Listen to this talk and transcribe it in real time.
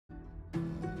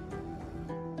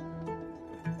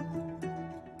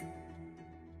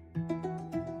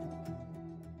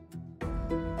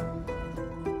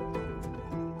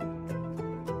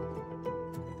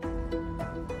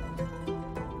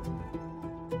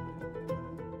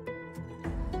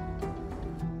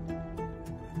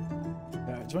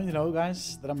Do you want to know,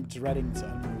 guys, that I'm dreading to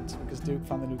unmute because Duke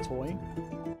found a new toy?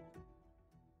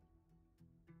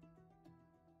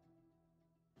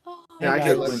 Yeah, Hey, I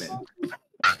get guys.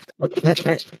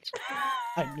 women.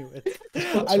 I knew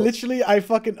it. I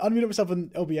fucking unmuted myself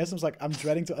in OBS and was like, I'm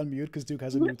dreading to unmute because Duke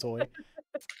has a new toy.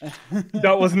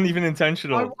 That wasn't even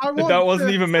intentional. I want That wasn't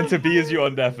to- even meant to be as you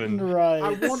undeafened. Right.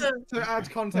 I want to add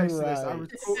context to this. I was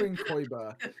Right. quoting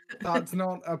Koiba. That's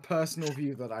not a personal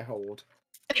view that I hold.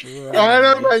 Right. I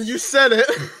know, man. You said it.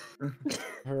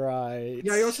 Right.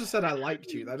 Yeah, I also said I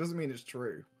liked you. That doesn't mean it's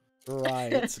true.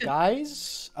 Right,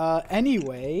 guys.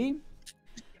 Anyway.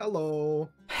 Hello.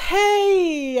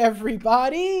 Hey,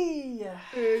 everybody!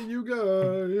 Hey, you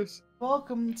guys.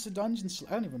 Welcome to Dungeons.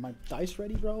 I don't even have my dice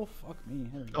ready, bro. Fuck me.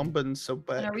 Here we go. Dumbin so And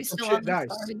bad. are we still shit, on the dice.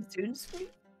 starting student screen?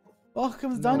 Welcome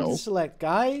to No. Dungeon Select,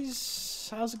 guys.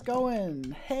 How's it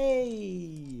going?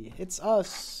 Hey, it's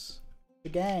us, the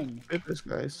gang. This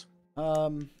guys. I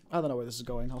don't know where this is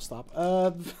going. I'll stop.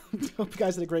 Hope you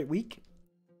guys had a great week.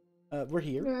 We're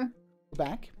here. Yeah. We're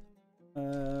back.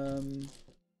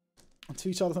 Until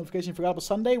you saw the notification, you forgot about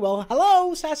Sunday. Well,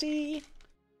 hello, Sassy. You're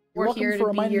We're welcome here for to be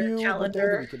reminding your you what day of the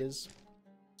calendar. week it is.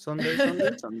 Sunday,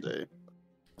 Sunday, Sunday.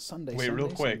 Sunday. Wait, Sunday, real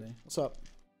quick. Sunday. What's up?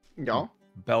 Yeah.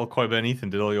 Bell, Koiba, and Ethan,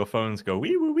 did all your phones go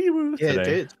wee woo Yeah, today? it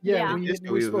did. Yeah, Yeah. we, Yes, we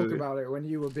we- spoke we- about it when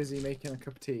you were busy making a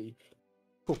cup of tea.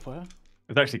 Cool player. It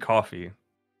was actually coffee.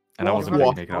 And I What? wasn't What?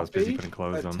 really making it, I was busy Coffee putting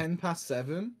clothes At on.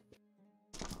 7:10.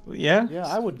 Yeah? Yeah,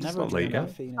 I would It's never not drink late yet.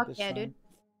 caffeine at Fuck this yeah, time. dude.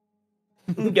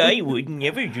 I would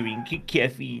never drink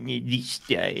caffeine at this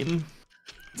time.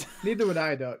 Neither would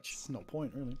I, Dutch. It's no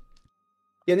point, really.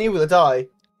 Yeah, neither would I.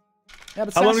 Yeah,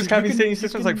 but How long Sassy, is caffeine you can- staying in you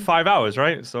system? It's like can- 5 hours,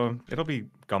 right? So it'll be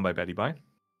gone by Betty by.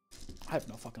 I have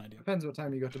no fucking idea. Depends what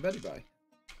time you go to bed by.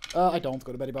 I don't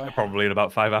go to bed by. Probably in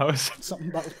about 5 hours.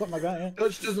 Something like that, yeah.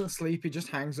 Dutch doesn't sleep. He just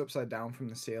hangs upside down from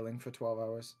the ceiling for 12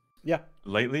 hours. Yeah.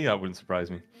 Lately, that wouldn't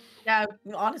surprise me. Yeah,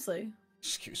 honestly.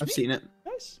 Excuse I've me. seen it.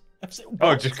 Nice. I've seen- Oh,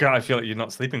 what? just 'cause I feel like you're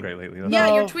not sleeping great lately. That's Yeah,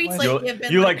 No, your tweets why- like have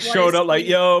been you like, like what showed is up like,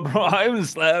 sleep? yo, bro, I haven't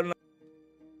slept.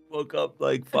 Woke up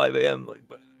like 5 a.m. Like,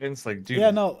 but it's like, dude.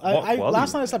 Yeah, no. what I was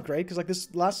last it? night I slept great because like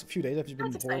this last few days I've just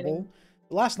been That's horrible.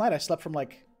 Last night I slept from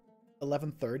like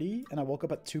 11:30 and I woke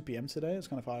up at 2 p.m. today. It's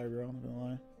kind of fire, bro. I'm not gonna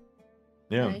lie.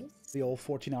 Yeah. Nice. The old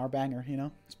 14-hour banger, you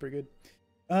know. It's pretty good.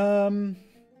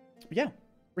 Yeah,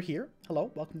 we're here.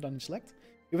 Hello, welcome to Dungeon Select.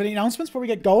 You have any announcements before we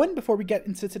get going? Before we get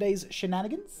into today's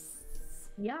shenanigans?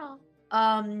 Yeah.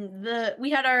 We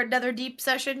had our Nether Deep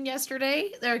session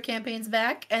yesterday. Their campaign's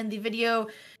back, and the video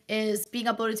is being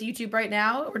uploaded to YouTube right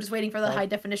now. We're just waiting for the Oh. high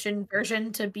definition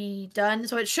version to be done,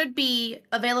 so it should be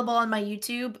available on my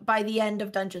YouTube by the end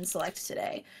of Dungeon Select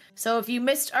today. So if you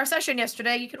missed our session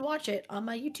yesterday, you can watch it on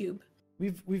my YouTube.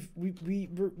 We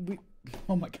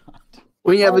oh my god.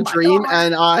 When you have Oh a my dream God.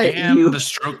 and I And you the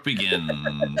stroke begins.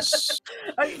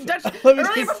 Dutch, Let me earlier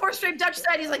just- before stream, Dutch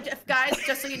said he's like, guys,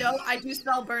 just so you know, I do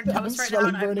smell burnt I'm toast right now,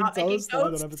 smelling and I'm burning not making toast. I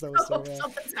don't notes, know if that was so, yeah.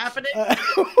 something's happening.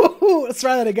 Let's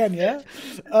try that again, yeah.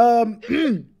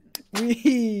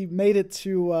 We made it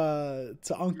to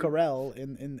Ankarel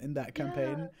in that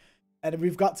campaign, and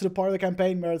we've got to the part of the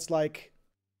campaign where it's like,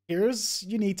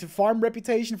 you need to farm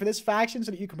reputation for this faction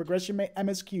so that you can progress your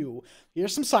MSQ.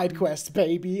 Here's some side quests,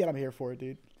 baby, and I'm here for it,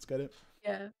 dude. Let's get it.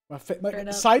 Yeah. My Fair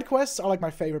enough. side quests are like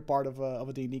my favorite part of a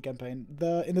D&D campaign.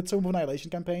 In the Tomb of Annihilation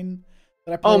campaign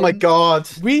that I Oh play my in, god.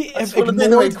 we That's have one of the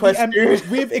ignored annoying quests,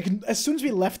 dude. as soon as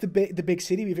we left the big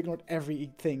city, we've ignored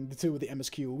everything to do with the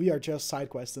MSQ. We are just side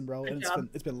questing, bro, Good and job.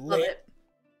 it's been Love lit, it.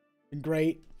 been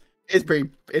great. It's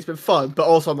been fun, but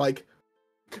also I'm like,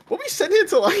 what we sent here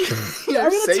to like you know, Are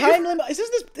we on a save? time limit?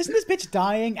 Isn't this bitch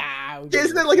dying? Who gives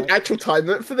Isn't a there like an fuck? actual time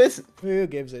limit for this? Who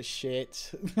gives a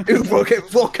shit? Ooh,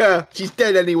 fuck her. She's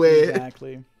dead anyway.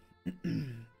 Exactly.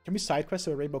 Can we side quest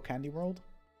to a Rainbow Candy World?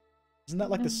 Isn't that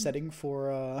like the setting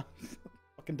for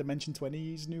fucking Dimension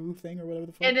 20's new thing or whatever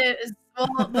the fuck? It is.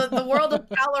 Well, the world of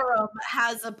Calorum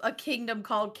has a kingdom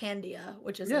called Candia,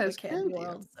 which is Yeah, in the it's Candy Candia.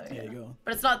 world. So, There yeah. you go.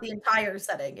 But it's not the entire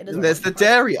setting. It is. And there's the one part.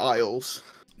 dairy aisles.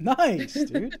 Nice,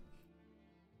 dude.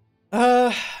 Do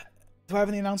I have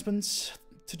any announcements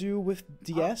to do with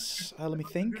DS? Let me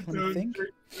think.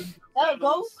 Oh,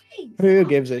 go away. Who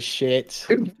gives a shit?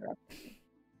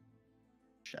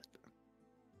 Shut.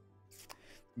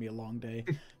 Be a long day.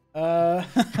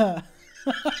 It's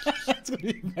gonna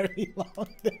be a very long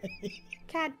day.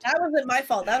 Cat. That wasn't my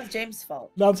fault. That was James'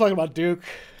 fault. No, I'm talking about Duke.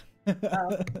 Oh.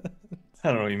 I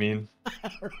don't know what you mean.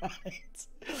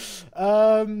 Right.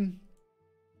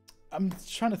 I'm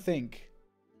trying to think.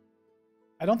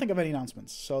 I don't think I have any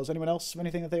announcements. So does anyone else have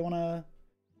anything that they want to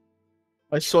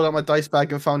I sorted out my dice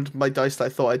bag and found my dice that I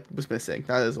thought I was missing.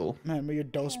 That is all. Man, with your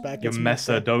dose back. Your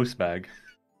Mesa dose bag.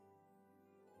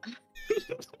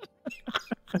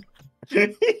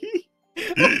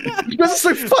 That's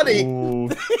so funny. Ooh.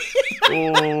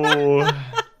 Ooh.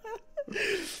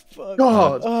 Fuck.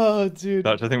 God. Oh, dude.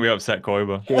 Dutch, I think we upset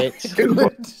Koiba.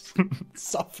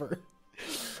 Suffer.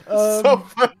 So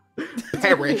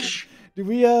perish. Do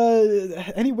we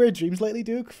any weird dreams lately,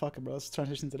 Duke? Fuck it, bro. Let's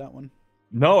transition to that one.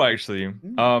 No, actually.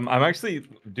 I'm actually,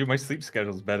 dude, my sleep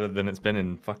schedule's better than it's been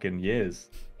in fucking years.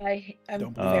 I'm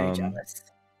Don't very Um, jealous.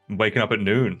 I'm waking up at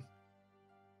noon.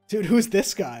 Dude, who's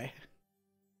this guy?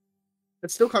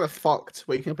 It's still kind of fucked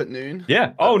waking up at noon.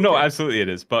 Yeah. Oh no, Okay. absolutely it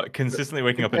is. But consistently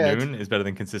waking up at Compared- noon is better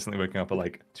than consistently waking up at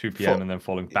like 2 p.m. and then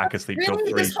falling back asleep till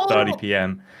Really? This 3:30 whole-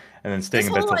 p.m. and then staying This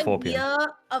in bed whole till 4 p.m. idea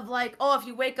of like, oh, if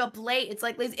you wake up late, it's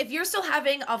like lazy. If you're still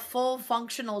having a full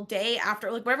functional day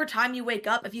after, like whatever time you wake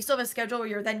up, if you still have a schedule where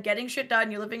you're then getting shit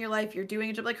done, you're living your life, you're doing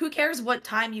it, like who cares what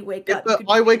time you wake Yeah, up? You but could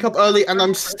I be wake up doing early and I'm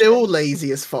person. still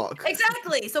lazy as fuck.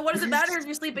 Exactly. So what does it matter if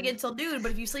you're sleeping until noon?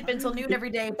 But if you sleep until noon every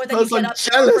day, but then Because you get I'm up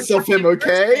jealous of him,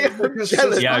 okay? I'm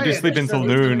jealous. Yeah, I Fine. just sleep until So-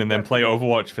 noon and then play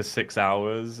Overwatch for 6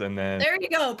 hours and then there you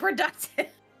go, productive.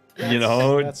 you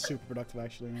know, That's super productive,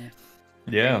 actually. Man.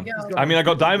 yeah. There you go. I mean, I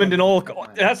got diamond in all.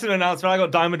 That's an announcement. I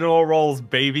got diamond in all roles,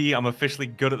 baby. I'm officially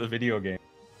good at the video game.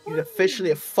 He's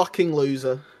officially a fucking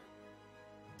loser.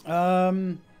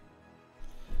 Who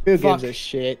Who Fuck. gives a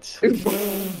shit?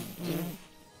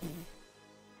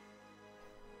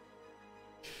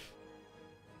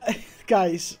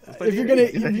 Guys, if you're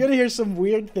gonna hear some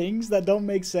weird things that don't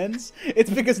make sense, it's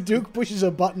because Duke pushes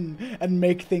a button and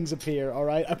make things appear. All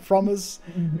right, I promise.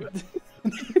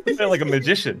 I feel like a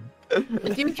magician.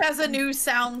 Duke has a new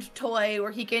sound toy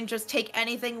where he can just take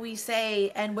anything we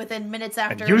say and within minutes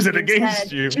after use it it's being against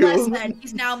said, you. yes, and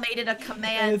he's now made it a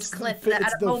command clip that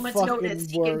at a moment's fucking notice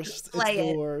he can just play It's the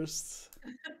it. worst.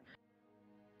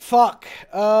 Fuck.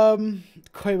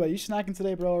 Koiba, you snacking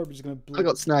today, bro? Or are we just gonna? I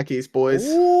got snackies, boys.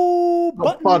 Ooh,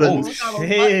 button. buttons. Oh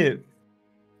shit!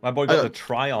 My boy got I- the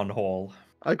try-on haul.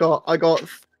 I got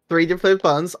 3 different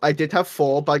buns. I did have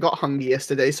 4, but I got hungry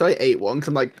yesterday, so I ate one. Cause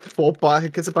I'm like 4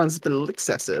 because the buns is a little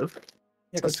excessive.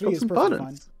 Yeah, because So I 3 is got some perfectly fine.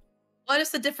 buttons. What is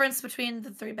the difference between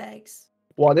the 3 bags?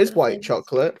 One is Little white things.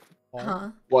 chocolate. Pog. Huh?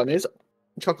 One is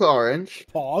chocolate orange,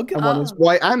 Pog. and one is Oh.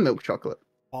 white and milk chocolate.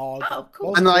 Pog. Oh, cool.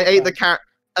 Those And then I are ate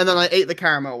bad. the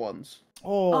caramel ones.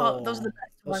 Oh, Those are the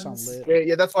best those ones. sound lit.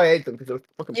 Yeah, that's why I ate them because they were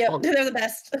fucking Yeah, pog. they're the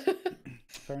best.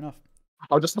 Fair enough.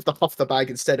 I'll just have to huff the bag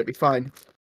instead. It'll be fine.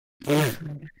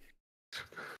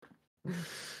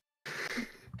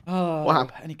 Oh,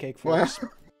 any cake for What us.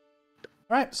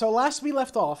 Alright, so last we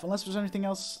left off, unless there's anything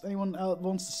else anyone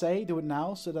wants to say, do it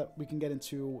now so that we can get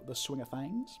into the swing of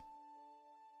things.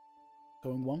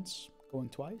 Going once, going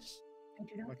twice.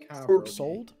 Macabro.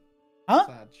 Sold. Huh?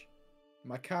 Sag.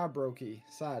 Macabroki.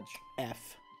 Sag.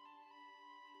 F.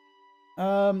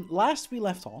 Last we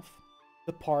left off,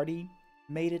 the party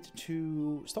made it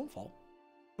to Stonefall,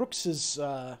 Brooks's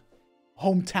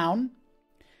hometown.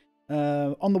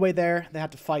 On the way there, they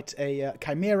had to fight a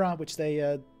chimera, which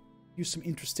they used some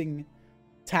interesting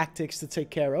tactics to take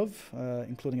care of,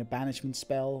 including a banishment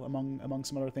spell, among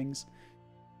some other things.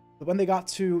 But when they got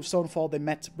to Stonefall, they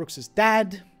met Brooks's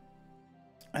dad,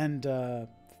 and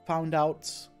found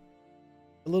out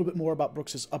a little bit more about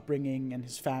Brooks's upbringing and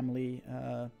his family.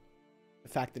 The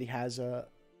fact that he has an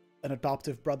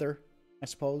adoptive brother, I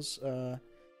suppose,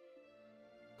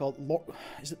 called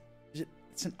is it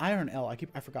it's an I or an L?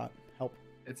 I forgot. Help.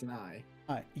 It's an I.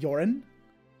 Yoren,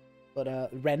 but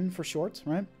Ren for short,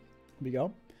 right? Here we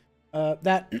go.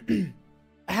 That he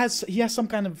has some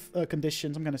kind of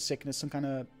condition, some kind of sickness, some kind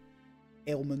of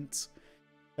ailment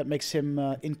that makes him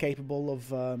incapable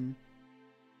of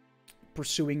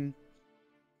pursuing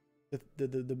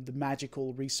the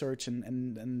magical research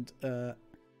and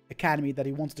academy that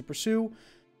he wanted to pursue,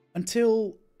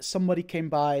 until somebody came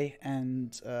by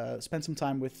and spent some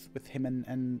time with him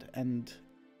and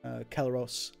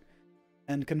Kelleros,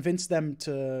 and convinced them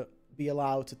to be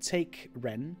allowed to take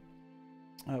Ren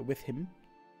with him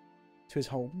to his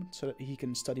home so that he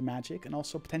can study magic and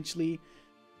also potentially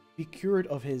be cured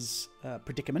of his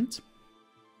predicament.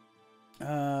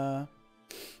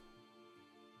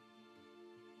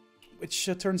 Which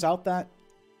turns out that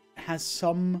has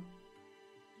some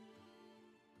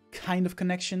kind of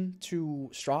connection to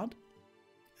Strahd,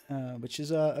 which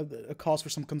is a cause for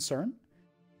some concern.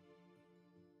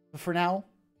 But for now,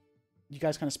 you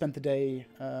guys kind of spent the day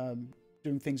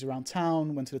doing things around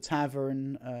town, went to the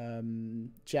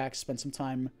tavern. Jax spent some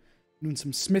time doing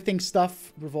some smithing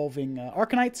stuff revolving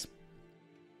Arcanite.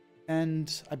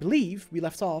 And I believe we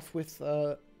left off with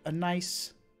a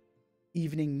nice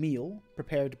evening meal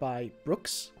prepared by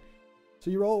Brooks. So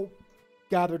you're all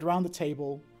gathered around the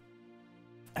table,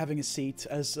 having a seat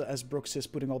as Brooks is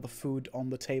putting all the food on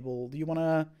the table. Do you want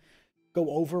to go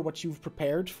over what you've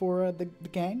prepared for the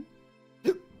gang?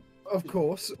 Of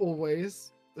course,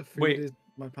 always. The food Wait. is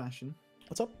my passion.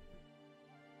 What's up?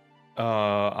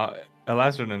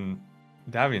 Elazar and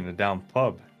Davian are down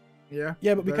pub. Yeah.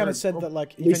 Yeah, but we they're kind of at said pub. that,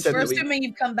 like, We you said We're that we- assuming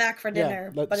you've come back for yeah,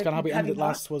 dinner. that's but kind of how we have ended it you not?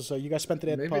 last. Was you guys spent it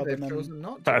at Maybe pub, they've and then chosen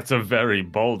not to. That's a very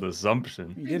bold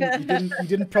assumption. you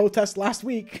didn't protest last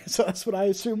week, so that's what I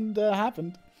assumed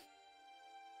happened.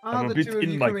 Are I'm a the bit two of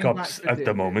in you my coming back cups for at the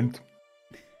dinner? moment.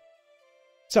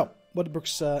 So, what did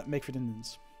Brooks make for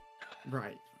dinners?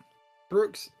 Right.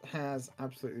 Brooks has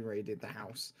absolutely raided the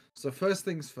house. So first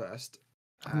things first.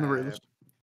 I'm the realist.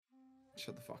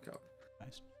 Shut the fuck up.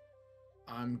 Nice.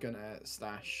 I'm gonna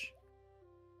stash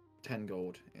 10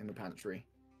 gold in the pantry.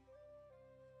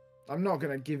 I'm not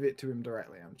gonna give it to him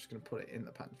directly. I'm just gonna put it in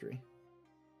the pantry.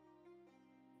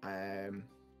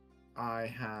 I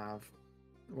have,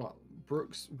 well,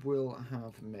 Brooks will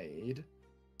have made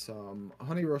some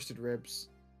honey roasted ribs,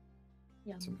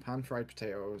 Yum. some pan fried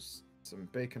potatoes, some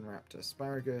bacon wrapped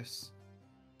asparagus,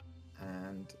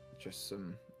 and just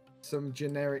some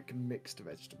generic mixed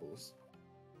vegetables.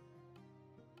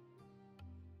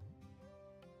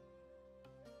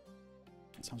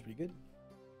 That sounds pretty good.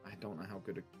 I don't know how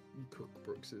good a cook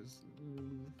Brooks is.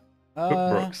 Cook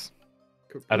Brooks.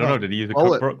 Cook I don't know. Brooks. Did he use a Roll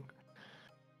cook it. Brook?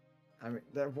 I mean,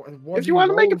 what If do you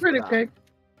want to make a roll for pretty that? cake,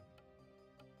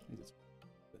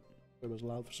 It was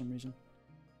loud for some reason.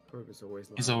 Brooke is always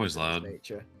loud. He's always That's loud.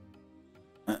 Nature.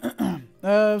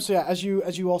 So yeah, as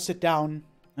you all sit down,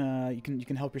 you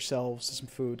can help yourselves to some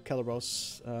food.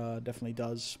 Kelleros definitely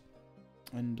does,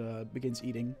 and begins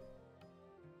eating.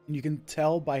 And you can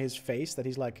tell by his face that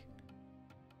he's like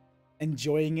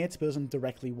enjoying it, but doesn't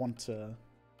directly want to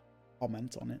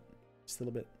comment on it. Still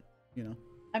a bit, you know.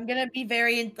 I'm gonna be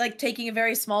very like taking a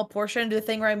very small portion, do the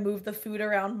thing where I move the food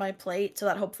around my plate so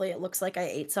that hopefully it looks like I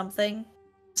ate something.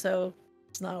 So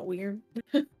it's not weird.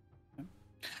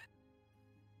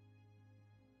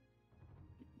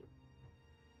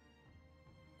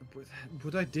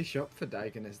 Would I dish up for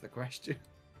Dagon is the question.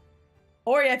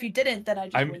 Or yeah, if you didn't, then I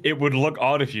just wouldn't. It would look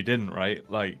odd if you didn't, right?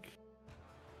 Like,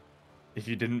 if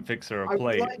you didn't fix her I a would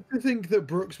plate. like to think that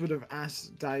Brooks would have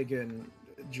asked Dagon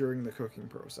during the cooking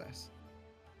process.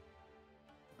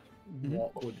 Mhm.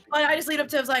 What would be But I just lead up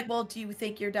to I was like, well, do you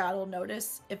think your dad will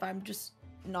notice if I'm just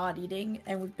not eating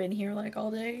and we've been here like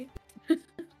all day?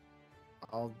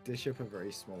 I'll dish up a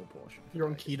very small portion. for you're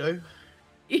on Dagon. keto.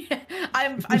 Yeah,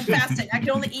 I'm fasting. I can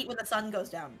only eat when the sun goes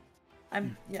down.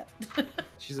 I'm yeah.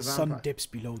 She's a Sun vampire. dips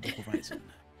below the horizon.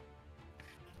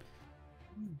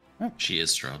 She is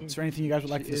strong. Is there anything you guys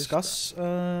would like She to is discuss?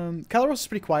 Kelleros is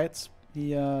pretty quiet.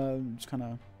 He just kind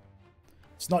of...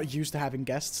 He's not used to having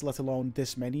guests, let alone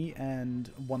this many,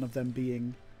 and one of them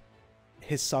being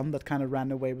his son that kind of ran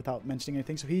away without mentioning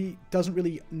anything. So he doesn't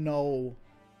really know...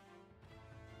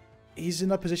 He's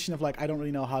in a position of like, I don't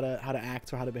really know how to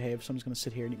act or how to behave, so I'm just going to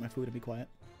sit here and eat my food and be quiet.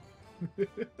 I'm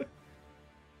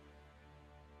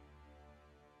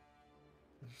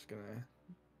just gonna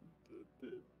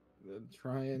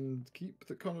try and keep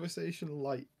the conversation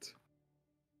light.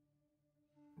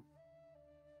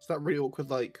 Is that really awkward,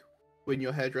 like, when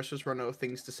your hairdressers run out of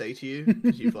things to say to you?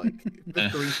 'Cause you've, like, the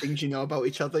 3 things you know about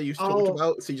each other you've talked Oh.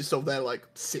 about, so you're just sort of there, like,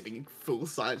 sitting in full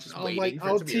silence, just waiting Like,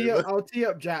 for it to be over. I'll tee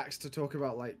up Jax to talk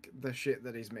about, like, the shit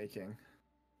that he's making.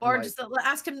 Or Like, just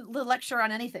ask him to lecture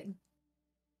on anything.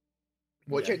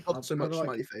 Watch yeah, it got I'll so put, much like-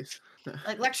 smiley face.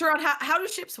 Like lecture on how do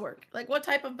ships work? Like what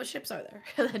type of ships are there?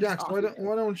 And then Jax, talk.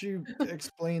 why don't you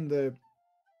explain the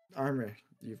armor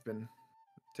you've been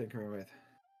tinkering with?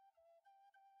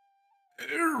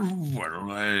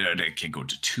 Well, I can't go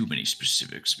into too many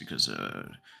specifics because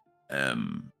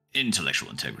intellectual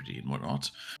integrity and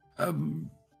whatnot.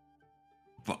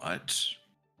 But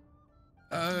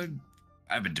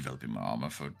I've been developing my armor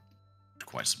for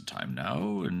quite some time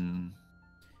now, and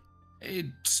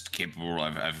it's capable.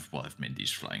 I've made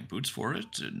these flying boots for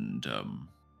it, and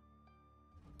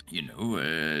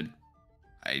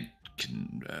I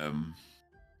can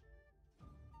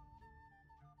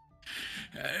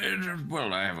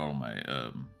well, I have all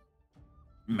my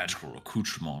magical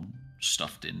accoutrement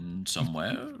stuffed in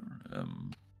somewhere. Did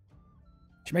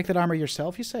you make that armor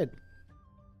yourself, you said?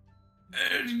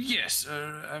 Yes,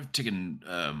 I've taken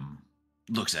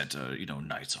looks at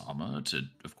knight's armor to,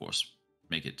 of course,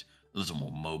 make it a little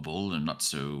more mobile and not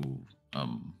so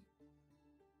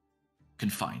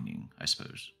confining, I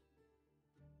suppose.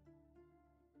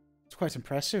 It's quite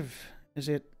impressive. Is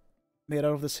it made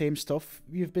out of the same stuff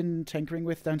you've been tinkering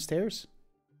with downstairs?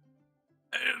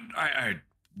 I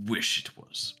wish it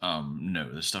was. No,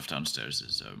 the stuff downstairs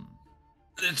is a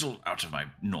little out of my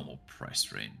normal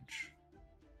price range.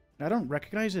 I don't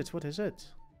recognize it. What is it?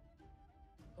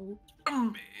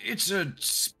 It's a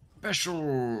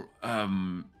special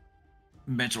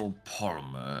metal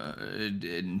polymer,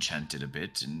 enchanted a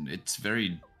bit, and it's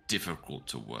very difficult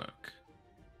to work.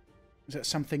 Is it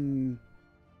something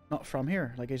not from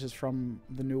here? Like, is it from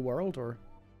the New World, or?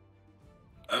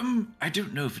 I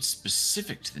don't know if it's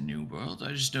specific to the New World.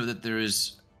 I just know that there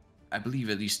is, I believe,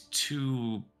 at least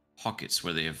 2 pockets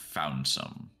where they have found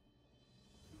some.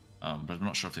 But I'm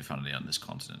not sure if they found any on this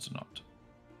continent or not.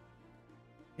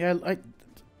 Yeah,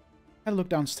 I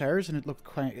looked downstairs and it looked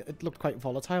quite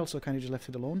volatile, so I kind of just left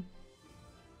it alone.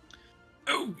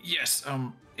 Oh yes.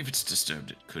 If it's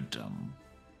disturbed, it could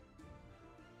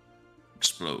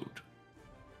explode.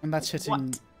 And that's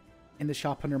sitting in the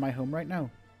shop under my home right now.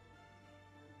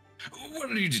 What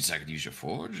do you do? I could use your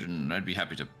forge, and I'd be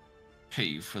happy to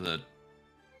pay for the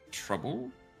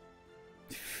trouble.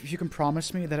 If you can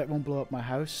promise me that it won't blow up my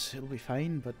house, it'll be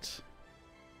fine, but...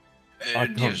 I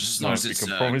don't know if we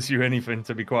can promise you anything,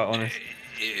 to be quite honest.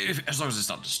 As long as it's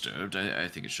not disturbed, I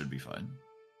think it should be fine.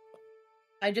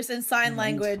 I just in sign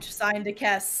language signed to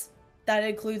Kess. That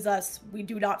includes us. We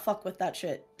do not fuck with that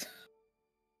shit.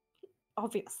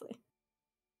 Obviously.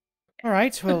 All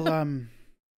right. Well,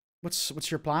 what's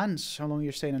your plans? How long are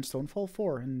you staying in Stonefall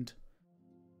for? And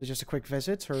is it just a quick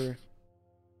visit, or?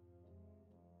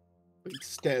 He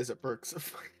stares at Brooks.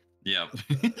 Yep.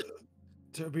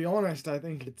 To be honest, I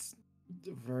think it's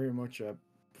very much a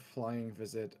flying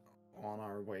visit on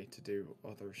our way to do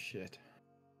other shit.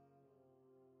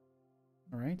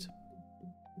 All right.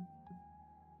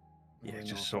 Yeah, We're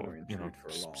just not sort gonna of, you know,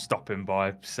 intrude for long. stopping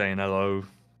by, saying hello.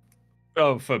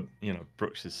 Oh, for, you know,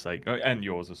 Brooks' sake. And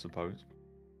yours, I suppose.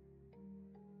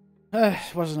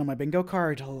 It wasn't on my bingo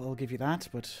card, I'll give you that,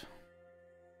 but...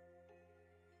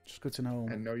 Just good to know.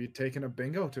 I know you've taken a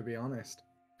bingo, to be honest.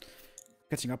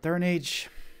 Getting up there in age.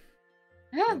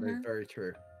 That is very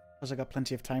true. Because I got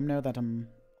plenty of time now that I'm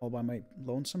all by my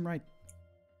lonesome, right?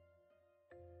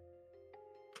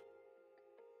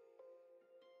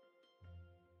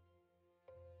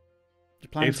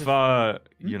 If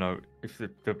you know, if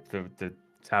the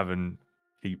tavern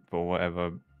keep or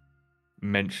whatever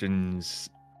mentions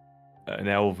an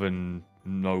elven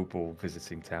noble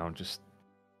visiting town, just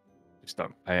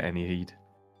don't pay it any heed.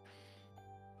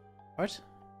 What?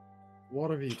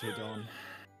 What have you two done?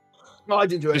 No, I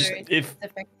didn't do Just anything.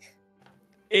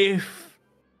 if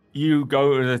you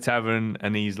go to the tavern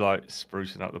and he's like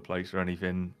sprucing up the place or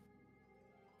anything,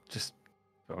 just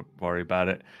don't worry about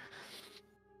it.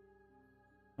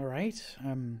 All right.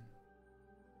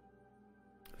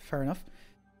 Fair enough.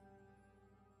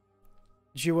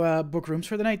 Did you book rooms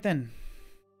for the night then?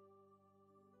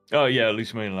 Oh yeah, at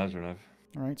least me and Lazar have.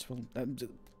 All right. Well,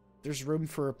 there's room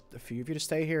for a few of you to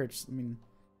stay here. I mean,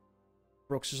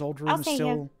 Brooks's old room I'll is stay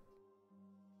still here.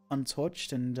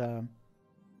 untouched, and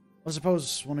I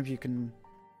suppose one of you can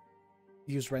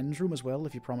use Ren's room as well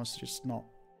if you promise to just not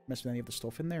mess with any of the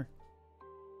stuff in there.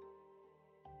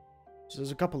 So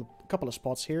there's a couple of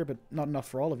spots here, but not enough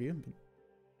for all of you.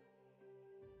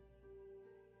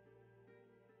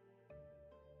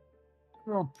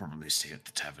 I'll probably stay at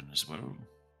the tavern as well.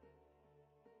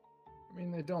 I mean,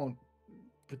 they don't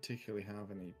particularly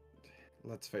have any.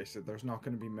 Let's face it, there's not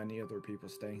going to be many other people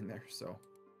staying there, so.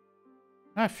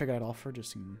 I figured I'd offer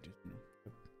just in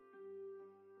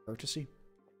courtesy.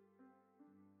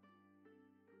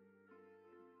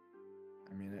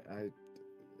 I mean,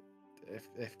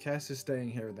 if Kess is staying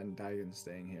here, then Dagon's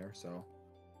staying here, so.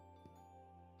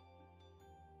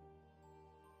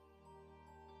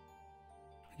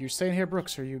 You staying here,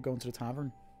 Brooks, or are you going to the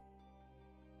tavern?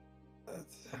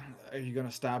 Are you going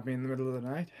to stab me in the middle of the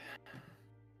night?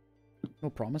 No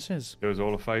promises. Do us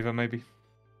all a favour, maybe.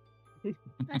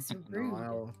 That's rude.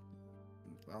 No,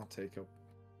 I'll take up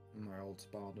my old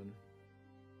spot,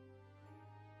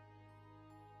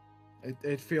 and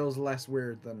it feels less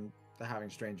weird than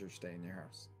having strangers stay in your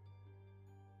house.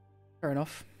 Fair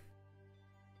enough.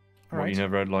 All What, right. you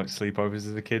never had like sleepovers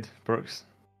as a kid, Brooks?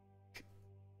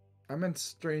 I meant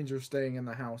strangers staying in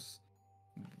the house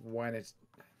when it's.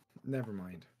 Never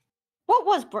mind. What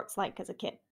was Brooks like as a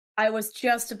kid? I was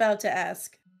just about to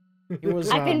ask. It was.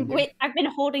 I've been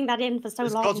holding that in for so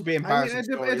There's long. got to be I mean, embarrassing it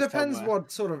stories depends somewhere.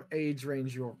 what sort of age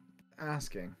range you're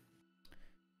asking.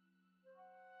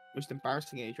 Most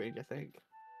embarrassing age range, I think.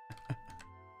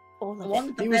 All of One it.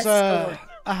 of the He was best stories.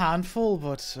 a handful,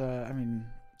 but I mean,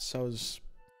 so's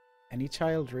Any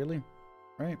child, really.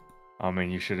 Right. I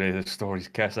mean, you should hear the stories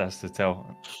Kess has to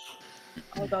tell.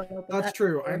 I'll go open That's that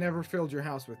true. I door. never filled your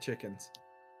house with chickens.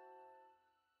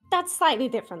 That's slightly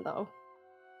different, though.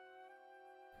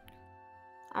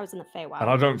 I was in the Feywild. And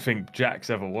I don't think Jax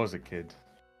ever was a kid.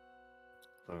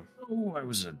 So, Oh, I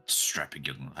was a strappy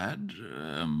young lad.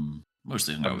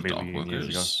 Mostly hung A out with dock million years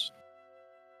ago.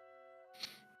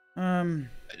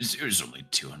 workers. It was only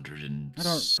 200 and. I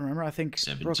don't remember. I think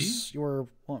 70? Brooks, you were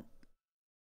what,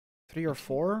 3 or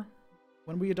 4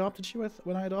 when we adopted you.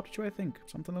 When I adopted you, I think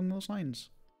something along those lines.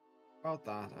 About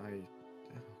that,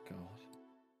 oh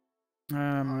god,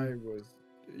 Um, I was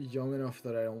young enough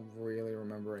that I don't really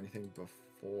remember anything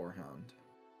beforehand.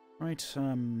 right.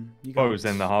 You I got. was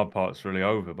then the hard part's really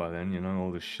over by then, you know,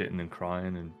 all the shitting and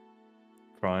crying and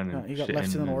You got left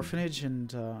shitting in an and- orphanage,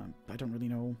 and I don't really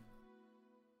know.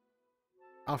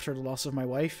 After the loss of my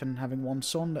wife and having one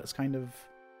son, that's kind of,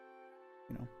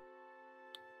 you know,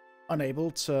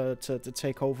 unable to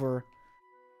take over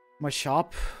my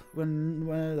shop. When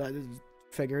I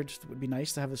figured it would be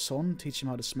nice to have a son, teach him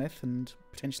how to smith, and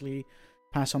potentially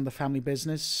pass on the family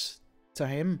business to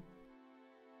him.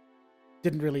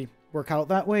 Didn't really work out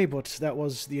that way, but that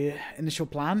was the initial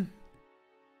plan.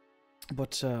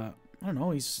 But I don't know.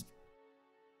 He was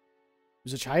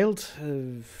a child.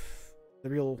 The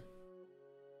real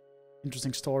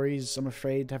interesting stories, I'm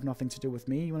afraid, have nothing to do with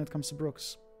me when it comes to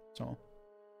Brooks. So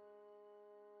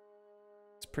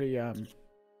it's pretty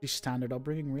standard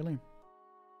upbringing, really.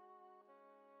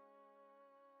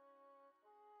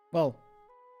 Well,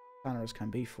 standard as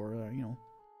can be for you know,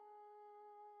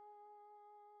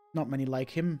 not many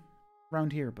like him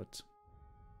around here, but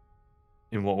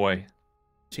In what way?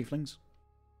 tieflings.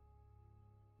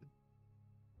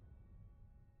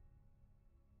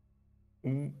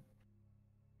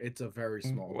 It's a very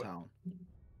small What- town.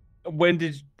 When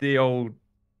did the old,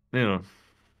 you know,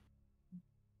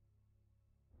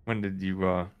 when did you,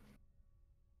 Well,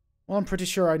 I'm pretty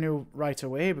sure I knew right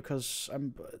away because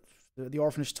the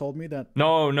orphanage told me that.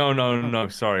 No.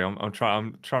 Sorry, I'm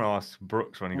trying to ask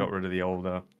Brooks when he got Oh. rid of the old,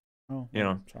 Oh, you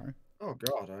know. sorry. Oh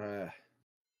god,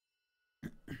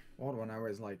 what when I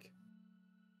was like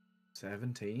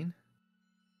 17?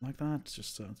 Like that,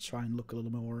 just to try and look a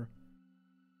little more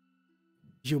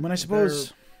human, I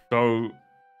suppose. So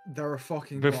They're a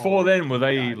fucking before dog. then, were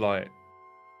they Yeah.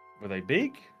 were they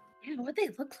big? Yeah, what they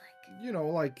look like. You know,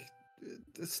 like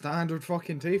the standard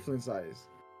fucking tiefling size.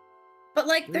 But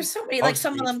like, there's so many. I've Like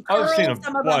some of them I've curled, seen a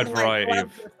some of wide them variety like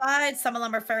of- to the sides, some of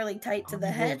them are fairly tight to the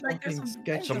I head. will Like there's fucking some.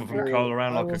 sketch Some it of for them you. curl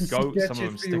around I like a will goat, sketch some of it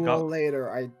them for stick you all up.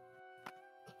 later.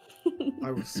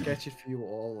 I will sketch it for you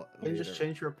all Can you later. just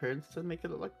change your appearance to make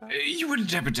it look like that? You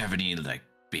wouldn't happen to have any like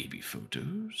baby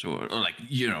photos or like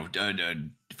you know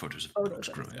photos of Brooks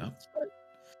growing up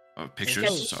or pictures?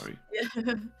 Sketches. Sorry.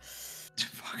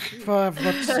 Fuck. I've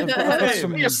got Hey,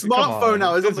 some. Your come smartphone on,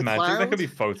 now is on it's the magic. There cloud. could be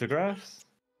photographs.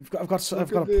 I've got Look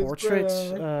a at this, portrait.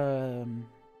 bruh.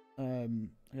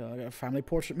 Yeah, I got a family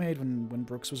portrait made when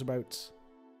Brooks was about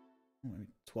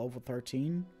 12 or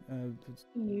 13.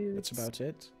 That's about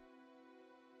it.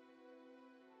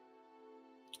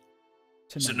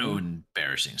 To So know. no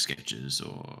embarrassing sketches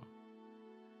or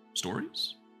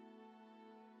stories?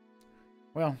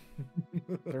 Well,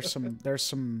 there's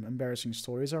some embarrassing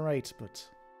stories, all right, but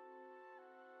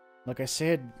like I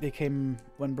said, they came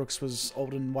when Brooks was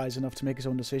old and wise enough to make his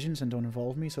own decisions and don't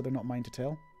involve me, so they're not mine to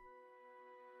tell.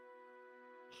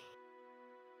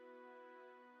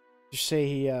 Just say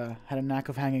he had a knack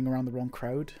of hanging around the wrong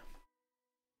crowd.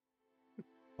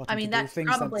 Got I him mean, to do that things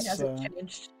probably that's, hasn't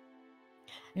changed.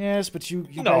 Yes, but you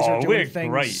guys are No, doing we're things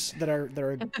great. that are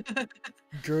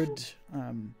good.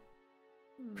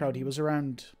 Crowd he was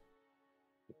around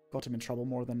got him in trouble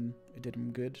more than it did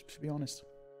him good, to be honest.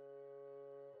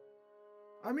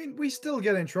 I mean, we still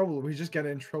get in trouble. We just get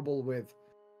in trouble with.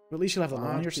 But at least you'll have the law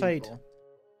on bad your side. people.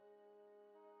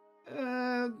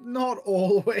 Not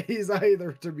always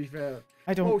either. To be fair,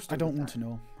 I don't Most of the want to time.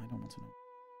 know. I don't want to know.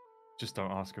 Just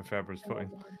don't ask if Febra's footing.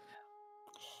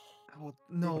 Oh,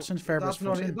 no, What's in Fairbra's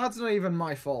footing? that's not even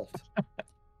my fault.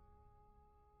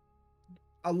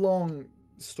 A long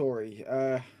story.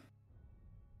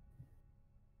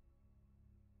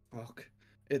 Fuck.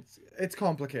 It's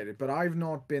complicated, but I've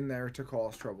not been there to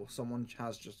cause trouble. Someone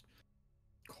has just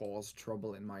caused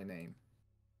trouble in my name.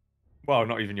 Well,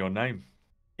 not even your name.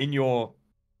 In your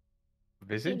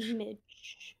visage?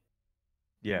 Image.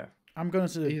 Yeah. I'm going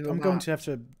Either to that. have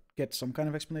to get some kind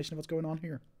of explanation of what's going on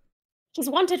here. He's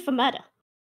wanted for murder.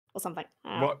 Or something.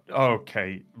 What?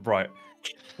 Okay, right.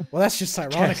 Well, that's just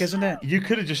ironic, Yes. isn't it? You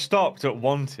could have just stopped at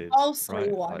wanted. Also right?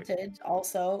 Like, wanted.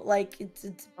 Also, like it's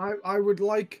I would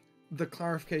like the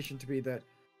clarification to be that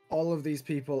all of these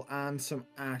people and some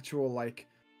actual like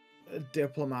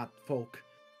diplomat folk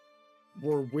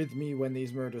were with me when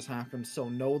these murders happened, so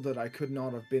know that I could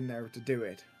not have been there to do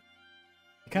it.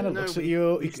 He kind of No, looks at we-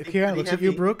 you. we He think kind of pretty looks at you,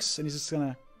 heavy. Brooks, and he's just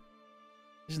gonna.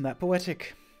 Isn't that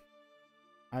poetic?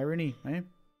 Irony, eh?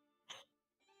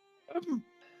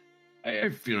 I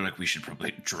feel like we should probably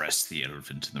address the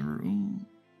elephant in the room.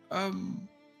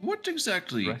 What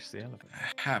exactly Rest the elephant.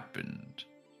 happened?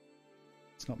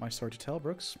 It's not my story to tell,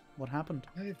 Brooks. What happened?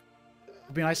 I've-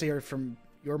 It'd be nice to hear it from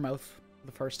your mouth for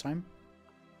the first time.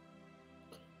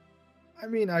 I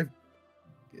mean, I've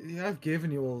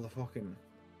given you all the fucking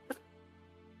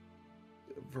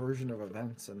version of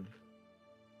events, and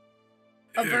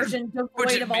A version But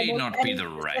devoid it of may almost not be any the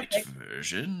right specifics.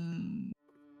 version.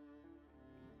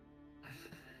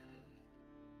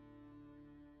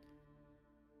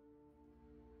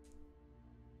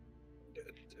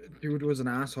 dude was an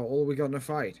asshole. We got in a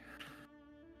fight.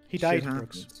 He Shit died, Brooks.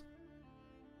 happens.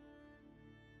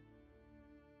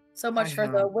 So much I for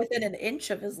the know. within an inch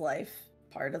of his life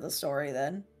part of the story.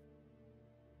 Then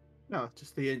No,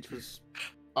 just the inch was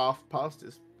off past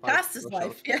his past his threshold.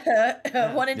 life,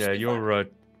 yeah, 1 inch. Yeah, before. your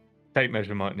tape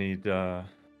measure might need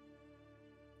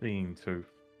seeing too.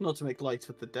 Not to make lights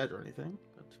with the dead or anything,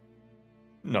 but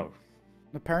No.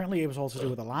 Apparently, it was all to do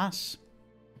with a lass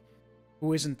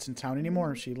who isn't in town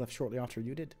anymore. She left shortly after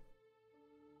you did.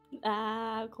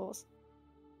 Of course.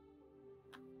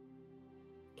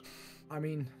 I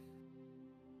mean,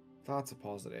 that's a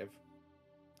positive.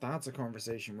 That's a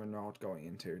conversation we're not going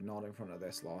into, not in front of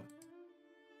this lot.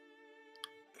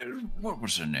 What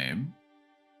was her name?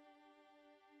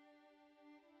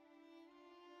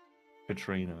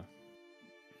 Katrina.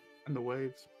 and the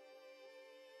waves.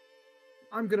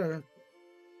 I'm gonna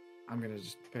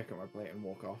just pick up my plate and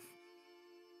walk off.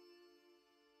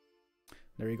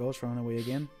 There he goes, running away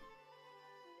again.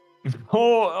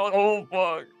 Oh,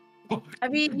 fuck. I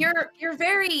mean, you're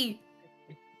very.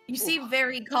 You seem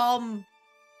very calm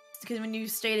because when you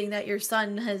stating that your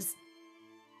son has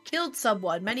killed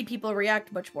someone, many people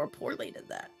react much more poorly to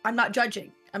that. I'm not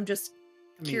judging. I'm just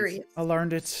curious. I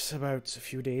learned it about a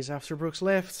few days after Brooks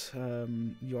left.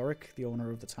 Yorick, the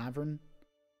owner of the tavern,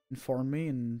 informed me,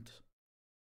 and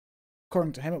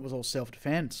according to him, it was all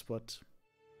self-defense. But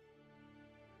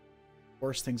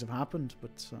worse things have happened.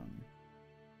 But it would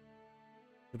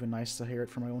have been nice to hear it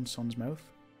from my own son's mouth,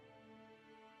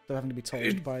 so having to be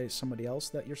told by somebody else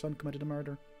that your son committed a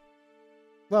murder.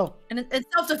 Well, And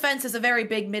self-defense is a very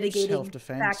big mitigating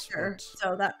self-defense, factor, but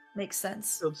so that makes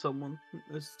sense. Killed someone.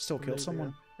 Still killed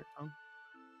someone.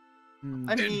 Hmm,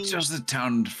 I mean, Does the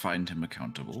town find him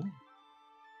accountable?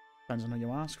 depends on who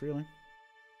you ask, really.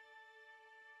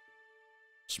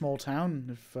 Small town.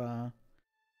 If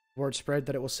word spread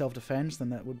that it was self-defense, then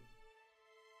that would,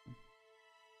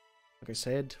 like I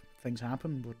said, things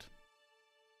happen. But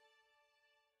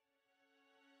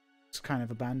it's kind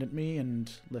of abandoned me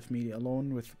and left me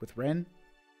alone with Ren.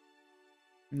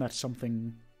 And that's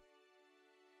something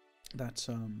that's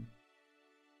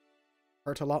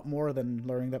hurt a lot more than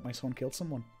learning that my son killed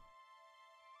someone.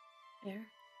 There.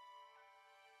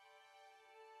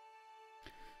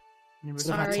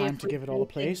 Still had Sorry time if to we give it all a made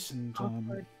place, things and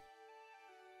awkward.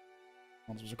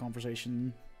 once was a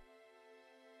conversation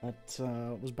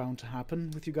that was bound to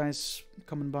happen with you guys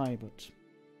coming by, but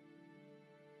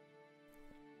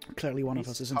clearly one of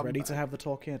us isn't ready to have the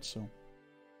talk yet, so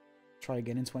try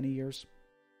again in 20 years.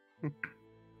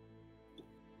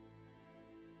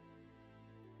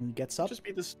 He gets up, just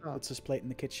be the start. puts his plate in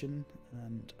the kitchen,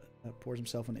 and pours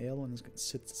himself an ale, and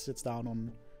sits down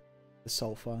on the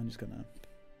sofa, and just gonna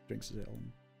drinks his ale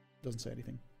and doesn't say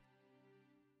anything.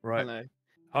 Right. And I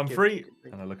I'm give- free.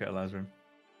 And I look at Lazarus.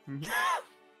 Mhm.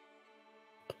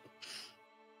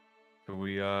 So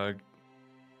we, head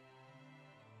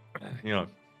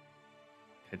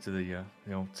to the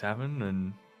old tavern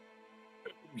and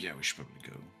Yeah, we should probably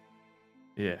go.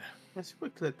 yeah. Let's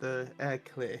quick let the air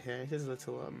clear here. It is a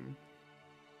little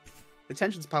the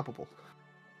tension's palpable.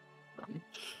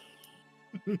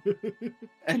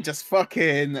 And just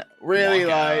fucking really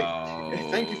Walk like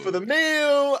thank you for out. the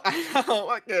meal. I'll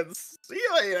fucking see you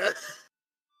later.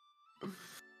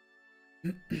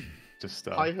 Just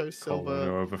Hi ho calling Silver.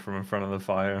 her over from in front of the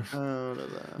fire, Oh,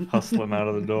 no. hustle him out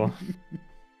of the door.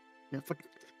 Yeah, fucking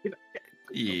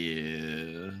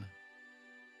Yeah.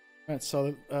 Right,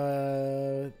 so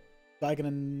Dagon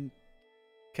and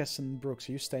Kess and Brooks,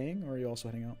 are you staying, or are you also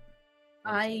heading out?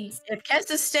 If Kess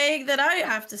is staying, then I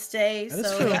have to stay. That is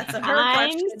So true. that's a her I'm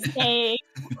question. staying.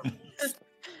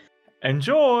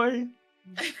 Enjoy.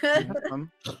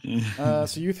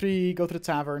 So you three go to the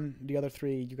tavern. The other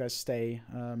three, you guys stay.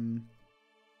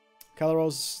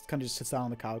 Calaros kind of just sits down on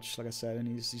the couch, like I said, and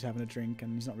he's having a drink,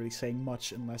 and he's not really saying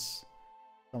much unless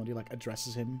somebody like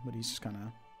addresses him, but he's just kind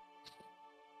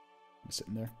of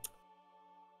sitting there.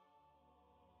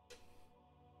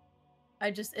 I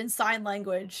just, in sign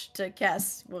language to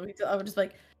Cass, I would just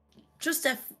like, just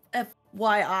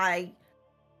FYI.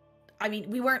 I mean,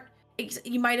 we weren't.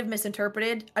 You might have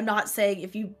misinterpreted. I'm not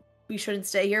saying we shouldn't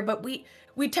stay here, but we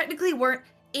technically weren't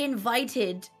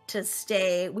invited to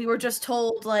stay. We were just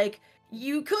told like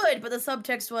you could, but the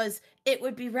subtext was it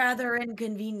would be rather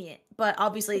inconvenient. But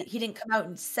obviously, he didn't come out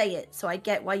and say it, so I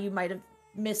get why you might have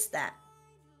missed that.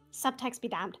 Subtext be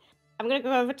damned. I'm gonna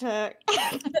go over to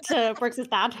to Brooks'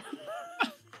 dad.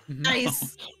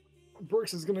 Nice.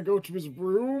 Brooks is gonna go to his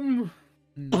room.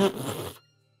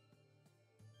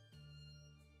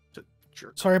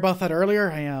 Sorry about that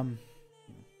earlier. I a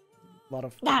lot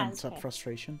of Nah, pent up okay.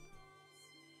 frustration.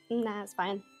 Nah, it's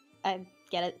fine. I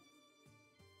get it.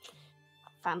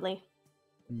 Family.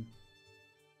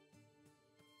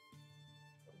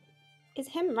 Is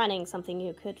him running something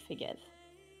you could forgive?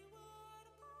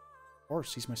 Of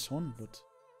course, he's my son, but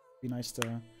it'd be nice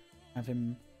to have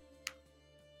him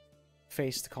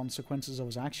face the consequences of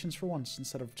his actions for once,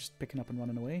 instead of just picking up and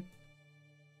running away.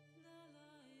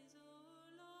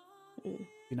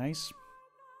 Be nice.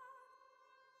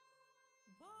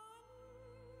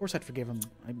 Of course I'd forgive him.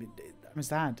 I'm his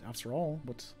dad, after all,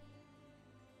 but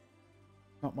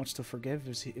not much to forgive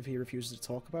if he refuses to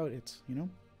talk about it, you know?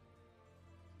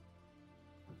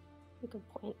 Good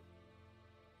point.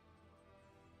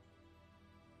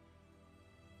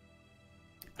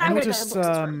 I I'm gonna go to noticed, Brooks'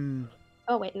 room.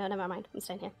 Oh wait, no, never mind. I'm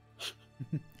staying here.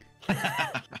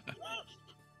 I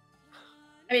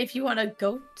mean, if you want to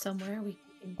go somewhere, we.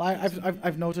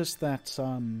 I've noticed that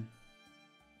I'm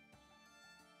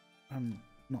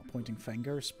not pointing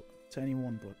fingers to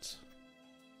anyone, but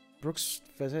Brooks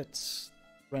visits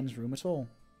Ren's room at all.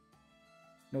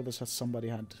 Noticed that somebody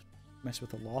had messed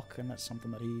with the lock, and that's something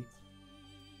that he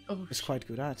is quite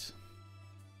good at.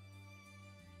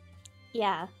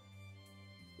 Yeah.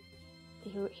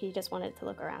 He just wanted to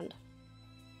look around.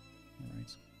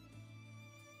 Alright.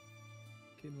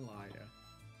 Fucking liar.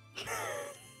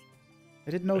 I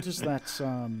did notice that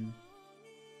when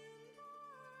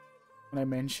I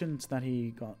mentioned that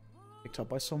he got picked up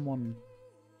by someone,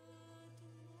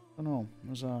 I don't know,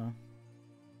 there was a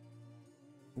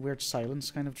weird silence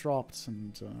kind of dropped,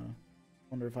 and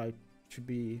wonder if I should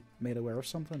be made aware of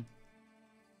something.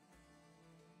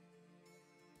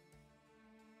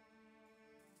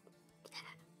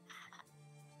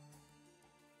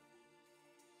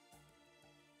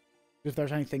 If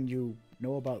there's anything you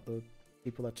know about the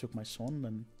people that took my son,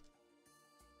 then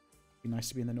it'd be nice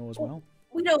to be in the know as well.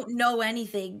 We don't know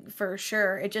anything for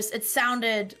sure. It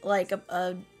sounded like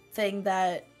a thing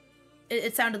that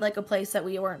it sounded like a place that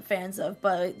we weren't fans of,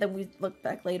 but then we looked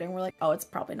back later and we're like, oh, it's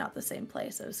probably not the same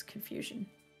place. It was confusion.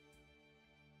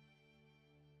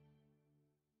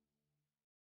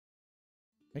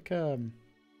 Make I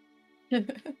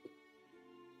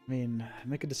mean,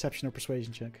 make a deception or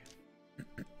persuasion check.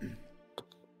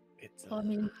 Well, I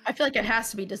mean, I feel like it has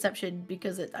to be deception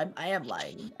because I am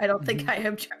lying. I don't think I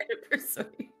am trying to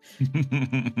persuade.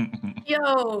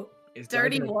 Yo, Is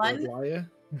dirty Dragon a one. good liar?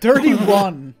 Dirty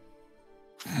one.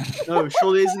 No,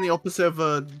 surely isn't the opposite of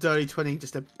a dirty 20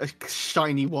 just a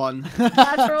shiny one?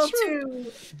 Natural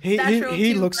two. He Natural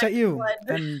two looks at you, blood.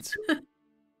 and do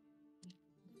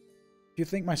you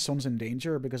think my son's in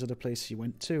danger because of the place he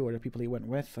went to or the people he went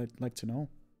with? I'd like to know.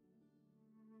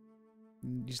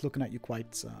 He's looking at you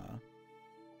quite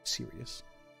serious.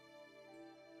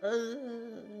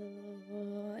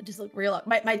 I just look real.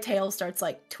 My tail starts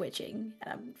like twitching,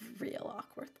 and I'm real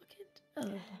awkward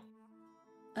looking.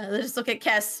 I just look at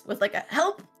Kess with like a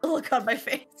help look on my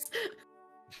face.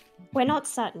 We're not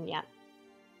certain yet.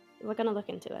 We're gonna look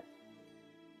into it.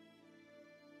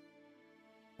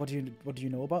 What do you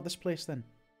know about this place then?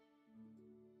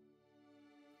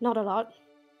 Not a lot.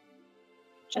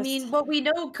 I mean, what we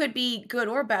know could be good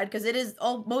or bad because it is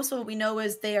all. Most of what we know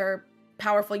is they are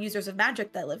powerful users of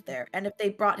magic that live there, and if they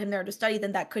brought him there to study,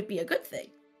 then that could be a good thing.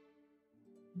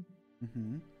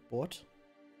 Mm-hmm. What?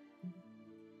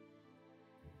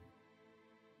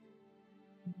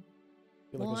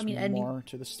 I feel Well, like I mean, there's more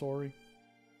to the story.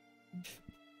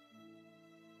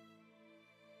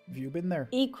 Have you been there?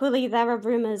 Equally, there are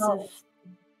rumors No. of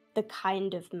the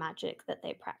kind of magic that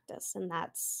they practice, and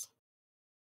that's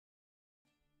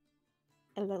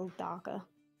a little darker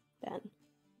than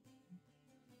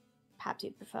perhaps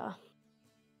you'd prefer.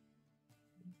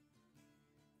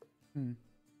 Hmm.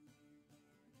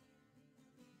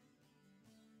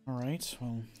 Alright,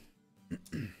 well. It's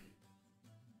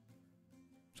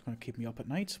gonna keep me up at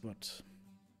night, but.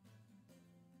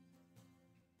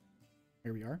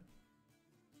 Here we are.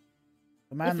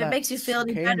 The man If it makes you that feel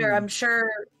any came, better, I'm sure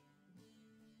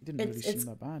he didn't really it's- seem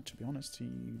that bad, to be honest. He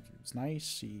was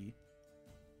nice. He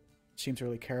seemed to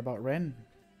really care about Ren,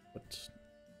 but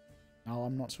now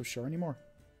I'm not so sure anymore.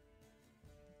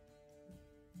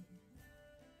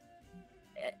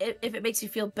 if it makes you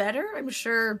feel better, I'm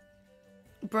sure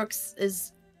Brooks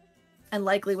is, and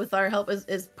likely with our help,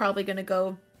 is probably going to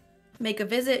go make a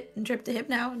visit and trip to him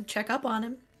now and check up on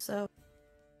him. So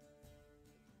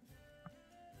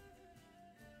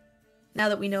now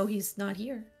that we know he's not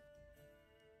here.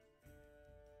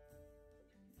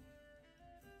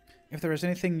 If there is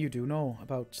anything you do know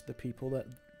about the people that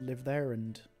live there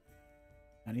and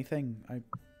anything, I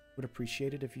would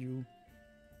appreciate it if you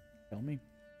tell me.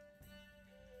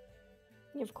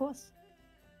 Of course.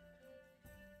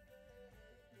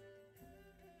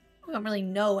 We don't really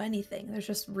know anything. There's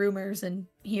just rumors and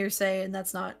hearsay, and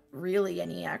that's not really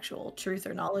any actual truth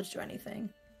or knowledge to anything.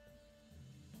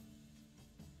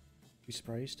 Be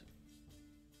surprised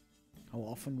how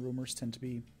often rumors tend to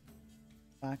be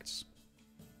facts.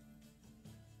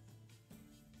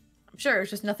 I'm sure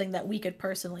it's just nothing that we could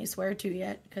personally swear to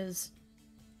yet, because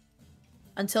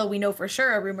until we know for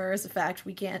sure a rumor is a fact,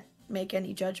 we can't make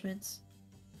any judgments.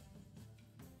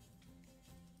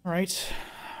 All right.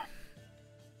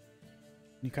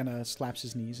 He kind of slaps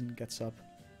his knees and gets up.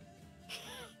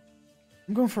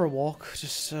 I'm going for a walk.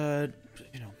 Just, feel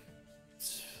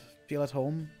at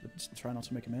home. But try not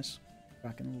to make a mess.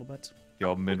 Back in a little bit.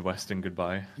 Your Midwestern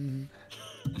goodbye.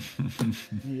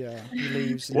 Yeah, he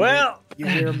leaves. and Well, you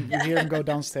hear him go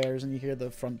downstairs, and you hear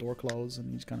the front door close,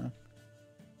 and he's kind of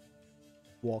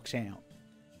walks out.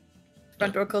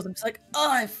 Front door closed. I'm just like,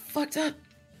 oh, I fucked up.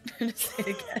 Just say it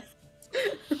again.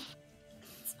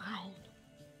 It's fine.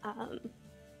 I'll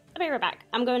be right back.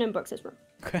 I'm going in Brooks's room.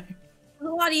 Okay. It was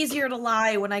a lot easier to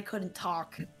lie when I couldn't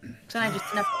talk. So I just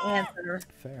didn't have to answer.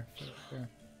 Fair.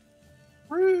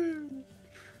 Do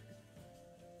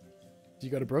you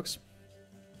go to Brooks?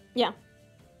 Yeah.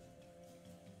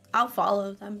 I'll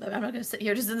follow. I'm not gonna sit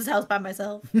here just in this house by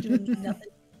myself doing nothing.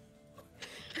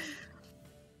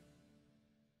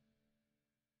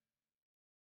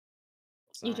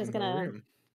 You just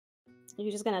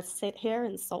gonna sit here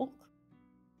and sulk?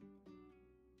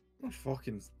 I'm not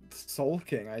fucking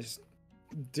sulking. I just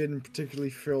didn't particularly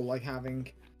feel like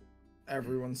having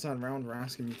everyone stand around or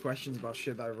asking me questions about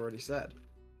shit that I've already said.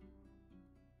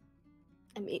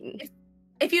 I mean,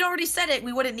 If you'd already said it,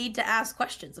 we wouldn't need to ask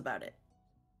questions about it.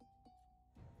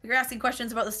 You're asking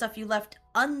questions about the stuff you left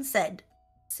unsaid,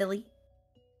 silly.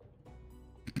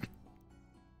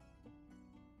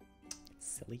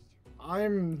 Silly.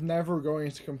 I'm never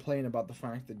going to complain about the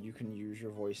fact that you can use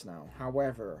your voice now.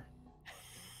 However,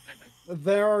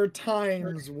 there are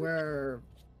times where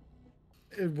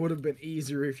it would have been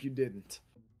easier if you didn't.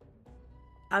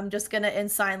 I'm just gonna, in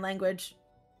sign language,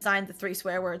 sign the 3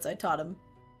 swear words I taught him.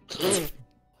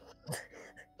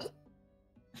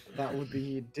 That would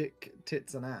be dick,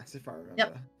 tits, and ass, if I remember.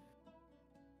 Yep.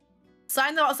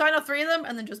 Sign all 3 of them,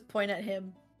 and then just point at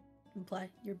him. Imply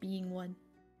you're being one.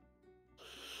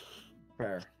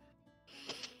 Fair.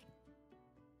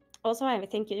 also, I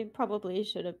think you probably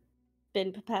should have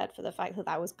been prepared for the fact that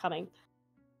that was coming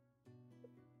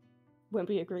when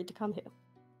we agreed to come here.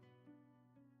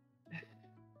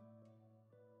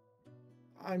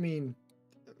 I mean,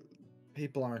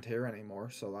 people aren't here anymore,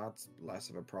 so that's less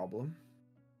of a problem.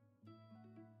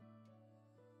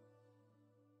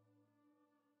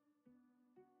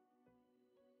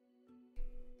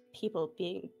 People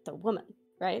being the woman,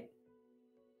 right?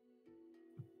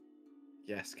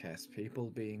 Yes, Cass,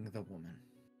 people being the woman.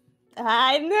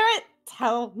 I knew it!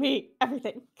 Tell me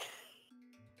everything.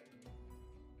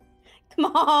 Come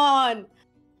on!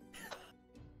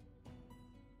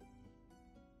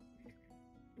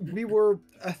 We were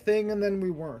a thing and then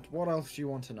we weren't. What else do you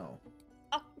want to know?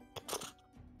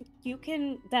 You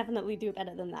can definitely do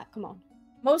better than that. Come on.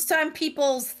 Most time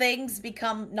people's things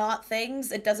become not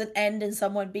things. It doesn't end in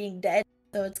someone being dead.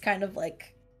 So it's kind of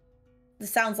like,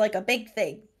 this sounds like a big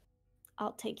thing.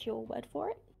 I'll take your word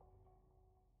for it.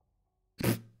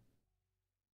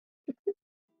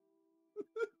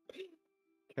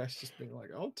 Cass just being like,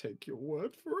 I'll take your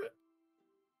word for it.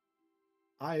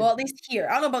 Well, at least here.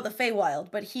 I don't know about the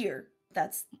Feywild, but here,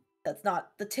 that's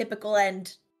not the typical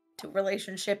end to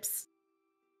relationships.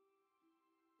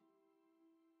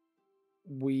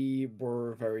 We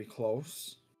were very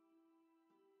close.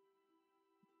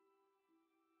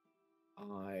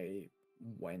 I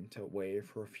went away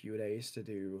for a few days to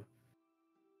do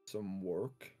some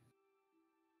work.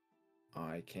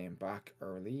 I came back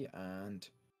early and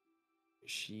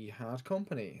she had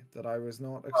company that I was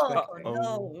not expecting.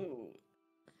 no.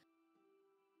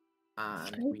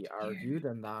 And So we argued,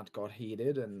 and that got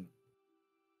heated and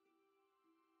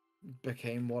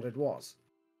became what it was.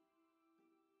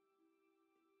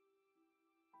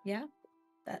 Yeah,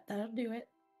 that'll do it.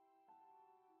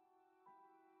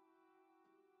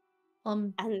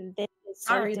 And this is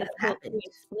Sorry sort of that what you happened.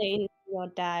 explain to your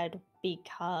dad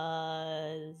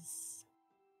because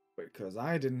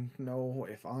I didn't know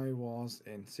if I was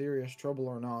in serious trouble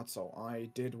or not, so I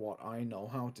did what I know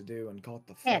how to do and got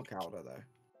the fuck Heck. out of there.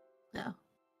 No.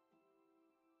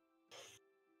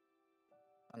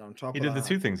 And on top He of did the that,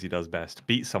 two things he does best: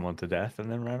 beat someone to death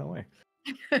and then ran away.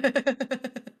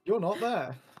 you're not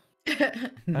there.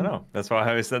 I know. That's why I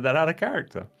always said that out of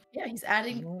character. Yeah, he's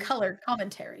adding color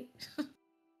commentary.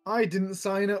 I didn't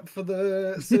sign up for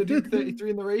the Sir Duke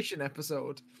 33 narration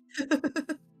episode. Isn't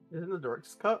the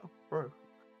director's cut, bro?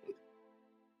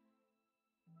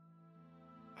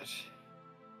 I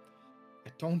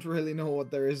don't really know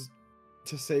what there is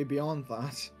to say beyond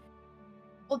that.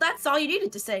 Well, that's all you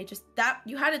needed to say. Just that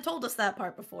you hadn't told us that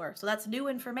part before, so that's new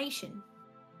information.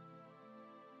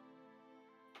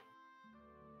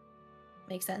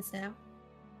 Makes sense now.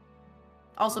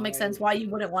 Also makes sense why you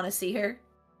wouldn't want to see her,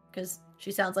 because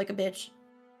she sounds like a bitch.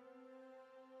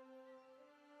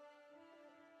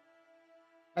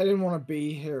 I didn't want to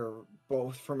be here,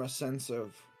 both from a sense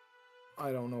of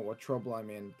I don't know what trouble I'm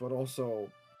in, but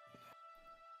also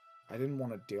I didn't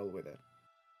want to deal with it.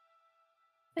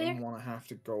 I didn't want to have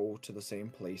to go to the same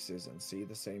places and see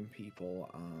the same people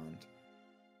and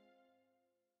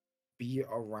be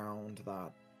around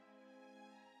that.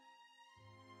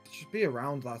 Just be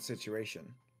around that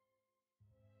situation.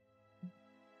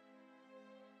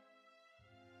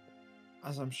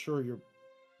 As I'm sure you're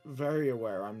very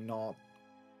aware, I'm not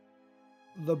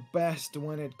the best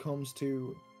when it comes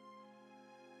to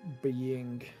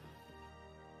being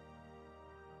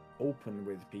open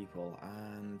with people,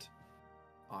 and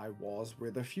I was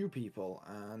with a few people,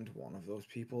 and one of those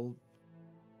people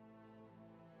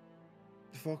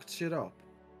fucked shit up.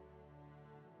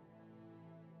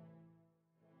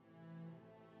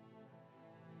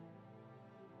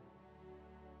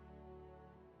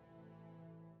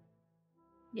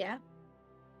 Yeah.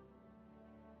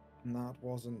 And that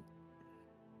wasn't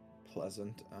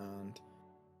pleasant, and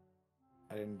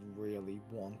I didn't really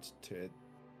want to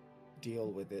deal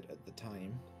with it at the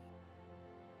time.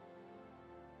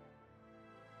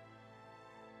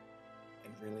 I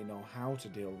didn't really know how to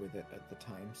deal with it at the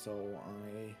time, so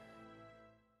I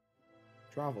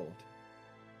traveled.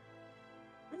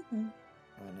 Mm-hmm.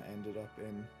 And I ended up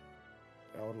in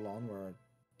Eldalon, where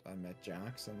I met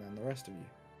Jax and then the rest of you.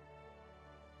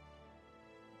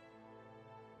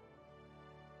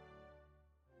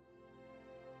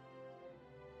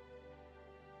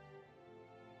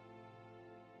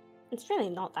 it's really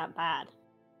not that bad.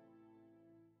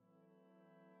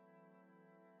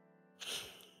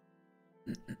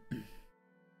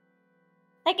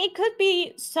 Like, it could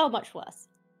be so much worse.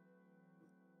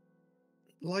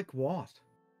 Like what?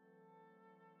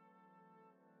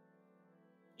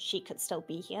 She could still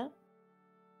be here.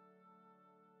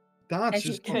 That's And she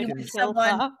just could be fucking... with Kill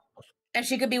someone, her. and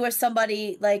she could be with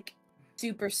somebody like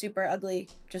super, super ugly,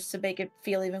 just to make it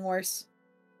feel even worse.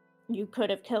 You could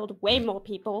have killed way more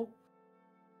people.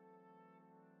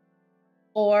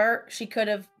 Or she could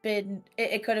have been.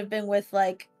 It could have been with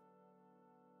like.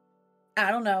 I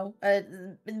don't know.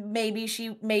 Maybe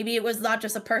it was not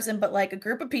just a person, but like a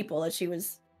group of people that she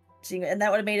was seeing, and that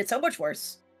would have made it so much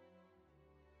worse.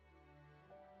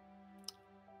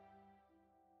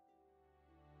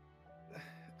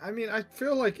 I mean, I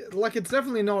feel like it's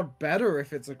definitely not better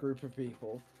if it's a group of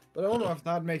people, but I don't know if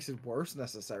that makes it worse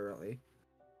necessarily.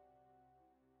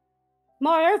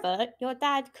 Moreover, your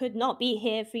dad could not be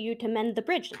here for you to mend the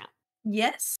bridge now.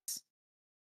 Yes.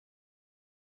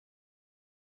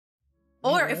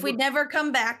 Or if we never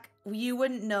come back, you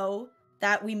wouldn't know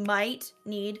that we might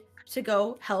need to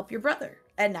go help your brother.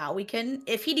 And now we can,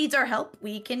 if he needs our help,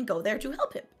 we can go there to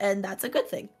help him. And that's a good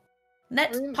thing.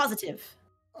 Net positive.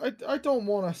 I don't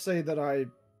want to say that I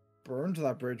burned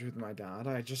that bridge with my dad.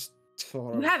 I just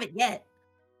sort of... You haven't yet.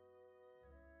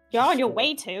 You're on your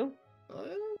way to.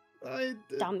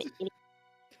 Dumb idiot.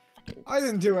 I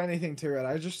didn't do anything to it.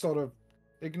 I just sort of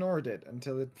ignored it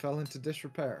until it fell into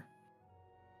disrepair.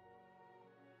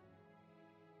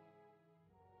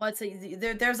 Let's see.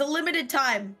 There's a limited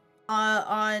time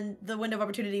on the window of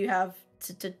opportunity you have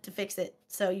to fix it,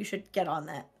 so you should get on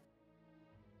that.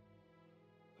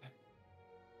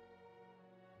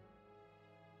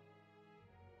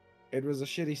 It was a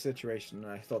shitty situation,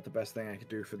 and I thought the best thing I could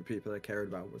do for the people I cared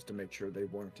about was to make sure they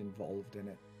weren't involved in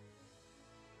it.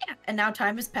 Yeah, and now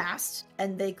time has passed,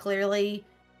 and they clearly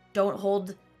don't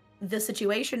hold the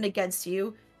situation against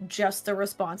you, just the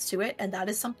response to it, and that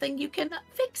is something you can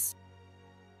fix.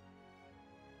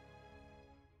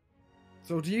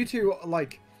 So do you two,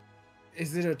 like,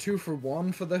 is it a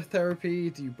 2-for-1 for the therapy?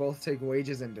 Do you both take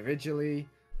wages individually?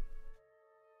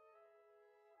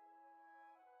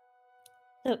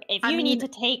 Look, if I you need mean- to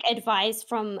take advice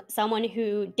from someone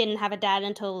who didn't have a dad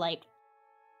until like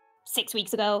 6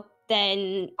 weeks ago,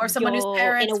 then Or someone whose you're in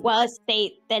parents- a worse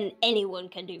state than anyone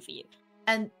can do for you.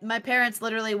 And my parents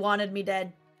literally wanted me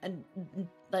dead and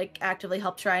like actively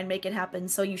helped try and make it happen.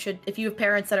 So you should, if you have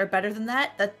parents that are better than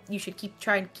that you should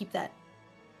try and keep that.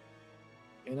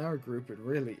 In our group, it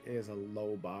really is a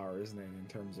low bar, isn't it, in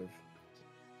terms of...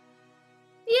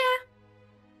 Yeah.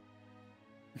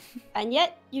 And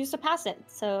yet you surpass it.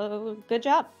 So good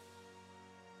job.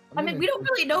 I mean, we don't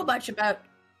really know much about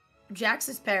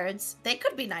Jax's parents. They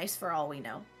could be nice for all we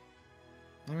know.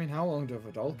 I mean, how long do a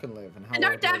Vulcan live? And how And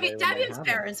our old were they when they Davian's had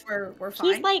him? parents were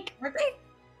fine. He's like, weren't they?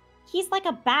 he's like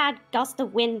a bad gust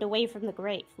of wind away from the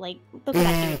grave. Like, look at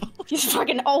that dude. He's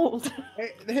fucking old.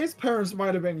 His parents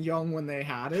might have been young when they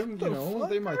had him, you know?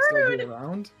 They might still be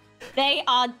around. They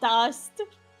are dust.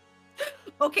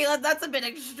 Okay, that's a bit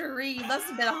extreme. That's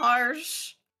a bit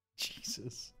harsh.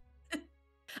 Jesus.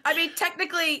 I mean,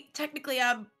 technically,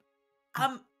 I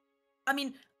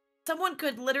mean, someone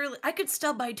could literally, I could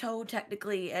stub my toe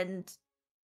technically, and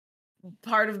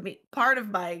part of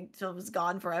my toe was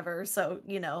gone forever. So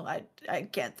you know, I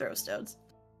can't throw stones.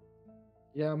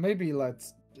 Yeah, maybe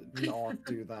let's not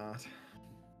do that.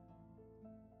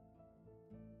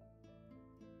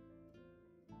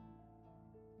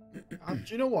 Do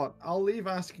you know what? I'll leave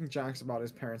asking Jax about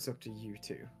his parents up to you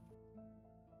two.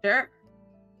 Sure.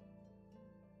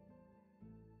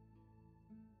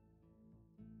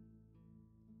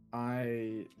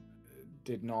 I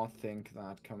did not think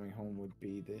that coming home would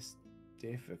be this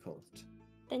difficult.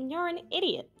 Then you're an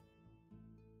idiot.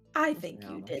 I think Yeah,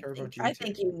 you I did. care about Think, you I too.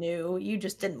 think you knew. You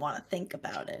just didn't want to think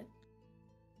about it.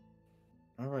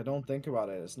 Alright, don't think about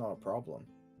it. It's not a problem.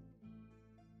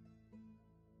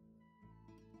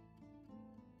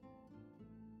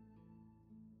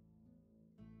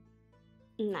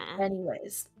 Nah.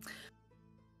 Anyways,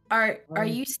 are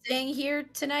you staying here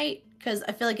tonight? Because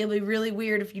I feel like it'll be really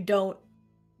weird if you don't.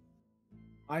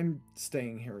 I'm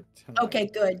staying here tonight. Okay,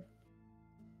 good.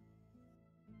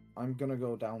 I'm gonna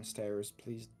go downstairs.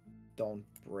 Please don't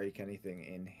break anything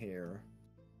in here.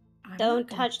 I'm Don't not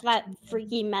gonna touch that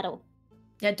freaky metal.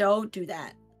 Yeah, don't do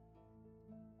that.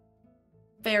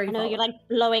 Very. I know you're volatile. like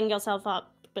blowing yourself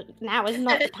up, but now is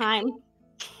not the time.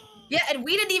 Yeah, and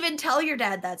we didn't even tell your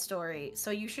dad that story,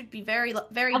 so you should be very,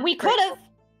 very. And we could have.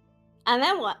 And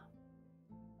then what?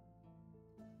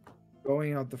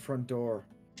 Going out the front door.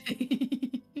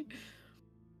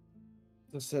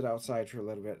 Just sit outside for a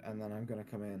little bit, and then I'm gonna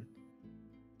come in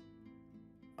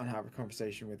and have a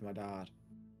conversation with my dad.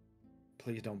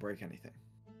 Please don't break anything.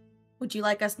 Would you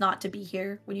like us not to be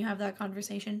here when you have that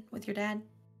conversation with your dad?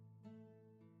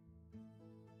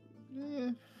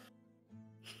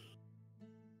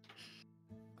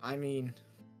 I mean,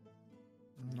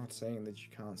 I'm not saying that you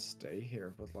can't stay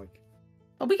here, but like,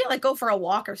 Well, we can like go for a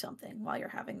walk or something while you're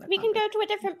having the. We can go to a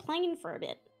different plane for a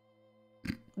bit.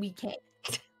 We can't.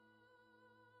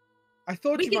 I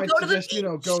thought We you can might go to the suggest, you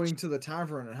know, beach. going to the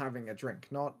tavern and having a drink,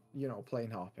 not, you know,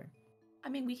 plane hopping. I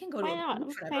mean, we can go to. Why a not?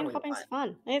 beach whenever Plane we hopping's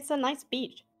want. fun. It's a nice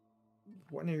beach.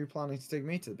 When are you planning to take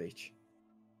me to the beach?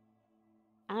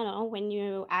 I don't know, when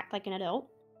you act like an adult.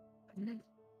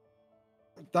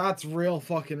 That's real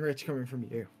fucking rich coming from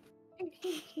you.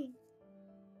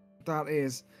 That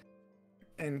is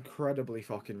incredibly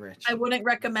fucking rich. I wouldn't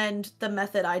recommend the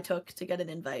method I took to get an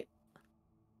invite.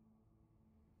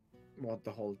 What,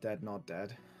 the whole dead not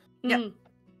dead? Yep.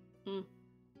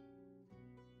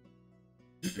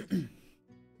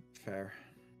 Fair.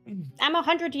 I'm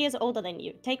 100 years older than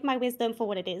you. Take my wisdom for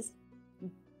what it is.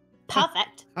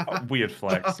 Perfect. Oh, weird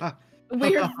flex.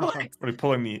 Weird flex. Are we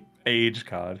pulling the age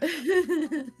card?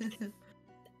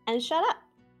 And shut up.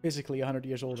 Physically 100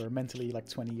 years older, mentally like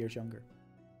 20 years younger.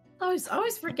 I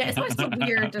always forget. It's always so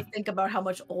weird to think about how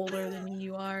much older than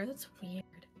you are. That's weird.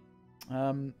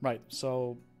 Right,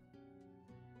 so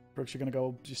Brooks, you're gonna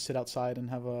go just sit outside and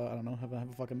have a, I don't know, have a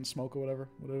fucking smoke or whatever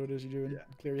it is you're doing. Yeah.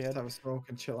 Clear your Just head. have a smoke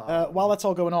and chill out. While that's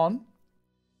all going on,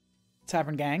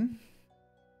 Tavern Gang.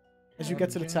 As you get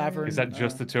to the Tavern tavern, Is that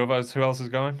just the two of us? Who else is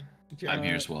going? I'm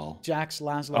here as well. Jax,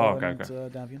 Laszlo, Oh, okay, and okay.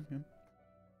 Davian. Yeah.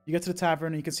 You get to the tavern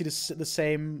and you can see the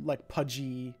same like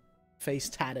pudgy face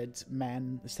tatted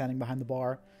man standing behind the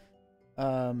bar.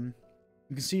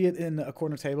 You can see it in a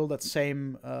corner table. That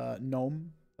same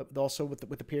gnome, also with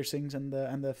the piercings and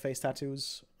the face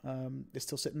tattoos, is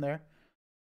still sitting there,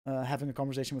 having a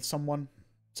conversation with someone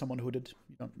hooded.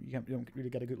 You don't really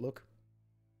get a good look.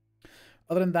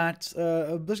 Other than that,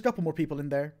 there's a couple more people in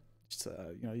there. Just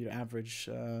your average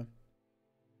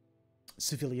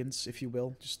civilians, if you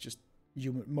will, just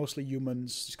mostly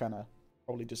humans. Just kind of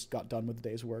probably just got done with the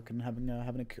day's work and having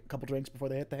a couple drinks before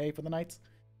they hit the hay for the night.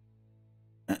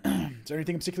 Is there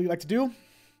anything in particular you'd like to do?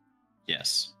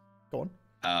 Yes. Go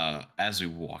on. As we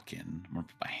walk in, I'm gonna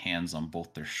put my hands on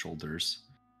both their shoulders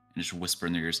and just whisper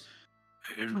in their ears,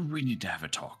 "We need to have a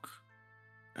talk.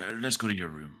 Let's go to your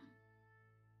room."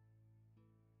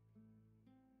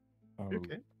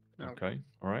 Okay. Okay.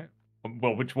 All right.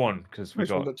 Well, which one? Because we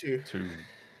Which one got got you? two.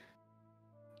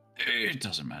 It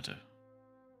doesn't matter.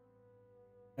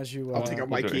 As you I'll take out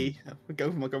my we'll do it. key.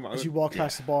 Go for my as you walk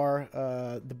past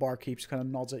the barkeep kind of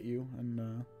nods at you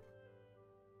and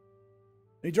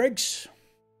any drinks?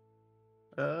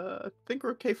 I think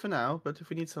we're okay for now, but if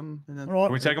we need some, then All right.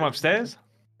 Can we take them upstairs?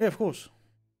 Yeah, of course.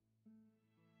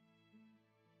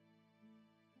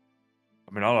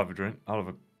 I mean, I'll have a drink. I'll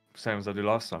have a same as I did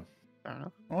last time. fair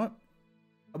enough. All right.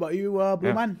 How about you, Blue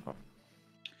Yeah. Man?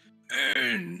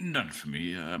 None for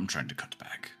me. I'm trying to cut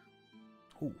back.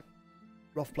 Ooh,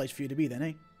 rough place for you to be then,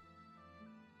 eh?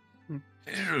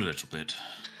 A little bit.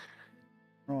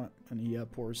 All right. And he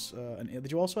pours an ale.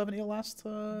 Did you also have an ale last,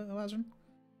 Lazarus?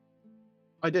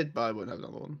 I did, but I wouldn't have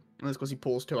another one. And that's because he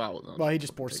pours 2 out. Well, he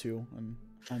just pours 2 and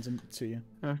hands them to you.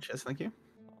 Oh, cheers, thank you.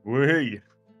 Whee!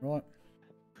 Right.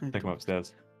 Take them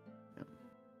upstairs.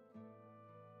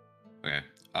 Okay.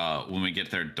 When we get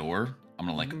to their door, I'm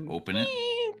gonna like open it,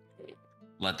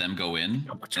 let them go in,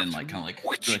 and like kind of like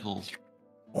do like a little,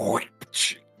 and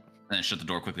then shut the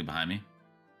door quickly behind me.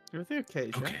 Everything okay,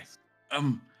 Jax?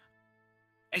 Okay.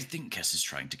 I think Kess is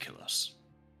trying to kill us.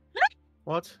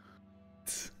 What?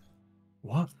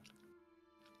 What?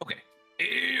 Okay.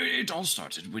 It all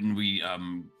started when we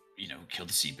killed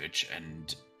the sea bitch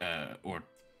and or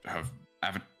her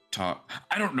avatar.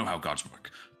 I don't know how gods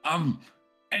work.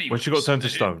 Anyways, When she got turned to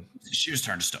stone. She was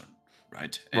turned to stone,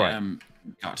 right? Right.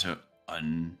 Got her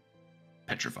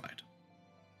unpetrified.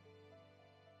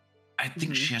 I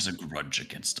think she has a grudge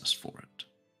against us for it.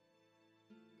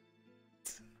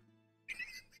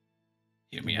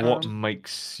 Hear me What out.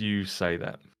 makes you say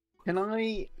that? Can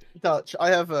I, Dutch? I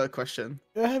have a question.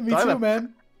 Yeah, me I have too, a-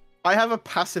 man. I have a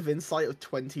passive insight of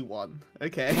 21.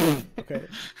 Okay. Okay.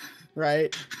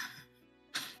 Right.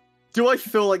 Do I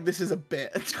feel like this is a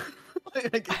bit?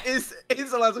 Like, is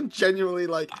Aladdin genuinely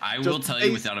like? I will just tell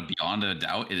you based- without a beyond a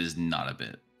doubt, it is not a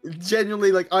bit.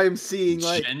 Genuinely, like I am seeing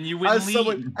like Genuinely, as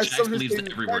someone Jax who's believes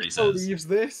been, every word he Jax says. believes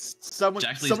this. someone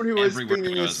Jax believes someone who has every been word in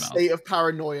coming a out of his mouth. state of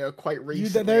paranoia quite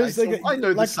recently. There's I like,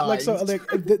 know the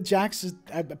signs. Jax is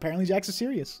apparently Jax is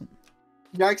serious.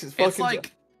 Jax is fucking. It's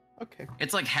like okay.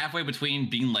 it's like halfway between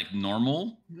being like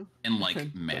normal Yeah. and like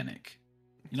Okay. manic.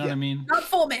 You know what Yeah. I mean? Not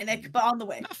full manic, but on the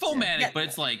way. Not full manic, Yeah. but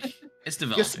it's like it's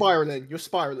developing. You're spiraling. You're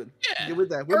spiraling. Yeah. You're with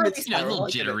there. We're Early mid You know, a spiral. little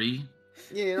jittery.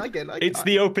 Yeah, I get it. It's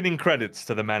the opening credits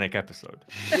to the Manic episode.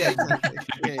 Yeah, exactly.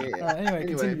 Yeah, yeah, yeah. All right, anyway,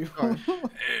 continue. all right.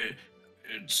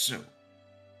 So,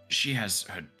 she has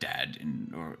her dad in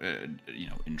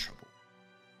trouble,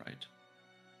 right?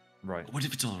 Right. What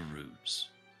if it's all a ruse?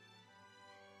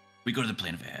 We go to the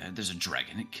plane of air. There's a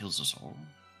dragon. It kills us all.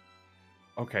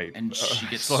 Okay. And she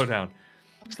gets- Slow down.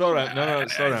 Slow down. No,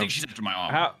 slow I down. think she's after my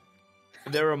arm. How?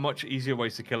 There are much easier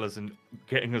ways to kill us than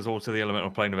getting us all to the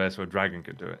elemental plane of air so a dragon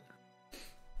could do it.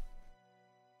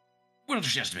 Well,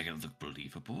 she has to make it look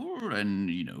believable, and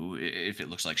if it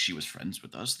looks like she was friends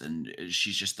with us, then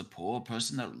she's just the poor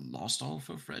person that lost all of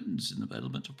her friends in the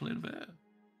elemental plane of air.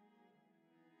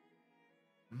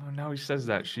 Well, now he says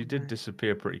that, she did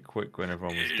disappear pretty quick when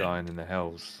everyone was dying in the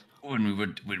hells. When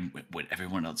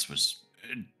everyone else was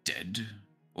dead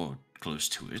or close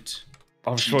to it.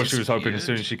 I'm She sure she was hoping as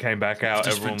soon disappeared. as she came back out,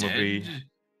 Just for everyone would be,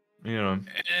 dead.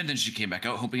 And then she came back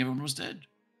out hoping everyone was dead.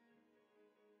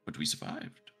 But we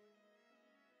survived.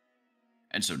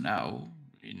 And so now,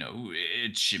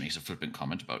 she makes a flippant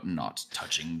comment about not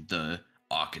touching the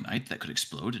Arcanite that could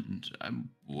explode, and I'm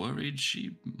worried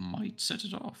she might set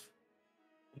it off.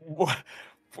 What?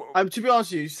 To be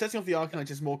honest with you, setting off the Arcanite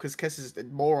is more because Kess is a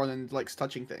moron and likes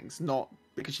touching things, not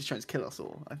because she's trying to kill us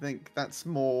all. I think that's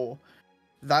more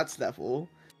that's level.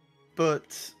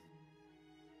 But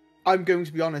I'm going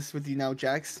to be honest with you now,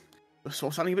 Jax. We're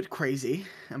sort of sounding a bit crazy,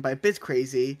 and by a bit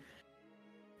crazy,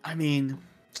 I mean,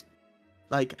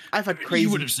 like I've had crazy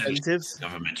You would have said incentives.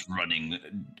 government running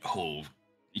whole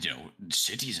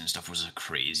cities and stuff was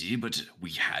crazy, but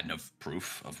we had enough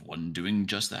proof of one doing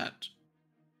just that.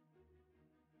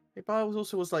 But I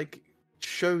was like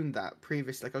shown that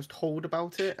previously. Like I was told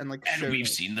about it and like. And we've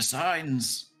seen the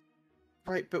signs.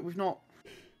 Right, but we've not.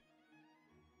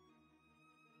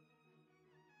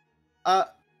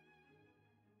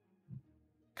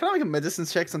 Can I make a medicine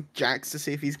check on Jax to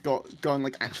see if he's gone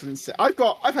like actually insane?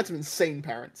 I've had some insane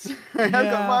parents.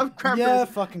 I've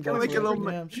fucking go. Make a little.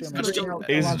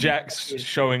 Is Jax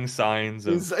showing signs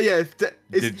of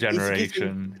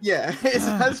degeneration?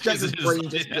 Has Jax's brain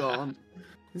just gone?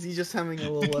 Is he just having a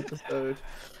little episode?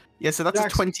 Yeah, so that's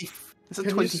Jax, a 20. That's a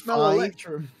Can 25. you smell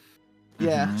Electrum?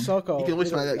 Yeah, Mhm. Soko. you can always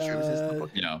smell Electrum.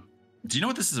 Do you know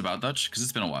what this is about, Dutch? Because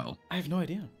it's been a while. I have no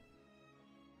idea.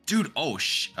 Dude,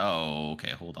 okay,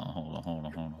 hold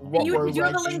on. You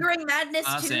have a lingering madness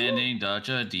I'm too? sending Dutch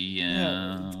a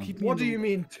DM. What do you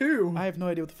mean two? I have no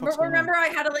idea what the fuck's going on. Remember I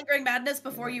had a lingering madness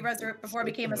before I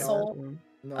became a soul?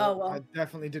 No, Oh, well. I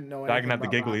definitely didn't know Dagon anything had the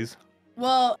about that. gigglies.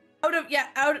 Well,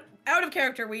 out of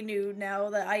character, we knew now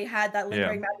that I had that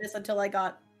lingering madness until I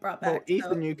got brought back. Well,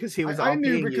 Ethan knew because he was. I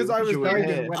knew RPing because you, I was you were guiding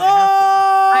here. when it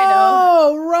happened.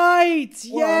 Oh, right.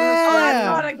 Well, Yeah.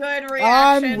 Not a good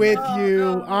reaction. I'm with Oh, you.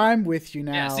 no. I'm with you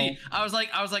now. Yeah, see, I was like,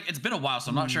 it's been a while, so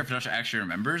I'm not sure if Dutch actually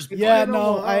remembers. But Yeah, you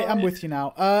no, know, I'm with you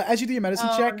now. As you do your medicine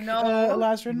Oh, check, no.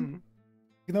 Lazarin,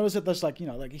 you notice that there's like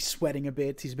he's sweating a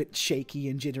bit. He's a bit shaky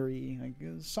and jittery. Like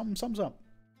something's up.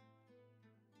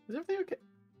 Is everything okay?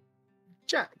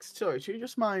 Jax, sorry, do you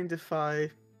just mind if I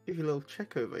give you a little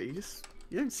check over? You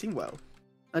don't seem well.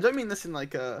 I don't mean this in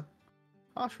like a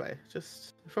harsh way,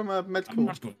 just from a medical. I'm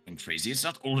not going crazy. It's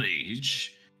not old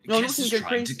age. No, I'm not Kess saying is go trying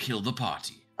crazy. to kill the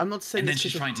party. I'm not saying. And then this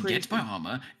she's is trying to crazy. get my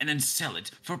armor and then sell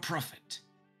it for profit.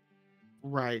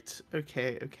 Right.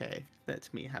 Okay.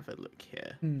 Let me have a look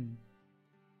here.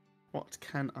 What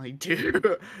can I do?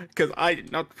 Because I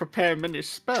did not prepare many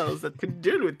spells that can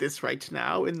deal with this right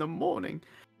now in the morning.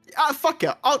 Fuck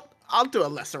it. I'll do a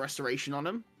lesser restoration on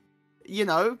him.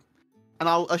 And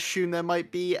I'll assume there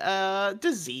might be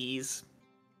disease.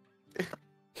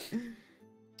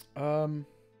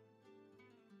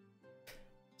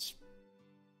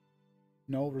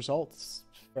 No results.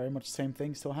 Very much the same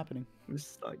thing still happening.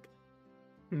 It's like,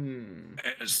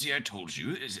 See, I told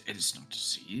you, it's not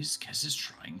disease. Kess is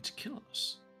trying to kill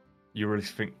us. You really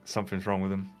think something's wrong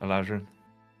with him, Elijah?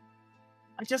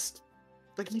 I just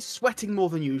he's sweating more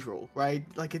than usual, right?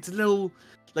 Like it's a little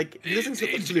he doesn't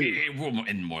get the flu. Well,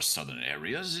 in more southern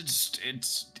areas, it's the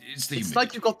It's humidity.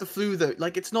 like you've got the flu though.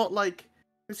 Like it's not like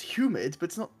it's humid, but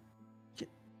it's not.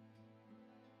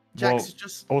 Jax is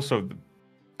just Also,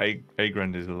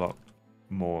 Agrand is a lot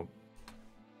more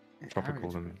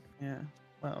tropical than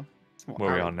well. It's not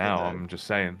where we are arid, now. though. I'm just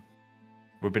saying.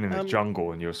 We've been in the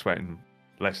jungle and you're sweating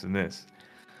less than this.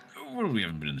 Well, we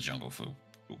haven't been in the jungle for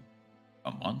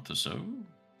a month or so.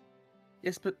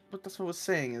 Yes, but that's what I was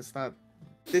saying is that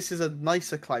this is a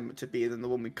nicer climate to be in than the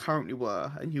one we currently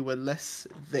were, and you were less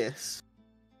this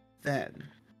then.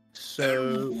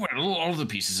 So Well, all the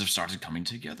pieces have started coming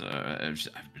together.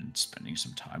 I've been spending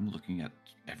some time looking at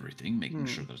everything, making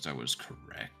sure that I was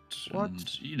correct. What?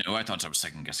 And, I thought I was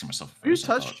second guessing myself. At You first. I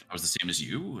thought touched- I was the same as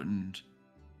you, and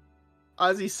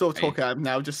as he's sort of Hey. talking, I'm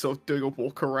now just sort of doing a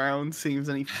walk around, seeing if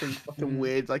there's anything fucking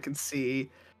weird I can see.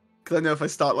 Because I know if I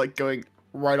start going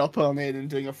right up on it and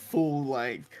doing a full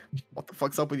what the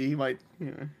fuck's up with you, he might,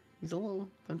 he's a little.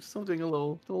 I'm just sort of doing a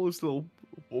little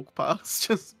walk past.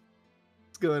 Just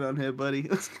what's going on here, buddy?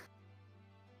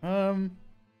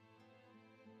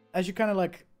 As you kind of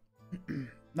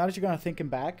now that you're kind of thinking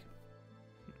back,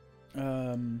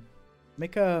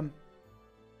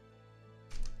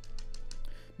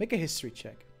 make a history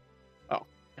check. Oh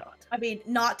God. I mean,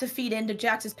 not to feed into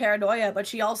Jax's paranoia, but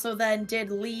she also then did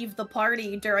leave the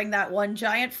party during that one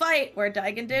giant fight where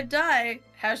Dagon did die.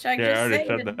 Hashtag Yeah, I just already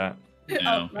saying. said that.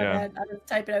 Oh, my Yeah. bad. I was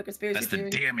typing out conspiracy that's the theory.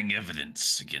 damning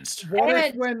evidence against her. What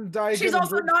if And when Daigen She's and also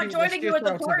Brooks not beat the joining you shit at the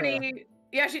out of her? party.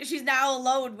 Yeah, she's now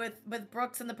alone with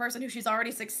Brooks and the person who she's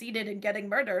already succeeded in getting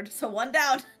murdered. So one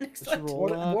down. Next one. Roll,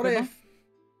 What Kurma. if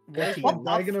when What the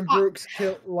Daigen and fuck? Brooks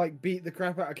beat the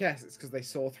crap out of Cass? It's because they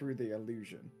saw through the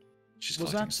illusion. She's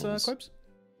Was collecting that souls. Quibs?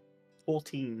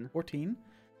 14. 14.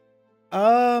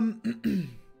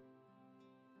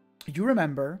 You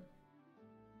remember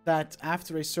that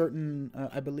after a certain,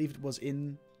 I believe it was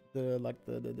in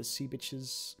the sea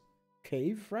bitches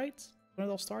cave, right? When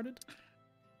it all started.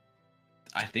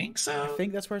 I think so. I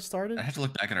think that's where it started. I have to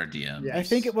look back at our DM. Yeah. I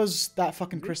think it was that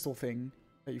fucking crystal thing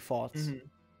that you fought, Mhm.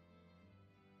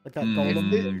 like that Mm,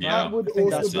 golem. yeah. That would I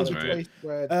think also that be sounds the right. place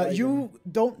where You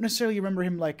don't necessarily remember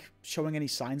him showing any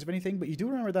signs of anything, but you do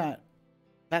remember that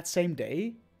that same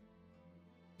day,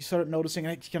 he started noticing,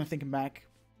 and kind of thinking back,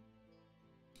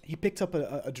 he picked up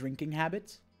a drinking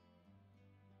habit.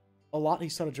 A lot. He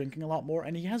started drinking a lot more,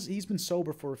 and he's been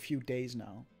sober for a few days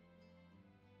now.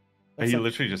 He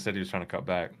literally just said he was trying to cut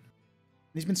back.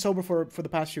 He's been sober for the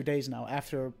past few days now,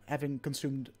 after having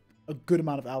consumed a good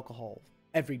amount of alcohol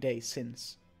every day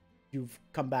since you've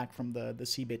come back from the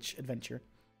sea bitch adventure.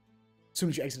 As soon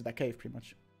as you exited that cave, pretty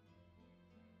much.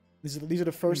 These are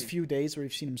the first few days where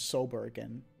you've seen him sober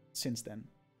again since then.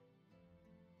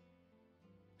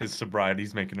 His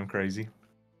sobriety's making him crazy.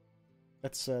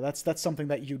 That's something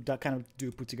that you kind of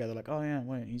do put together, like, oh yeah,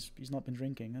 wait, he's not been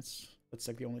drinking. That's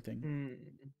like the only thing.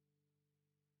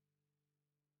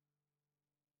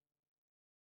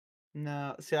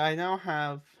 No, see, I now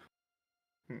have.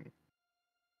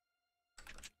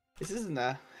 This isn't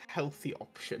a healthy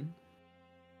option,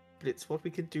 but it's what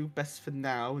we could do best for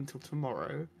now until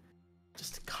tomorrow.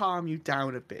 Just to calm you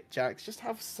down a bit, Jax. Just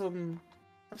have some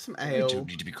ale. We don't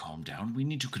need to be calmed down. We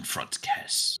need to confront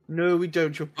Kess. No, we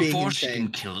don't. You're being Before she insane.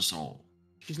 can kill us all.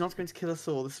 She's not going to kill us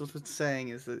all. This is what it's saying,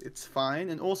 is that it's fine.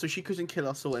 And also, she couldn't kill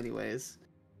us all anyways.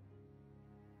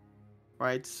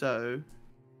 Right, so...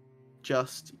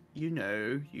 Just,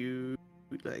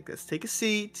 let's take a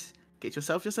seat. Get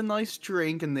yourself just a nice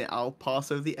drink, and then I'll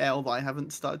pass over the ale that I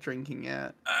haven't started drinking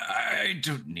yet. I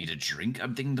don't need a drink.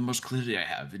 I'm thinking the most clearly I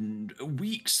have in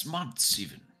weeks, months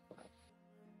even.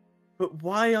 But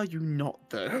why are you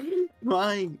not, though?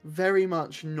 Why very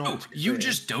much not? Oh, you clear?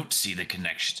 just don't see the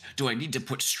connection. Do I need to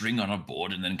put string on a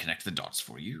board and then connect the dots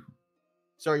for you?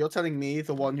 Sorry, you're telling me,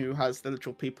 the one who has the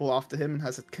literal people after him and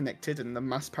has it connected in the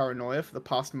mass paranoia for the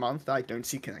past month, that I don't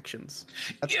see connections.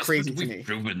 That's Yes, crazy but to we've me.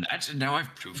 proven that, and now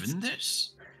I've proven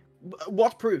this.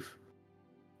 What proof?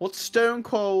 What stone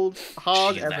cold,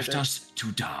 hard She evidence? left us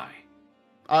to die.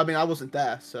 I mean, I wasn't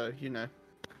there, so,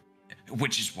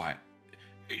 Which is why...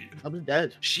 I was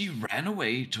dead. She ran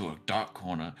away to a dark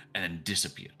corner and then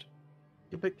disappeared.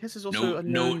 Yeah, but Kiss is also a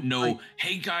known... No.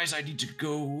 Hey guys, I need to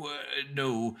go.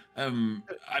 I'm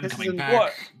This is coming a-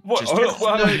 back. What?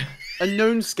 Just- A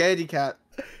known scaredy cat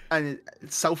and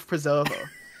self-preserver.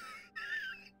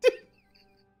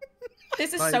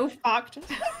 This is Like- so fucked.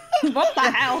 What the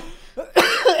hell?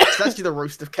 It's actually the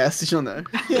roast of Cass, did you know?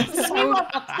 So We're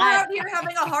bad. out here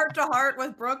having a heart-to-heart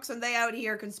with Brooks, and they out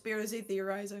here conspiracy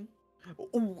theorizing.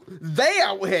 Ooh, they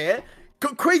out here?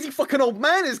 Crazy fucking old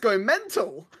man is going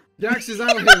mental. Jax is out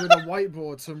here with a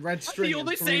whiteboard, some red string,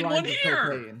 only and 3 sane one lines of here.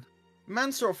 cocaine.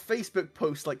 Man saw a Facebook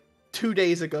post like 2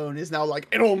 days ago and is now like,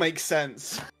 it all makes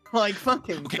sense. Like,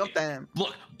 fucking, Okay. goddamn.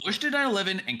 Look, Bush did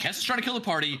 9/11, and Kess is trying to kill the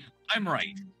party. I'm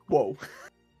right. Whoa.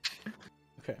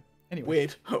 Okay. Anyway.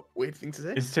 Weird. Weird thing to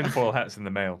say. His tinfoil hat's in the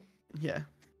mail. Yeah.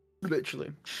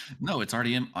 Literally. No, it's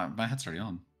already in. My hat's already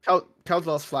on. Cow's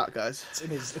last flat, guys.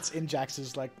 It's in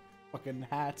Jax's like fucking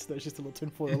hat. There's just a little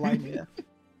tinfoil lining. Yeah.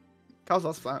 Cow's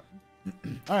last flat.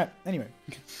 All right. Anyway,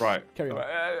 Right. carry on.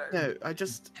 No, I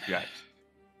just... Yeah.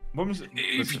 When was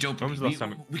If you don't when was believe the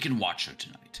me, last time? we can watch her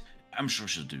tonight. I'm sure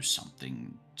she'll do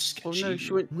something Oh sketchy. no,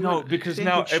 she went... No, because she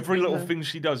now went- she every went little there. thing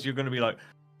she does, you're going to be like,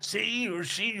 see,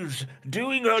 she's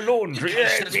doing her laundry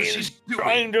Yes, and that's what she's she's doing."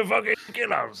 trying to fucking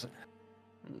kill us.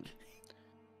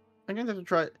 I'm going to have to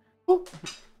try it.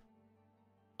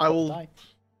 I will Die.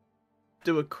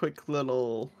 do a quick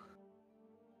little...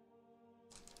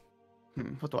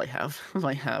 what do I have? What do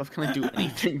I have? Can I do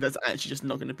anything that's actually just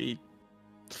not going to be...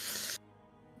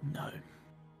 No.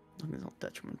 Nothing's not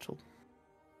detrimental.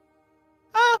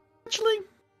 Actually,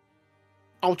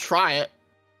 I'll try it.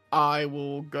 I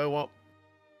will go up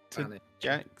to Panic.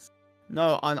 Jax.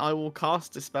 No, and I will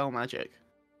cast Dispel Magic.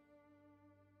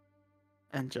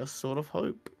 And just sort of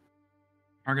hope.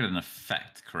 Target an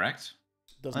effect, correct?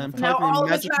 Does I'm nothing. Now Typing all the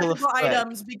magical magical effect.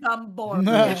 items become boring.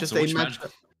 No. It's just So a which magic.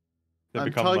 magic- They I'm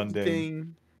become mundane.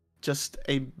 targeting just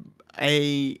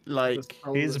a like. Just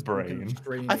hold His this brain. fucking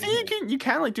string I in think it. you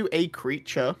can like do a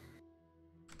creature,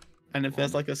 and if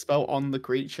there's like a spell on the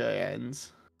creature, it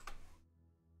ends.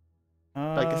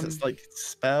 Like it's like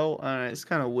spell. It's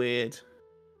kind of weird.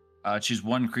 Choose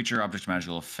one creature, object,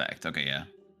 magical effect. Okay, yeah.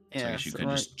 So I Yeah, guess you so, could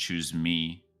like, just choose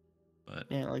me, but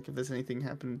yeah, like if there's anything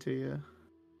happening to you,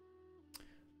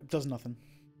 It does nothing.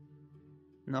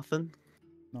 nothing.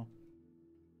 No.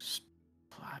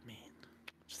 I mean,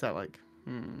 just that like,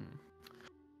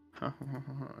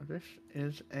 this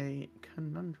is a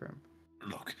conundrum.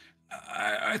 look,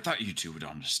 I thought you two would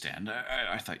understand.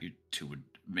 I thought you two would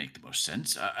make the most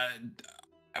sense.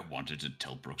 I wanted to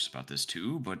tell Brooks about this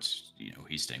too, but you know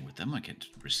he's staying with them. I can't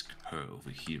risk her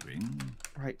overhearing.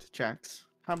 Right, Jax.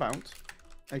 How about?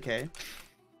 Okay,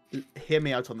 hear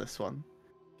me out on this one,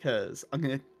 because I'm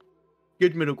gonna.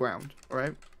 good middle ground, all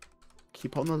right?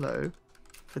 Keep on the low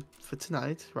for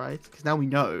tonight, right? Because now we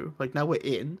know, like now we're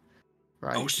in,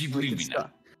 right? Oh, so you We believe can me now?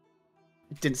 start-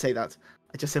 Didn't say that.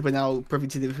 I just said we're now privy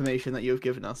to the information that you have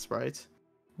given us, right?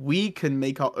 We can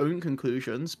make our own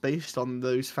conclusions based on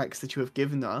those facts that you have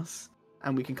given us,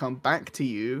 and we can come back to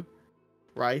you,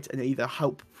 right, and either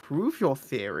help prove your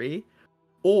theory,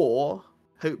 or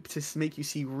hope to make you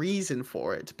see reason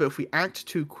for it. But if we act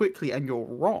too quickly and you're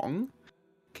wrong,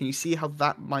 can you see how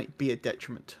that might be a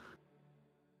detriment?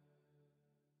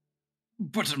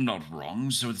 But I'm not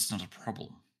wrong, so it's not a problem.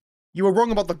 You were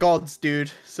wrong about the gods,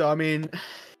 dude. So, I mean,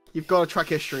 you've got to track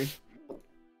history.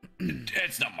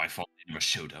 It's not my fault they never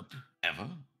showed up, ever.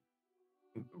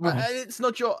 And it's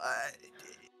not your...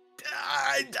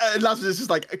 Lazarus is just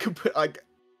like, completely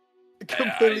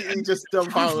just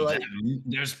dumbfounded. Like,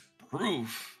 There's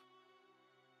proof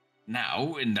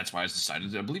now, and that's why I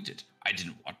decided that I believed it. I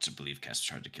didn't want to believe Cass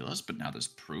tried to kill us, but now there's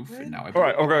proof, and now I All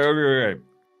right, believe it. okay.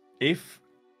 If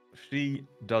she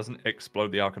doesn't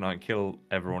explode the Arcanite and kill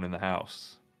everyone in the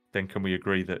house, then can we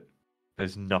agree that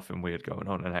there's nothing weird going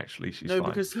on and actually she's no, fine?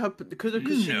 because No, it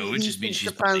he just thinks means she's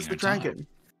the plan's biding the her time. dragon.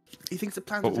 He thinks the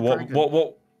plan's But the what dragon.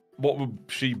 what would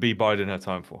she be biding her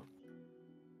time for?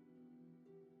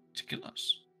 To kill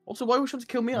us. Also, why would she want to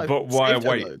kill me? I But why saved her,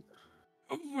 wait? though.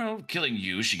 Well, killing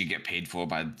you, she could get paid for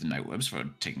by the Nightwebs for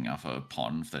taking off a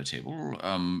pawn for their table.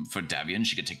 For Davian,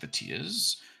 she could take the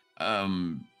tears.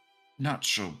 Not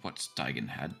sure what Daigen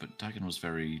had, but Daigen was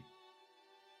very.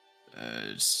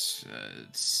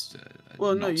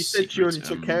 Well, no, not you said she already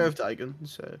secret, took care of Daigen,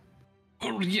 so...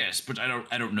 Oh yes, but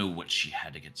I don't know what she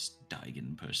had against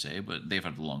Daigen per se, but they've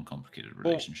had a long, complicated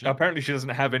Well, relationship. apparently she doesn't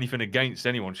have anything against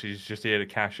anyone. She's just here to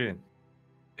cash in.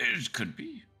 It could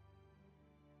be.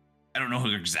 I don't know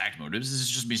her exact motives. This is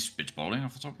just me spitballing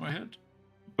off the top of my head.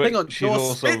 But Hang on, she's you're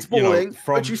also, spitballing,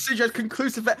 from but you said you had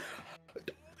conclusive...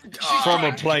 from a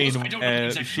I plane, don't know the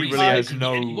exact she reason really it has could be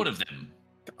any no. one of them.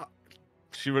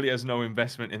 She really has no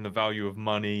investment in the value of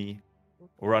money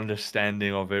or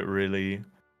understanding of it. Really,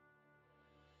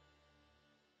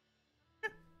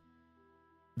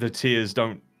 the tears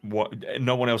don't. What?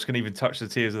 No one else can even touch the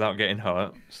tears without getting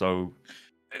hurt. So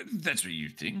That's what you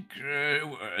think.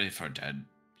 If her dad,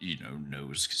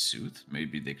 knows Kasooth,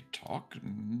 maybe they could talk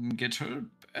and get her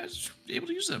as able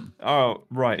to use them. oh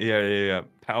right, yeah.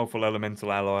 Powerful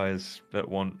elemental allies that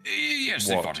want. Yes,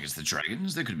 they What? fought against the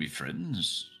dragons. They could be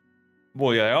friends.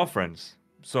 Well, yeah, they are friends.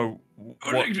 So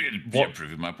what? You're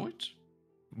proving my point.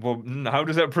 Well, how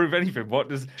does that prove anything? What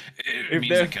does? It If means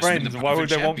they're that Cass would be friends, the why would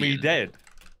perfect they want me champion. dead?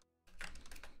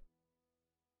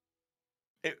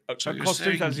 So you're Kasooth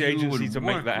saying has the you agency would to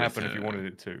make work that with happen if you her? wanted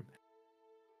it to.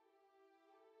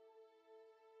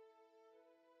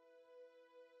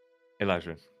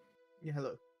 Elijah. Yeah,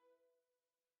 hello.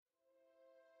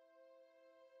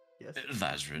 Yes.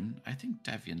 Lazarus, I think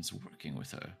Davian's working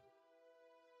with her.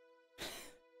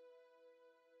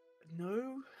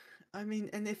 No, I mean,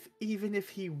 and even if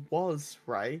he was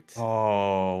right,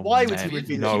 Oh, Why would he man.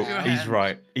 reveal it No, to you? he's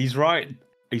right. He's right.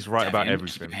 He's right about Davian,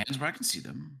 everything. Keep your hands where I can see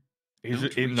them. He's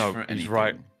Don't reach no, for he's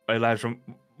right. anything. Elijah,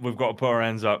 we've got to put our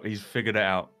hands up. He's figured it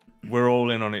out. We're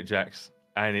all in on it, Jax,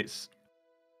 and it's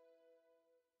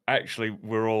actually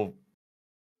we're all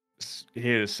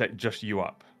here to set just you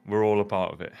up. We're all a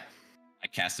part of it. I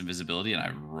cast invisibility and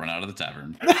I run out of the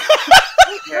tavern.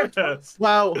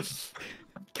 wow.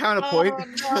 Counterpoint.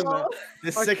 Oh, no.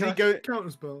 The second he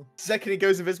Counterspell. second he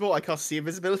goes invisible, I cast see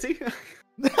invisibility,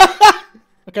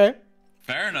 Okay.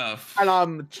 Fair enough. and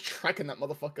I'm tracking that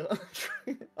motherfucker.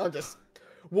 I'm just,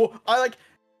 well, I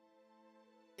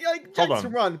Hold Jackson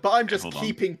on. run, but I'm just Hold on,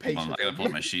 keeping hold on, patient. I gotta pull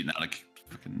up my sheet now. Like,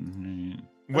 fucking...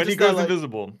 When he just go goes like-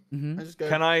 invisible, Mm-hmm. I just go.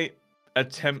 can I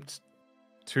attempt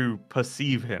to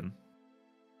perceive him?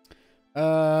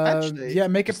 Actually- Yeah,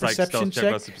 make a Just like perception stealth check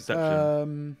check. versus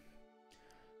perception.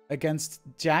 Against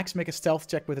Jax, make a stealth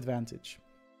check with advantage.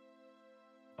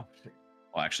 Oh, shit.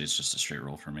 Well, actually, it's just a straight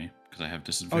roll for me because I have Oh,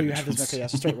 disadvantage. you have this. Okay, yeah,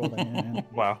 straight roll then. Yeah.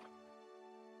 Wow.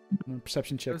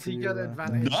 Perception check Does for he you. get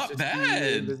advantage? Not to see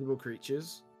bad. Invisible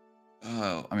creatures.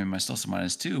 Oh, I mean, my stealth's a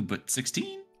 -2, but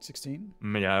 16. 16.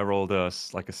 Yeah, I rolled a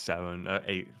 7,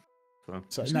 8.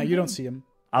 So no, you don't see him.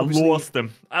 I Obviously, lost him.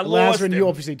 I lost Lazarin, him. you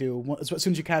obviously do. As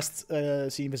soon as you cast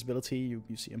see invisibility, you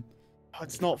see him. Oh,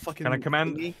 it's not fucking. Can I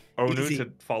command thingy. Onu Easy. to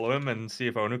follow him and see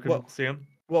if Onu can Well- see him?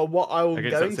 Well, what I will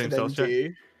Against that going to same then stealth check?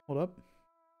 do, Hold up.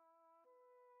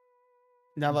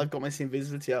 now that I've got my see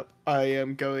invisibility up, I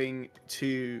am going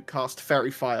to cast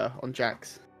Fairy Fire on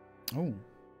Jax. Oh.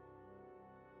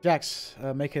 Jax,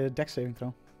 make a dex saving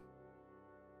throw.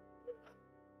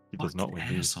 He does not win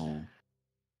these. Asshole.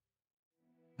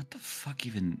 What the fuck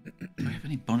even? Do I have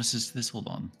any bonuses to this? Hold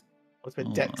on. What's my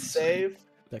Hold deck on a save?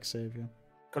 Deck save, yeah.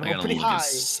 Gotta I go gotta, pretty look high.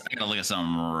 I gotta look at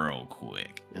something real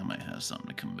quick. I might have something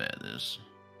to combat this.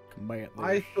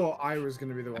 I thought I was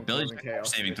gonna be the one Ability causing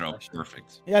chaos. saving this throw. session.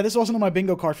 Perfect. Yeah, this wasn't on my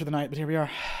bingo card for the night, but here we are.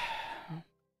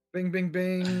 Bing, bing,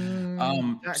 bing.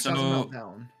 Jax has a So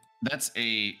meltdown. that's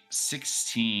a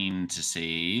 16 to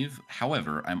save.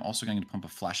 However, I'm also going to pump a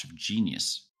flash of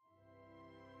genius,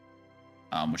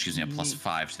 which gives me a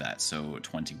 +5 to that, so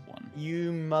 21.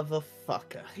 You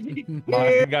motherfucker.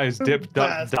 My guy's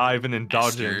diving and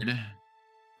dodging.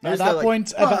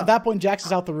 Bastard. At that point, Jax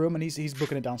is out the room and he's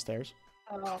booking it downstairs.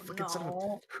 Oh,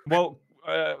 no. Well,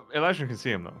 Elijah can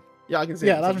see him though. Yeah, I can see.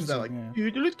 Yeah, it. that So was just like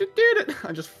yeah.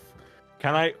 I just.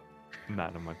 Can I? Nah,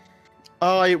 never mind.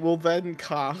 I will then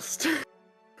cast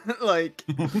like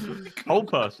Whole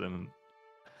person.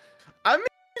 I mean,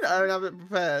 I don't have it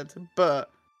prepared, but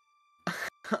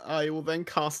I will then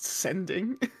cast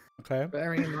sending. Okay.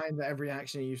 Bearing in mind that every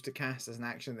action he used to cast is an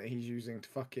action that he's using to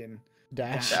fucking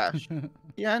Dash. Dash.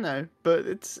 Yeah, I know, but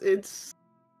it's.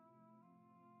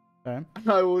 Okay.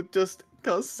 I will just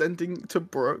cast sending to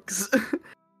Brooks.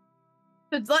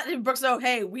 It's letting Brooks know,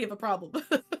 hey, we have a problem.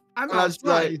 I'm And I was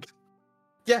outside. like,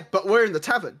 yeah, but we're in the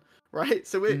tavern, right?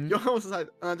 So Mhm. you're outside,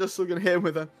 and I'm just looking here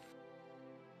with a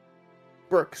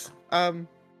Brooks. Probably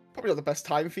not the best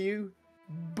time for you,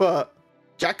 but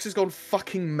Jax has gone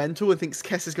fucking mental and thinks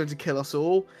Kess is going to kill us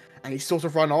all, and he's sort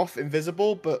of run off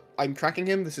invisible. But I'm tracking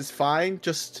him. This is fine.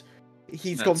 Just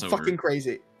he's gone That's over. fucking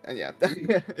crazy, and yeah,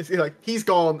 it's like he's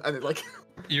gone, and it like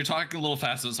You're talking a little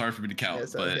fast, so it's hard for me to count. yeah,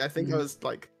 so but I think I was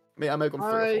like, I may have gone 3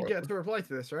 or I 4. get to reply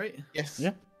to this, right? Yes.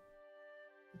 Yeah.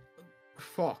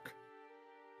 Fuck.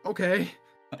 Okay.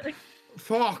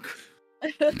 Fuck.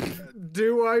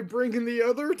 Do I bring in the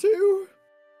other two?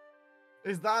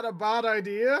 Is that a bad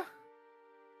idea?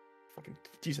 Fucking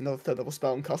use another third level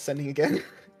spell and cast sending again.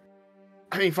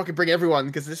 I mean, fucking bring everyone,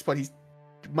 because at this point he's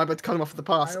might be able to cut him off at the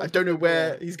pass. I don't know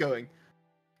where he's going.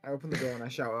 I open the door and I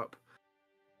shout up.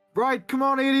 Right, come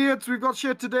on, idiots. We've got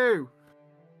shit to do.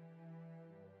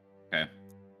 Okay.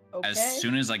 Okay. As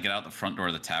soon as I get out the front door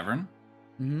of the tavern,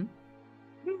 Mm-hmm.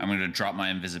 I'm going to drop my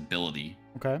invisibility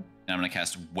Okay. and I'm going to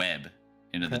cast web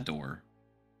into the door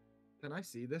Can I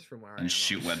see this from where I am? and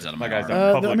shoot webs out of My my guy's arm. a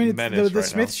I public mean, the menace right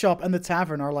smith now. shop and the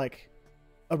tavern are like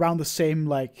around the same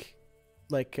like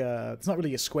it's not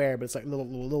really a square, but it's like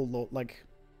little like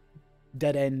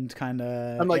dead end kind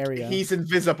of I'm like, area. he's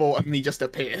invisible and he just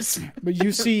appears. But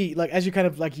you see, like, as you kind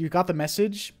of like you got the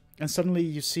message, and suddenly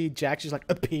you see Jax just like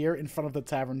appear in front of the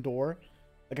tavern door,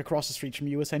 like across the street from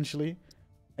you, essentially,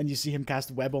 and you see him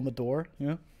cast web on the door.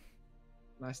 Yeah.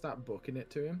 Can I start booking it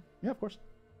to him? Yeah, of course.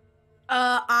 Do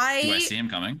I see him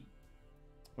coming?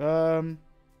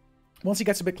 Once he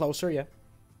gets a bit closer, yeah.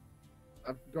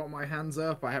 I've got my hands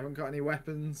up. I haven't got any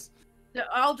weapons.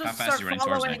 I'll How just fast start are you running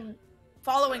towards me?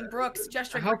 following Brooks,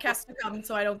 gesturing How for Cass to come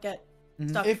so I don't get Mhm.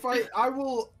 stuck. If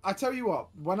I tell you what,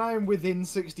 when I am within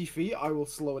 60 feet, I will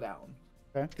slow down.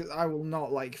 Okay. Because I will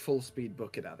not like full speed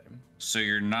book it at him. So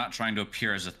you're not trying to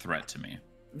appear as a threat to me.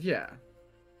 Yeah.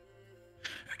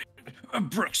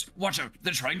 Brooks, watch out.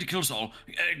 They're trying to kill us all.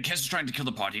 Kess is trying to kill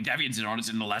the party. Davian's in on it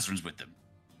and the Lazarans with them.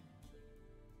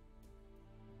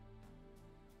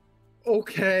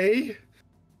 Okay.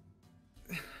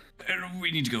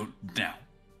 We need to go now.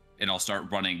 And I'll start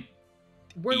running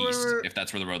Wait, east, wait, wait. if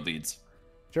that's where the road leads.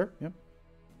 Sure. Yeah.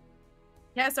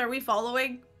 Cass, are we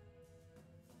following?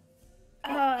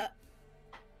 Uh,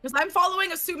 Because I'm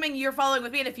following, assuming you're following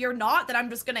with me, and if you're not, then I'm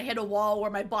just gonna hit a wall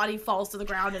where my body falls to the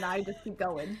ground and I just keep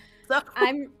going. So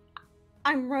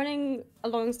I'm running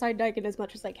alongside Dagon as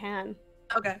much as I can.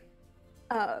 okay.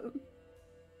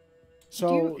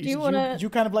 So do you wanna you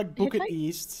kind of like book it hitchhike?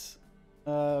 east.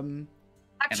 And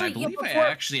I Actually, believe I before,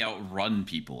 actually outrun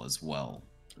people as well.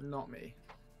 Not me.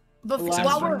 while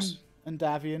we're Elijah and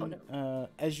Davian,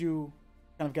 as you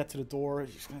kind of get to the door, you're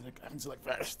just kind of like having to like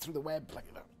burst through the web, like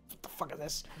what the fuck is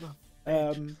this?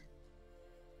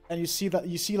 And you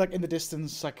see like in the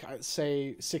distance, like I'd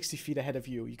say 60 feet ahead of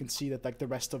you, you can see that like the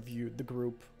rest of you, the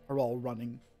group, are all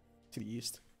running to the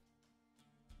east.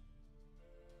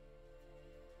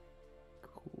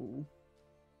 Cool.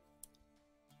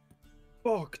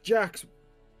 Fuck, Jax.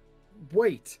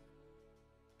 Wait.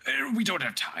 We don't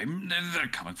have time. They're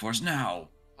coming for us now.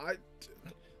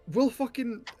 We'll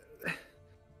fucking.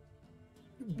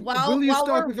 While- Will you while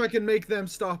stop we're- if I can make them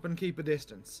stop and keep a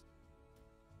distance?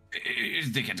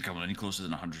 They can't come any closer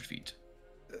than 100 feet.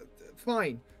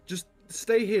 Fine. Just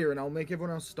stay here and I'll make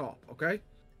everyone else stop, okay?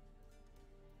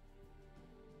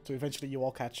 So eventually you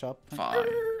all catch up. Fine.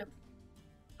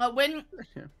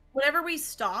 whenever we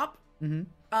stop,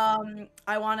 Mm-hmm.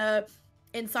 I want to,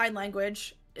 in sign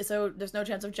language, so there's no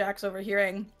chance of Jax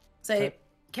overhearing, say, Okay.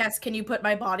 Cass, can you put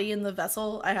my body in the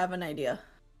vessel? I have an idea.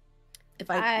 If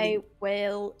I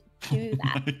will do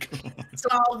that. My God. So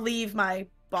I'll leave my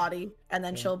body, and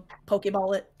then Okay. she'll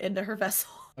Pokeball it into her vessel.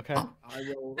 Okay.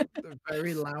 I will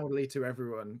very loudly to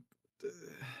everyone.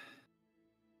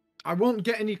 I won't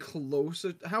get any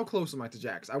closer. How close am I to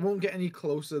Jax? I won't get any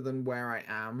closer than where I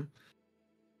am.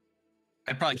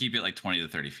 I'd probably keep it like 20 to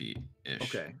 30 feet ish.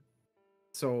 Okay.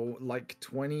 So like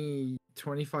 20,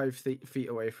 25 feet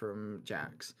away from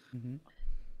Jax. Mm-hmm.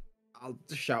 I'll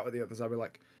just shout at the others. I'll be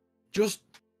like, just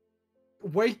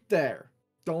wait there.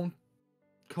 Don't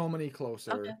come any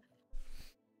closer. Okay.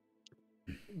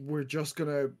 We're just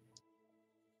gonna.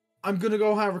 I'm gonna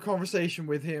go have a conversation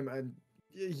with him, and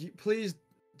please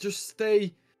just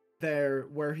stay there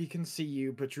where he can see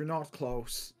you, but you're not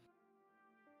close.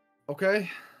 Okay?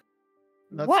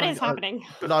 That's What fine, is happening?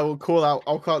 But I will call out.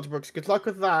 I'll call out to Brooks. Good luck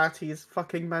with that. He's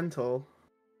fucking mental.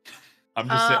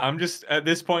 I'm just at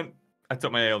this point. I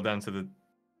took my ale down to the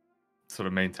sort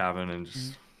of main tavern and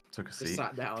just took a Just seat.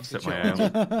 sat down. Sip to my chill.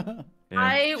 ale. Yeah.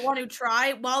 I want to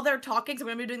try while they're talking. So I'm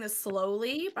gonna be doing this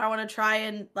slowly, but I want to try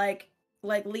and like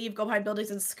leave, go behind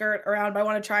buildings and skirt around. But I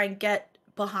want to try and get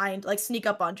behind, like sneak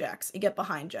up on Jax and get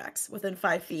behind Jax within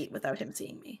 5 feet without him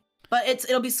seeing me. But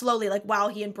it'll be slowly, like while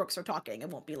he and Brooks are talking. It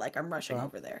won't be like I'm rushing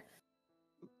over there.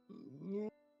 That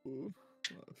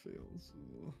feels.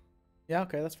 Yeah,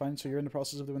 okay, that's fine. So you're in the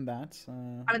process of doing that.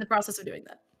 I'm in the process of doing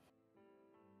that.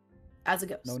 As it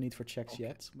goes. No need for checks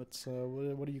yet, but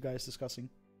what are you guys discussing?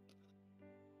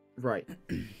 Right.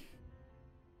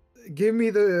 Give me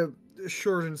the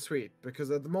short and sweet, because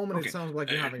at the moment Okay, it sounds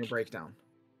like you're having a breakdown.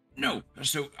 No,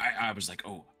 so I was like,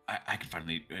 oh, I can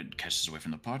finally catch us away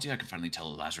from the party. I can finally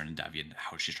tell Lazarin and Davian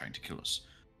how she's trying to kill us.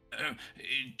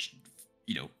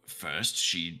 First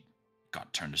she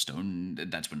got turned to stone.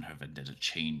 That's when her vendetta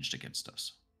changed against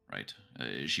us, right?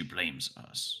 She blames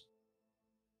us.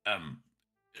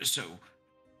 So,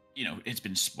 it's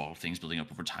been small things building up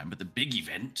over time, but the big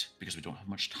event, because we don't have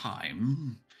much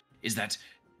time, is that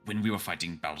when we were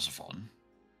fighting Balzaphon,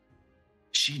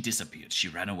 she disappeared. She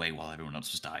ran away while everyone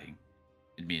else was dying.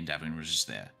 And me and Davian were just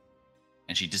there.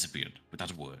 And she disappeared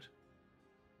without a word.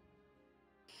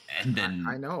 And then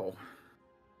I know.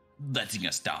 letting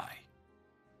us die.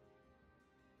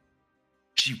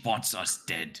 She wants us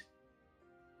dead.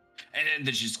 And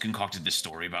then she's concocted this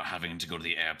story about having to go to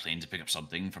the airplane to pick up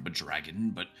something from a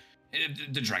dragon, but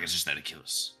the dragon's just there to kill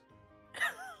us.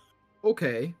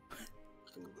 Okay.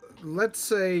 Let's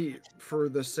say, for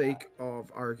the sake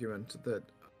of argument, that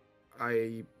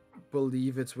I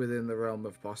believe it's within the realm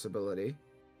of possibility.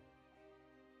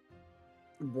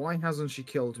 Why hasn't she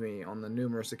killed me on the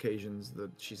numerous occasions that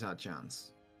she's had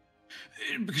chance?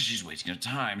 Because she's wasting her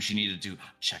time. She needed to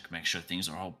make sure things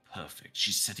are all perfect.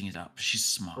 She's setting it up. She's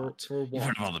smart. For You've what?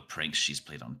 heard of all the pranks she's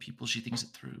played on people. She thinks it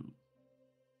through.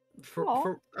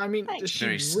 I mean, thanks.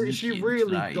 Very she sneaky and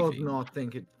really does conniving. not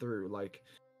think it through. Like,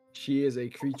 she is a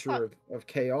creature of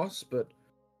chaos, but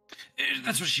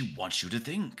That's what she wants you to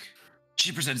think.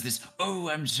 She presents this, oh,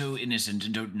 I'm so innocent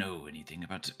and don't know anything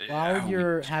about While how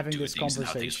you're we having do this things and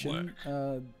how things conversation,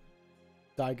 work.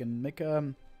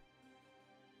 Daigen,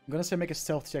 I'm gonna say make a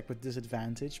stealth check with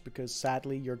disadvantage, because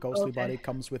sadly your ghostly Okay. body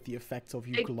comes with the effect of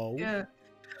you glow. Yeah.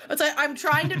 It's like I'm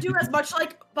trying to do as much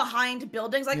like behind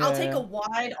buildings. Like I'll take Yeah. a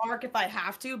wide arc if I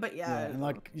have to, but Yeah, and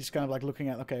like you're just kind of like looking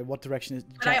at, okay, what direction is?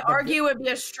 But I argue it would be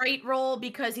a straight roll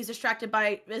because he's distracted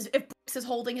by if Brooks is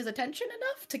holding his attention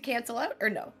enough to cancel out, or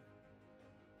no?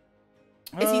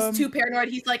 Is he too paranoid?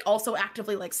 He's like also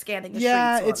actively like scanning the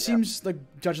Yeah, streets. it seems like,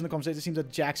 judging the conversation, it seems that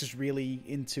Jax is really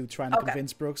into trying to Okay.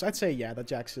 convince Brooks. I'd say, yeah, that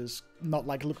Jax is not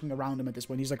like looking around him at this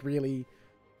point. He's like really,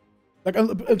 like,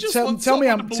 just tell want me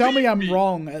someone to tell me believe I'm me.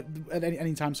 wrong at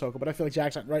any time, Soko. But I feel like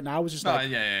Jax right now is just No, like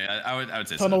yeah, I would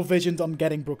say tunnel so. visioned on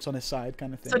getting Brooks on his side,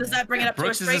 kind of thing. So does that bring it up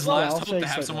Brooks to is a his straight roll? last I'll hope say to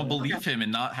have so, someone yeah. believe him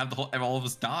and not have all of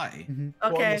us die. Mhm.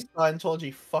 Okay. What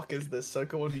Scientology fuck is this?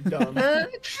 Soko would be done.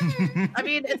 I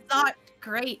mean, it's not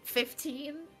great.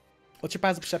 15. What's your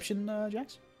passive perception,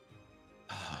 Jax?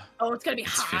 Oh, it's gonna be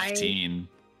It's high. 15.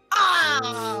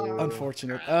 Ah!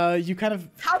 Unfortunate. You kind of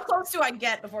How close do I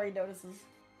get before he notices?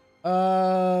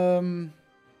 I'd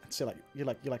say like you're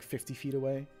like 50 feet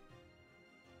away.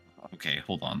 Okay,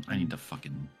 hold on. I need to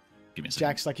fucking give me a second.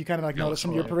 Jax, like you kind of like Go notice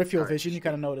from your for it. peripheral Alright. vision, you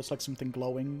kind of notice like something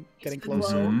glowing, getting It's glow.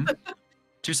 closer. Mhm.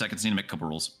 2 seconds. Need to make a couple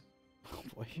rolls. Oh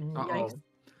boy. uh-oh.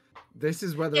 This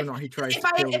is whether or not he tries If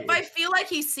to kill if you. I feel like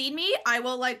he's seen me, I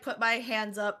will like put my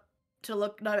hands up to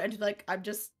look no and like I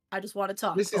just want to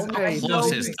talk. This is Oh, I a know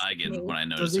Closest he's Daigen me. when I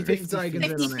Does noticed he her. think Daigen's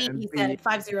 50 in on it? feet, And he B, said.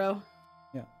 50.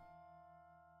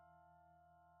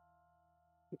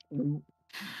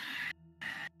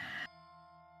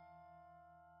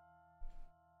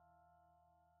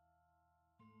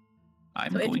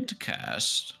 I'm So if going you- to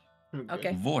cast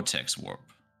Okay. Vortex Warp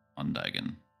on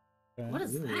Daigen. What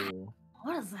is that? Ooh.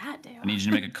 What does that do? I need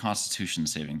you to make a Constitution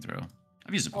saving throw.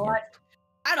 I've used it before. What?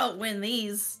 I don't win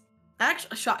these.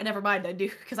 Actually, never mind. I do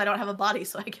because I don't have a body,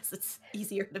 so I guess it's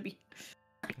easier to be.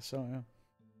 So yeah.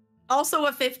 Also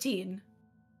a 15.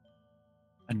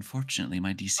 Unfortunately,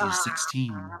 my DC is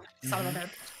 16. Son of a bitch.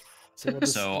 So, what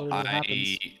So what I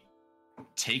happens?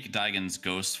 take Daigen's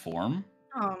ghost form,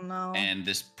 Oh no. and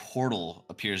this portal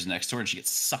appears next to her, and she gets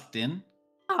sucked in,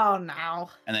 Oh no.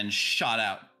 and then shot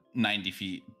out 90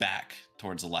 feet back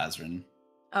towards the Lazarin.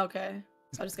 Okay.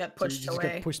 So I just got So you pushed just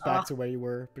away. get pushed back to where you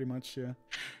were, pretty much.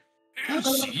 Yeah.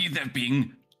 See, they're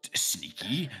being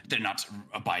sneaky. They're not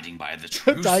abiding by the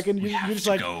truth. Daigen, We you have just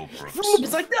to like, go, Brooks.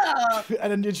 It's like, no.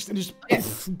 and then you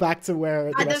just back to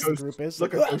where the I rest of the just- group is.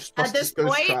 Look Like, at At Ghostbusters this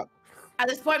Ghost point- Trap. At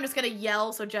this point, I'm just gonna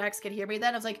yell so Jax can hear me.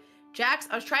 Then I was like, Jax,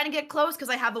 I was trying to get close because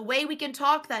I have a way we can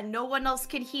talk that no one else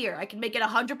can hear. I can make it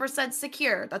 100%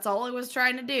 secure. That's all I was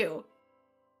trying to do.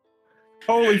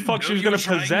 Holy fuck, No, she was you're gonna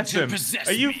trying possess to him. possess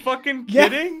Are you me. fucking Yeah.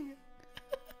 kidding?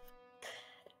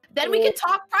 Then we can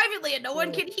talk privately and no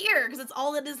one can hear because it's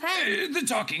all in his head. The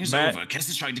talking's Matt- over. Kess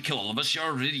is trying to kill all of us. She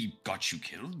already got you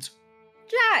killed.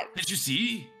 Jax. Did you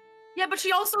see? Yeah, but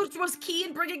she also was key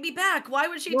in bringing me back. Why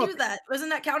would she do Look. that? Wasn't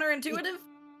that counterintuitive?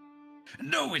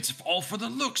 No, it's all for the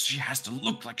looks. She has to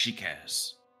look like she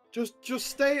cares. Just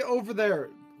stay over there.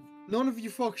 None of you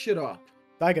fuck shit up.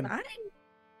 Daigen, Fine.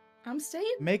 I'm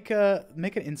staying. make an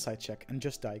insight check, and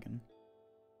just Daigen,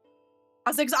 I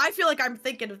was like, I feel like I'm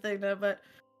thinking of things, but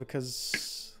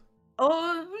because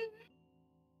oh,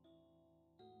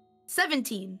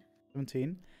 17.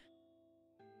 17.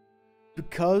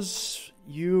 Because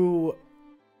you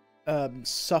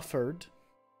suffered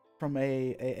from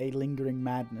a lingering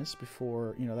madness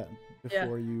before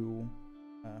you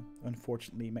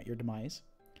unfortunately met your demise.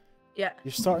 Yeah.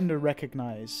 You're starting to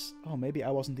recognize, oh, maybe I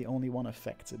wasn't the only one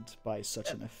affected by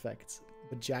such an effect.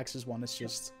 But Jax's one is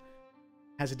just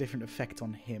has a different effect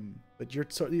on him. But you're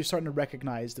starting to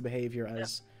recognize the behavior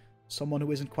as someone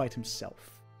who isn't quite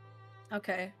himself.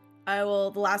 Okay. I will.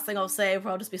 The last thing I'll say,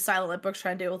 I'll just be silent. Let Brooks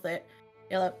try and deal with it.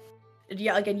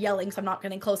 Again, yelling, so I'm not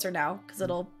getting closer now because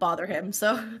it'll bother him.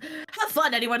 So have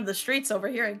fun, anyone in the streets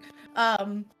overhearing.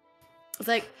 It's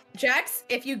like, Jax,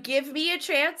 if you give me a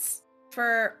chance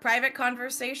for private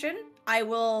conversation, I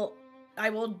will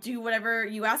do whatever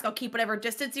you ask. I'll keep whatever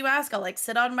distance you ask. I'll like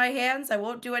sit on my hands. I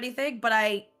won't do anything, but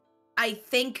I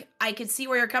think I can see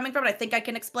where you're coming from, and I think I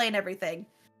can explain everything.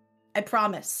 I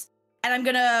promise. And I'm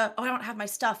gonna, I don't have my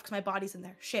stuff because my body's in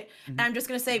there. Shit. Mhm. And I'm just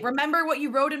gonna say, remember what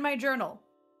you wrote in my journal.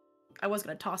 I was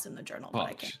gonna toss in the journal, but I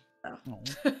Fuck. can't.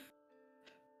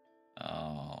 Oh,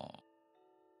 Oh.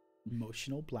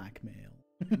 emotional blackmail.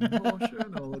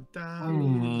 Emotional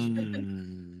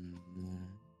damage.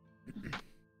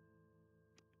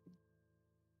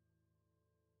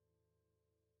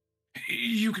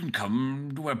 You can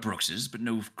come to where Brooks is, but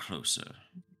no closer.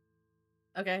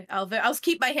 Okay, I'll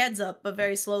keep my hands up, but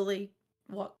very slowly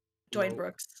join Low.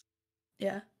 Brooks.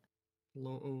 Yeah.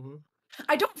 Low over.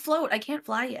 I don't float. I can't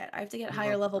fly yet. I have to get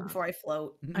higher level before I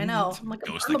float. I know. I'm like,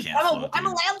 Ghost I'm that can't float, I'm a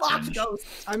dude. landlocked Cringe. ghost,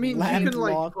 I mean, you can like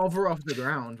Landlocked. hover off the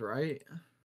ground, right?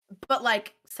 but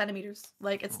like centimeters.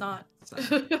 Like it's Oh, not. sorry.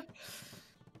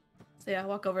 So yeah,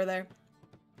 walk over there.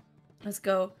 Let's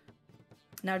go.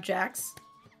 Now, Jax.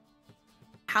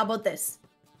 How about this?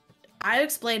 I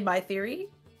explained my theory,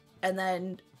 and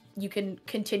then you can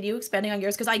continue expanding on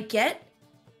yours because I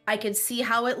can see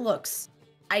how it looks.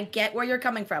 I get where you're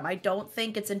coming from. I don't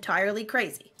think it's entirely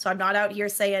crazy. So I'm not out here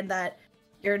saying that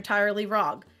you're entirely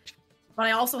wrong. But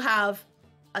I also have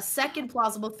a second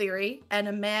plausible theory, and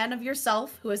a man of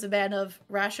yourself who is a man of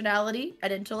rationality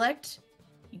and intellect.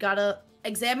 You gotta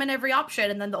examine every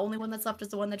option, and then the only one that's left is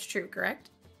the one that's true, correct?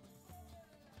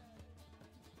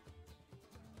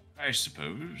 I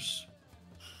suppose.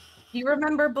 You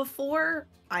remember before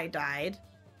I died,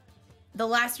 the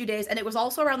last few days, and it was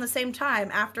also around the same time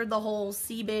after the whole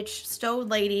sea bitch stone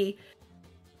lady,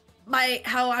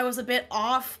 how I was a bit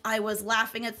off. I was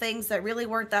laughing at things that really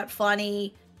weren't that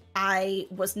funny. I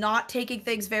was not taking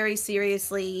things very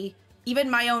seriously. Even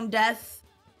my own death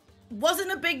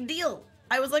wasn't a big deal.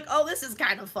 I was like, oh, this is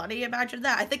kind of funny. Imagine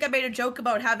that. I think I made a joke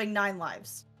about having 9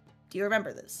 lives. Do you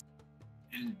remember this?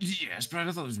 Yes, but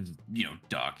I thought it was,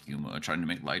 dark humor, trying to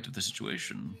make light of the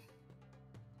situation.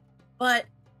 But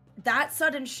that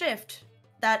sudden shift,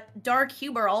 that dark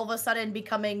humor all of a sudden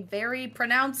becoming very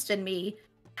pronounced in me,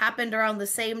 happened around the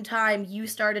same time you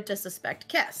started to suspect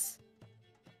Kess.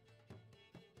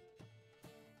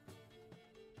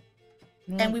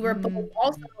 and we were both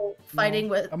also fighting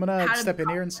with. I'm gonna how to step in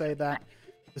become- here and say that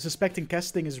the suspecting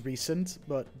Kess thing is recent,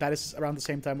 but that is around the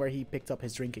same time where he picked up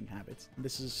his drinking habit.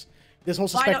 This whole Well, I don't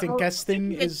suspecting know. Kess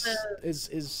thing It's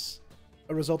is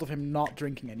a result of him not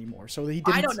drinking anymore. So he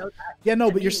didn't. I don't know that. Yeah,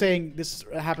 no, but you're mean- saying this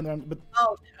happened around. But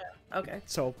Oh, okay.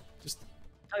 so just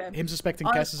Okay. him suspecting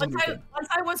Kess is a new thing. Once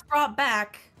I was brought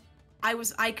back,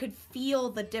 I could feel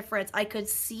the difference. I could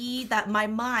see that my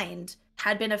mind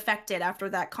had been affected after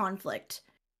that conflict.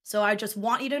 So I just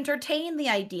want you to entertain the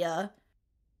idea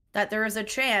that there is a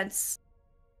chance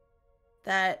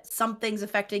that something's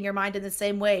affecting your mind in the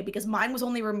same way, because mine was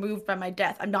only removed by my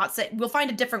death. I'm not saying we'll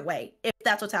find a different way if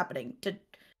that's what's happening to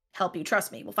help you.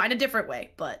 Trust me, we'll find a different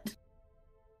way, but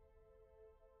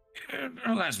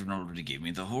Lazarus already gave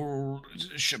me the whole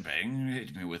shebang.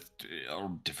 Hit me with all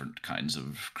different kinds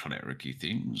of cleric-y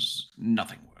things.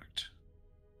 Nothing worked.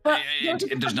 And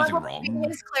there's nothing wrong.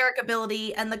 His cleric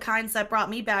ability and the kinds that brought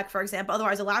me back, for example.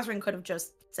 Otherwise, Elazarin could have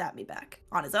just sat me back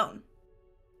on his own.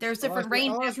 There's different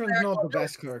ranges. Elazarin's not the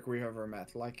best cleric we've ever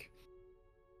met. Like,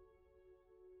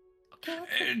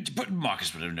 But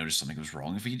Marcus would have noticed something was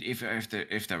wrong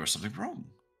if there was something wrong.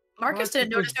 Marcus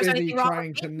didn't was notice there's busy anything wrong trying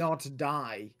with to me. not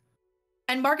die.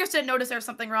 And Marcus didn't notice there was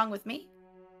something wrong with me.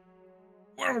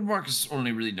 Well, Marcus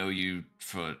only really know you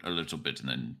for a little bit, and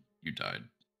then you died.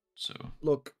 So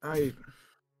Look,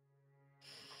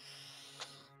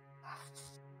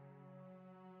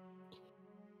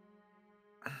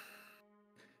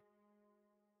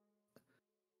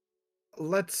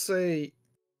 let's say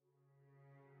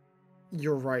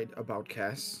you're right about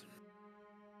Cass.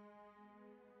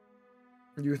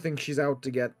 You think she's out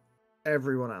to get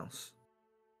everyone else.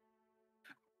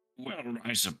 well,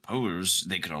 I suppose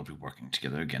they could all be working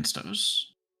together against us.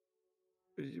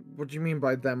 What do you mean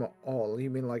by them all? You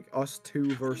mean like us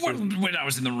two versus... Well, when I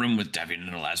was in the room with Davian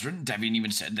and Elazarin, Davian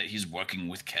even said that he's working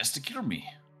with Kess to kill me.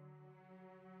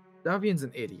 Davian's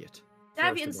an idiot.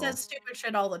 Davian first of all. says stupid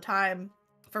shit all the time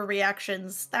for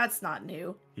reactions. That's not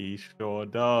new. He sure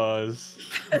does.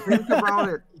 Think about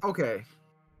it. Okay.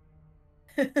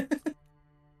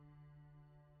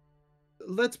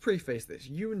 Let's preface this.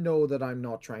 You know that I'm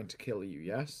not trying to kill you,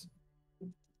 yes?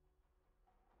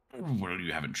 Well,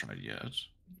 you haven't tried yet.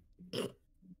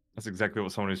 That's exactly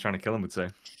what someone who's trying to kill him would say.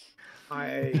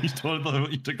 You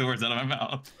took the words out of my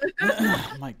mouth.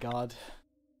 Oh my god.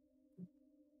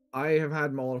 I have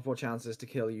had multiple chances to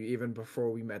kill you even before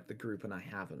we met the group, and I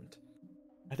haven't.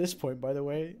 At this point, by the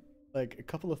way, like a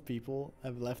couple of people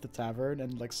have left the tavern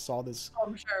and like saw this. Oh,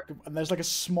 I'm sure. And there's like a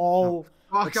small.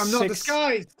 Fuck, I'm not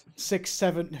disguised! 6,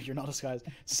 7. No, you're not disguised.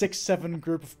 6, 7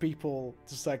 group of people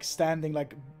just like standing,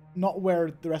 like not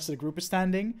where the rest of the group is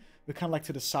standing, but kind of like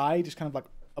to the side, just kind of like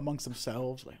amongst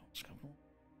themselves. Like,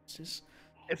 what's this?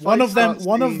 One of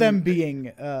them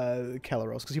being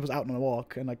Kelleros, because he was out on a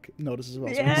walk and like noticed as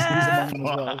well. So he's among them as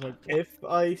well. Like, If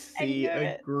I see knew a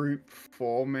it. group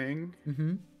forming,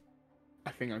 mm-hmm. I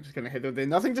think I'm just gonna hit them. There's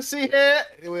nothing to see here.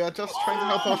 We are just trying to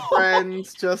help our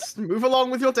friends. Just move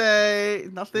along with your day.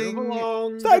 Nothing. Move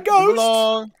along. Is that a Move ghost?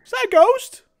 along. Is that a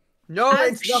ghost? No,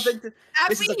 As- it's nothing. As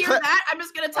This we is a hear clip. that, I'm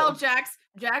just gonna tell Jax,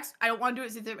 I don't want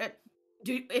to do it.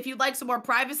 If you'd like some more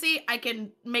privacy, I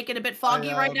can make it a bit foggy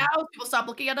right now. People stop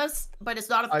looking at us, but it's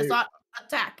not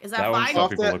attack. Is that That one's fine? not-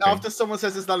 people looking. After someone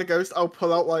says it's not a ghost, I'll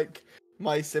pull out like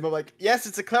my sim. I'm like, yes,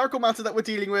 it's a clerical matter that we're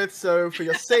dealing with. So for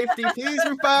your safety, please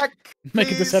move back. Make a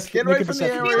Please deception- Get away make a from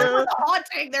deception the Dealing area. with the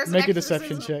haunting. There's an Make a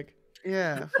deception exorcism. check.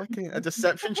 Yeah, fucking a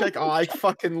deception check. Oh, I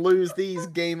fucking lose these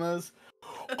gamers.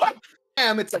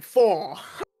 Damn, it's a 4.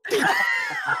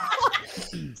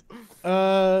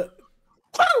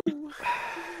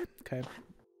 Okay.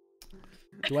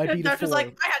 Do I beat a Josh 4? was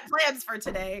like, I had plans for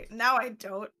today. Now I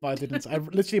don't. No, I didn't. I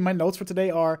literally, my notes for today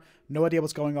are no idea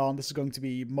what's going on. This is going to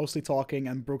be mostly talking,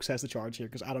 and Brooks has the charge here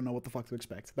because I don't know what the fuck to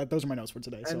expect. Those are my notes for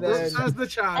today. So And this then- is- That's the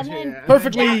charge And then- here.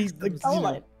 perfectly, Jax like, you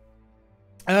Solo.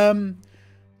 know.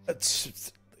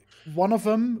 One of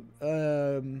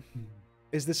them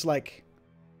is this like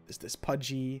this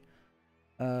pudgy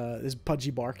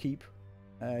barkeep.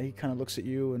 He kind of looks at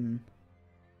you and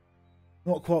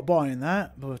not quite buying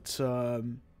that, but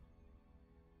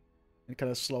he kind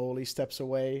of slowly steps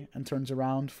away and turns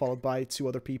around, followed by 2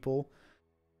 other people.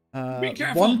 Be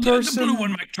careful. One The person, blue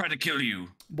one might try to kill you.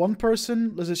 one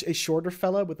person, there's a shorter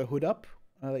fella with a hood up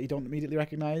that you don't immediately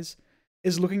recognize,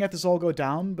 is looking at this all go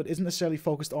down, but isn't necessarily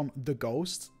focused on the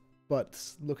ghost, but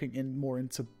looking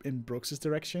in Brooks's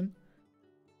direction.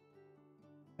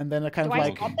 And then a kind Do of I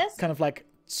like spot this? kind of like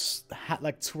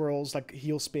twirls, like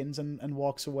heel spins and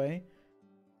walks away.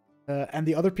 And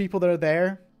the other people that are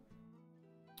there,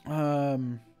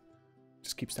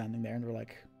 just keep standing there, and they're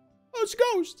like, Oh, it's a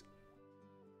ghost.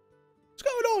 What's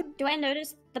going on? Do I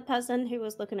notice the person who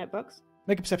was looking at books?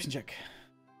 Make a perception check.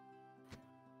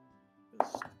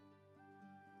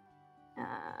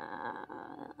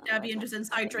 Davian just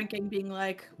inside drinking, being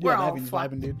like, Yeah, "We're all Davian's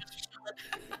fucked." vibing, dude.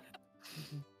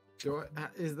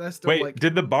 Is there still Wait, like?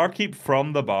 did the barkeep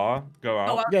from the bar go out?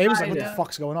 Oh, Yeah, he was like, what outside, the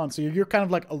fuck's going on? So you're kind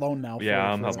of like alone now.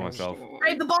 Yeah, I'm helping myself.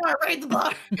 Raid the bar! Raid the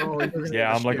bar! Oh, you're gonna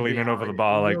Yeah, get I'm like shit beat leaning out over of the you.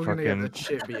 bar, like You're gonna get fucking. the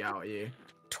shit beat out of you.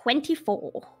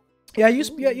 24. Yeah,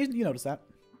 you notice that.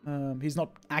 He's not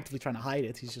actively trying to hide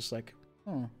it. He's just like,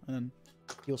 oh, and then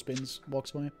heel spins, walks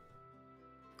by.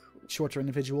 Shorter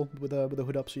individual with a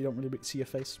hood up, so you don't really see your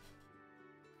face.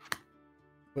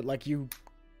 But like you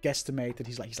guesstimate that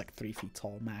he's like 3 feet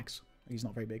tall max. He's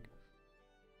not very big.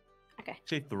 Okay.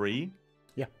 Say 3?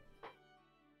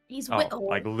 He's Oh, whittled.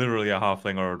 like literally a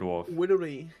halfling or a dwarf.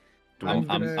 Widowy. I'm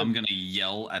gonna- gonna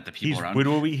yell at the people He's around.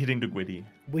 widowy hitting the gwiddy.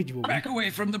 Back away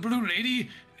from the blue lady!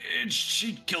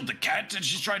 She killed the cat and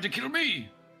she's trying to kill me!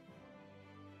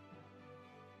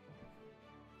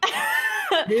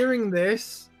 Hearing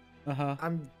this, Uh-huh.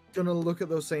 I'm gonna look at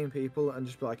those same people and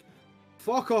just be like,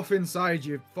 "Fuck off inside,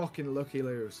 you fucking looky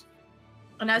loos."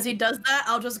 And as he does that,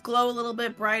 I'll just glow a little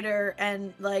bit brighter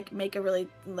and like make a really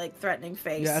like threatening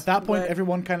face. Yeah, at that point, But-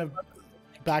 everyone kind of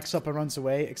backs up and runs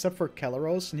away, except for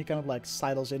Kelleros, and he kind of like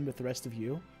sidles in with the rest of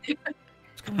you.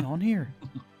 What's going on here?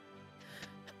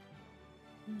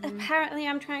 Apparently,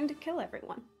 I'm trying to kill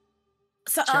everyone.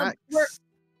 So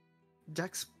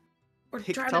Jax we're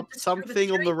picked trying to up disturb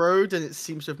something on the tree. road, and it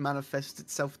seems to have manifested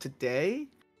itself today.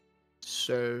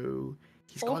 So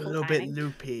he's got a Awful little bit timing.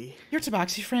 loopy. Your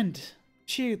Tabaxi friend.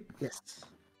 She Yes.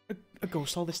 a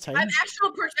ghost all this time. I'm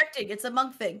astral projecting. It's a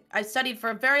monk thing. I studied for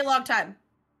a very long time.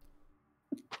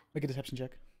 Make a deception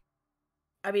check.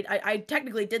 I mean, I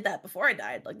technically did that before I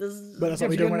died. Like this is. But that's Yeah, what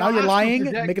we're but doing you're right now. not You're lying.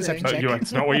 astral Make a deception projecting. check.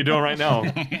 It's not what you're doing right now.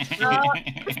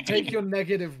 Take your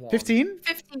 -1. 15?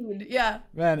 15. Yeah.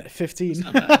 Man, 15.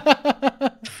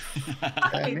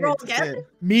 Okay, roll again.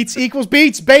 Meets equals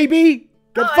beats, baby!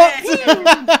 Get Oh,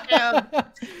 fucked! yeah.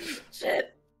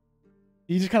 Shit.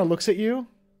 He just kind of looks at you,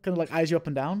 kind of like eyes you up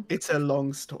and down. It's a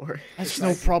long story. That's It's no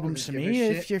like, problem doesn't to give a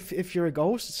me. shit. If you're a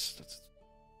ghost,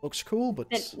 looks cool, but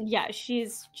Then, yeah,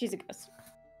 she's a ghost.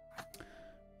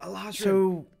 Elijah,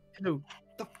 so Hello.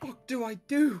 the fuck do I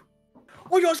do?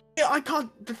 Oh, you're I can't.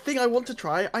 The thing I want to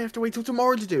try, I have to wait till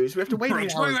tomorrow to do. So we have to wait. Right,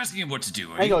 an why are hour. you asking him what to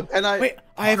do? Are Hang you? on, and wait.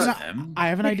 I have Part an, of them? I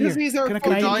have an idea. Because these are Can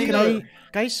fucking I,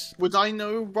 guys? Would I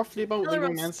know roughly about the Kelleros-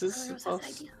 romances? Kelleros has of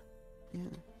us? idea. Yeah.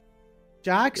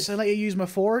 Jax, I let you use my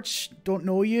forge. Don't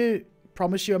know you.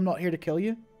 Promise you I'm not here to kill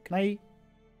you. Can I?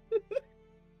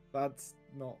 That's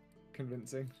not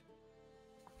convincing.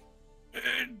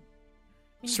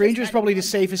 Stranger's probably the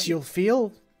safest you'll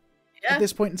feel Yeah. at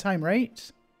this point in time,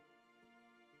 right?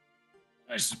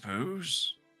 I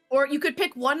suppose. Or you could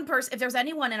pick one person. If there's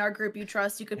anyone in our group you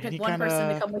trust, you could And pick he one person to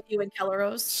kinda come with you in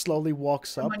Kelleros. Slowly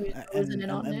walks up Someone who's and, closing in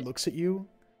on it. looks at you.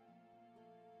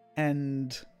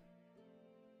 And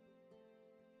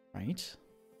right.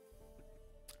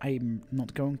 I'm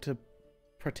not going to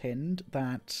pretend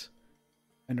that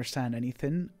I understand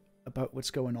anything about what's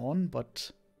going on,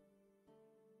 but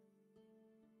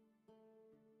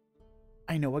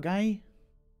I know a guy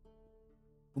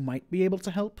who might be able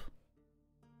to help.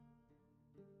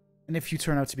 And if you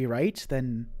turn out to be right,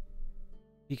 then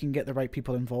you can get the right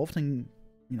people involved and,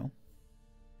 you know,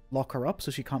 lock her up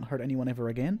so she can't hurt anyone ever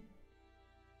again.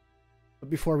 But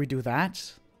before we do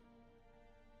that,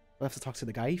 we'll have to talk to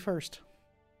the guy first.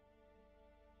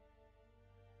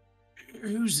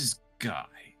 Who's this guy?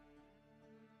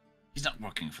 He's not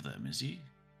working for them, is he?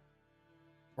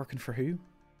 Working for who?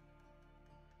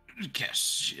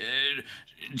 Guess.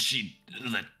 She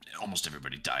let almost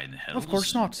everybody die in the hills. Of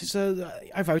course not. He's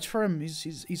I vouch for him.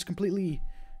 He's completely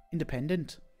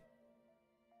independent.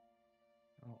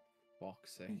 Oh,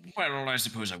 fuck's sake. Well, I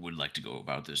suppose I would like to go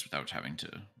about this without having to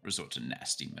resort to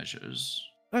nasty measures.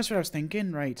 That's what I was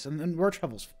thinking, right? And word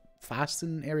travels fast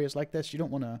in areas like this. You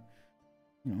don't want to,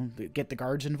 you know, get the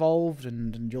guards involved,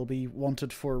 and you'll be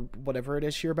wanted for whatever it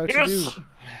is you're about to do.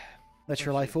 That's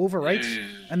your life over, right?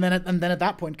 And then at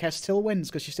that point, Kess still wins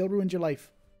because she still ruined your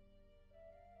life.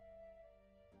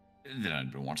 Then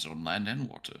I'd want it on land and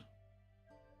water.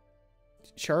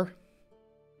 Sure.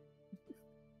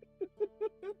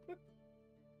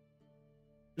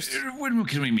 When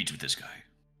can we meet with this guy?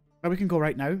 We can go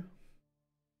right now.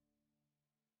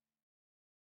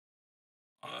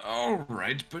 All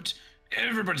right, but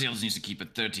everybody else needs to keep a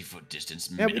 30-foot distance.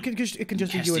 Yeah, minimum. it can just be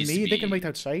Cass you and needs to me. They can be- wait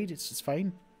outside. It's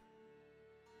fine.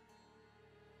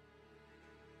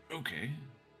 Okay.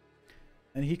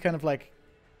 And he kind of like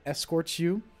escorts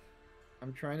you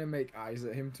I'm trying to make eyes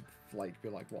at him to like be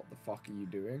like, what the fuck are you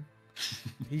doing?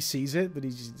 He sees it, but he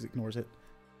just ignores it.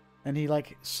 And he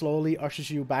like slowly ushers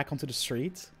you back onto the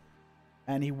street.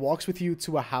 And he walks with you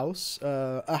to a house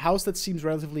that seems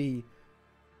relatively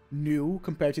new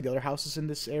compared to the other houses in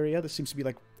this area. This seems to be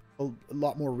like a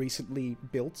lot more recently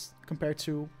built compared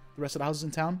to the rest of the houses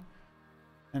in town.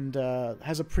 And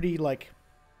has a pretty like,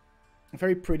 a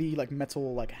very pretty like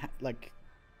metal like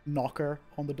knocker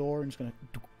on the door, and just gonna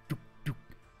dook, dook, dook.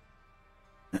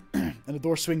 And the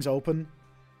door swings open,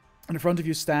 and in front of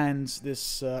you stands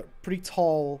this pretty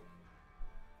tall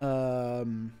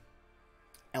elven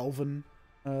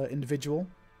individual.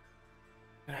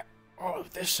 Oh,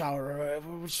 this hour,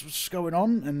 what's going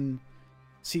on? And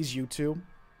sees you two.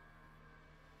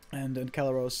 And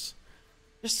Calaros,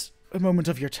 just a moment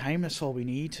of your time, that's all we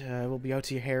need. We'll be out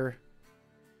of your hair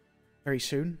very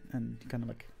soon. And he kind of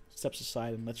like steps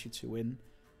aside and lets you two in.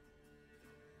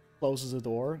 Closes the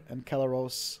door, and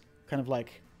Calaros kind of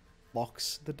like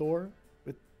locks the door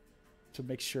to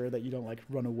make sure that you don't like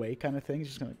run away kind of thing. He's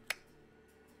just gonna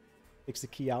takes the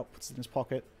key out, puts it in his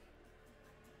pocket.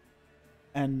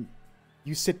 And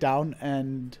you sit down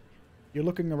and you're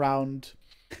looking around,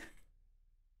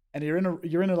 and you're in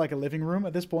a like a living room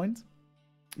at this point,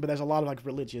 but there's a lot of like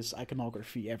religious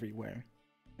iconography everywhere.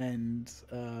 And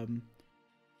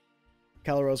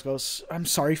Calaros goes, "I'm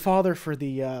sorry, Father, for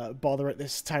the bother at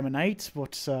this time of night,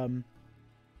 but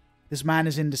this man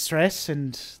is in distress,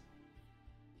 and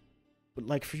would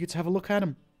like for you to have a look at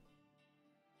him."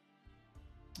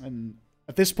 And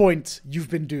at this point, you've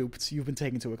been duped. You've been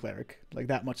taken to a cleric. Like,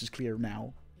 that much is clear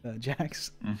now,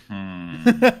 Jax.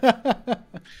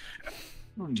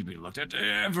 Wouldn't you be looked at?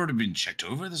 I've already been checked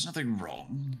over. There's nothing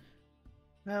wrong.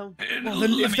 Well, then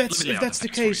if that's the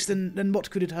case, then what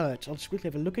could it hurt? I'll just quickly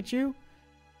have a look at you.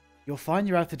 You're fine.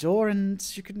 You're out the door, and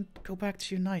you can go back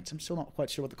to your night. I'm still not quite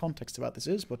sure what the context about this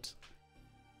is, but...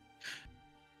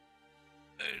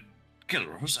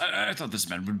 Calaros, I thought this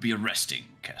man would be arresting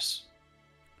Kess.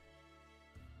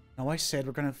 Now, I said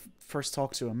we're going to first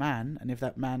talk to a man, and if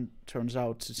that man turns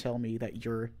out to tell me that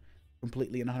you're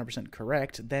completely and 100%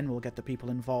 correct, then we'll get the people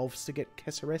involved to get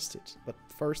Kess arrested. But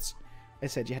first, I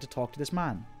said you had to talk to this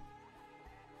man.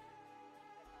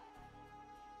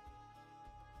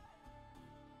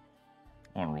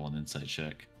 I want to roll an insight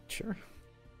check. Sure.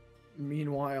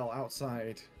 Meanwhile,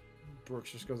 outside,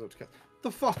 Brooks just goes up to Kess.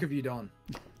 The fuck have you done?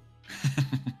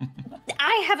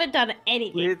 I haven't done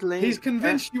anything. weirdly, He's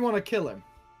convinced you want to kill him.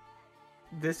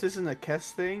 this isn't a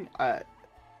Kess thing.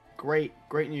 Great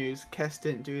news. Kess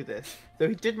didn't do this, though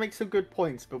he did make some good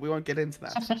points, but we won't get into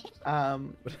that.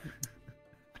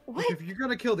 What? If you're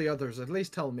gonna kill the others, at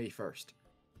least tell me first.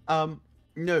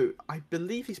 No, I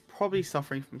believe he's probably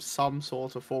suffering from some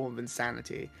sort of form of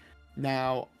insanity.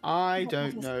 Now, I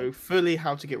don't know fully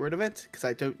how to get rid of it, because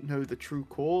I don't know the true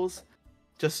cause.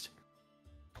 Just,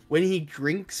 when he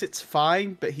drinks, it's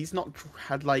fine, but he's not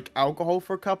had, like, alcohol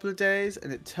for a couple of days,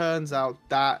 and it turns out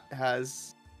that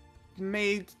has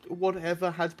made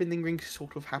whatever has been lingering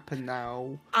sort of happen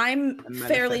now. I'm and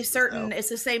fairly manifest certain itself. it's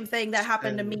the same thing that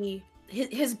happened to So- me.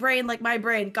 His brain, like my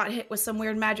brain, got hit with some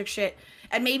weird magic shit.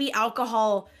 And maybe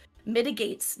alcohol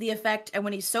mitigates the effect, and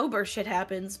when he's sober, shit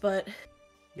happens, but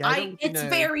Yeah, I don't really it's know.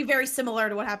 very, very similar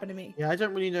to what happened to me. Yeah, I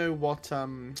don't really know what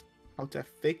how to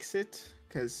fix it,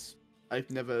 because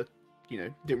I've never,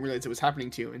 didn't realize it was happening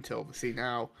to you until obviously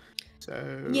now.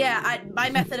 So Yeah, my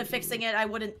method of fixing it I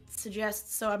wouldn't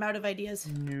suggest, so I'm out of ideas.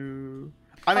 No.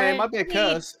 I mean, it might be a Alright.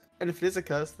 curse, and if it is a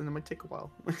curse, then it might take a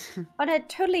while. On a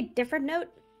totally different note,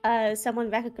 someone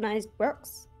recognized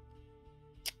Brooks.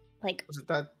 Like, Was it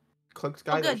that cloaked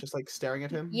guy that good. was just like staring at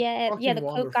him? yeah, Fucking the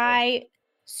cloak wonderful. guy,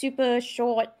 super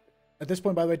short. At this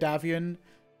point, by the way, Davian,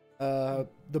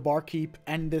 the barkeep,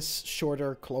 and this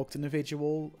shorter cloaked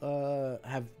individual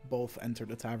have both entered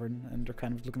the tavern, and they're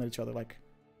kind of looking at each other like,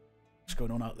 what's going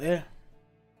on out there?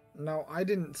 Now, I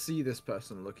didn't see this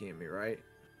person looking at me, right?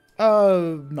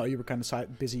 No, you were kind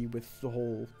of busy with the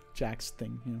whole Jax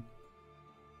thing, you know.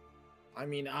 I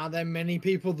mean, are there many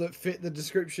people that fit the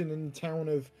description in the town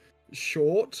of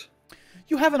Short?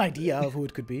 You have an idea of who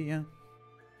it could be, yeah.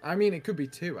 I mean, it could be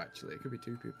two, actually. It could be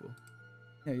two people.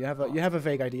 Yeah, you have a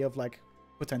vague idea of like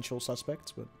potential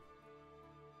suspects, but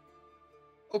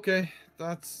Okay,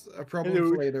 that's a problem Hello.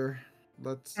 for later.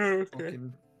 Let's Okay.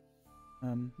 fucking...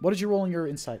 what did you roll in your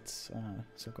insights,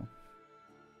 Silco?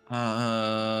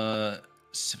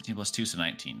 17 plus 2, so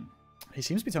 19. He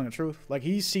seems to be telling the truth. Like,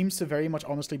 he seems to very much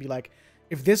honestly be like,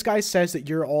 if this guy says that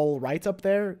you're all right up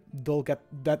there,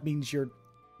 that means you're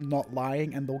not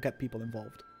lying, and they'll get people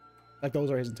involved. Like, those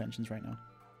are his intentions right now.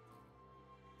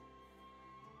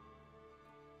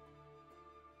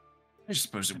 I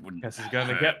suppose it wouldn't. Guess he's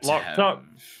gonna hurt get to locked up.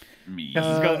 have Me. Guess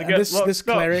he's gonna And get this locked up.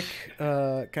 cleric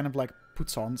kind of like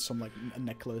puts on some like a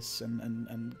necklace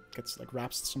and gets like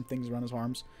wraps some things around his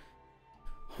arms.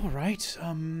 All right.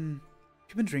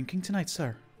 You've been drinking tonight,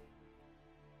 sir?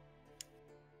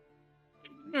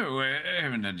 No, I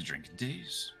haven't had a drink in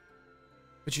days.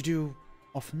 But you do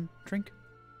often drink?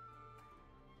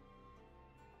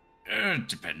 It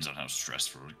depends on how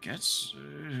stressful it gets,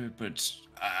 but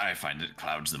I find it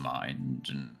clouds the mind,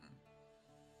 and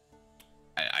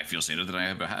I feel saner than I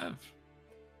ever have.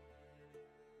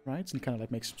 Right, and kind of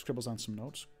like makes scribbles on some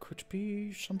notes. Could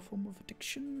be some form of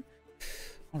addiction.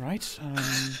 All right.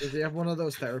 Does he have one of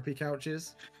those therapy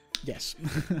couches? Yes.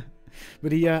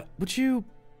 But he, would you?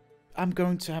 I'm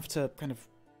going to have to kind of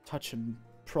touch and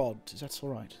prod. Is that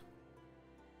all right?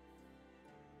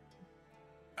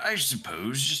 I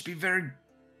suppose just be very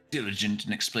diligent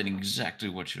in explaining exactly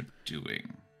what you're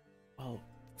doing. Well,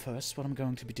 first, what I'm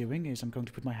going to be doing is I'm going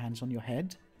to put my hands on your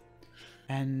head.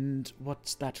 And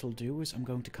what that will do is I'm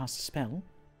going to cast a spell.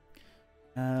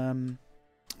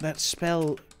 That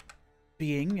spell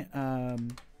being,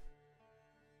 I'm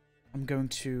going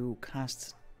to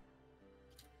cast...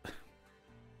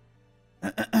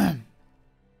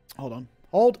 Hold on.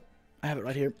 Hold! I have it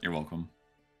right here. You're welcome.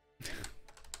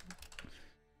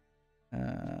 Give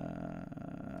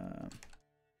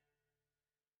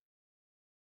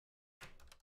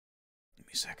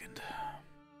me a second.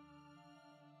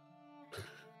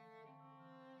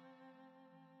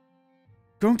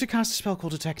 Going to cast a spell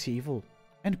called Detect Evil.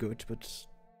 And good, but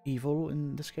evil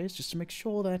in this case, just to make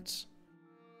sure that,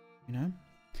 you know.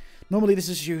 Normally this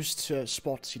is used to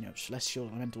spot, you know, celestial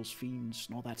elementals, fiends,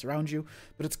 and all that around you,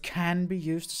 but it can be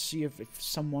used to see if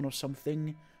someone or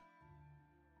something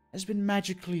has been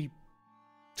magically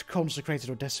consecrated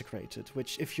or desecrated,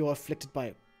 which if you're afflicted by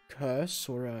a curse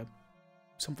or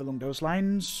something along those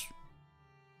lines,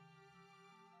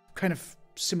 kind of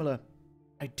similar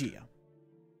idea.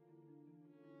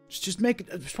 Just make it,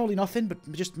 it's probably nothing,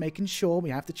 but just making sure.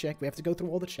 We have to check, we have to go through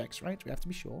all the checks, right? We have to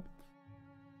be sure.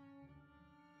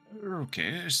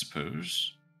 Okay, I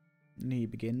suppose. And he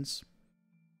begins.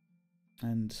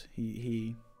 And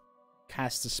he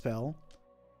casts a spell.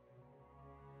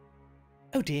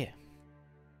 Oh dear.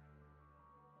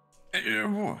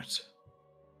 What?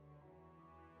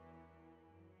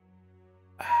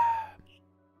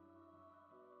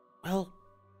 Well,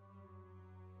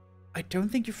 I don't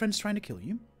think your friend's trying to kill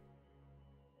you.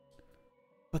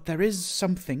 But there is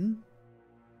something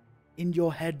in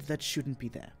your head that shouldn't be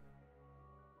there.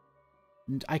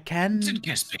 And I can... Did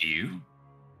Guess pay you?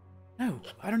 No,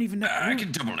 I don't even know. I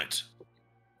can double it.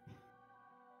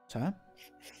 Sir,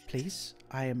 please,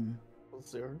 I am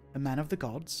a man of the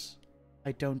gods.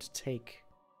 I don't take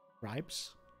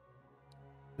bribes.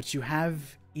 But you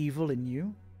have evil in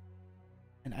you,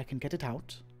 and I can get it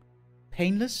out.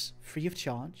 Painless, free of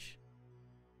charge.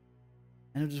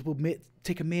 And it will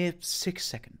take a mere 6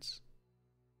 seconds.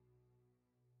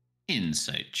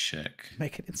 Insight check.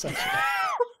 Make an insight check.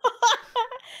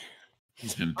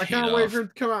 He's been I paid can't wait off. for him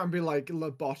to come out and be like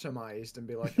lobotomized and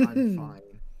be like, I'm fine.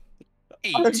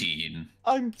 18.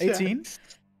 I'm 18?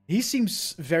 He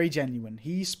seems very genuine.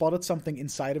 He spotted something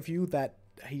inside of you that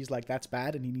he's like, that's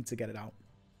bad, and he needs to get it out.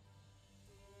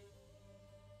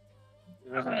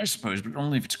 I suppose, but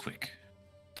only if it's quick.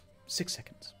 6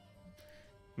 seconds.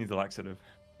 Needs a laxative.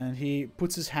 And he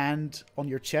puts his hand on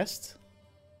your chest.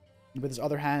 And with his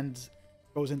other hand,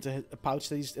 goes into a pouch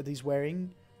that he's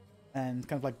wearing. And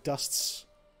kind of like dusts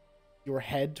your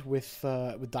head with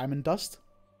diamond dust.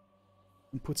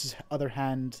 And puts his other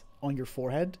hand on your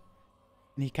forehead.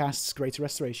 And he casts Greater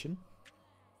Restoration.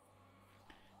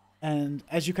 And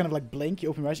as you kind of like blink, you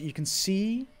open your eyes, you can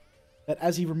see that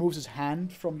as he removes his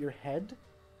hand from your head,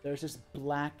 there's this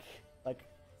black, like,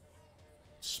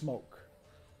 smoke.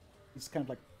 He's kind of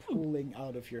like pulling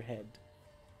out of your head.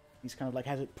 He's kind of like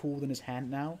has it pulled in his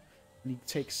hand now. And he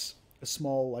takes a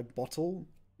small, like, bottle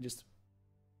and just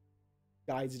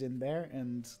guides it in there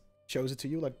and shows it to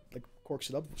you, like corks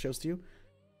it up, shows it to you.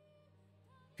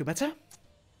 Feel better?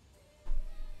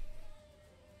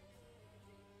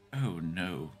 Oh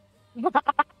no.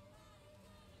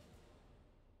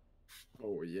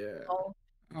 Oh, yeah.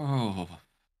 Oh.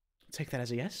 Take that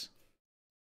as a yes.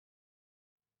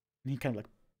 And he kind of like,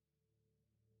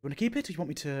 you want to keep it or you want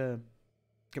me to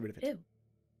get rid of it? Ew.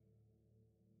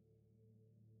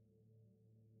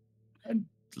 I'd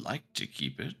like to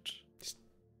keep it. Just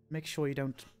make sure you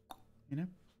don't, you know?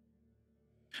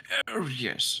 Oh,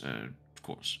 yes, of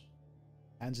course.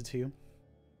 Hands it to you.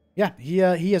 Yeah,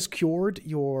 he has cured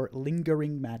your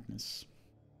lingering madness.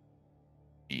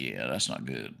 Yeah, that's not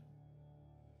good.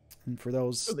 and for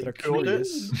those Oh, they that are called it?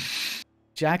 curious,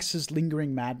 Jax's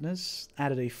lingering madness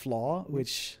added a flaw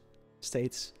which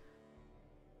states,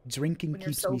 "Drinking When you're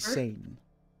keeps me sober? sane."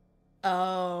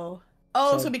 Oh.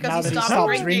 Oh, so now because that he he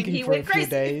stopped drinking, he for went a few crazy.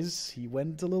 days, he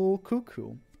went a little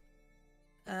cuckoo.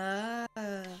 Ah.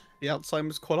 The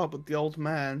Alzheimer's caught up with the old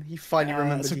man. He finally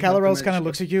remembered. So he had Calaros kind dementia. of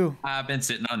looks at you. I've been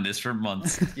sitting on this for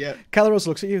months. Yeah. Calaros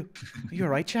looks at you. Are you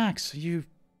alright, Jax? Are you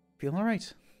feeling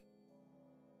alright?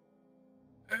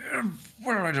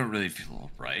 Well, I don't really feel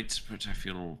all right, but I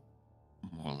feel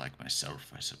more like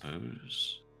myself, I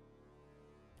suppose.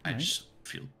 I Alright. just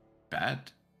feel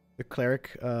bad. The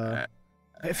cleric,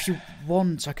 if you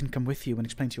want, I can come with you and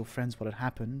explain to your friends what had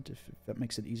happened, if that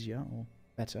makes it easier or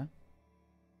better.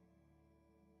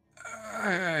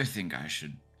 I think I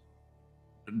should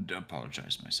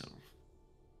apologize myself.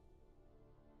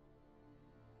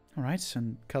 Alright,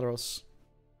 and Calaros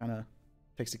kind of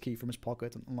takes the key from his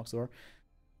pocket and unlocks the door.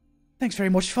 Thanks very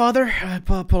much, Father. I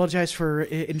apologize for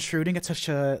intruding at such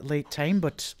a late time,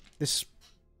 but this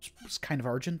was kind of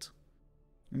urgent.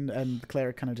 And the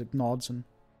cleric kind of just nods, and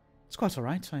it's quite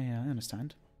alright, I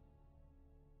understand.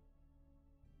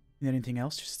 Need anything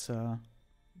else, just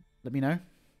let me know.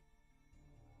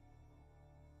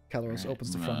 Calaros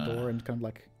opens the front door and kind of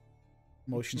like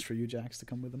motions for you, Jax, to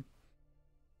come with him.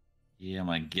 Yeah, I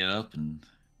might get up and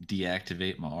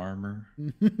deactivate my armor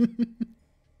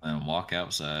and walk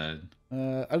outside.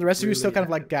 Are the rest of you still Really kind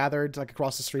of like gathered like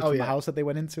across the street from the yeah. house that they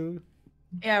went into?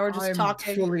 Yeah, we're just I'm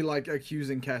talking. fully like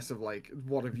accusing Kess of like,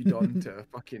 what have you done to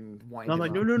fucking wind And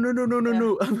I'm him like, up?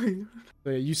 no. So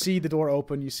you see the door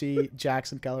open, you see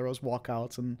Jax and Calaros walk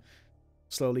out and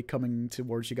slowly coming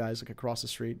towards you guys like across the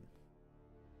street.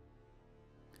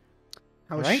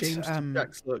 How Right, ashamed does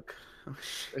Jax look?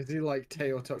 Is he like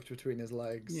tail tucked between his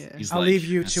legs? Yeah. He's I'll like, leave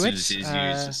you as to soon it, as he's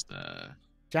just,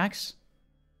 Jax,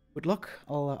 good luck.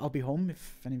 I'll be home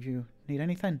if any of you need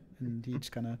anything. And he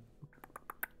just kind of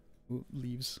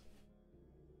leaves.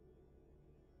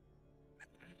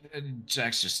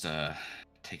 Jax just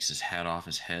takes his hat off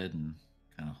his head and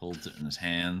kind of holds it in his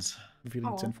hands.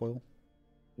 Revealing Aw. tinfoil.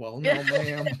 Well, no,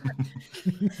 ma'am.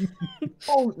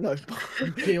 Oh no. He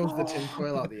peels the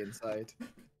tinfoil out the inside.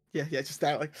 Yeah, just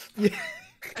that like.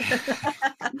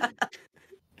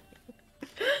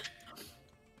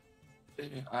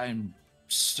 I'm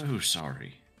so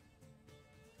sorry.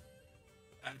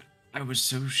 I was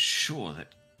so sure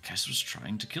that Cass was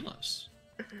trying to kill us.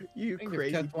 You I think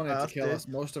crazy if Kess wanted to kill bastard. us,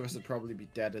 most of us would probably be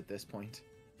dead at this point.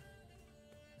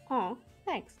 Oh,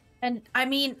 thanks. And I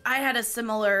mean, I had a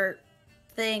similar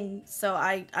thing, so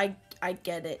I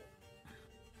get it.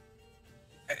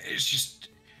 It's just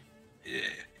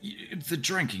the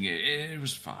drinking. It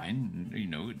was fine. You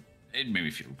know, it made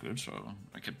me feel good, so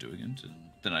I kept doing it. And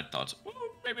then I thought, well,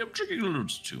 maybe I'm drinking a little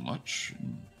too much.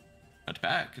 And went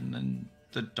back, and then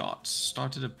the dots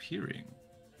started appearing.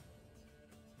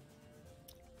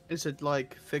 Is it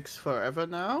like fixed forever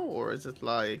now, or is it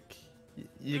like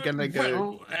you're gonna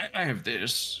go? Well, I have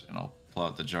this, and I'll pull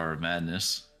out the jar of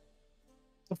madness.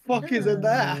 The fuck is in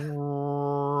there?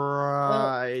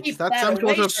 Right. keep That's that some sort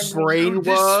away of from me. brain No,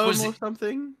 this worm was- or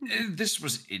something. This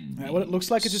was in me. What it looks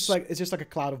like, it's just like a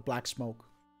cloud of black smoke.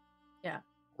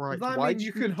 Right. Does that Why mean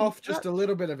you can huff just a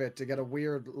little bit of it to get a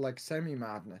weird, like,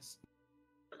 semi-madness?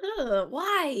 Ugh,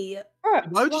 why?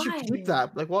 Why would you Why? keep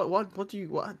that? Like, what do you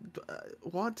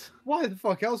what? Why the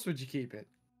fuck else would you keep it?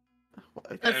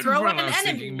 Throw well, at I was an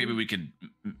thinking enemy. maybe we could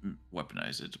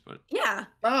weaponize it, but Yeah.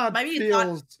 That Maybe you thought-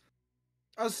 feels...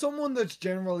 As someone that's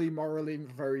generally morally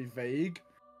very vague,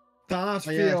 that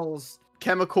Oh, yeah. feels...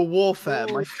 Chemical warfare,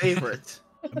 my Oh. favorite.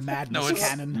 A madness no, it's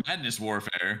cannon. madness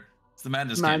warfare. It's the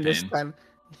madness Madness campaign.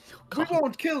 We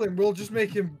won't kill him, we'll just make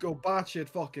him go batshit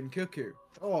fucking cuckoo.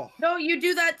 Oh. No, you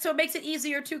do that so it makes it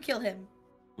easier to kill him.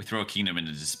 We throw a kingdom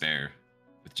into despair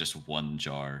with just one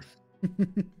jar.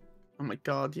 Oh my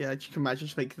god, yeah, you can imagine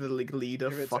just making the leader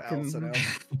Give it to fucking. Elsinore.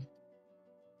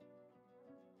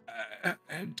 I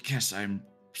guess I'm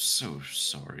so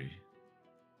sorry.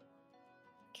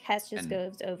 Cass just And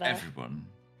goes over Everyone.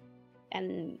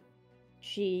 and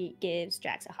she gives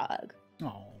Jax a hug.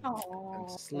 Oh.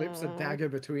 And slips a Aw. dagger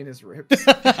between his ribs.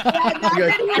 You go,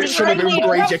 "You should have been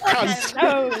brave, you cunt."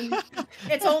 No.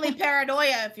 It's only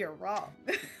paranoia if you're wrong.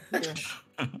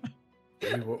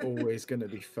 You were always gonna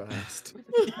be first.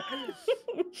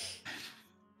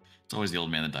 It's always the old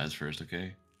man that dies first,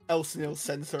 okay? Elsinore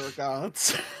sends her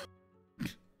regards.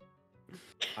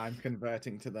 I'm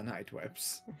converting to the night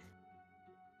webs.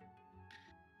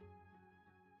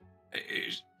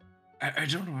 I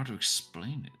don't know how to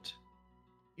explain it.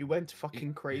 You went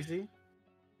fucking crazy.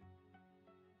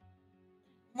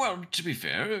 Well, to be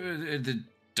fair, the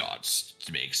dots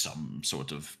make some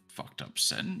sort of fucked up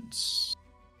sense.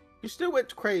 You still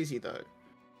went crazy though,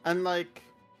 and like,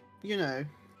 you know,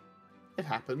 it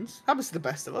happens. Happens to the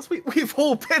best of us. We've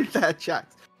all been there,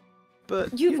 Jax.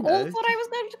 But You've you all know, thought I was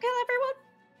going to kill everyone?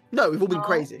 no, we've all been Oh.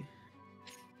 crazy.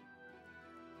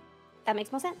 That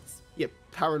makes more sense. Yeah,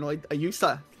 paranoid. Are you,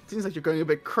 sir? Seems like you're going a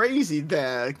bit crazy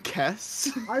there, Kess.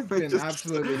 I've been Just-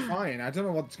 absolutely fine. I don't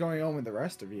know what's going on with the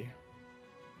rest of you.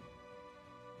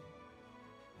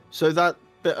 So that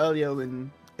bit earlier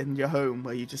in your home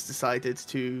where you just decided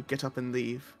to get up and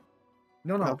leave.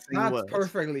 No, Without saying a that's word.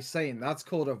 perfectly sane. That's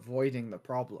called avoiding the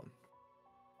problem.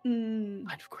 Mm.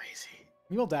 Kind of crazy.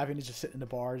 Meanwhile, Davian is just sitting in the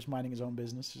bar, just minding his own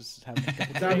business, just having a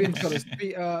couple Davian's got drinks. his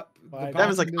feet up. Fine. That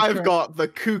was like, bartender's I've trying- got the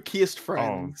kookiest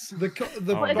friends. The Oh, Is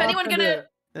anyone gonna? bartender-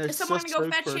 They're Is someone just gonna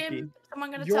go so fetch quirky. him?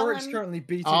 Someone gonna tell Yorick's him? currently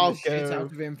beating I'll the shit go. out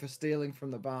of him for stealing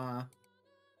from the bar.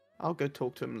 I'll go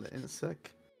talk to him in a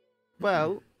sec.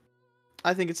 Well,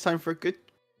 I think it's time for a good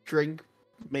drink.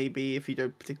 Maybe if you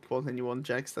don't particularly want anyone,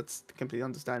 Jax, that's completely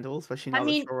understandable, especially I now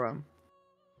mean- that you're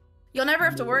You'll never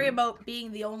have to worry about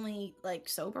being the only like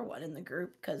sober one in the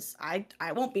group because I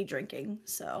won't be drinking.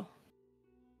 So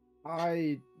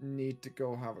I need to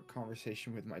go have a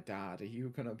conversation with my dad. Are you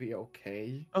gonna be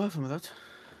okay? I'll have some of that.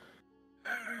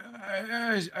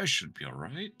 I should be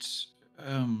alright. Just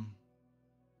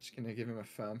gonna give him a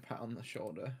firm pat on the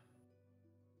shoulder.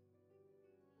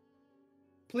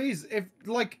 Please,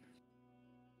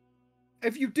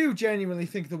 if you do genuinely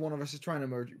think that one of us is trying to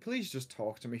murder you, please just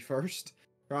talk to me first,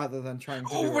 rather than trying to.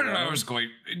 Oh, do when it I alone. was going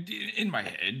in my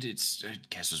head, it's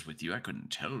Cass was with you. I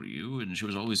couldn't tell you, and she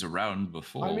was always around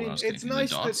before. I when mean, was it's connecting the nice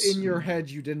that dots. in your head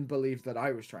you didn't believe that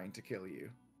I was trying to kill you.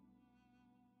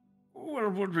 Well,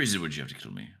 what reason would you have to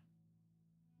kill me?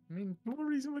 I mean, What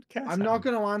reason would Cass I'm not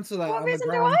going to answer that What on the reason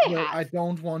do grounds I that have? I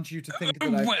don't want you to think that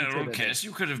I Well, considered Cass, it.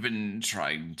 you could have been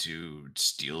trying to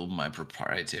steal my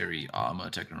proprietary armor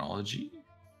technology.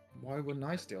 Why wouldn't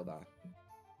I steal that?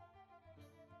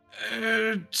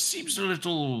 Seems a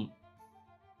little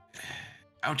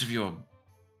out of your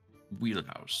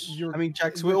wheelhouse. You're, I mean,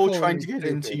 Jax, you're we're all calling trying me to get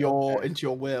stupid, into your okay.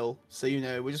 will. So you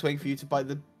know, we're just waiting for you to bite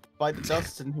the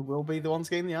dust, and who will be the ones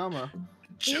getting the armor.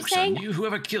 Joke's saying- on you.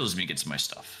 Whoever kills me gets my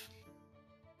stuff.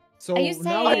 So Are you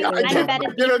now saying that I'm I a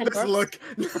better You know thief this than look.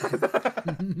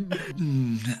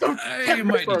 I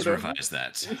might need to further. revise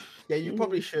that. Yeah, you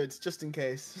probably should, just in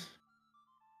case.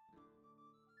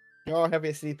 You're a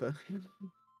heavier sleeper.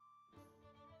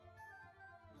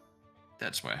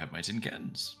 That's why I have my tin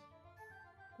cans.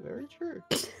 Very true.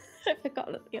 I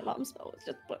forgot that the alarm spell was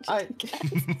just a bunch I- of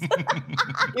cats.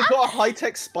 You've got a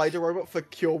high-tech spider robot for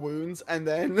cure wounds, and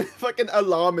then fucking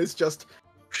alarm is just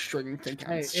stringing tin Hey,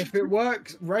 cans. if it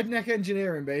works, redneck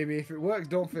engineering, baby. If it works,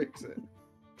 don't fix it.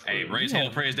 Hey, raise hail,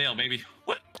 praise Dale, baby.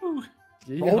 What?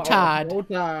 Roll Tide. Roll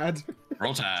Tide.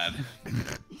 Roll Tide.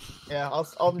 Yeah,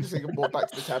 I'm just gonna walk back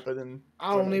to the tavern and.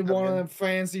 I don't need one of them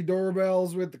fancy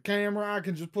doorbells with the camera. I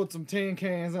can just put some tin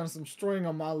cans and some string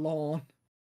on my lawn.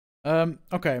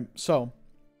 Okay, so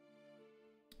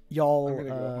y'all I'm gonna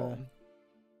go home.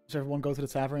 does everyone go to the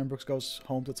tavern and Brooks goes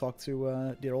home to talk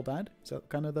to dear old dad? Is that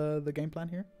kind of the game plan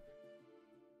here?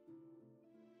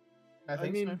 I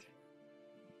think mean,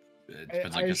 It I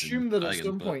depends on Cass and assume that at Dagon,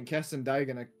 some but- point Kess and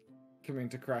Dagon are coming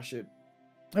to crash it.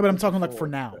 No, but I'm talking like for Before-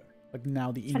 now. Like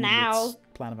now, the For immediate now.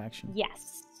 plan of action.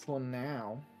 Yes. For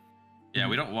now. Yeah,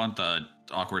 we don't want the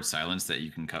awkward silence that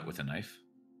you can cut with a knife.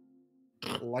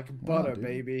 Like butter, dude.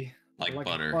 baby. Like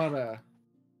butter. Butter.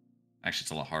 Actually,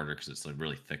 it's a lot harder because it's like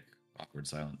really thick, awkward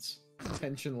silence.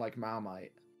 Tension like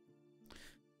Marmite.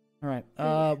 All right.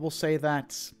 We'll say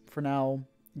that for now.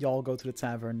 Y'all go to the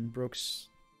tavern. Brooks,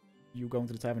 you going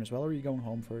to the tavern as well, or are you going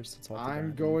home first to talk to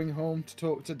I'm Dad? going home to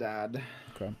talk to Dad.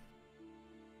 Okay.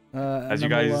 As you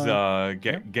and then guys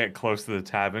we'll, get close to the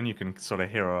tavern, you can sort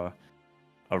of hear a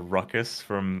ruckus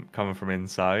coming from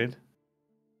inside.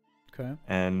 Okay.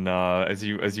 And as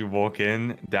you walk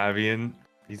in, Davian,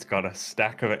 he's got a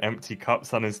stack of empty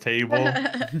cups on his table.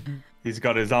 He's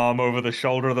got his arm over the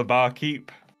shoulder of the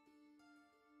barkeep.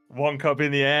 One cup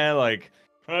in the air, like.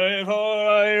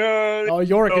 Oh,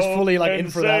 Yorick is fully like in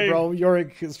for that, bro.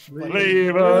 Yorick is like,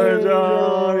 Lever,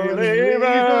 Johnny,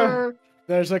 lever.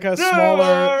 There's like a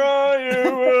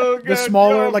smaller, the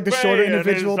smaller, like the shorter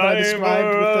individual that I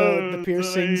described with the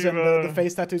piercings and the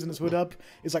face tattoos and his hood up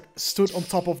is like stood on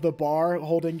top of the bar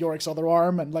holding Yorick's other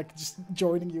arm and like just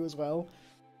joining you as well.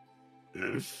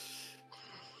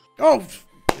 Oh,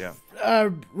 Yeah.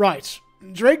 Right.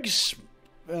 Drinks,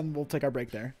 and we'll take our break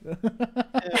there. We'll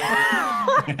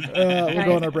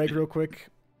go on our break real quick.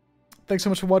 Thanks so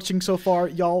much for watching so far,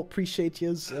 y'all. Appreciate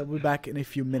yous. We'll be back in a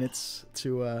few minutes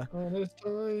to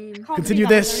continue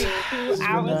this.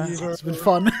 It's been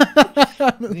fun.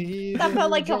 That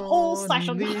felt like a whole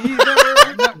session.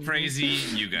 Crazy,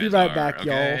 you guys Be right are, back,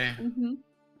 y'all. okay? Mhm.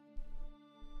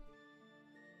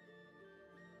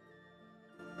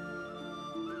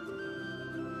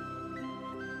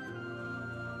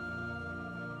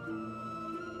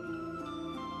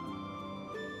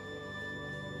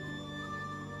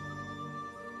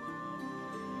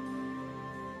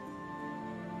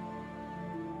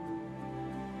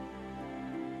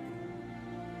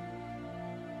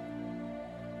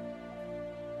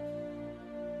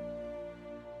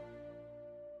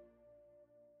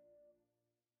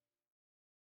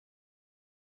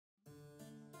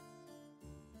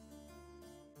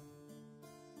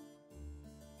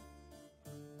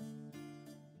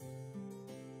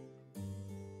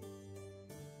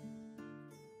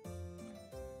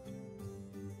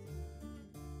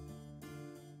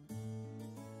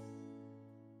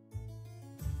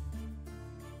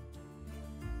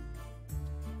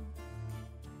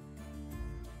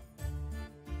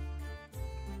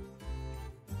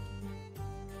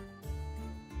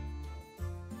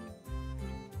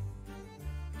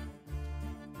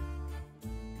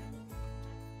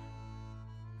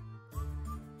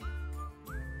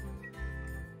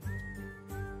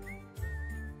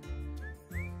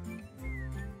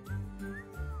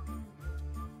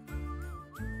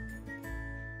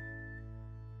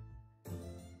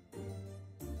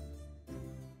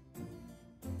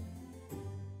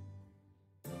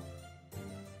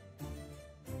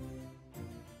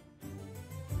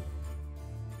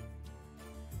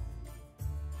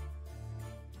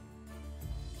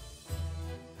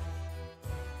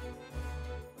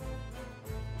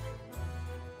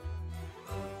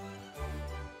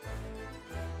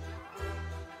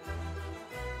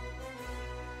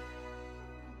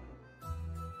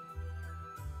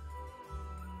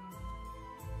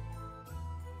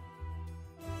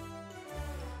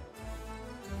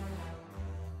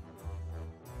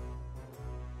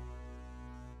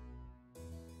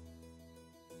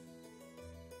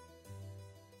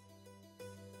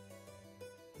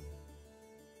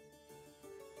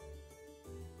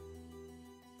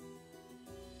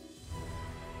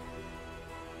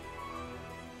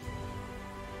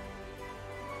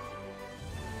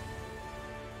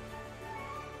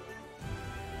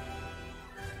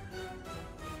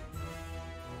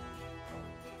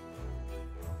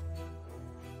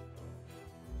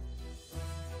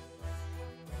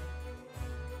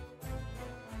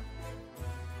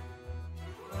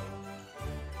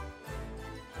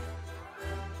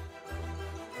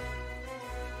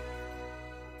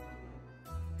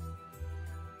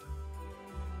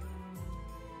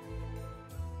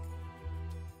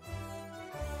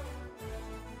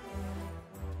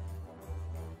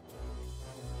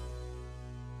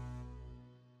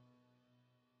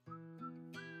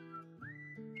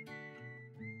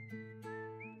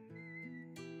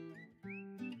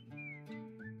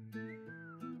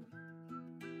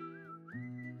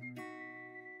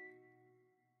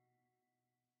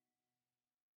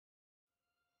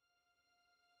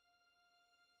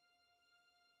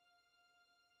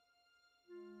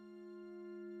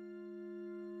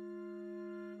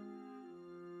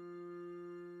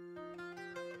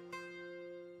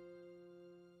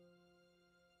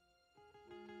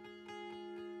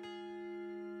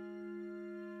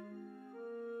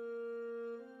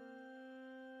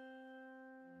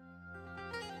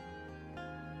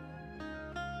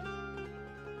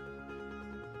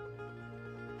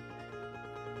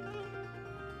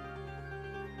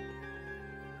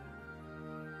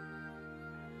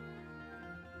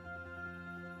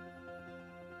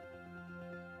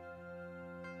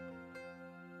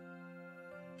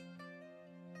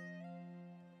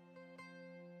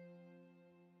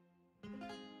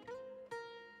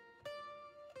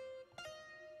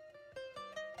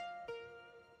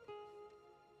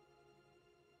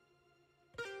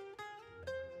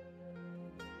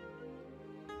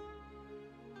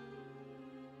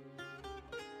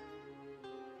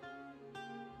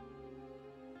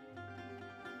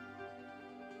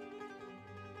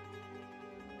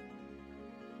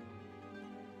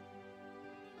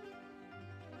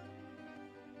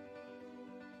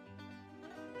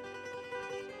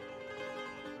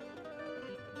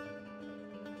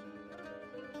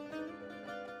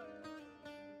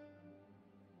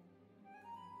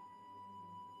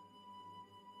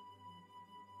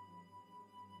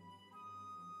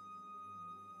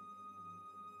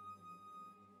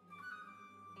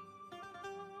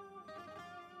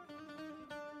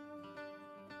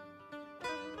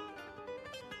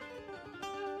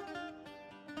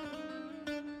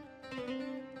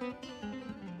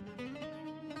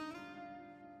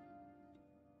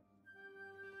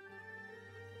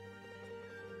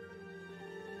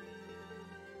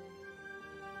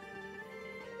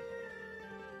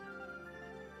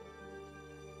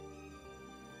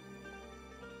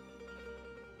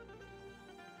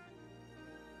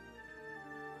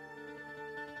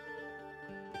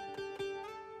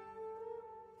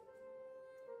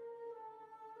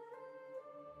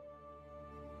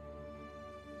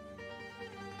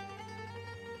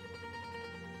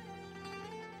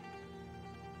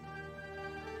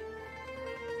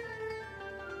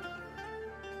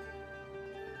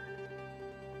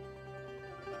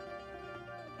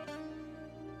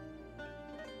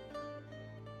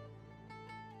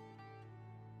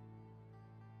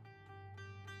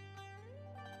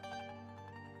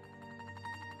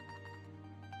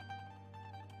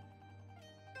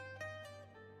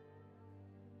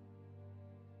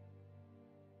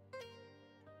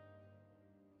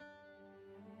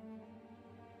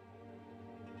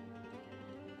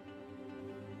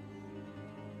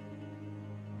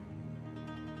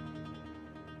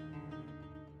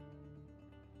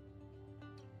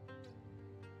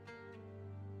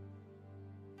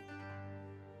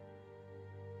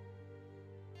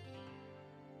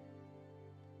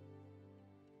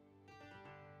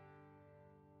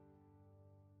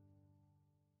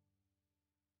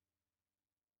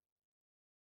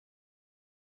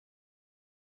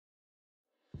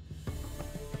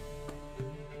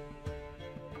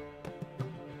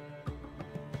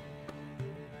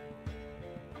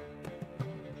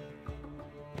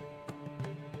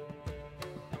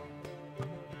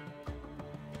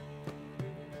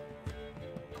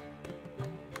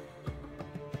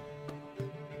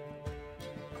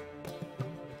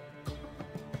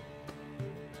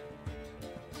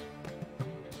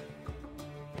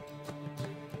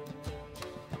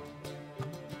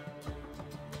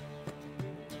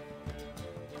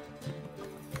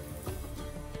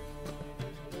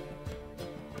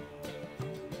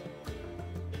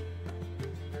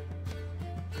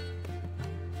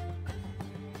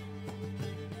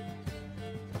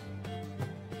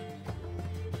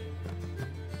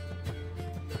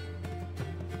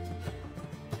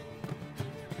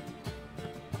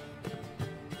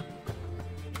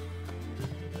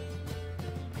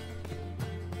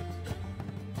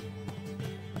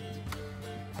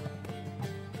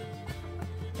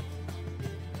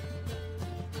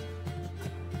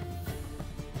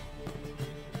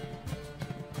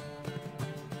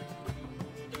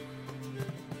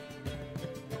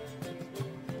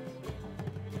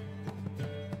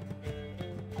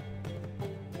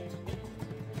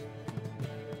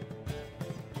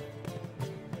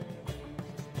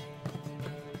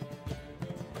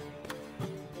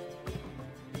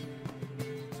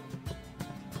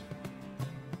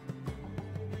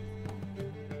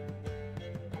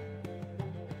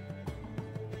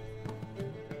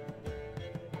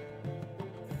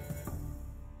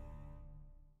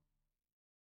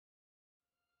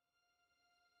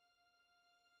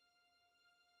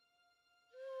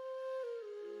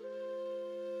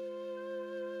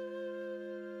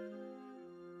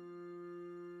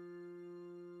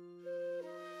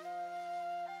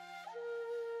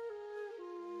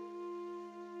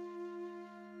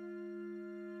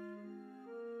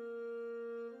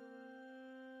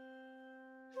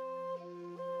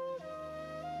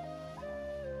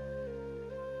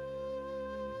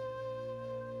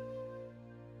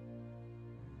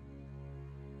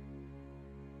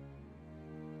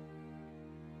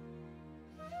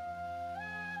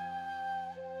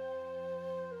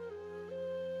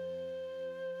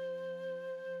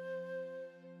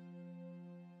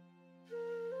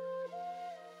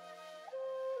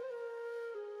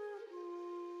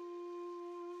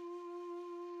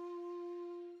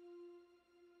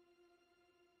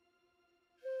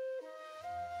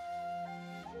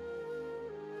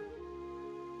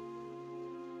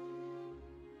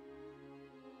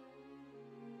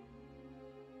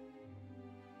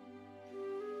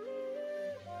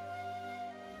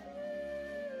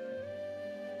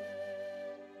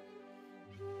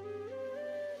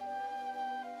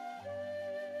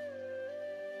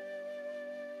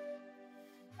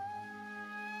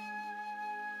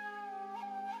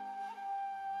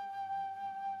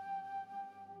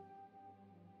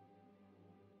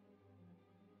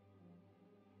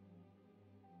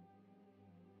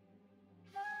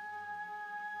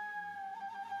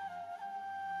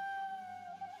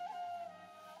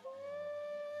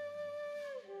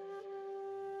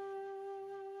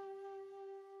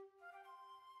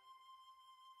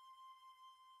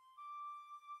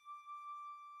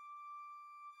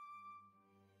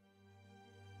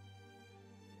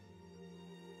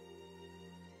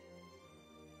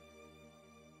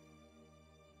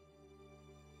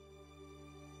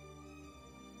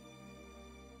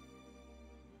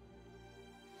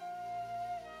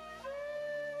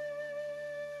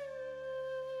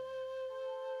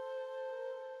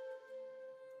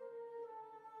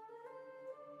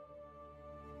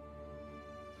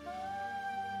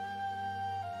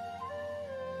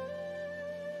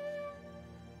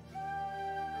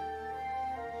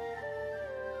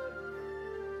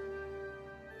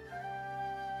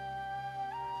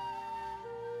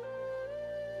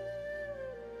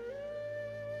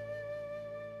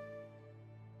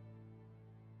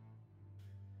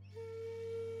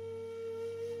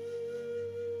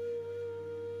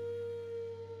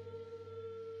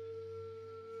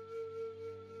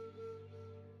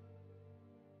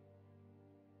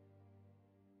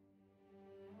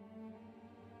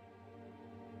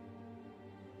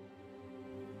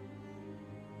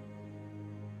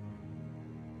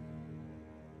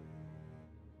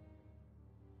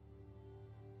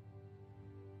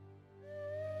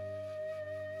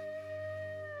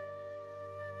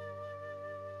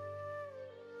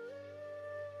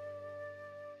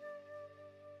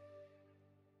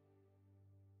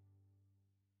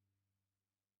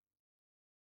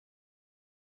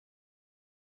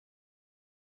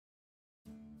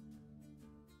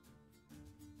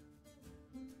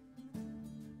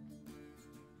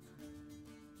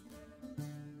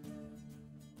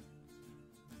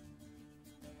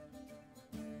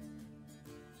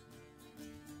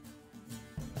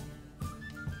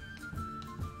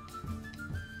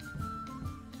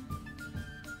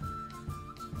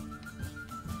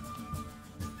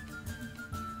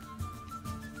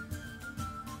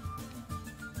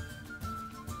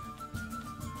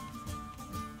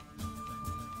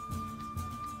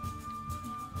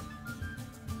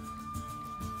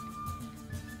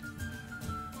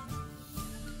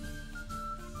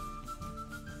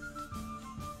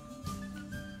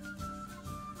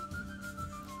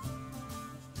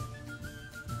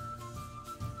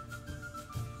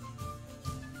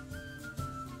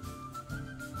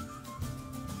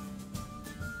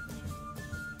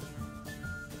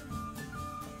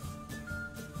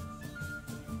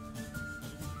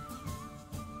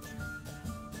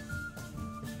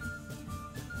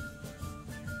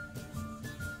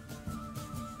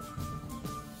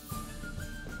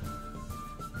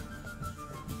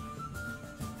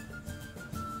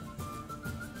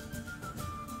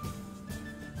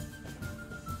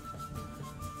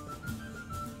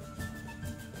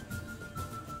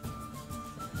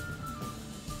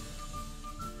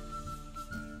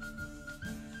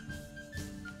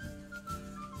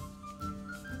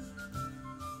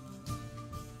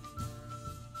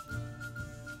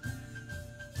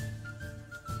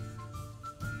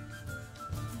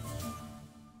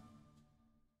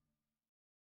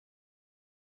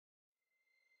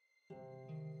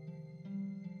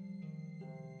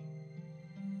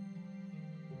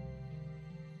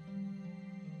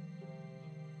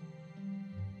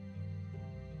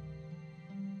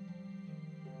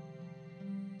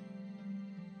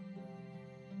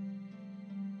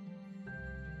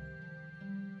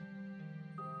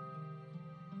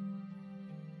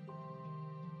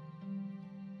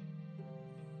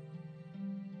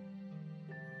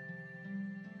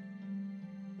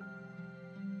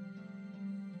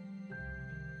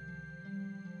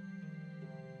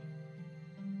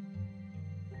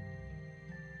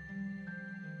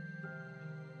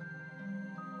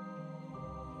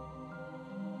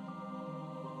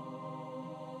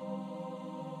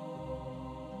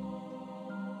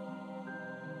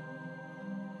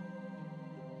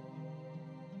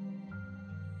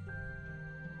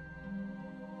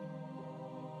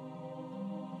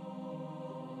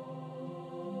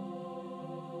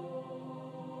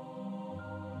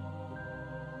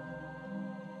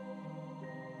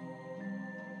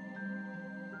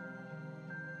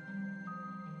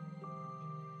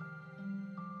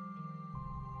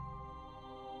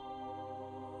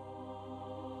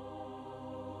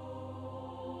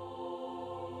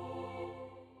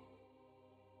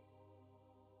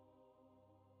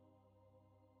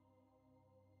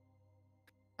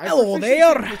 Hello proficiency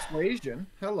there. in Persuasion.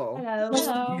 Hello.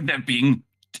 Hello. They're being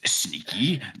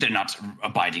sneaky. They're not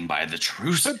abiding by the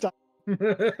truce.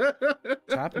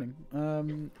 What's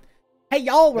happening? Hey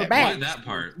y'all, we're Why back. that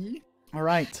part? All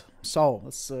right, so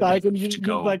let's. To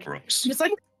go, like, Brooks. Just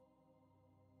like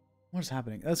What is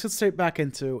happening? Let's get straight back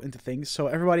into things. So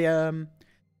everybody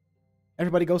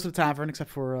goes to the tavern except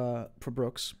for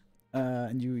Brooks,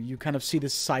 and you kind of see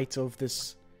this sight of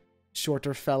this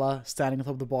shorter fella standing on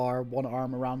top of the bar, one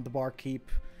arm around the barkeep.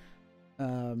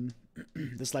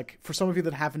 This, like, for some of you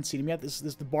that haven't seen him yet, this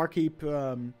the barkeep,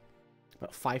 about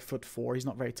 5'4". He's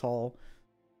not very tall.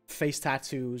 Face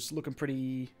tattoos, looking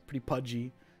pretty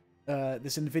pudgy.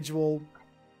 This individual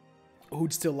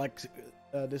who'd still like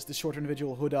this shorter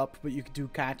individual hood up, but you do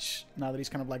catch now that he's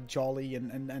kind of like jolly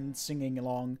and singing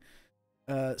along.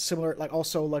 Similar, like,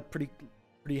 also like pretty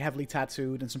heavily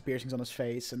tattooed and some piercings on his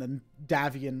face, and then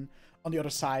Davian on the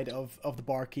other side of the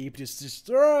barkeep, just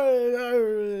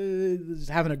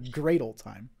having a great old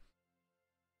time.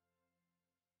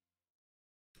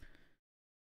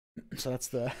 So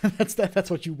that's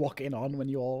what you walk in on when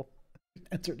you all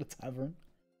enter the tavern.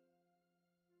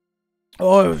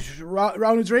 Oh,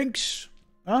 round of drinks,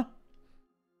 huh?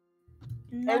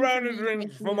 A round of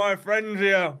drinks for my friends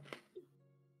here.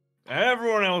 And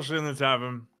everyone else in the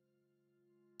tavern.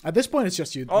 At this point, it's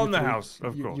just you. On you the three. house,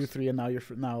 of course. You three, and now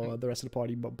the rest of the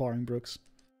party, barring Brooks.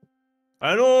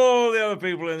 And all the other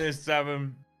people in this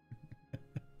tavern.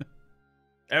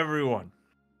 Everyone.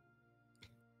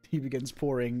 He begins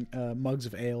pouring mugs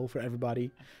of ale for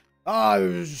everybody.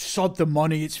 Oh, sod the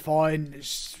money, it's fine.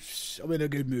 I'm in a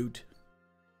good mood.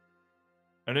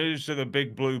 And here's to the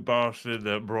big blue bastard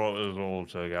that brought us all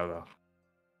together.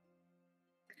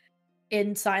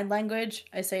 in sign language,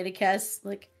 I say to Kess,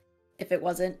 like, if it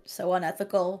wasn't so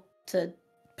unethical to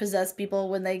possess people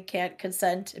when they can't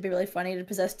consent, it'd be really funny to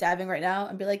possess Daving right now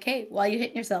and be like, hey, why are you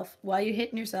hitting yourself? Why are you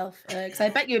hitting yourself? Because I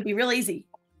bet you it'd be real easy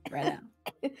right now.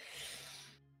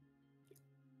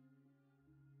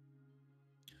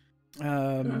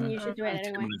 You should do it I'm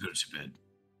anyway. gonna go to bed.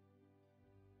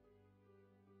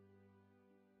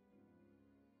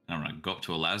 I don't know, go up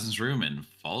to Alazin's room and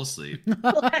fall asleep.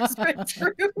 That's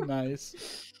true.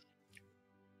 Nice.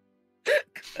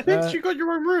 Bitch, you got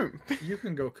your own room. You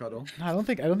can go cuddle. I don't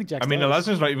think Jack's. I mean,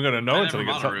 Alazin's not even gonna know I until he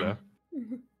never gets bought up a there.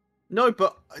 room. No,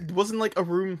 but it wasn't like a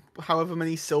room, however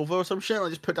many silver or some shit. I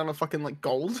just put down a fucking like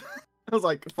gold. I was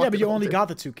like, Yeah, but you fucking only hold it. got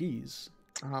the 2 keys.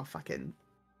 Oh fucking!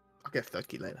 I'll get a third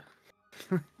key later.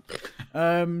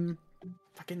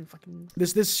 Fucking.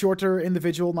 This shorter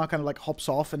individual now kind of like hops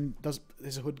off and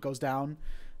his hood goes down,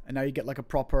 and now you get like a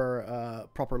proper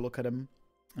look at him.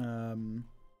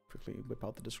 Quickly whip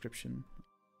out the description.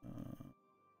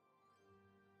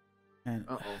 And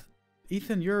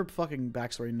Ethan, your fucking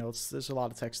backstory notes. There's a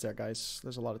lot of text there, guys.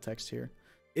 There's a lot of text here.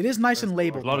 It is nice and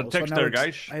labeled. A lot of though, text so I know there,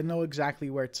 ex- guys. I know exactly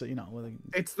where to,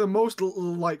 It's the most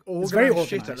like It's very organized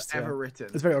shit I've organized, ever yeah. written.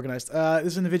 It's very organized.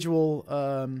 This individual,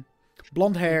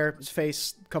 blonde hair, his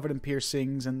face covered in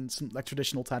piercings and some like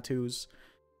traditional tattoos.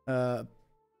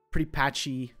 Pretty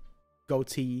patchy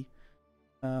goatee.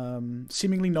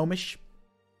 Seemingly gnomish.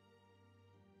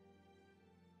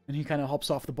 And he kind of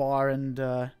hops off the bar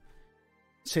and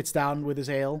sits down with his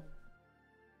ale.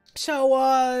 So,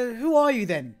 who are you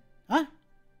then, huh?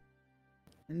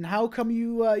 And how come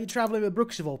you traveling with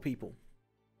Brooks of all people?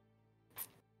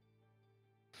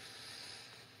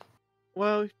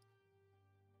 Well,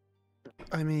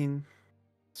 I mean,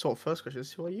 sort of first question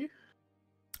is, who are you?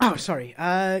 Oh, sorry.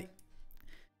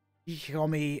 You can call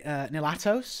me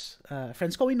Nilatos.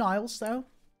 Friends call me Niles, though.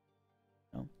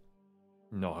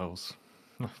 Niles.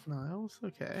 Niles,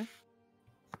 okay.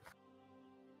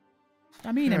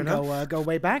 I mean, Fair him go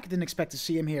way back. Didn't expect to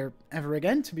see him here ever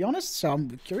again, to be honest. So I'm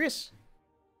curious.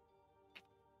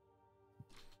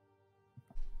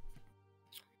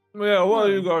 Yeah, what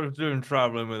are you guys doing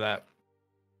traveling with that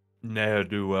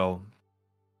ne'er-do-well?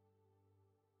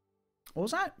 What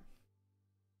was that?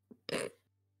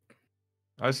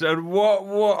 I said, what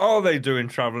are they doing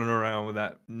traveling around with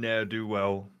that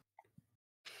ne'er-do-well?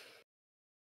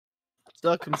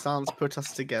 Circumstance put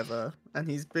us together, and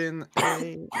he's been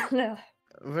a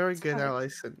very good ally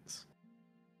since.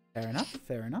 Fair enough.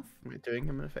 Fair enough. We're doing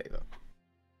him a favor.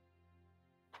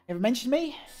 Ever mentioned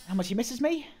me? How much he misses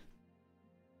me?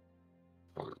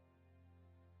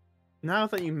 Now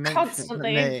that you mention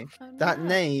Constantly. that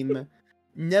name,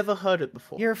 never heard it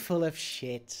before. You're full of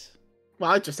shit.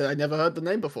 Well, I just said I never heard the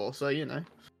name before, so you know.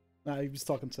 No, he was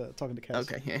talking to Kez.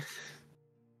 Okay, yeah.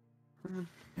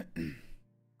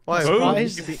 Why? Who?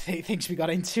 Surprised he thinks we got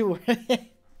into.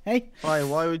 Hey. Why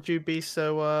would you be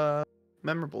so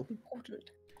memorable?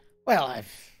 Well,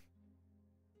 I've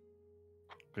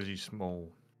Because he's small.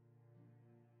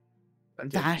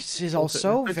 that is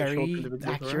Also, also there's a short very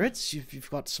individual, right? accurate. You've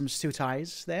got some suit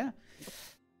eyes there.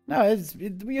 No,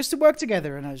 we used to work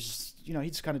together, and I was just, he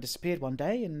just kind of disappeared one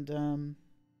day, and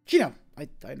I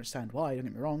understand why. Don't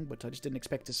get me wrong, but I just didn't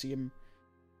expect to see him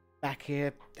back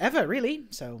here ever, really.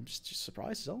 So just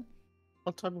surprised is all.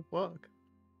 What type of work?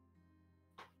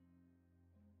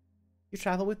 You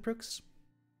travel with Brooks?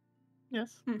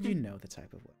 Yes. You know the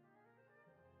type of work.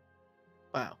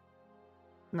 Wow.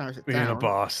 Narrows it Being a down.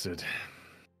 bastard.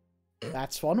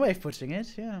 That's one way of putting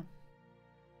it. Yeah.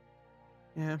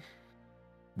 Yeah.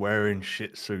 Wearing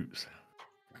shit suits.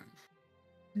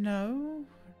 No,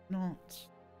 not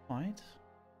quite.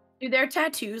 Do their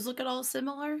tattoos look at all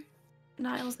similar,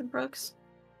 Niles and Brooks?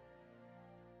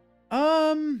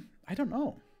 I don't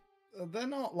know. They're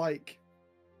not like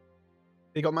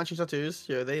They got matching tattoos.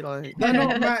 Yeah, they like. they're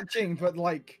not matching, but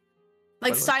like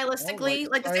Like By the stylistically,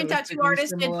 like, like the same tattoo stylistically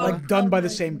artist did similar. both. Like done by the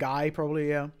of same them. guy, probably.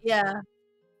 Yeah. Yeah,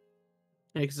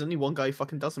 Yeah, because only one guy who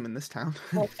fucking does them in this town.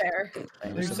 well, fair.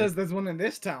 who says there's one in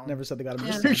this town? Never said they got him.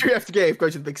 Yeah. Who do you have to get? Go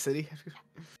to the big city.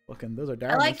 Fucking, those are I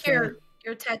Darren. like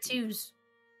your tattoos.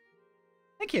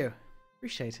 Thank you.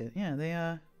 Appreciate it. Yeah,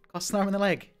 they cost an arm and a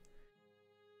leg.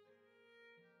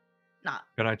 Not,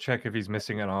 Can I check if he's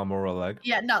missing an arm or a leg?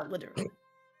 yeah, not literally.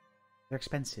 They're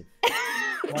expensive.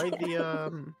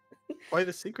 Why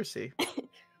the secrecy?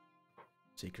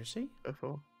 Secrecy?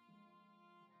 Before.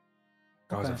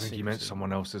 Guys, I kind of think he meant secrecy?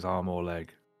 someone else's arm or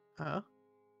leg. Huh?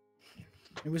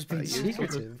 It was being you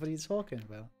secretive. What are you talking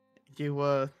about? You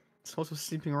were sort of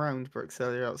sleeping around Brooks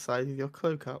earlier outside with your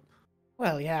cloak up.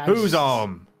 Well, yeah. I Whose just-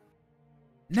 arm?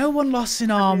 No one lost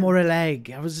an arm or a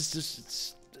leg. I was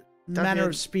just manner Damien.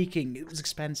 of speaking. It was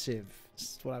expensive.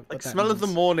 That's what Like that smell of the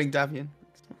means. morning, Davian.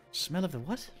 Smell of the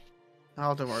what?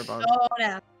 Oh, don't worry about it. Oh,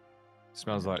 no.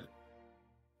 Smells like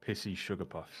pissy sugar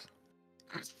puffs.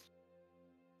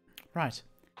 Right.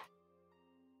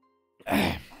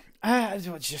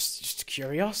 Just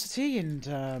curiosity and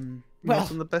Well, well,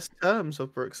 on the best terms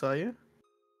of Brooks, are you?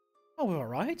 oh, we're all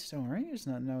right. Don't worry. There's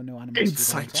no animosity.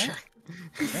 Inside about that. check.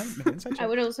 Yeah, make an inside I check.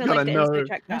 would also Gotta like to know. inside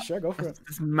check Yeah, that. sure, go for it.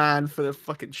 This man full of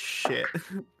fucking shit.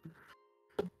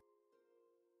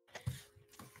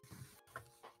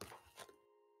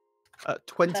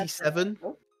 27.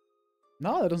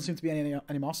 No, there doesn't seem to be any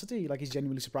animosity. Like, he's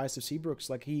genuinely surprised to see Brooks.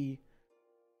 Like,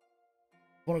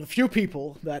 one of the few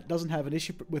people that doesn't have an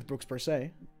issue with Brooks per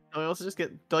se. I also just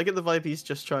get. Do I get the vibe he's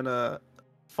just trying to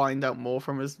find out more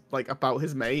from his about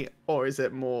his mate, or is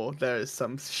it more there's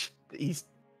some he's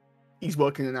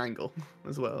working an angle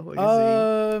as well? Like,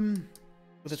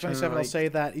 With the Just trying to, 27, I'll like- say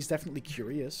that he's definitely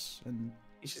curious, and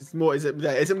it's just more. Is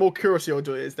it more curiosity,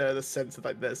 or is there the sense of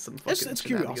like there's some fucking? it's shenanigans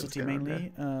curiosity going on there?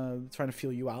 mainly. Trying to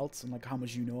feel you out and like how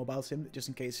much you know about him, just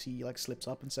in case he like slips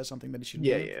up and says something that he shouldn't.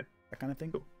 Yeah, do, yeah. that kind of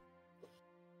thing. Cool.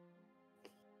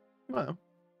 Well,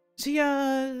 Is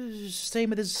he staying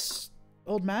with his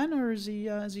old man, or is he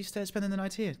spending the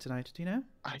night here tonight? Do you know?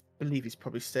 I believe he's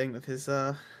probably staying with his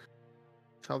child.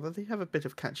 They have a bit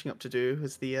of catching up to do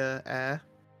as the heir.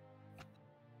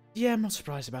 Yeah, I'm not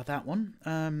surprised about that one.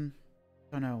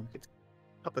 Don't know.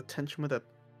 Up the tension with a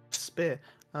spear.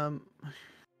 Don't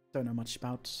know much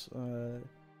about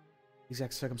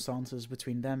exact circumstances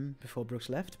between them before Brooks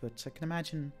left, but I can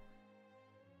imagine.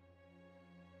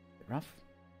 A bit rough.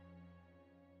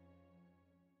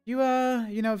 You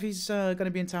know if he's gonna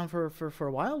be in town for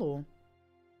a while, or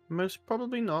Most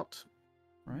probably not.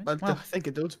 right? I Well, think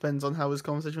it all depends on how his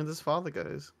conversation with his father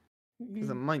goes. Because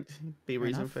there might be Fair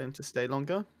reason enough. for him to stay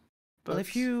longer. But well,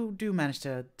 if you do manage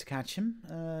to catch him,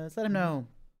 let him know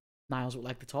Niles would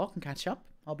like to talk and catch up.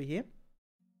 I'll be here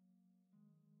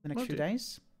the next Will few do.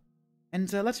 days,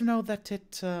 and let him know that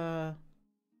it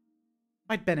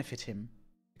might benefit him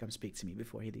to come speak to me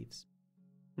before he leaves.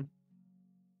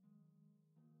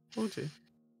 Will do.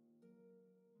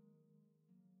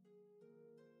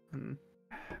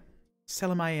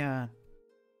 Tell him I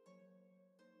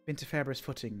been to Fairbrass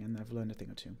footing and I've learned a thing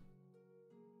or two.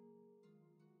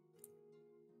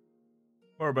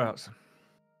 Whereabouts?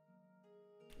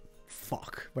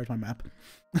 Fuck, where's my map?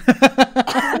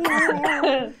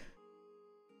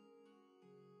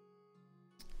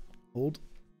 Hold.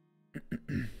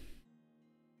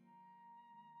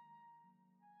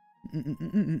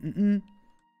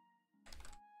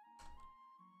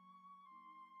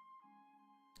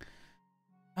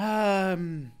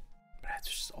 It's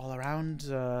just all around.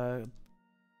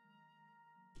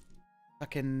 I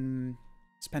can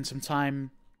spend some time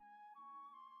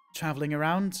traveling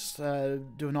around,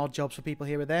 doing odd jobs for people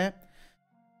here or there.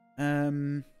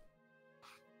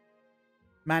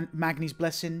 Magni's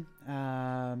Blessing,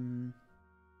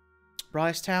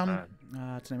 Brycetown,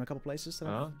 to name a couple places that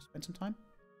I've spent some time.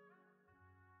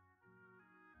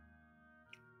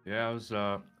 Yeah, I was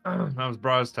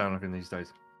Briarstown looking these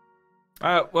days.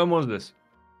 When was this?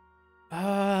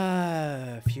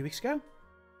 A few weeks ago.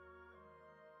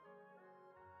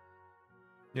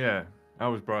 Yeah, I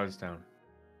was Briarstown.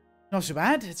 Not so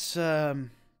bad. It's not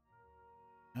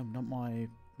my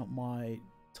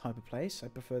type of place. I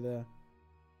prefer the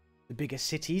bigger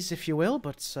cities, if you will.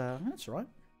 But that's all right.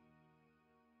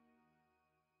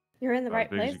 You're in the right As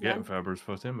big place. as you get in Then. Faber's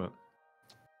footing, but.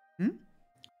 Hmm?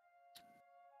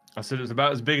 I said it's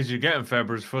about as big as you get in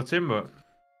Faber's footing, but.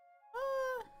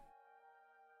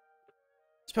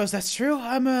 Suppose that's true.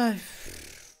 I'm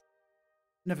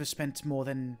never spent more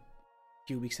than a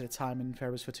few weeks at a time in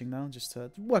Faber's footing though, just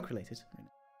work related.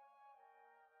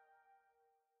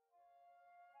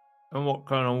 And what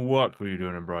kind of work were you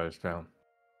doing in Briarstown?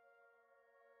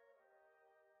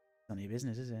 None of your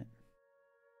business, is it?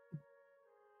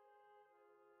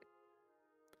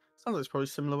 Sounds like it's probably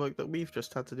similar work that we've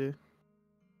just had to do.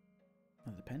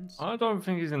 That depends. I don't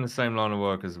think he's in the same line of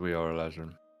work as we are, Elijah.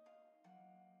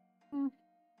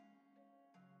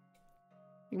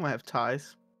 You might have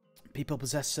ties. People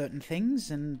possess certain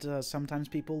things, and sometimes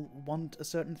people want a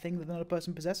certain thing that another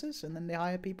person possesses, and then they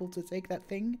hire people to take that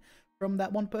thing from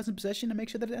that one person's possession and make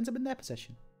sure that it ends up in their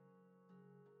possession.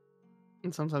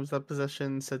 And sometimes that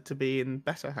possession said to be in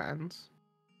better hands.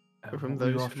 From What were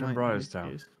you those after who in might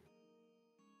Briarstown? misuse.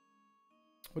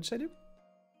 What'd you say, dude?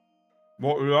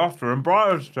 What were you after in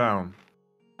Briarstown?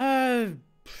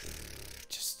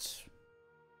 Just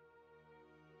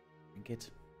trinket.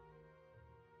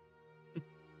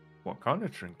 What kind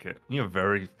of trinket? You're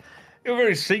very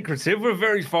secretive. We're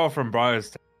very far from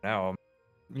Briarstown now.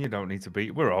 You don't need to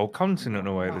be. We're all continent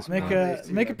away at this Make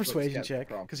point. make a persuasion check,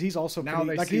 because he's also Now pretty,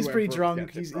 they like see he's where pretty Brooks drunk.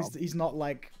 gets it He's from. he's not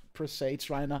like Prosate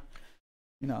trying to,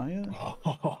 you know, yeah.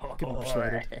 Get him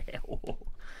persuaded.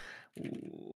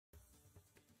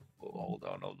 Hold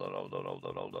on.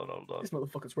 This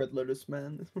motherfucker's Red Lotus,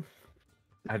 man.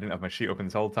 I didn't have my sheet open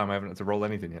this whole time. I haven't had to roll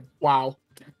anything yet. Wow.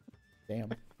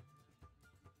 Damn.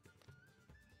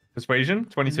 Persuasion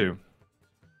 22.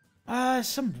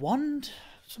 Some wand,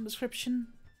 some description.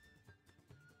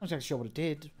 Not exactly sure what it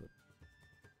did, but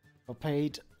I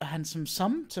paid a handsome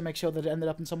sum to make sure that it ended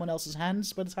up in someone else's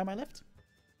hands by the time I left.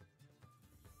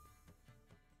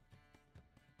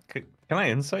 Can I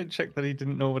insight check that he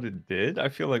didn't know what it did? I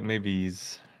feel like maybe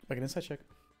he's. Make an insight check.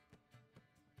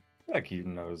 I feel like he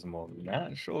knows more than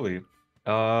that. Surely.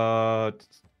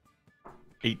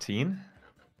 18.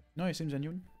 No, it seems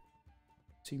genuine.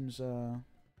 Seems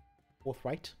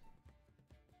forthright.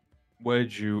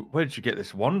 Where'd you get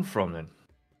this one from then?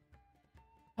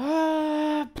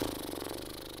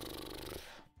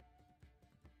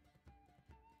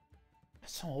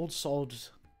 Some old sod.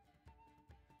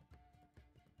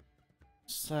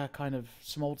 It's kind of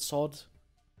some old sod.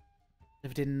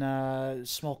 Lived in a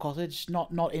small cottage, not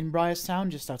in Briarstown,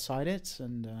 just outside it,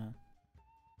 and I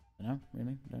don't know,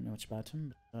 really, don't know much about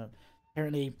him. But,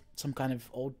 apparently, some kind of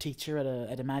old teacher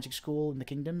at a magic school in the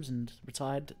kingdoms, and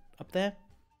retired up there.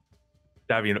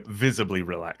 Davian visibly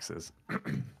relaxes.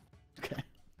 Okay.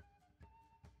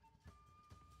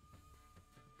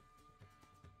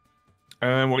 And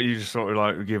then what, you just sort of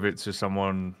like give it to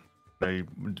someone, they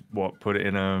put it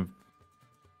in a.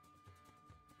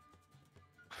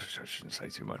 I shouldn't say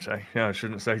too much, eh? Yeah, I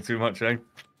shouldn't say too much, eh?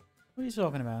 What are you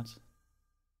talking about?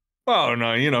 Well,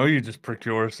 no, you just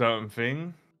procure a certain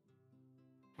thing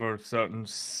for several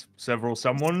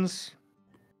someones.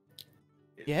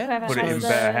 Yeah, Whoever Put it has in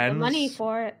better the money hands.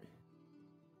 for it.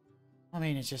 I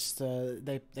mean, it's just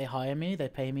they hire me, they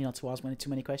pay me not to ask too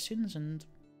many questions, and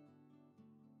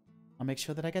I make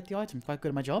sure that I get the item. Quite good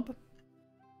at my job.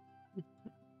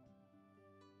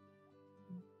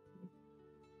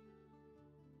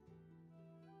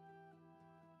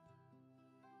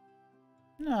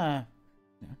 Nah,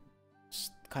 yeah,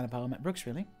 it's kind of how I met Brooks,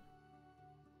 really.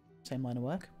 Same line of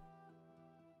work.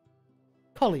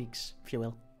 Colleagues, if you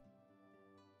will.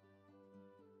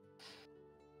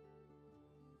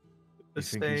 You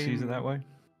think he sees it that way?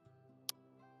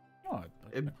 Oh, I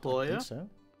Employer? think so.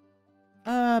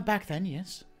 Back then,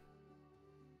 yes.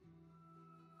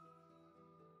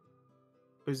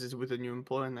 Or is this with a new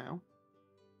employer now?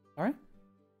 Alright.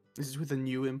 This is with a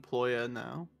new employer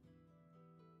now.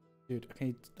 Dude, can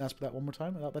you ask that one more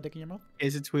time without that dick in your mouth?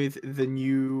 Is it with the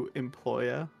new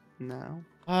employer now?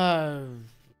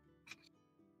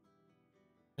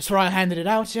 That's where I handed it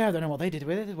out, yeah. I don't know what they did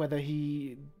with it, whether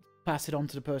he passed it on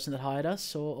to the person that hired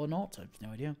us or not. I have no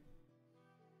idea.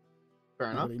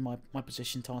 Fair Not enough. really my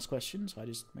position to ask questions. I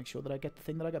just make sure that I get the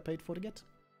thing that I got paid for to get.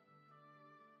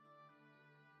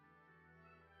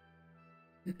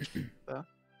 Fair.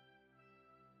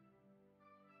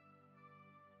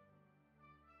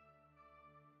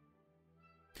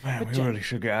 Man, But we Jen- really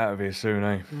should get out of here soon,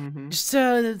 eh? Mm-hmm.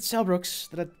 Just tell Brooks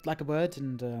that I'd like a word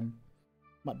and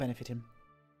might benefit him.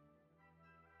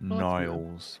 Well, that's good.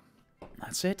 Niles.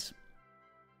 That's it.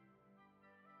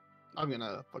 I'm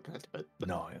gonna fucking head to bed.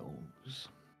 Niles.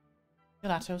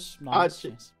 Gelatos. Nice.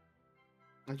 Actually- Yes.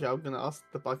 Okay, I'm gonna ask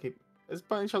the barkeep. Is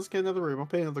by any chance get another room? I'll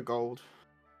pay another gold.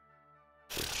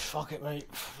 Fuck it, mate.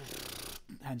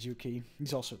 Hands you a key.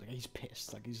 He's also he's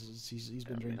pissed. Like he's been I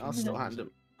mean, drinking. I'll still hand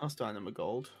him. I'll still hand him a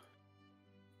gold.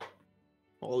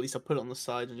 Or at least I'll put it on the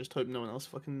side and just hope no one else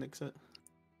fucking nicks it.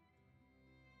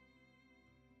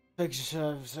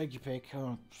 Take your pick.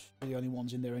 Oh, we're the only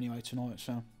ones in there anyway tonight,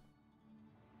 so.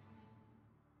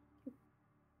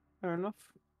 Fair enough.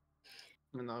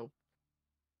 And I'll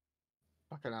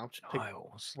fucking I'll just pick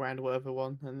Niles. round whatever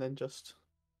one and then just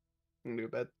go to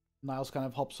bed. Niles kind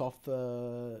of hops off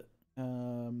the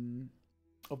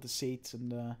seat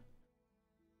and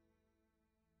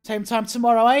same time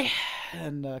tomorrow, eh?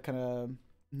 And kind of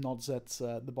nods at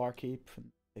the barkeep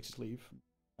and takes his leave from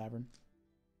the tavern.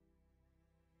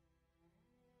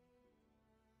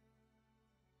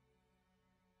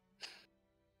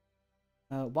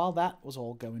 While that was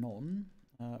all going on,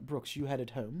 Brooks, you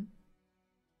headed home.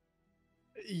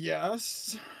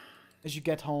 Yes. As you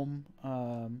get home,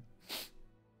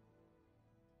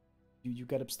 you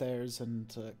get upstairs and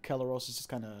Kelleros is just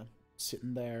kind of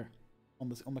sitting there on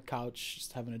the couch,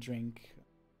 just having a drink,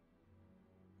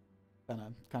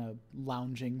 kind of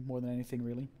lounging more than anything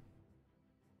really.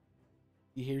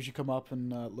 He hears you come up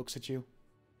and looks at you.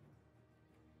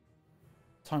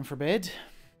 Time for bed.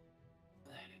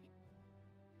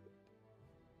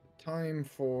 Time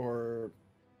for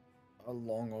a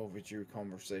long overdue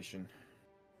conversation.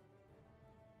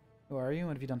 Who are you?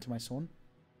 What have you done to my son?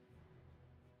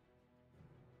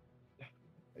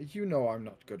 You know I'm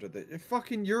not good at this.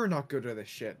 Fucking you're not good at this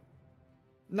shit.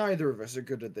 Neither of us are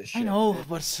good at this shit. I know,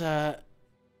 but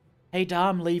hey, Dad,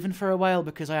 I'm leaving for a while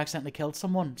because I accidentally killed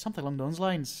someone. Something along those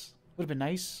lines. Would have been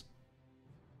nice.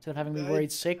 Instead of having me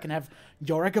worried sick and have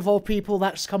Yorick of all people,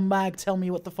 that scumbag, tell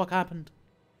me what the fuck happened.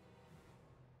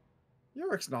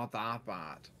 Yorick's not that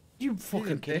bad. You He's a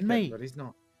fucking kidding dickhead, me? But he's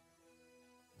not.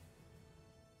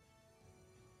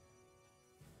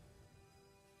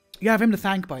 You have him to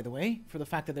thank, by the way, for the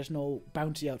fact that there's no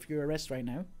bounty out for your arrest right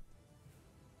now.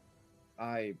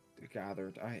 I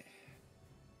gathered.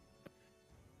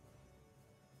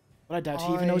 But I doubt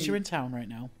he even knows you're in town right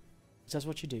now. Because that's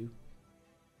what you do.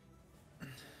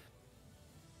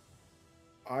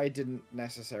 I didn't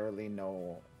necessarily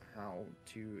know how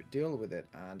to deal with it,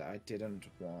 and I didn't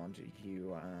want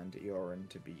you and Yorin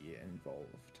to be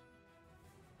involved.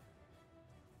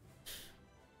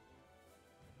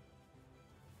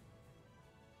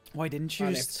 Why didn't you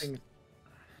And just if things-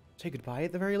 say goodbye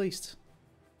at the very least?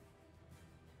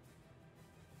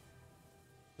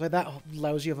 Like that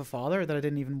lousy of a father that I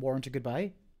didn't even warrant a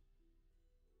goodbye?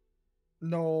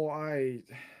 No,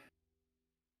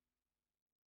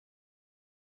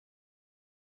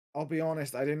 I'll be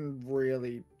honest, I didn't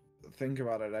really think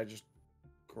about it. I just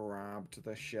grabbed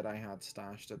the shit I had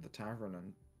stashed at the tavern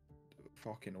and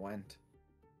fucking went.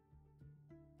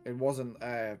 It wasn't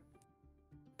a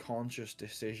conscious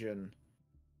decision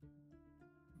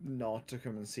not to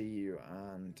come and see you,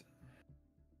 and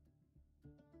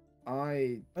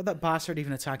Why'd that bastard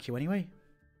even attack you anyway?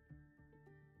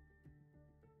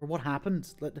 Or what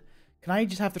happened? Can I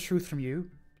just have the truth from you,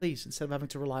 please, instead of having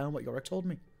to rely on what Yorick told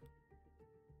me?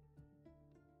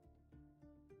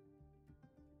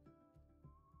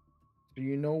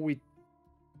 You know, we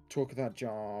took that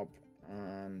job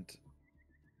and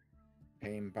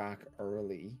came back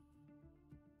early.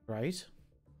 Right?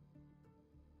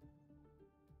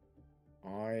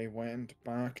 I went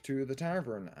back to the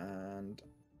tavern and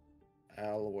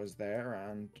Elle was there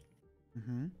and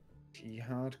Mm-hmm. she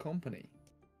had company.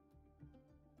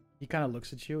 He kind of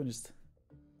looks at you and just...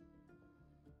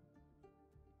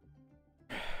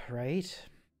 Right?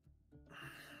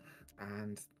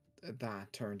 And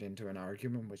that turned into an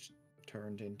argument, which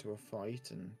turned into a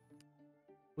fight, and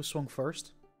Who swung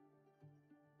first?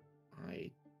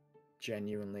 I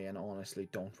genuinely and honestly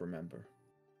don't remember.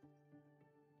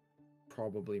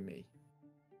 Probably me.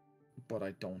 But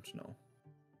I don't know.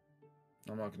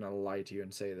 I'm not gonna lie to you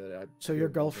and say that I... So it your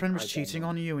wasn't- girlfriend I was don't cheating know.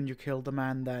 on you and you killed the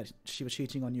man that she was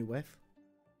cheating on you with?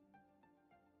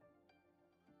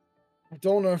 I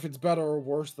don't know if it's better or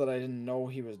worse that I didn't know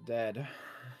he was dead.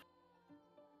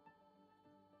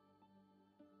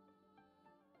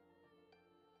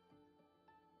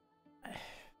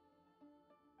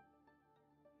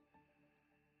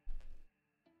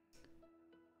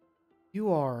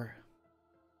 You are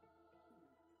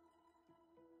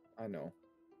I know.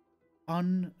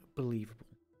 unbelievable.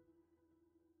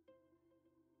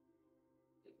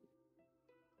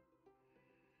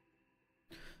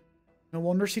 No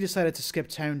wonder she decided to skip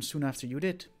town soon after you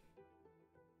did.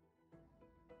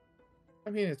 I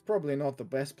mean, it's probably not the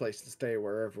best place to stay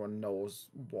where everyone knows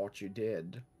what you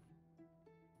did.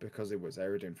 Because it was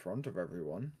aired in front of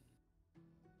everyone.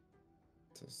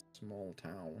 It's a small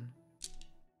town.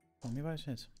 Tell me about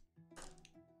it.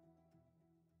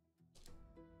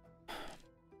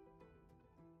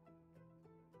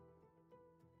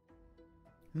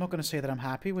 I'm not going to say that I'm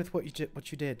happy with what you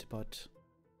did, but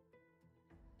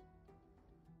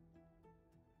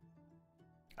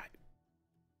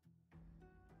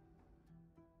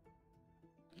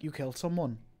you killed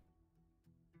someone.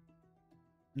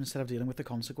 And instead of dealing with the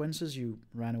consequences, you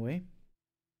ran away.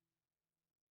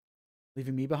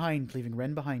 Leaving me behind, leaving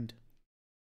Ren behind.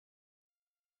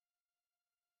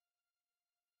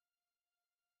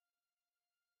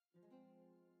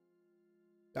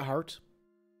 That hurt.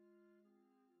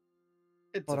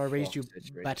 It's But a I raised you fucked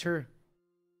situation. better.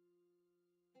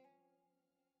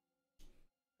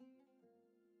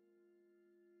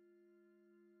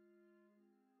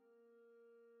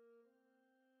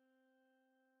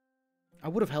 I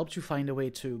would have helped you find a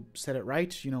way to set it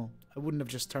right, you know. I wouldn't have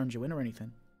just turned you in or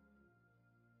anything.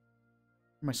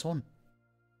 You're my son.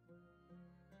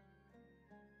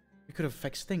 We could have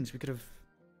fixed things. We could have...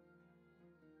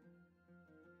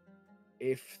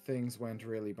 If things went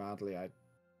really badly,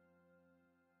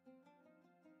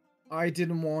 I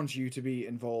didn't want you to be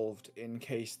involved in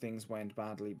case things went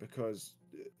badly, because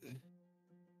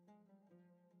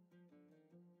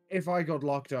if I got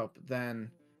locked up, then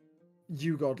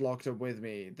you got locked up with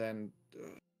me, then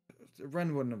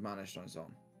Ren wouldn't have managed on his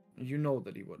own. You know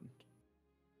that he wouldn't.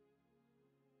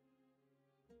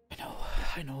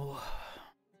 I know.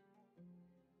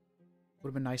 Would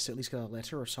have been nice to at least get a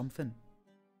letter or something.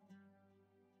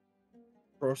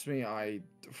 Trust me, I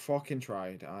fucking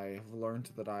tried. I have learned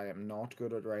that I am not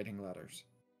good at writing letters.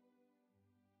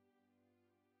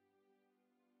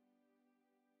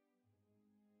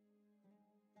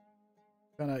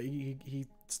 He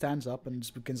stands up and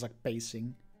just begins like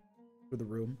pacing through the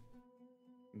room.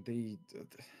 The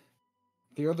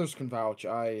others can vouch.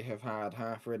 I have had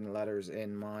half-written letters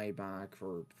in my bag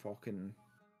for fucking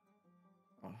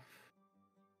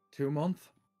 2 months.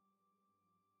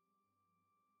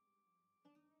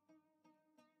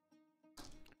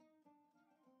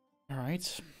 All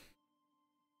right.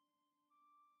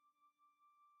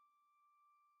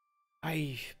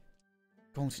 I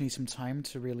going to need some time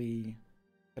to really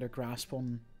get a grasp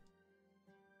on,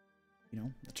 you know,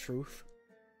 the truth.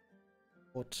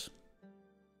 But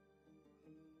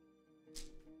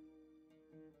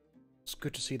it's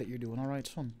good to see that you're doing all right,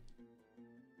 son.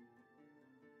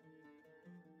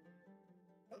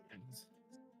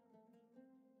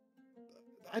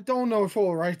 I don't know if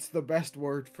all right's the best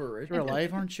word for it. You're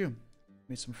alive, aren't you?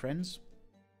 Made some friends.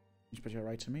 Seems pretty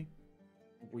alright to me.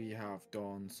 We have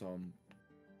done some...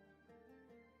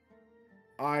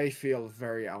 I feel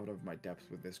very out of my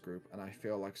depth with this group, and I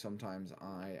feel like sometimes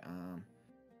I am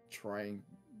trying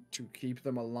to keep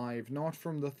them alive, not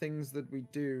from the things that we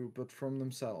do, but from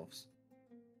themselves.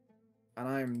 And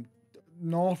I'm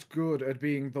not good at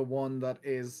being the one that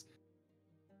is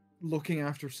looking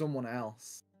after someone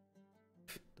else.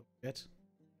 Yet.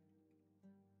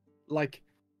 Like,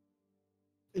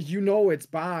 you know it's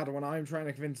bad when I'm trying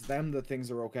to convince them that things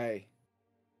are okay.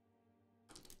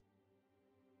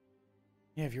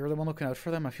 Yeah, if you're the one looking out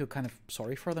for them, I feel kind of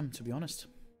sorry for them, to be honest.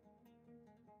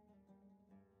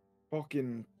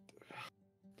 Fucking...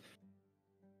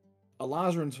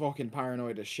 Elazarin's fucking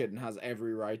paranoid as shit and has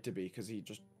every right to be, because he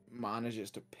just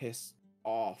manages to piss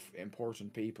off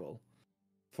important people.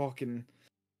 Fucking...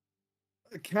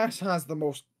 Cass has the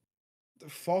most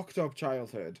fucked up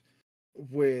childhood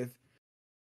with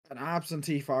an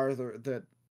absentee father that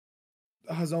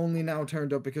has only now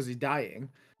turned up because he's dying.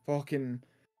 Fucking...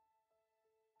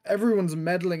 Everyone's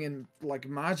meddling in, like,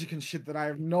 magic and shit that I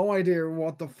have no idea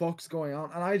what the fuck's going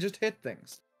on, and I just hit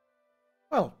things.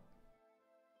 Well,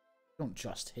 you don't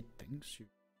just hit things. You're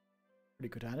pretty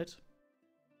good at it.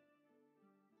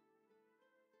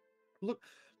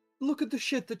 Look at the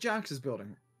shit that Jax is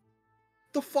building.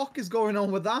 The fuck is going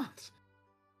on with that?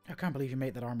 I can't believe he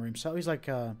made that armor himself. He's like,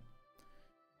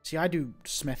 see, I do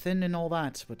smithing and all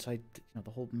that, but the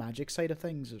whole magic side of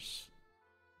things is...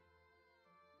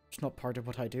 It's not part of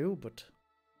what I do, but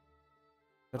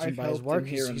judging by his work,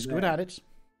 he's good at it.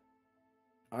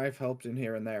 I've helped in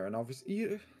here and there, and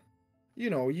obviously, you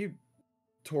know, you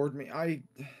toured me.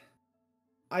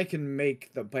 I can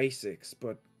make the basics,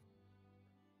 but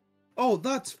oh,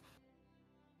 that's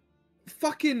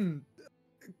fucking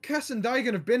Cass and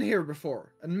Daigen have been here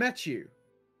before and met you.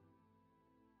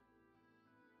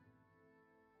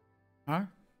 Huh?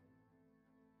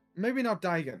 Maybe not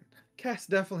Daigen. Cass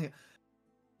definitely.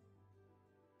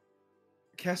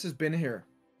 Cass has been here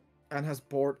and has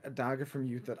bought a dagger from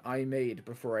you that I made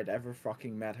before I'd ever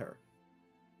fucking met her.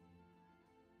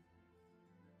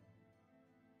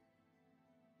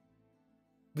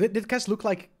 Did Kess look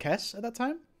like Kess at that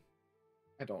time?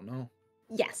 I don't know.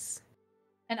 Yes.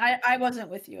 And I wasn't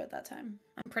with you at that time.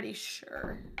 I'm pretty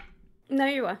sure. No,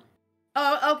 you were.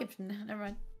 Oh, okay. Never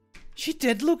mind. She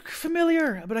did look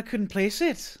familiar, but I couldn't place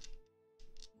it.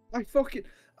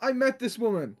 I met this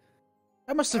woman.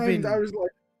 That must have And been. I was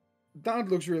like, that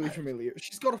looks really familiar.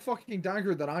 She's got a fucking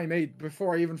dagger that I made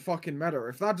before I even fucking met her.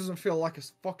 If that doesn't feel like a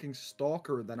fucking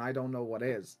stalker, then I don't know what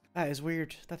is. That is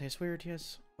weird. That is weird,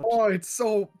 yes. But Oh, it's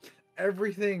so...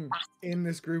 Everything in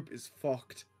this group is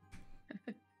fucked.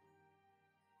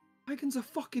 Megan's a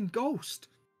fucking ghost.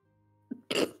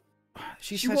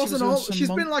 she She said wasn't she was all... doing some She's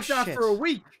been monk like that shit. for a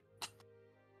week.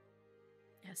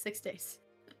 Yeah, 6 days.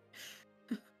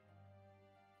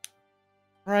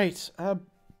 Right. I'm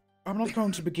not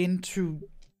going to begin to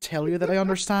tell you that I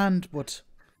understand, but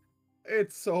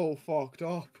It's so fucked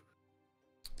up.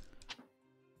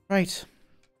 right.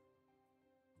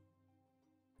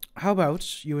 How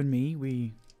about you and me,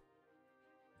 we...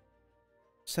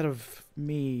 Instead of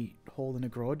me holding a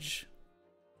grudge,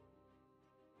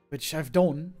 which I've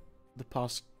done the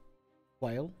past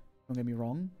while, don't get me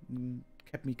wrong,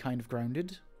 kept me kind of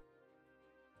grounded.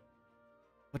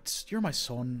 But you're my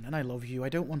son, and I love you. I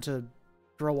don't want to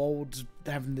grow old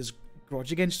having this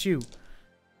grudge against you.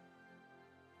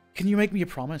 Can you make me a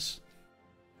promise?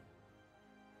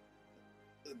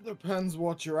 It depends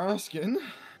what you're asking.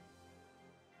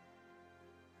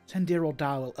 Send dear old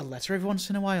Dal a letter every once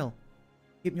in a while.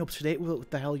 Keep me up to date with what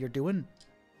the hell you're doing.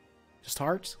 Just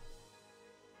heart.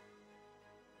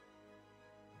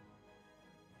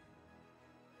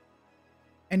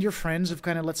 And your friends have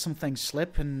kind of let some things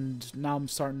slip, and now I'm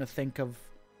starting to think of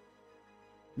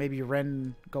maybe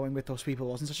Ren going with those people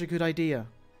wasn't such a good idea.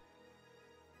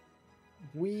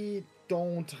 We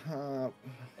don't have...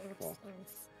 Fuck.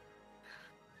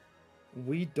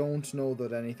 We don't know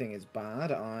that anything is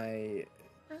bad.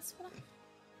 That's what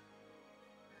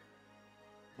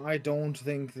I don't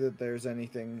think that there's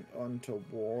anything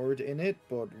untoward in it,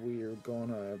 but we're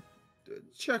gonna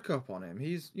check up on him.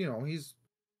 He's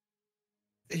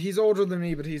older than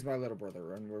me, but he's my little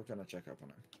brother, and we're gonna check up on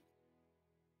him.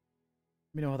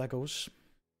 We know how that goes.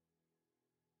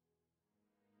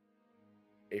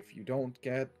 If you don't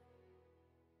get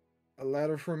a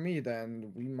letter from me,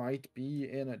 then we might be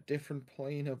in a different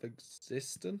plane of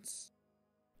existence.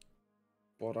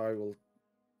 But I will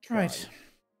try. Right.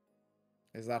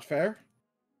 Is that fair?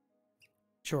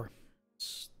 Sure.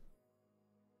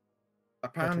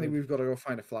 Apparently, Better. we've got to go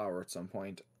find a flower at some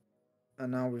point,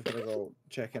 and now we've got to go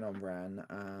check in on Ren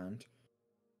and.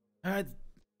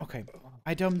 Okay.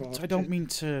 I don't God. mean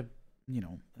to,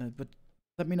 but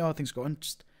let me know how things go. And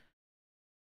just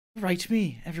write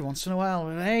me every once in a while.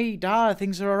 Hey, Da,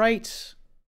 things are alright.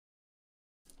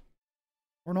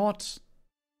 Or not.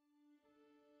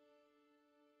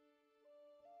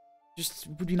 Just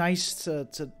would be nice to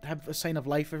have a sign of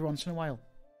life every once in a while.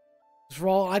 'Cause for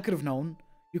all I could have known,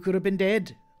 you could have been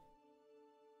dead.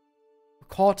 Or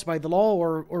caught by the law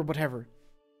or whatever.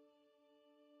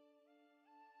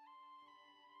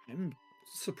 I'm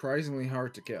surprisingly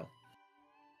hard to kill.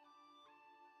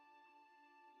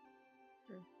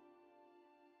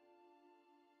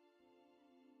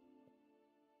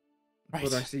 Right.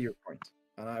 But I see your point,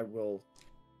 and I will.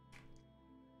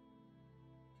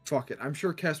 Fuck it. I'm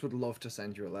sure Kess would love to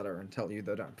send you a letter and tell you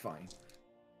that I'm fine.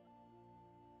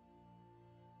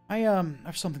 I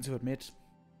have something to admit.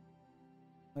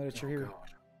 Now that you're here.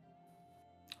 God.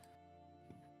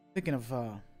 Thinking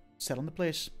of selling the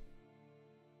place.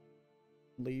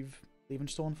 Leaving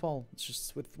Stonefall. It's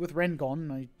just with Ren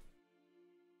gone,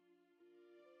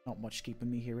 not much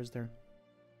keeping me here, is there?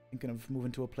 Thinking of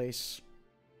moving to a place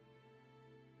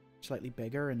slightly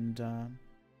bigger and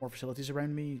more facilities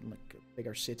around me, like a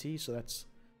bigger city. So that's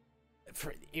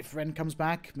if Ren comes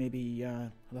back, maybe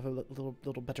I'll have a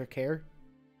little better care.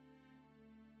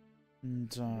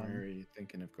 And Where are you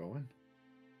thinking of going?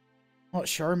 not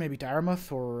sure, maybe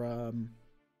Dartmouth or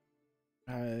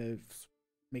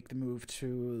make the move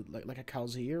to like a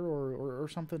Kalzir or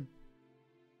something.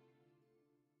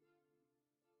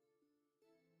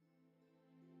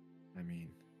 I mean,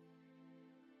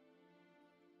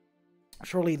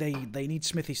 Surely they need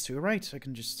smithies too, right? I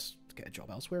can just get a job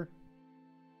elsewhere.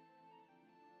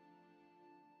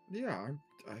 Yeah,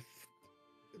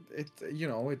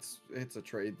 it's a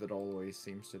trade that always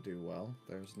seems to do well.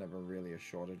 There's never really a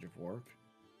shortage of work.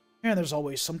 Yeah, there's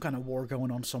always some kind of war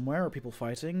going on somewhere, or people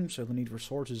fighting, so the need for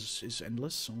swords is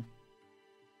endless, so...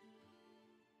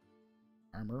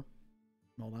 Armor,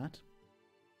 and all that.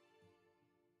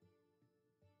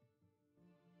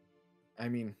 I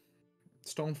mean,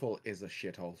 Stonefall is a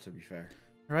shithole, to be fair.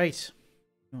 Right.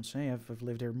 Don't say, I've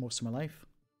lived here most of my life.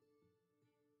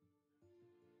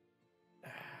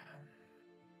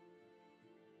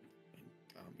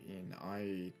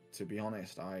 To be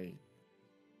honest, I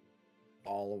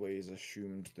always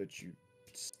assumed that you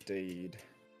stayed.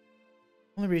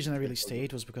 Only reason I really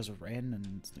stayed was because of Ren,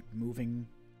 and like, moving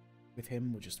with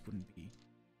him wouldn't be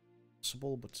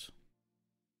possible, but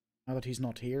now that he's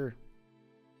not here,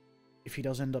 if he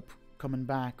does end up coming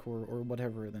back or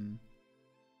whatever, then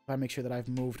if I make sure that I've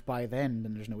moved by then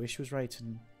there's no issues, right?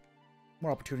 And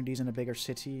more opportunities in a bigger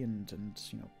city and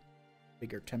you know,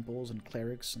 bigger temples and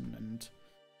clerics and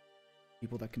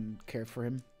people that can care for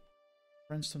him,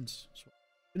 for instance. So,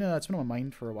 you know, that's been on my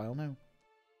mind for a while now.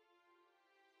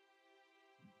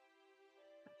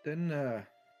 Didn't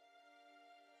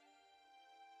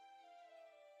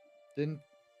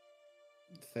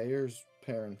Thayer's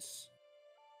parents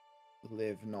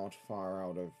live not far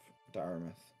out of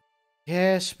Dartmouth?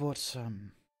 Yes, but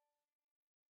you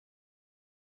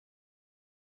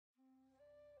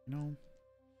know,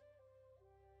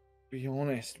 be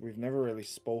honest, we've never really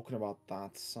spoken about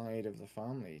that side of the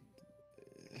family.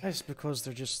 that's because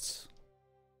they're just...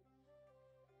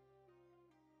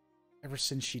 Ever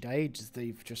since she died,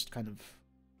 they've just kind of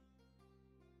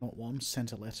not once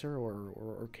sent a letter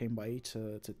or came by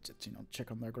to you know, check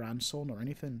on their grandson or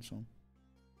anything, so...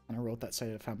 And I wrote that side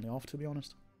of the family off, to be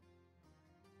honest.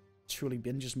 It's truly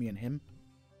been just me and him.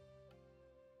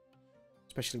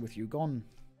 Especially with you gone.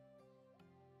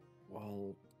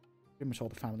 Well... Pretty much all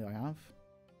the family I have.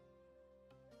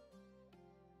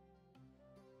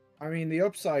 I mean, the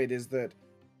upside is that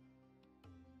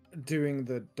doing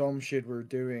the dumb shit we're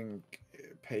doing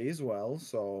pays well,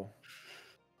 so...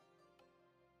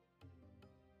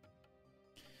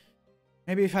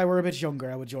 Maybe if I were a bit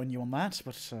younger, I would join you on that,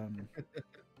 but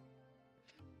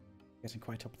getting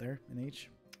quite up there in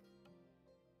age.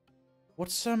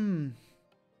 What's Aldion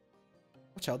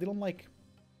like?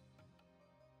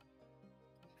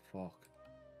 Fuck.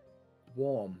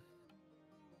 Warm.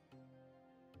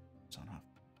 It's on half.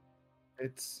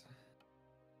 It's...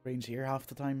 Rains here half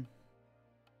the time.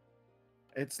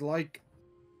 It's like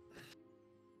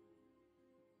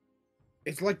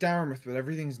Dartmouth, but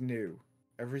everything's new.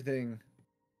 Everything...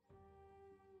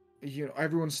 You know,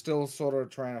 everyone's still sort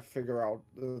of trying to figure out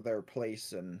their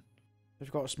place, and... They've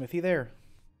got a smithy there.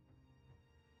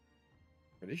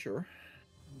 Pretty sure.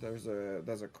 There's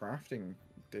a crafting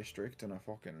district and a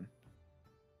fucking...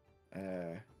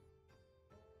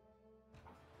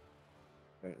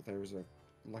 There's a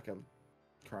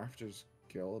crafters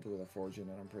guild with a forge in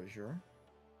it, I'm pretty sure.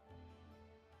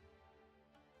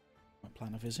 I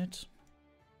plan a visit.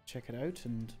 Check it out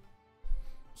and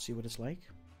see what it's like.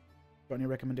 Got any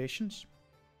recommendations?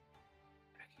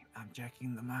 I'm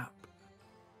checking the map.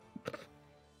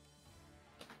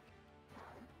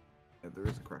 Yeah, there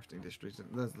is a crafting district.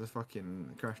 There's the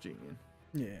fucking craft union.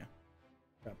 Yeah.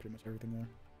 Got pretty much everything there.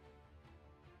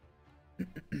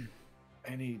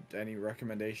 Any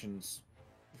recommendations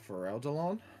for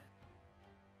Eldalon?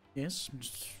 Yes. I'm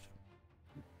just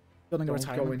building a Don't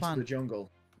retirement go into plan. the jungle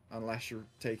unless you're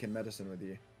taking medicine with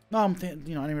you. No, I'm thinking,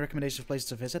 you know, any recommendations for places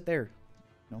to visit there?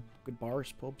 You know, good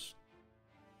bars, pubs.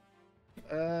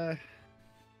 I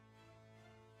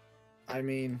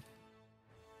mean,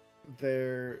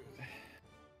 the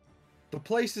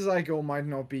places I go might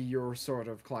not be your sort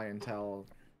of clientele.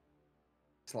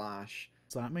 / What's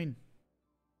that mean?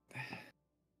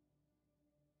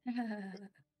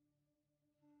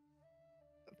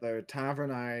 The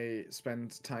tavern I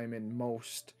spend time in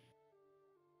most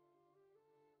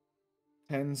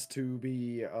tends to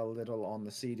be a little on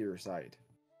the seedier side.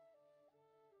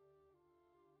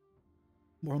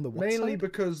 More on the what Mainly side?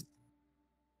 because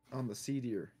on the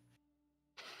seedier.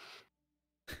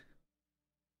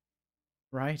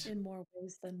 Right. In more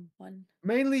ways than one.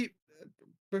 Mainly,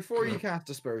 before you cast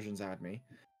dispersions at me,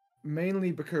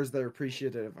 mainly because they're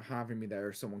appreciative of having me there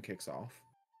if someone kicks off.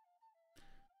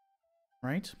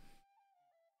 Right.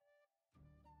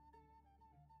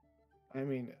 I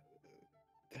mean...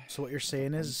 So what you're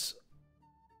saying is,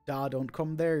 don't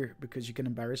come there because you can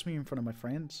embarrass me in front of my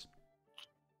friends.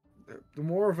 The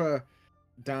more of a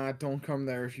Dad, don't come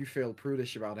there if you feel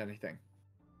prudish about anything.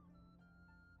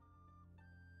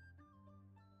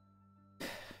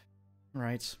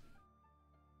 Right.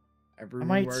 Everyone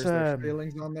might, wears their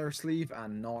feelings on their sleeve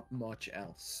and not much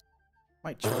else.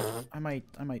 Might try. I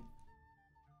might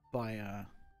buy a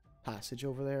passage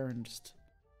over there and just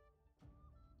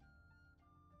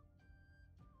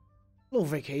a little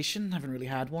vacation. Haven't really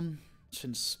had one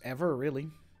since ever, really.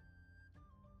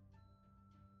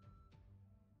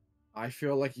 I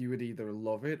feel like you would either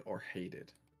love it or hate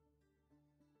it.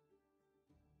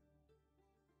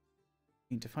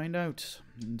 Need to find out.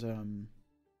 And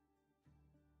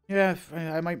yeah,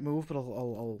 I might move, but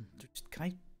I'll can I?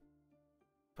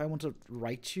 If I want to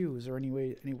write you, is there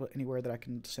anywhere that I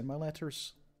can send my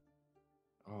letters?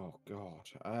 Oh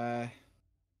God.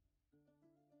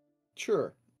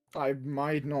 Sure. I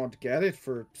might not get it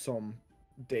for some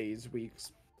days,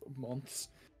 weeks, months.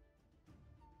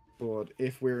 But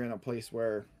if we're in a place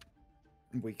where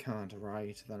we can't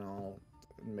write, then I'll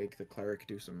make the cleric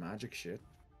do some magic shit.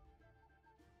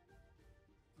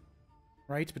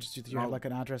 Right, but do you have like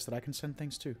an address that I can send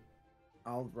things to?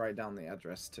 I'll write down the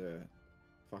address to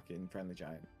fucking Friendly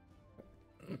Giant.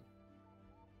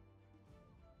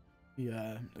 He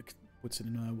like puts it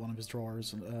in one of his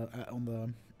drawers on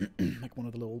the like one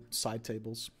of the little side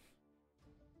tables.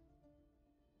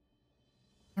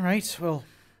 All right, well,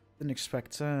 didn't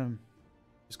expect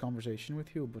this conversation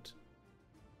with you, but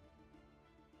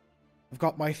I've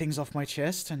got my things off my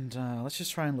chest, and let's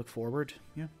just try and look forward.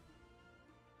 Yeah.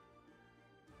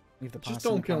 Leave the past. Just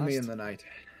don't kill me in the night,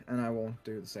 and I won't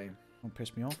do the same. Don't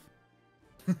piss me off.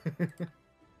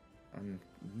 And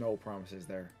no promises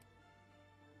there.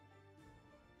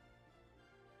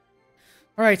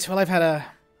 All right. Well, I've had a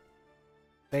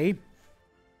day. I'm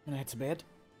gonna head to bed.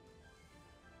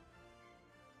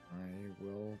 I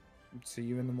will see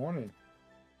you in the morning.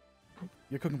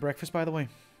 You're cooking breakfast, by the way.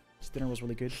 This dinner was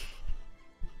really good.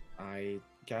 I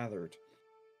gathered.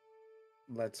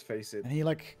 Let's face it. And he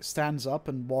like stands up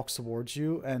and walks towards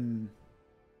you and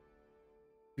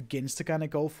begins to kind of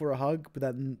go for a hug, but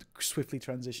then swiftly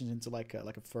transitions into like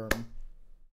a firm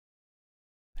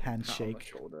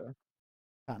handshake.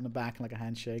 Pat on the back and like a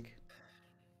handshake.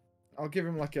 I'll give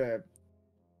him like a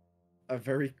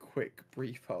very quick,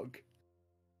 brief hug.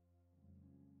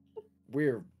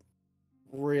 We're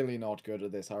really not good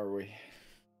at this, are we?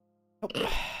 Oh. Good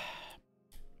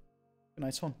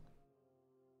night, son.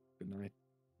 Good night.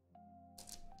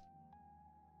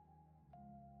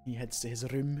 He heads to his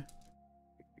room.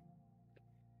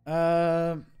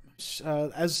 As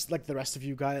like the rest of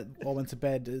you guys all went to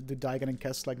bed, did Daigen and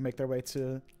Kess like make their way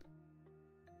to?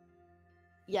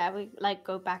 Yeah, we like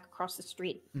go back across the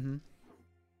street. Mm-hmm.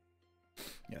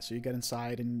 Yeah, so you get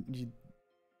inside and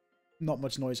not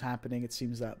much noise happening. It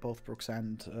seems that both Brooks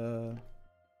and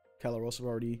Kelleros have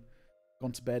already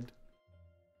gone to bed.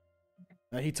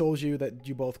 He told you that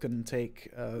you both can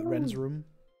take Ren's room.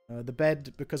 The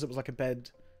bed, because it was like a bed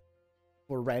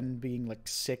for Ren being like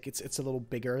sick, it's a little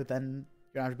bigger than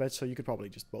your average bed, so you could probably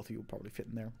both of you would probably fit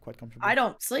in there quite comfortably. I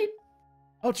don't sleep.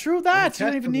 Oh, true that. You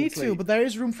don't even need to, but there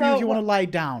is room for you if you want to lie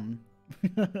down.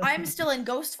 I'm still in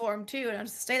ghost form too, and I'll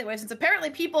just stay that way since apparently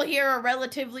people here are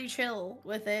relatively chill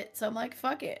with it. So I'm like,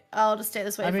 fuck it, I'll just stay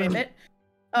this way for a bit.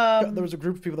 There was a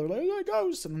group of people that were like, "Oh,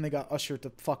 ghosts," and then they got ushered to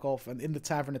fuck off. And in the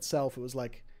tavern itself, it was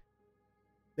like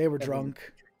they were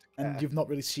drunk, and you've not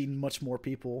really seen much more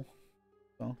people.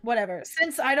 So. Whatever.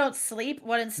 Since I don't sleep,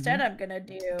 what instead I'm gonna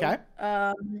do? Okay.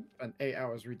 Spend 8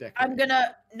 hours redecorating.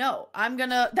 I'm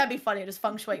gonna. That'd be funny. Just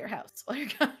feng shui your house. I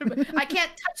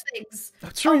can't touch things.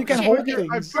 That's true. You can hold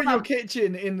things. I put your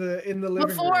kitchen in the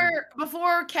living room.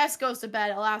 Before Kess goes to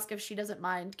bed, I'll ask if she doesn't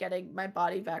mind getting my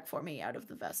body back for me out of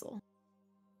the vessel.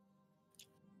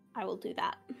 I will do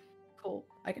that. Cool.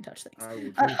 I can touch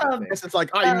things. It's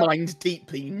like I mind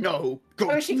deeply. No.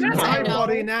 Go. She could have said no.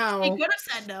 Body now. She could have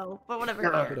said no, but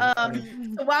whatever.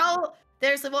 So while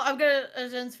there's I'm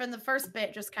gonna spend the first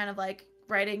bit just kind of like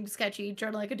writing sketchy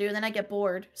journal I could do, and then I get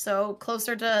bored. So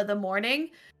closer to the morning,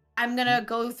 I'm gonna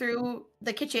go through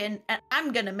the kitchen and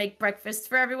I'm gonna make breakfast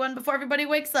for everyone before everybody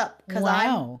wakes up because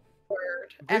I'm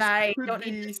bored and I don't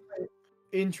need to.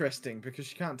 Interesting because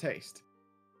she can't taste.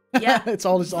 Yeah, it's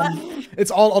all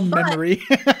on memory.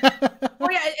 Oh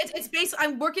yeah, it's based.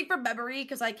 I'm working from memory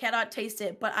because I cannot taste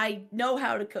it, but I know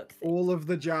how to cook things. All of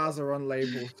the jars are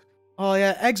unlabeled. Oh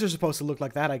yeah, eggs are supposed to look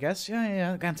like that, I guess.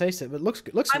 Yeah, I can't taste it, but looks.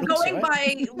 I'm going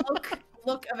by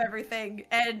look of everything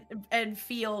and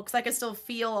feel, because I can still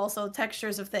feel also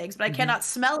textures of things, but I cannot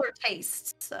smell or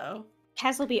taste. So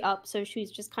Kaz will be up, so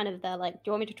she's just kind of there, like, do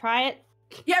you want me to try it?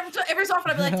 Yeah, every so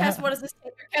often I'll be like, Tess, what does this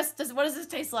taste? Tess, what does this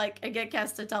taste like? And get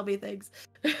Kess to tell me things.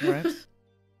 Right.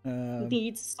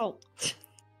 Needs salt.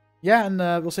 Yeah, and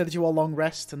we'll say that you all long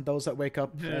rest, and those that wake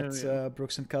up Yeah, at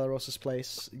Brooks and Calarosa's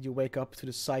place, you wake up to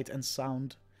the sight and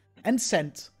sound and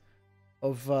scent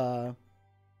of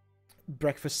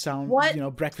breakfast sound. What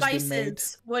breakfast being made.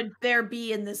 spices would there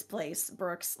be in this place,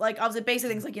 Brooks? Like, obviously, basic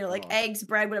things like like eggs,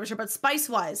 bread, whatever. Sure, but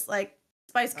spice-wise, like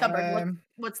spice cupboard,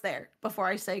 what's there? Before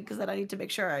I say, because then I need to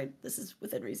make sure this is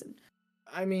within reason.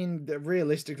 I mean,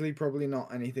 realistically, probably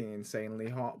not anything insanely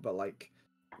hot, but like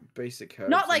basic herbs.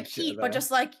 Not like and shit heat, are but there.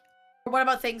 just like, what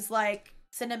about things like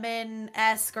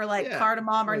cinnamon-esque or like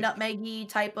cardamom or like- nutmeggy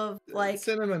type of like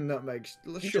cinnamon, nutmeg,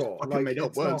 You just sure. fucking Like made up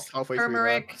it's words not- halfway through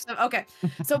turmeric. Okay,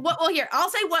 so what? Well, here I'll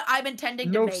say what I'm intending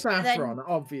to no make. and then- saffron,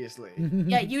 obviously.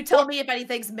 Yeah, you tell me if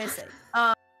anything's missing.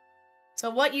 So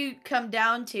what you come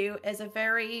down to is a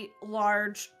very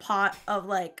large pot of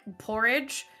like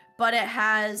porridge, but it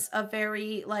has a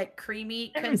very like creamy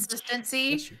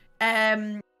consistency. Bless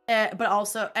you. But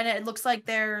also, and it looks like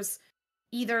there's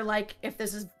either like if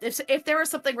there was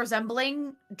something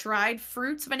resembling dried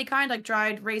fruits of any kind, like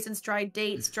dried raisins, dried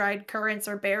dates, dried currants,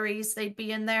 or berries, they'd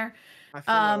be in there. I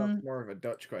feel like that's more of a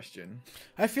Dutch question.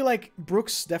 I feel like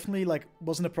Brooks definitely like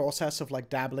was in the process of like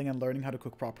dabbling and learning how to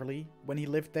cook properly when he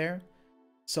lived there.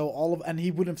 So and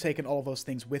he wouldn't have taken all of those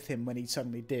things with him when he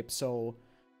suddenly dipped. So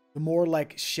the more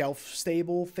like shelf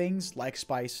stable things like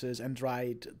spices and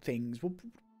dried things, well,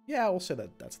 yeah, I'll say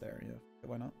that's there. Yeah,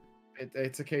 why not?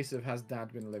 It's a case of has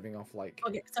Dad been living off like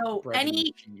Okay, so bread and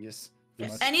any cheese?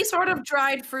 any sort of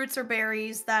dried fruits or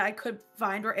berries that I could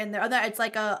find were in there. It's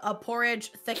like a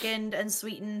porridge thickened and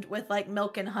sweetened with like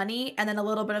milk and honey, and then a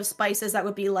little bit of spices that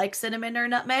would be like cinnamon or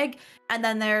nutmeg, and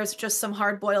then there's just some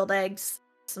hard-boiled eggs,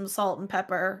 some salt and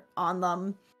pepper on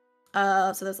them.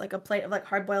 So there's like a plate of like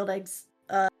hard-boiled eggs,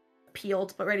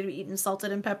 peeled but ready to be eaten,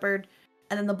 salted and peppered,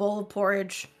 and then the bowl of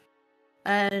porridge.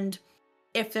 And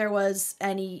if there was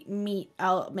any meat,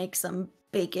 I'll make some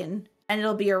bacon, and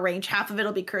it'll be arranged. Half of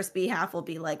it'll be crispy, half will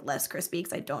be like less crispy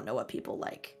because I don't know what people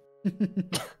like. We All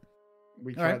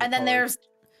right. tried And the then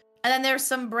porridge. there's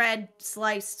some bread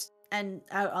sliced and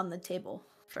out on the table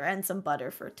and some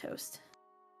butter for toast.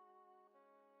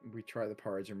 We tried the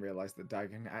porridge and realized that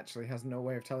Dagon actually has no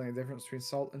way of telling the difference between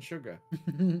salt and sugar.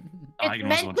 I It's was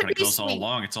meant one to trying to be kill us all sweet.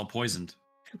 along. It's all poisoned.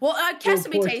 Well, Kess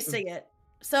will be poison. tasting it.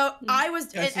 So I was,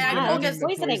 Tess and is I told adding Kess, the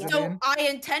poisoning poison so in. I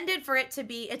intended for it to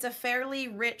be, it's a fairly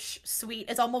rich, sweet,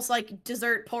 it's almost like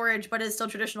dessert porridge, but it's still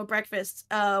traditional breakfast,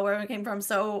 where it came from.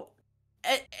 So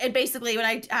it basically, when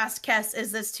I asked Kess,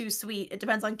 is this too sweet? It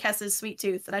depends on Kess's sweet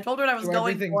tooth. And I told her what I was So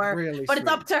going everything's for, really but it's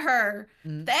up sweet. to her.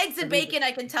 Mhm. The eggs and Everything- bacon,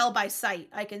 I can tell by sight.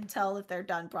 I can tell if they're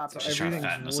done So properly. She's trying to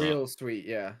fatten everything's us real up. sweet,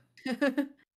 yeah. Well,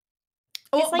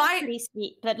 It's like my pretty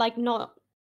sweet, but like not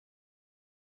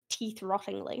teeth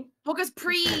rottingly. well, because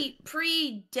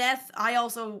pre-death, I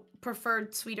also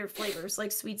preferred sweeter flavors.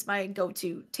 Like sweet's my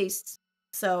go-to taste.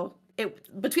 So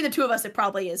between the two of us, it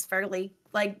probably is fairly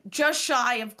like just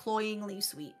shy of cloyingly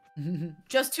sweet.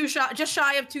 Just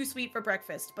shy of too sweet for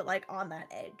breakfast, but like on that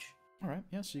edge. All right,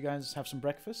 yeah. So you guys have some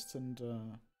breakfast and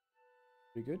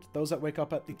pretty good. Those that wake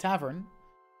up at the tavern,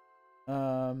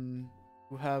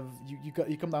 who have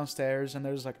you come downstairs and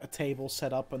there's like a table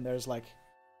set up and there's like,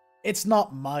 it's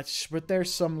not much, but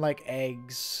there's some like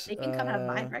eggs. They can come have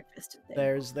my breakfast if they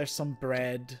There's some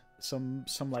bread, some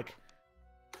like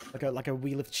a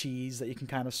wheel of cheese that you can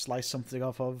kind of slice something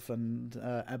off of, and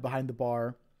behind the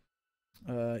bar,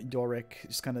 Yorick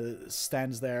just kind of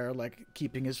stands there, like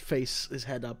keeping his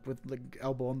head up with like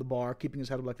elbow on the bar, keeping his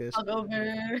head up like this. I'll go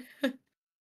over.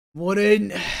 What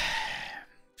in?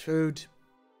 Food.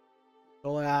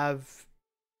 All I have.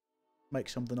 Make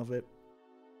something of it.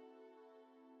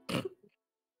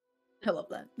 I love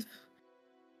that.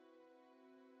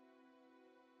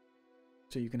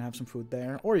 So you can have some food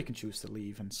there, or you can choose to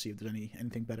leave and see if there's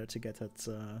anything better to get at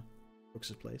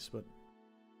Brooks's place. But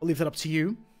I'll leave that up to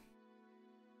you.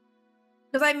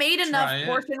 Because I made enough Try it.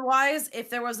 portion-wise, if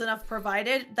there was enough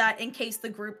provided, that in case the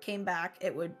group came back,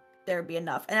 there'd be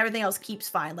enough. And everything else keeps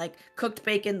fine. Like cooked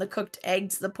bacon, the cooked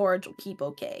eggs, the porridge will keep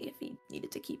okay if you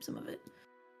needed to keep some of it.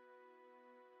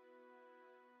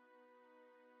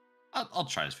 I'll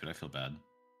try this food. I feel bad.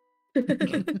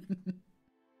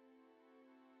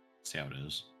 See how it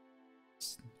is.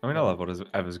 I mean, I love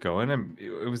whatever's going, and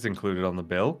it was included on the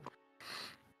bill.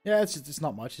 Yeah, it's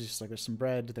not much. It's just like there's some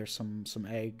bread, there's some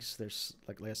eggs, there's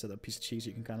like I said, a piece of cheese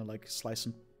you can kind of like slice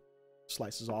some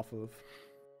slices off of.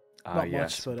 Ah, Not much,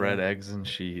 yes, but, bread, eggs, and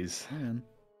cheese. Oh, man.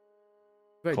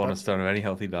 Very Dutch. Cornerstone of any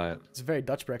healthy diet. It's a very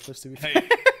Dutch breakfast, to be fair. Hey,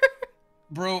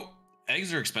 bro,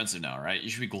 eggs are expensive now, right? You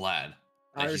should be glad.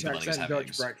 Like, Irish he's been letting us accent have Dutch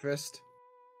eggs. breakfast.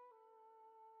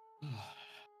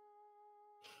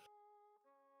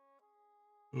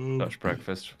 Dutch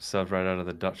breakfast served right out of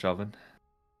the Dutch oven.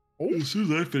 As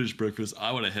soon as I finish breakfast,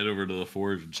 I want to head over to the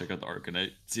forge and check out the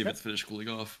Arcanite, see if it's finished cooling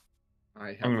off.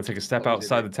 I'm gonna take a step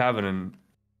outside the tavern and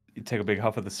take a big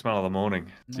huff of the smell of the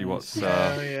morning. See what's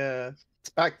yeah. It's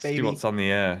back, see baby. what's on the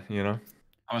air. You know.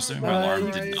 I'm assuming my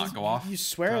alarm did not go off. You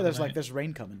swear throughout there's the like night. there's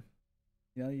rain coming.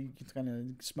 You know, you can kind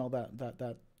of smell that.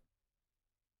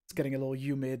 It's getting a little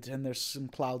humid, and there's some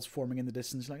clouds forming in the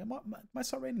distance. Like, it might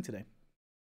start raining today.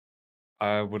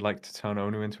 I would like to turn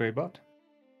Onu into a bot.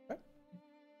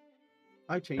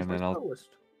 I changed And my then I'll- spell list.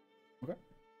 Okay.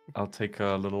 I'll take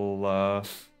a little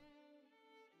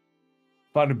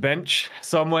find a bench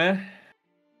somewhere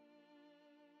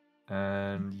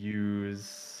and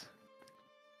use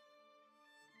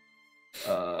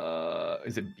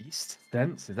is it beast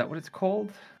sense? Is that what it's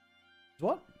called?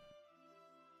 What?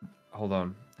 Hold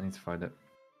on, I need to find it.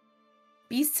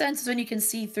 Beast sense is when you can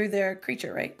see through their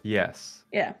creature, right? Yes.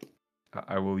 Yeah.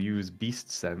 I will use beast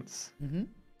sense Mm-hmm.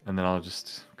 and then I'll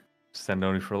just send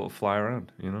Oni for a little fly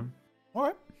around, you know? All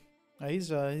right. He's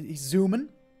zooming,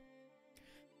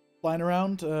 flying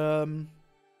around. You're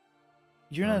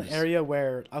in an Nice. area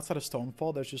where outside of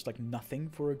Stonefall, there's just like nothing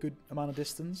for a good amount of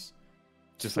distance.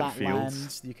 Just Flat like fields.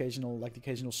 lands, the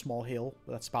occasional small hill,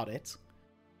 but that's about it.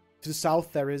 To the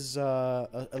south, there is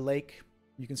a lake.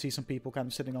 You can see some people kind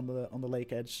of sitting on the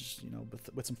lake edge, you know,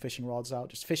 with some fishing rods out,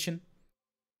 just fishing.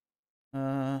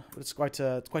 But it's quite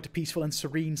a peaceful and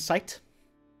serene sight.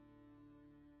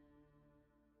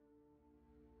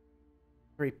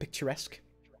 Very picturesque.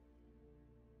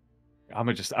 I'm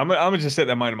gonna just sit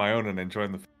there minding my own and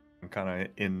enjoying the kind of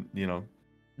in, you know,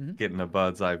 Mhm. getting a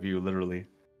bird's eye view, literally.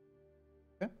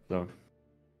 Okay. So,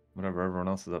 whatever everyone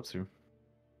else is up to.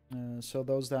 So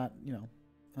those that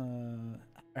are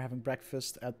having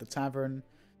breakfast at the tavern,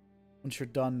 once you're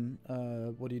done,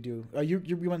 what do you do?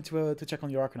 You went to check on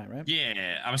your Arcanite, right?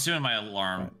 Yeah, I'm assuming my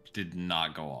alarm did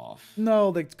not go off.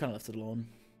 No, they kind of left it alone.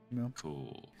 You know.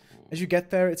 Cool. As you get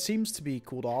there, it seems to be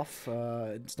cooled off.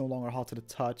 It's no longer hot to the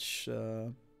touch. Yeah,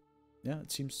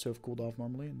 it seems to have cooled off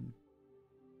normally. And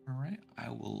All right, I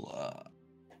will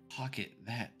pocket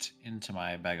that into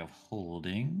my bag of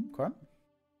holding. okay.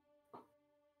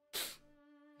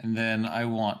 And then I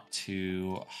want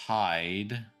to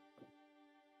hide.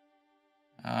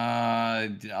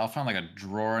 I'll find like a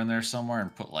drawer in there somewhere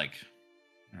and put like,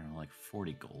 I don't know, like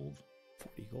 40 gold.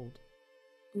 40 gold.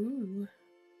 Ooh.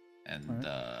 And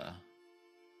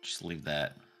just leave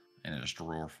that in a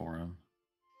drawer for him.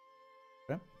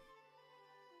 Okay.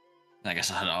 I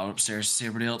guess I'll head out upstairs to see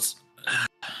everybody else.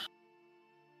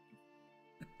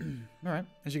 All right.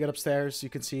 As you get upstairs, you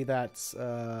can see that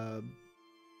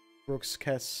Brooks,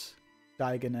 Kess,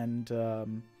 Daigen, and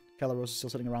Kelleros are still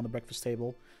sitting around the breakfast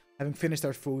table, having finished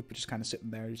their food, but just kind of sitting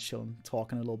there, just chilling,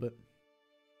 talking a little bit.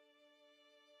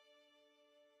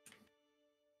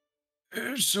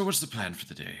 So what's the plan for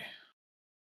the day?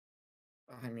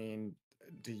 I mean,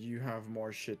 do you have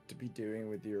more shit to be doing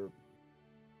with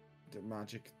the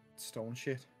magic stone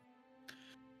shit?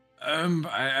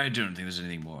 I don't think there's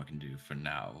anything more I can do for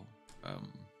now.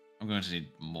 I'm going to need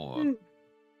more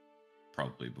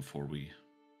probably before we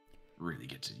really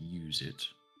get to use it.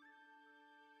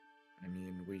 I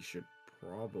mean, we should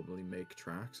probably make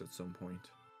tracks at some point.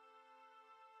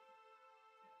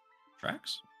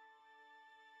 Tracks?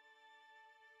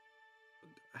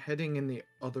 Heading in the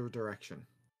other direction.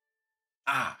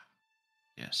 Ah,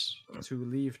 yes. To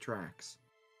leave tracks.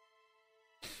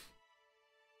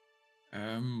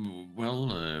 Well,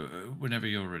 whenever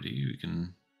you're ready, we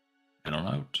can head on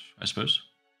out, I suppose.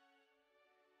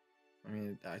 I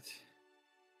mean, I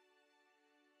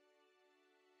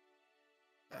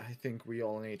think we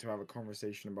all need to have a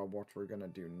conversation about what we're gonna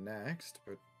do next,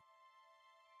 but...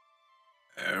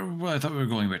 Well, I thought we were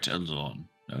going back to Eldon,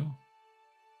 no?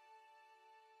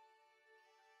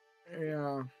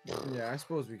 Yeah, I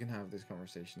suppose we can have this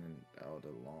conversation in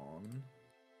Eldon.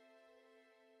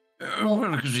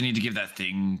 Well, because we need to give that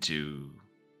thing to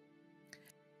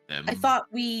them. I thought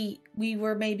we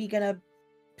were maybe gonna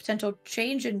potential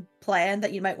change in plan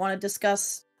that you might want to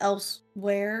discuss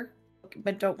elsewhere,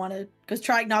 but don't want to, because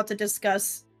trying not to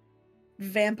discuss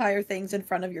vampire things in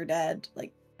front of your dad.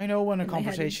 Like, I know when a in my head.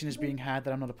 conversation is being had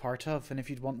that I'm not a part of, and if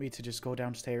you'd want me to just go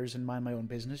downstairs and mind my own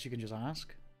business, you can just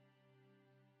ask.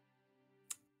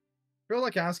 I feel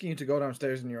like asking you to go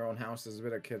downstairs in your own house is a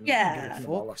bit of kidding. Yeah. Give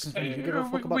a fuck. You give a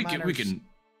fuck about we manners. can.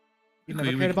 You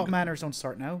never cared about manners, don't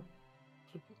start now.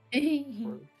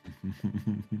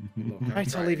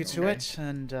 Right, I'll leave you to it,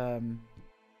 and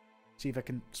see if I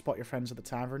can spot your friends at the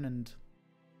tavern, and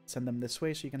send them this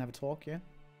way so you can have a talk. Yeah.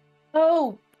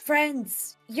 Oh,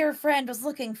 friends, your friend was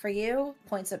looking for you.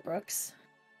 Points at Brooks.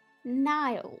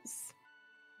 Niles.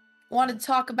 Wanted to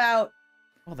talk about.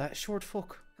 Oh, that short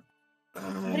fuck.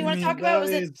 What do you want to talk about? Was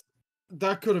it?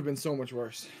 That could have been so much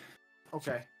worse.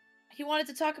 Okay. He wanted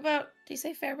to talk about. Did he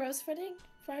say Pharaoh's footing?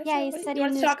 Yeah, he said he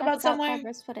wanted knew to talk stuff about somewhere.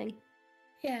 Pharaoh's footing.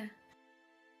 Yeah.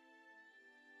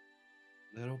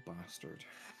 Little bastard.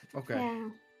 Okay. Yeah.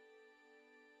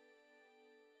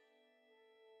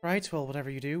 Right. Well, whatever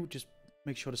you do, just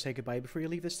make sure to say goodbye before you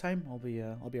leave this time. I'll be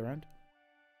around.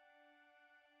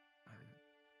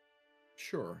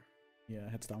 Sure. Yeah,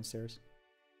 heads downstairs.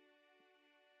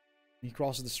 He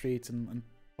crosses the street and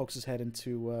pokes his head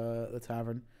into the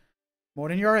tavern.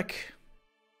 Morning, Yorick.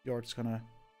 Yorick just kind of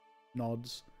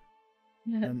nods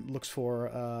and looks for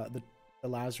the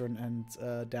Lazarin and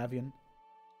Davian.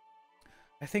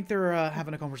 I think they're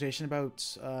having a conversation about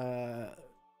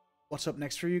what's up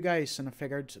next for you guys, and I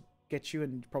figured to get you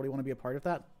and probably want to be a part of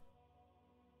that.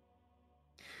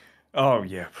 Oh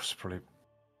yeah, it's probably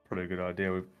a good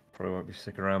idea. We probably won't be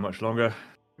sticking around much longer.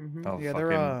 I'll Yeah, fucking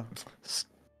they're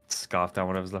scarf down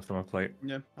whatever's left on my plate.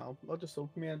 Yeah, I'll just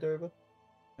sort me hand over.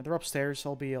 they're upstairs.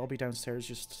 I'll be downstairs,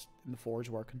 just in the forge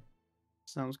working.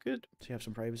 Sounds good. So you have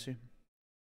some privacy.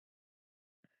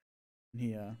 And he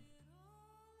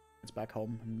gets back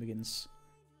home and begins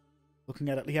looking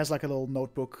at it. He has like a little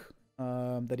notebook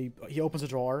that he opens a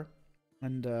drawer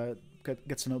and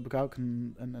gets a notebook out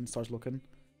and starts looking.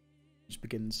 Just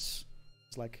begins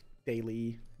his like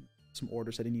daily some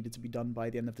orders that he needed to be done by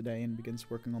the end of the day and begins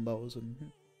working on those and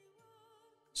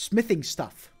smithing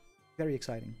stuff. Very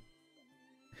exciting.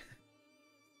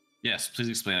 Yes, please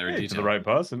explain that in To detail. the right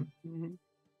person.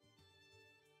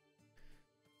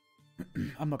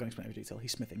 I'm not going to explain every detail.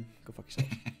 He's smithing. Go fuck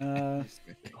yourself.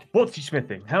 What's he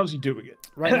smithing? How's he doing it?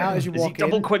 Right now, as you Is he walk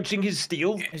double in, quenching his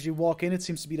steel? as you walk in, it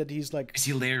seems to be that he's like Is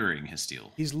he layering his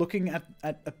steel? he's looking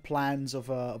at plans of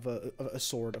a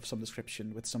sword of some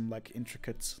description with some like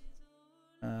intricate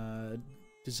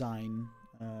design,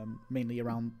 mainly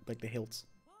around like the hilt.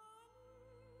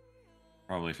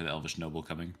 Probably for the Elvish noble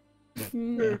coming.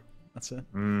 Yeah, that's it.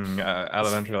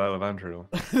 Alavandril.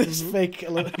 this fake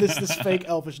this fake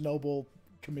elvish noble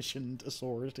commissioned a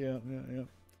sword. Yeah.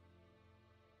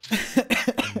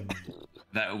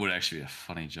 That would actually be a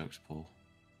funny joke to pull.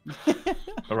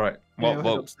 All right. Yeah, Well,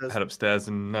 we'll head head upstairs. upstairs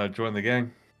and join the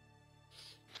gang.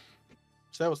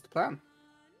 So what's the plan?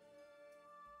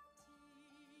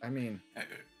 I mean,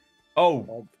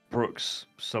 Oh, Brooks.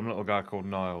 Some little guy called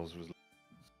Niles was.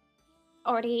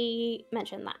 Already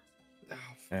mentioned that.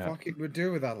 Yeah. fuck it, we'll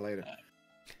deal with that later.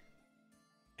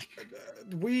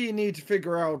 We need to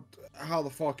figure out how the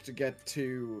fuck to get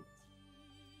to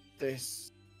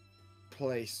this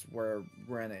place where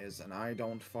Ren is, and I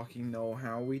don't fucking know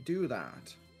how we do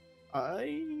that.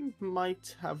 I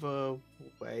might have a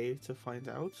way to find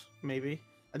out. Maybe.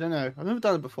 I don't know. I've never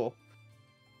done it before.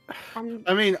 And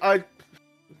I mean,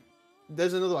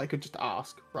 there's another I could just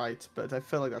ask, right? But I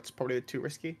feel like that's probably too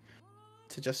risky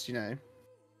to just,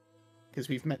 because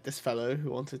we've met this fellow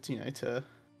who wanted,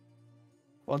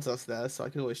 wants us there, so I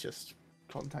could always just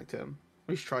contact him.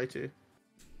 At least try to.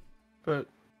 But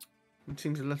it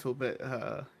seems a little bit,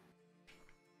 I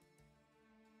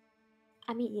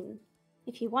mean,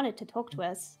 if you wanted to talk to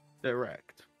us,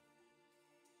 direct.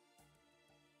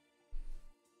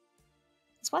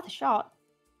 it's worth a shot.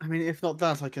 I mean, if not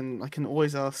that, I can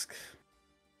always ask.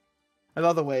 I have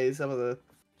other ways, other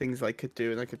things I could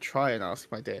do, and I could try and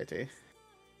ask my deity.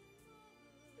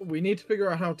 We need to figure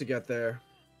out how to get there.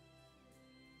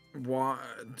 What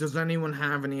does anyone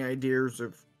have any ideas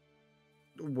of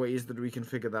ways that we can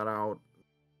figure that out?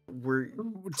 We're So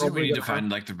we probably need to gonna find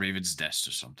have- like the Raven's Nest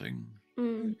or something.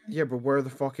 Mm. Yeah, but where the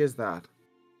fuck is that?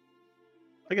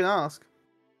 I can ask.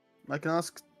 I can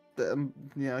ask. I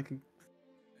can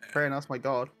pray and ask my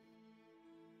god.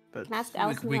 But Can ask We,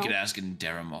 Alison. we could ask in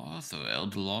Daramoth or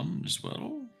Eldalon as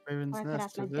well. Raven's Or I could Nest,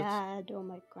 ask my is it? dad or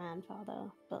my grandfather.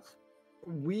 Ugh.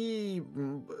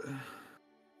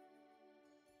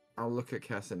 I'll look at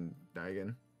Kess and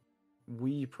Dagon.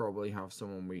 We probably have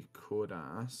someone we could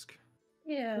ask.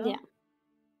 Yeah. Yeah.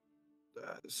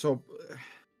 So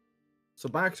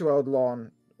back to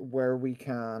Outlawn, where we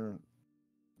can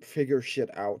figure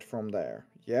shit out from there.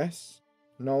 Yes?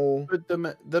 No? But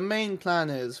the main plan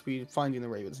is we finding the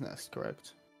Raven's Nest,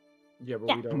 correct? Yeah, but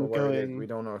Yeah. we don't know I'm where it is. going- We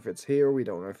don't know if it's here. We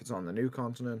don't know if it's on the new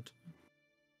continent.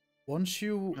 Once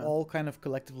you Yeah. all kind of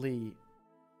collectively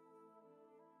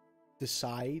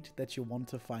decide that you want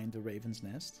to find the Raven's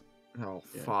Nest, Oh,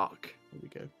 Yeah. fuck. Here we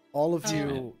go. all of Oh.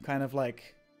 you kind of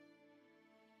like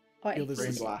Oh, feel this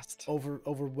Brain blast.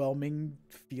 overwhelming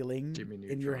feeling Jimmy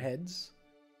in your Neutron. heads,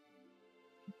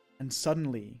 and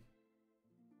suddenly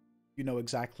you know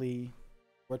exactly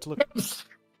where to look.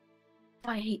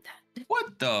 I hate that.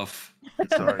 What the f?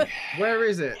 Sorry. Where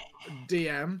is it?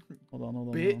 DM, Hold on, hold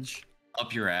on. bitch.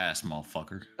 Up your ass,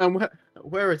 motherfucker. And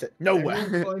where is it? Everyone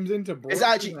Nowhere. climbs into It's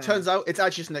actually turns out it's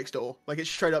actually just next door. Like it's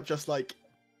straight up just like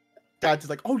Dad's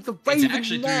like, oh, the It's Raven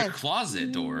actually through your nest.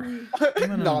 closet door. No,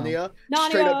 no, no. Narnia.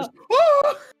 Straight up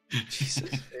just, Jesus.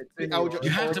 The Eldritch You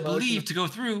have horror to version believe of- to go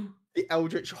through. The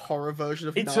Eldritch horror version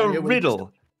of It's Narnia. a where you just-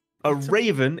 riddle. A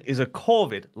raven is a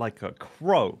corvid, like a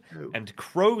crow. Oh. And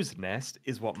crow's nest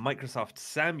is what Microsoft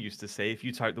Sam used to say if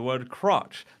you type the word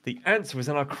crotch. The answer was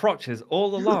in our crotches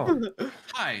all along.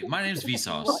 Hi, my name's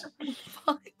Vsauce. What the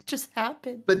fuck just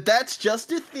happened? But that's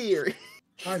just a theory.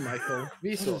 Hi, Michael. What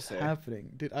Vsauce is here.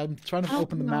 happening? Dude, I'm trying to Oh,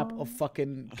 open the map no. of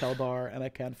fucking Keldar and I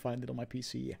can't find it on my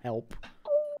PC. Help.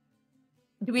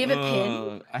 Do we have a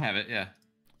pin? I have it, yeah.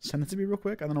 Send it to me real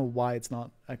quick. I don't know why it's not.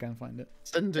 I can't find it.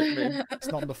 Send it me. It's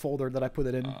not in the folder that I put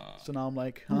it in. So now I'm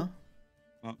like, huh?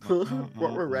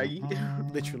 What were Raggy?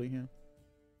 Literally, yeah.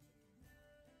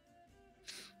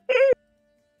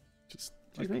 Just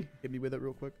like, me. hit me with it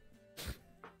real quick.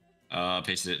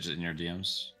 Pasted it in your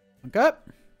DMs. Okay.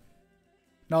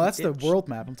 No, that's the Bitch. world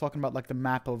map. I'm talking about like the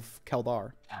map of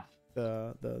Keldar. Ah.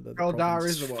 The Keldar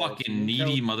province. is the world. Fucking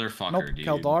needy motherfucker, Nope, dude.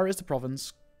 Keldar is the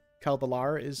province.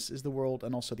 Keldalar is the world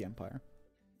and also the empire.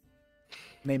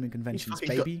 Naming conventions,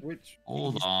 fucking got- baby. Which?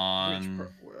 Hold which on.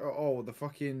 oh, the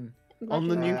fucking On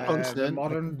the new the continent.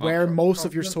 modern. Where most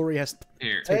of your continent. story has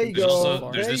Here, There you there's go.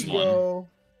 also there's There this you one. go.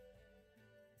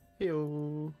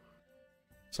 Ew.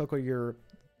 Soko, you're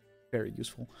very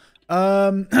useful. I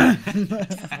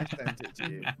sent it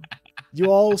to you. You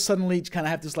all suddenly kind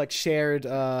of have this like shared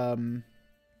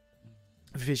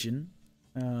vision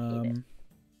of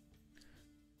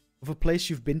a place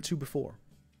you've been to before.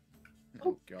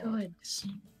 Oh god. Good.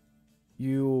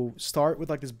 You start with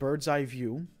like this bird's eye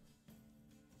view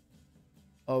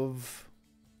of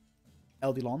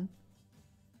Eldilon,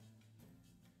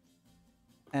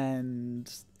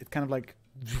 and it kind of like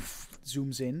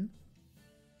zooms in,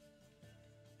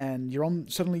 and you're on.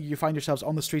 Suddenly, you find yourselves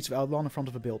on the streets of Eldilon in front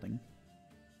of a building.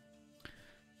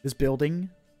 This building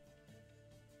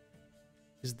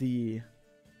is the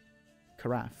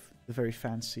Carafe, the very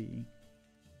fancy.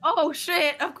 Oh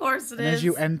shit! Of course it And is. as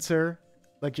you enter,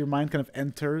 like your mind kind of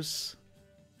enters,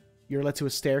 you're led to a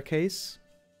staircase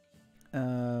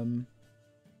that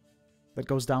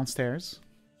goes downstairs.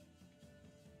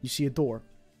 You see a door.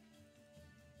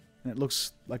 And it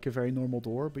looks like a very normal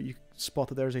door, but you spot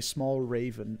that there's a small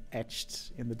raven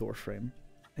etched in the door frame.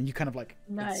 And you kind of like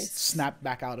Nice. snap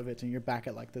back out of it, and you're back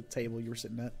at like the table you were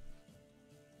sitting at.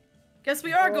 Guess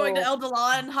we are going to Oh.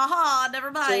 Eldalon. Haha, never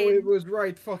So mind. it was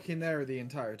right fucking there the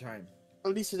entire time.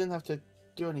 At least I didn't have to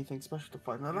do anything special to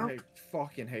find that out. I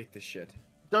fucking hate this shit.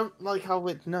 Don't like how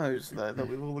it knows though that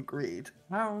we've all agreed.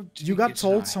 How did You got get to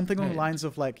told that something on the bed? lines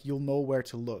of like, you'll know where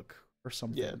to look or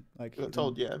something. Yeah, Like We got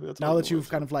told, yeah. We got told now it that you've was.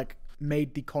 kind of like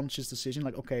made the conscious decision,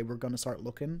 like, okay, we're gonna start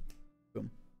looking.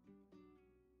 Boom.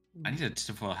 I need a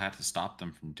tinfoil hat to stop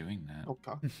them from doing that.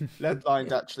 Okay. Lead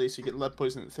lined actually, so you get lead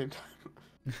poison at the same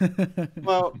time.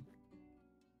 Well,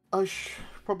 I should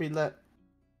probably let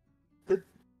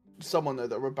someone know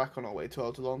that we're back on our way to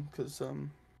Eldalon because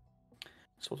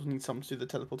sort of need someone to do the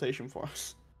teleportation for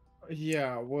us.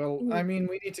 Yeah, well, I mean,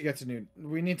 we need to get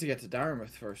to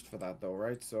Dartmouth first for that, though,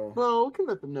 right? So. Well, we can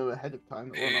let them know ahead of time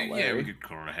that we're on our way. Yeah, we could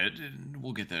go ahead and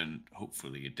we'll get there in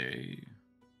hopefully a day.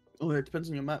 Oh, it depends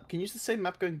on your map. Can you use the same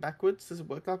map going backwards? Does it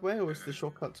work that way, or is the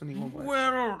shortcuts only one way?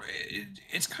 Well,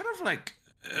 it's kind of like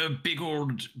a big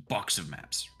old box of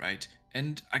maps, right?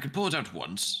 And I could pull it out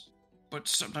once, but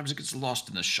sometimes it gets lost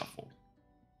in the shuffle.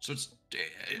 So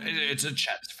it's a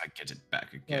chance if I get it back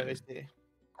Yeah, again. I see.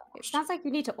 It sounds like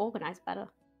you need to organize better.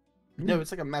 No,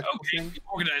 it's like a magical Okay, thing.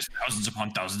 organize thousands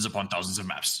upon thousands of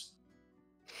maps.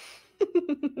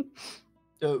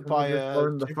 By just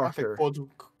burn the geographic fucker.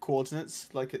 coordinates,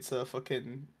 like it's a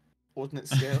fucking ordinate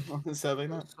scale on the survey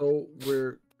map. So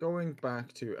we're going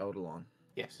back to Eldalon.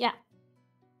 Yes. Yeah.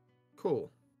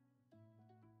 Cool.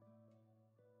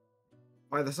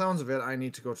 By the sounds of it, I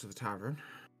need to go to the tavern.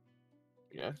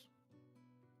 Yes.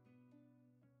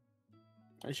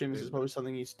 I assume this is probably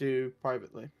something you need to do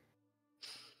privately.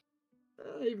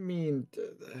 I mean,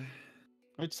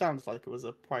 It sounds like it was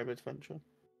a private venture.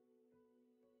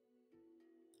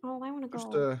 Oh, I want to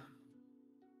just go.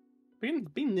 We can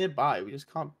be nearby. We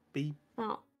just can't be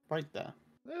Oh, right there.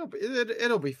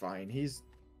 it'll be fine.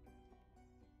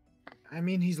 I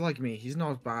mean, he's like me. He's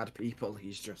not bad people.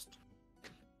 He's just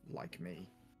like me.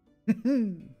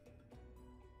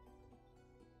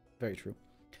 Very true.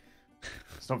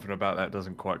 Something about that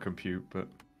doesn't quite compute, but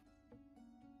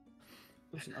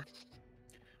Close enough.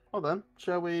 Well then,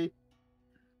 shall we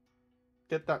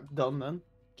get that done then?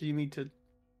 Do you need to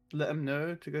let him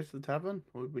know to go to the tavern,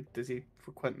 or does he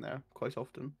frequent there quite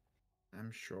often?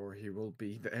 I'm sure he will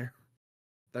be there.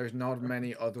 There's not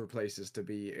many other places to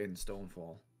be in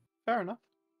Stonefall. Fair enough.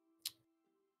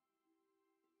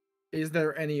 Is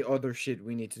there any other shit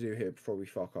we need to do here before we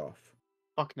fuck off?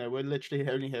 Fuck no, we're literally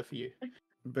only here for you.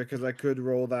 Because I could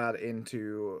roll that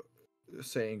into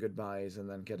saying goodbyes and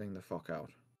then getting the fuck out.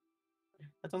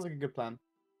 That sounds like a good plan.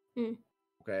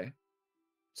 Okay.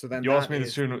 So then you asked that me the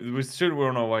is- sooner we're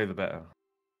on our way, the better.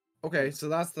 Okay, so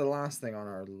that's the last thing on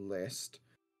our list.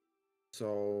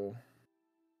 So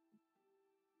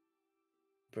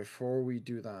before we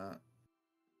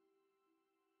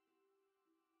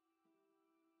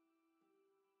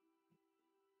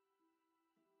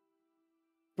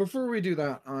do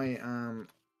that, I am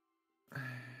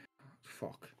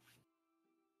fuck.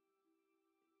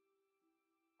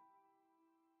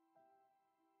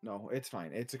 No, it's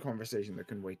fine. It's a conversation that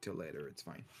can wait till later. It's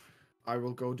fine. I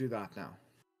will go do that now.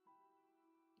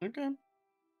 Okay.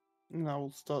 And I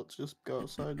will start to just go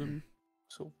outside and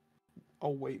so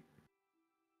I'll wait.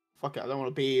 Fuck it, I don't want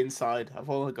to be inside. I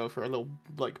want to go for a little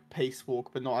like pace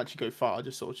walk, but not actually go far.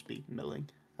 Just sort of just be milling.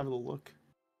 Have a little look.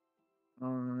 I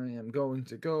am going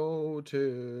to go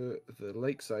to the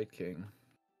Lakeside King.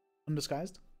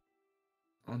 Undisguised?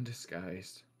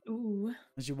 Undisguised. Ooh.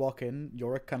 As you walk in,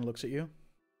 Yorick kind of looks at you.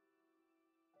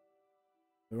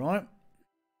 You right?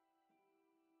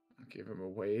 Give him a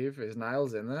wave. Is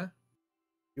Niles in there?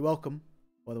 You're welcome,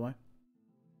 by the way.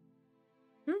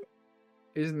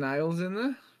 Is Niles in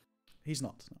there? He's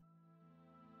not. No.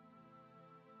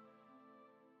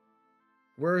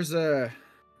 Where's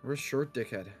Short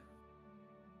Dickhead?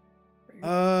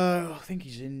 I think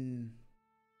he's in.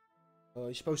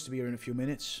 He's supposed to be here in a few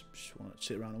minutes. Just want to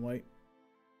sit around and wait.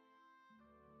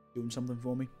 Doing something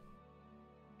for me.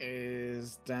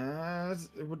 Is Dad?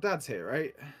 Well, Dad's here,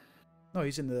 right? No,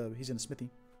 he's in the smithy.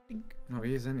 Dink. No,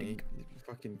 he isn't. He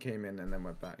fucking came in and then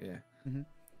went back. Yeah. Mhm.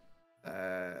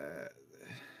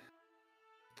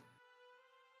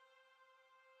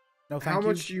 No, thank How you.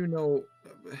 much do you know?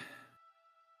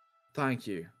 Thank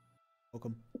you.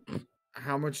 Welcome.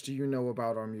 How much do you know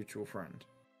about our mutual friend?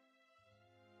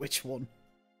 Which one?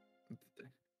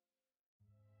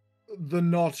 The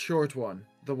not short one.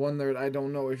 The one that I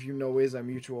don't know if you know is a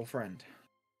mutual friend.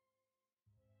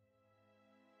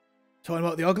 Talking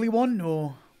about the ugly one,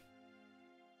 or?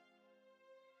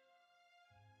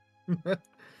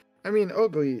 I mean,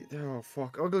 ugly. Oh,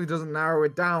 fuck. Ugly doesn't narrow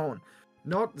it down.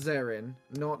 Not Zarin,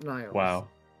 not Niles. Wow.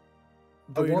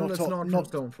 The Oh, you're one not that's talk- not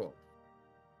not- from Stonefall.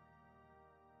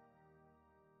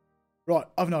 Right,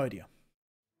 I've no idea.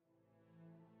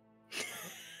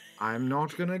 I'm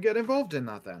not gonna get involved in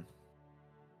that then.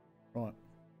 Right.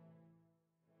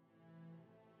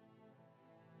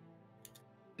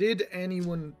 Did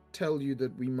anyone tell you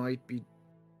that we might be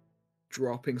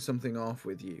dropping something off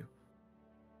with you?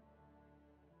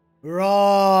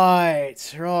 Right.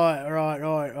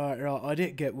 I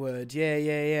did get word.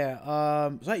 Yeah.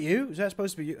 Is that you? Is that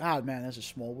supposed to be you? Ah, man, that's a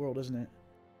small world, isn't it?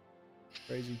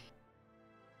 Crazy.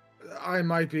 I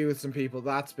might be with some people.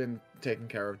 That's been taken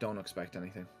care of. Don't expect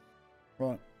anything.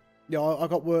 Right. Yeah, I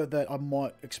got word that I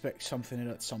might expect something in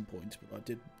at some point, but I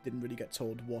didn't really get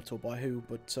told what or by who,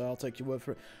 but I'll take your word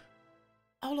for it.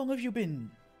 How long have you been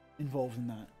involved in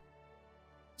that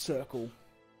circle?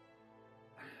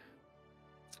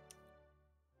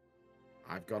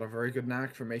 I've got a very good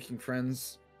knack for making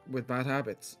friends with bad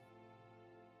habits.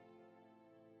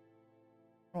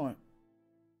 Right.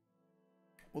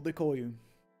 What they call you?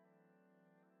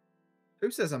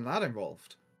 Who says I'm not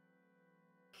involved?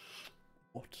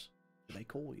 What do they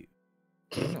call you?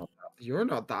 You're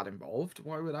not that involved.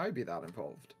 Why would I be that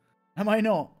involved? Am I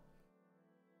not?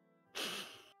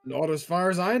 Not as far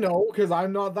as I know, because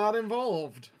I'm not that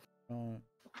involved. Right.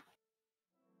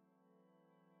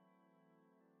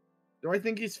 Do I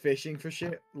think he's fishing for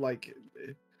shit? Like,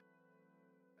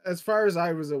 as far as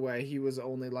I was aware, he was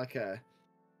only like a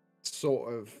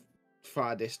sort of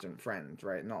far distant friend,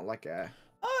 right? Not like a.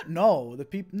 No. The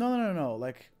people. No.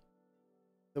 Like,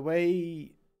 the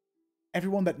way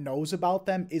everyone that knows about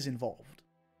them is involved.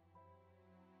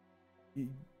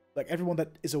 Like everyone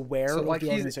that is aware So of like the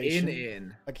he's organization,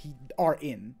 in. like he are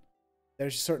in.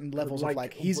 There's certain levels like, of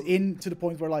like he's in to the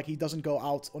point where like he doesn't go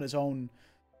out on his own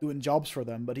doing jobs for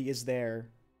them, but he is there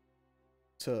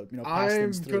to pass I'm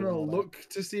things through. and gonna all that. look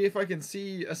to see if I can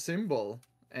see a symbol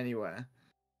anywhere.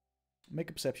 Make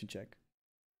a perception check.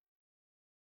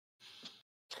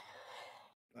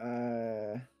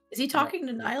 Is he talking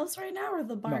to Niles right now or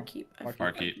the barkeep?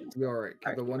 Barkeep. Yorick,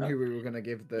 the one who we were gonna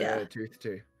give the Yeah. tooth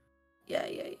to.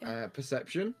 Yeah.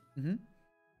 Perception. Mm-hmm.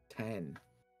 10.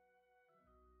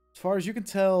 As far as you can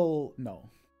tell, no.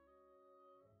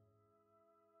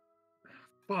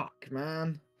 Fuck,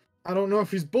 man. I don't know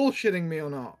if he's bullshitting me or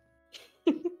not.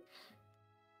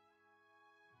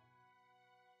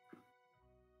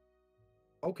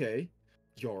 Okay,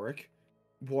 Yorick,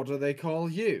 what do they call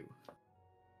you?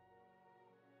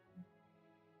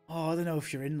 Oh, I don't know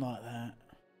if you're in like that.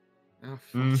 Oh,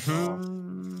 fuck off.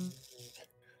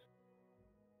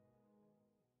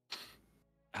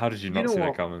 How did you You not know see that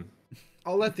what? coming?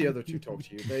 I'll let the other two talk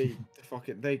to you.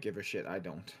 They give a shit. I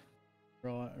don't.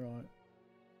 Right, right.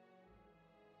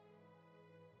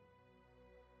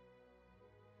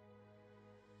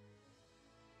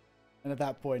 And at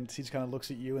that point, he just kind of looks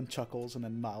at you and chuckles, and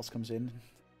then Niles comes in.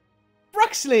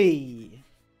 Bruxley!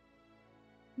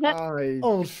 I...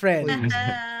 Old friend.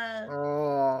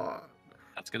 Oh,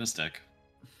 That's gonna stick.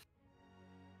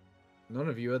 none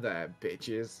of you are there,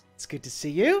 bitches. It's good to see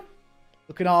you.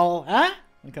 Looking all, huh?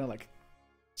 And kind of like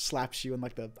slaps you in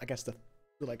like the, I guess the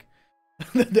like,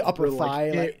 the upper The, like, thigh.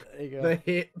 Like, hip. there you go. The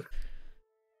hip.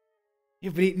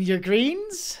 You've been eating your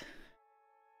greens?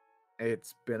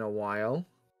 It's been a while.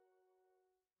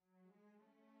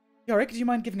 Yorick, do you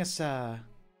mind giving us a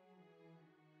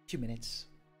few minutes?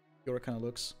 Yorick kind of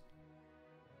looks,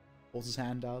 holds his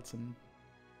hand out, and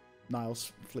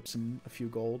Niles flips him a few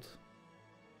gold.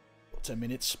 10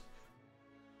 minutes.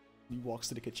 He walks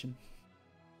to the kitchen.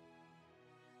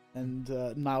 And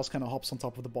Niles kind of hops on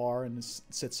top of the bar and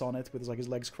sits on it with his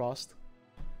legs crossed.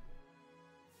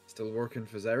 Still working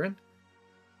for Zarin?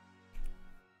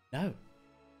 No.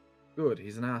 Good,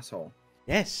 he's an asshole.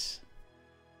 Yes.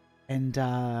 And,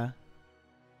 I'm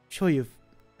sure you've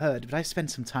heard, but I spent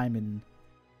some time in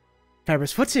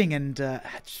Ferris Footing, and,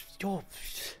 you're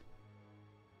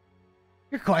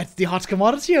quite the hot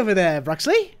commodity over there,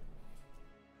 Bruxley.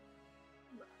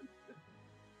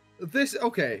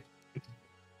 Okay.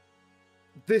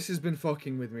 This has been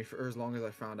fucking with me for as long as I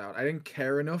found out. I didn't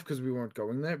care enough because we weren't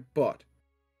going there, but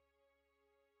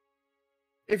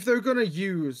if they're gonna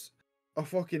use a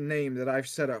fucking name that I've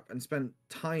set up and spent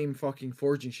time fucking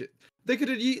forging shit, they could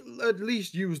at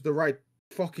least use the right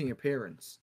fucking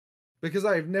appearance. Because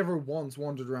I've never once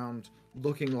wandered around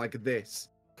looking like this,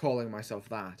 calling myself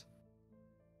that.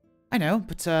 I know,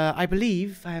 but I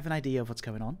believe I have an idea of what's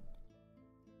going on.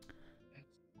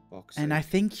 And I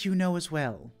think you know as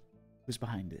well who's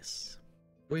behind this.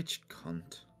 Which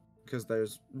cunt? Because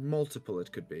there's multiple it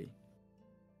could be.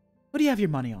 What do you have your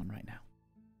money on right now?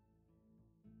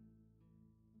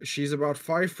 She's about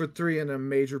 5'3" and a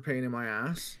major pain in my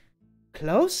ass.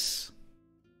 Close?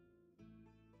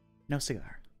 No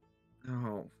cigar.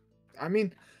 Oh. I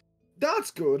mean,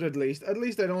 that's good at least. At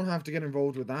least I don't have to get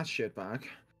involved with that shit back.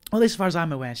 Well, as far as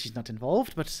I'm aware, she's not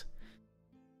involved, but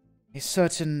a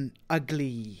certain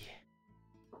ugly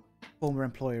former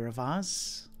employer of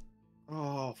ours.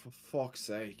 Oh, for fuck's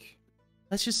sake.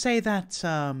 Let's just say that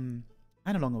I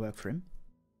no longer work for him.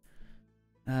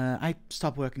 I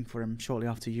stopped working for him shortly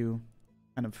after you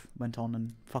kind of went on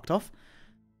and fucked off.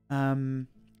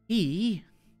 He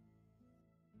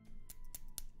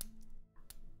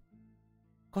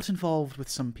got involved with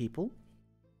some people.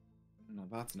 No,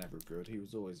 that's never good. He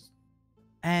was always...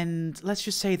 And let's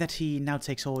just say that he now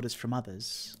takes orders from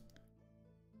others.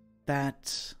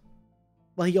 That...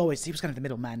 Well, he was kind of the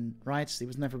middleman, right? He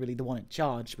was never really the one in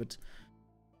charge, but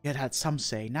he had some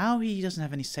say. Now he doesn't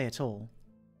have any say at all.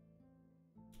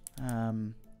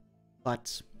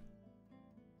 But...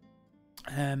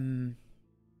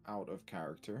 out of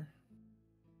character.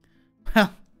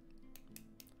 Well...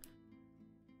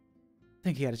 I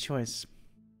think he had a choice.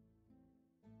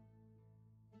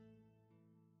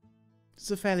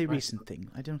 It's a fairly recent thing.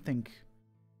 I don't think...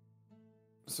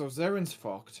 So Zarin's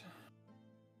fucked.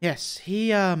 Yes, he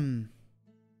got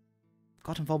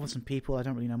involved with some people. I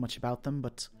don't really know much about them,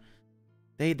 but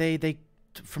they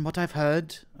from what I've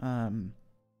heard, and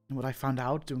what I found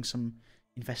out doing some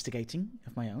investigating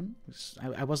of my own,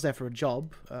 I was there for a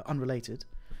job, unrelated,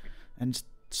 and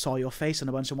saw your face on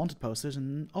a bunch of wanted posters,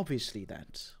 and obviously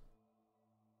that.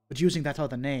 But using that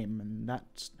other name, and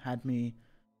that had me,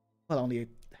 well, only a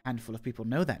handful of people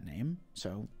know that name,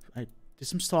 so I did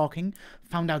some stalking,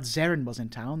 found out Zarin was in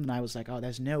town, and I was like, oh,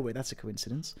 there's no way that's a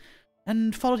coincidence,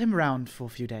 and followed him around for a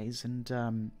few days,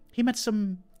 and he met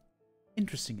some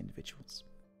interesting individuals.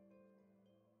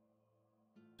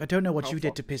 I don't know what How you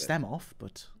did to fucked piss is it? them off,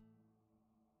 but...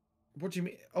 What do you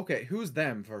mean? Okay, who's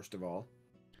them, first of all?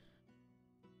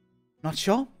 Not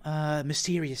sure.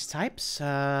 Mysterious types.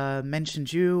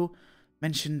 Mentioned you.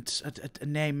 Mentioned a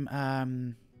name. What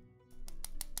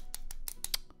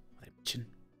did I mention?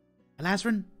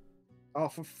 Elazarin. Oh,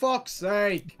 for fuck's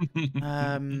sake!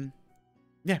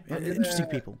 Yeah, interesting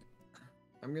people.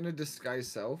 I'm gonna disguise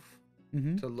self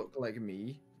Mm-hmm. to look like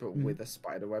me, but Mhm. with a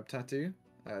spider web tattoo,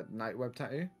 night web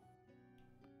tattoo.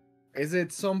 Is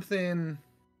it something?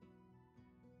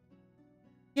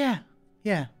 Yeah,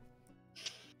 yeah.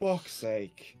 Fuck's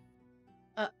sake!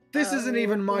 This isn't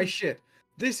even my shit.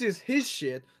 This is his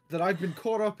shit that I've been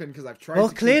caught up in because I've tried. Well,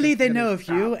 to keep clearly it they in know a of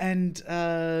you, trap. and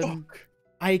Fuck.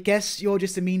 I guess you're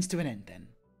just a means to an end then.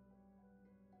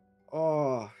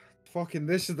 Oh, fucking!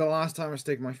 This is the last time I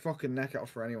stick my fucking neck out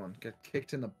for anyone. Get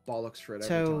kicked in the bollocks for it every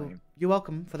So time. you're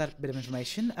welcome for that bit of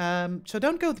information. So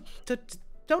don't go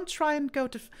don't try and go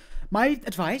to. My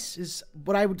advice is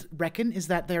what I would reckon is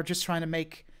that they're just trying to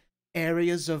make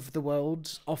areas of the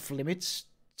world off limits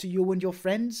to you and your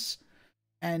friends,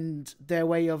 and their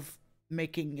way of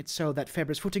making it so that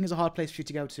Febra's Footing is a hard place for you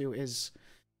to go to is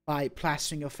by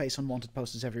plastering your face on wanted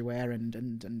posters everywhere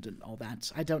and all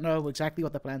that. I don't know exactly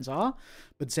what the plans are,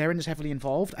 but Zarin is heavily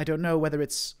involved. I don't know whether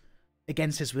it's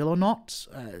against his will or not.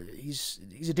 He's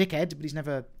a dickhead, but he's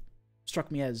never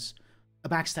struck me as a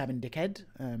backstabbing dickhead.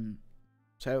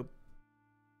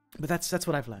 But that's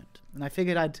what I've learned, and I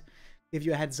figured I'd give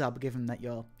you a heads up, given that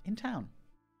you're in town.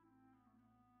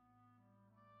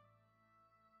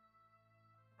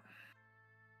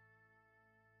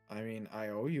 I mean, I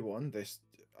owe you one.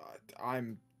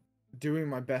 I'm doing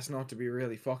my best not to be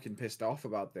really fucking pissed off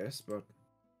about this, but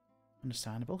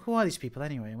Understandable. Who are these people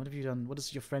anyway? What have you done? What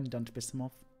has your friend done to piss them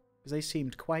off? Because they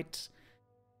seemed quite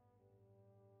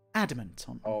adamant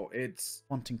on it's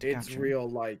wanting to capture him. real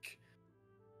like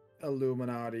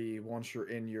Illuminati. Once you're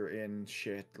in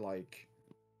shit. Like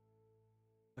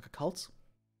a cult.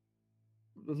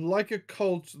 Like a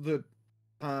cult that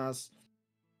has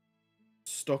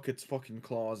stuck its fucking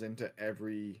claws into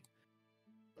every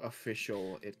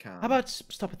official it can. How about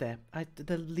stop it there?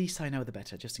 The least I know, the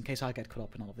better. Just in case I get caught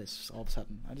up in all of this all of a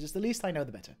sudden. The least I know,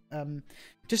 the better.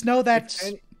 Just know that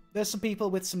there's some people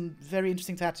with some very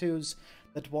interesting tattoos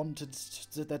that wanted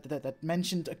that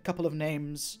mentioned a couple of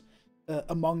names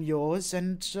among yours,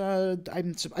 and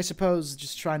I suppose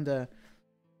just trying to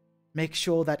make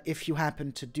sure that if you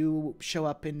happen to show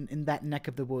up in that neck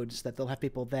of the woods, that they'll have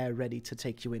people there ready to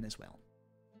take you in as well.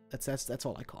 That's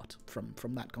all I caught from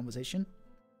that conversation.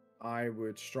 I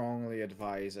would strongly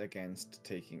advise against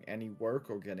taking any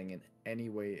work or getting in any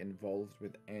way involved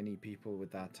with any people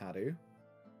with that tattoo.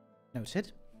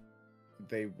 Noted.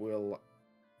 They will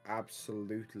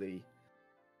absolutely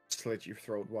slit your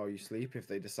throat while you sleep if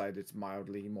they decide it's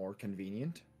mildly more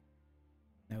convenient.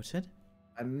 Noted.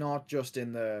 And not just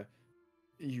in the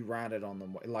you ratted on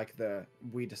them, like the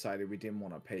we decided we didn't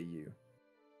want to pay you.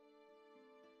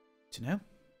 Do you know?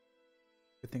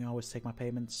 Good thing I always take my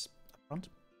payments up front.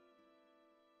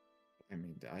 I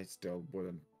mean, I still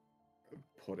wouldn't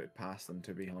put it past them,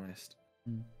 to be honest.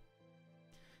 Mm.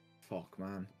 Fuck,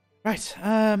 man. Right,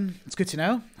 it's good to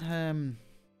know.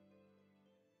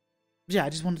 Yeah,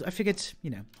 I figured,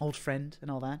 old friend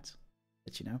and all that,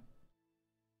 and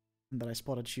that I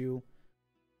spotted you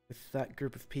with that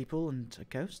group of people and a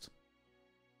ghost.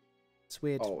 It's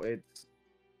weird. Oh,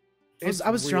 I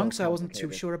was real drunk, so I wasn't too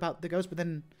complicated. sure about the ghost, but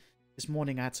then this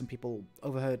morning I had some people,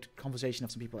 overheard conversation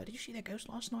of some people, like, did you see that ghost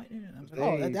last night? And I was like,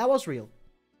 oh, that was real.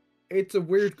 It's a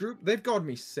weird group. They've got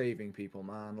me saving people,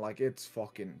 man. Like, it's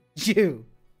fucking... You!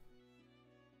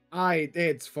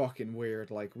 It's fucking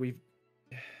weird. Like,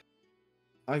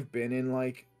 I've been in,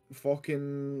 like,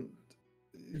 fucking,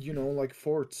 like,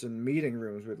 forts and meeting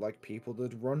rooms with, like, people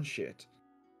that run shit.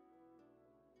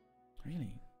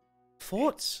 Really?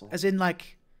 Forts? As in,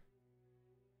 like,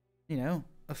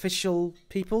 official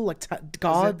people, like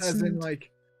guards? As in,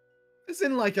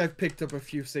 like, I've picked up a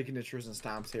few signatures and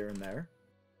stamps here and there.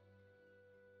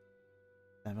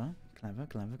 Clever.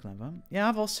 Yeah,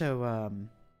 I've also,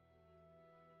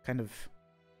 kind of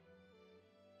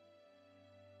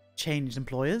changed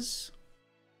employers.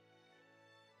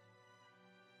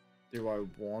 Do I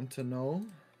want to know?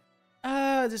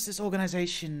 There's this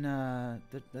organization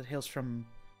that hails from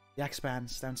the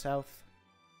Axebans down south.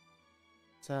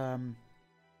 It's,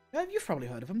 you've probably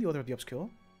heard of them, the Order of the Obscure.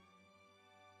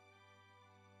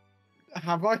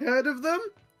 Have I heard of them?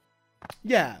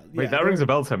 Yeah. Wait, that rings a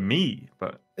bell to me,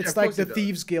 but... It's Yeah, like of the course it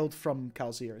Thieves Guild from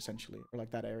Kalzir, essentially, or like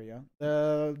that area.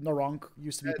 Noronk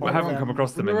used to be part I of haven't them. come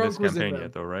across them in Narok this was in campaign them.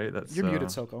 yet, though, right? That's You're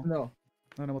muted, Soko. No.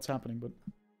 I don't know what's happening, but...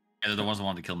 Yeah, they're the ones that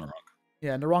wanted to kill Narok.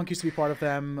 Yeah, Naronk used to be part of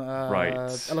them. Right,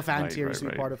 Elephantier used to be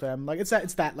right. part of them. Like it's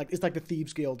that like it's like the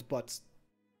Thieves Guild, but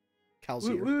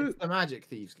Kal'Zir. It's the Magic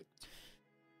Thieves Guild.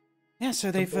 Yeah,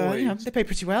 so they've they pay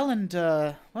pretty well, and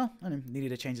well, I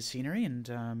needed a change of scenery,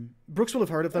 and Brooks will have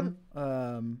heard of them.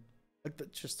 Like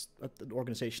just an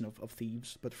organization of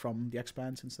thieves, but from the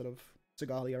Expanse instead of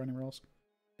Sigali or anywhere else.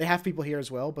 They have people here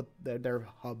as well, but their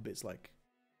hub is like.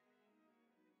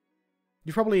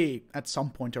 You've probably at some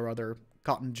point or other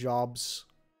gotten jobs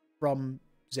from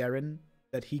Zarin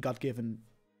that he got given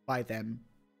by them,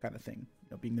 kind of thing.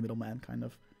 You know, being the middleman, kind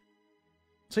of.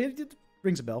 So it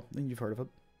rings a bell, and you've heard of it.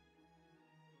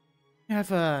 You have,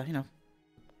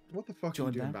 What the fuck are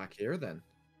you doing back here then?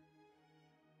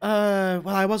 Well,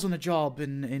 I was on a job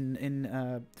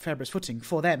in Fairbrass Footing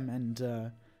for them, and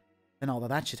then all of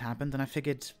that shit happened, and I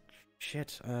figured,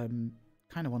 shit, kind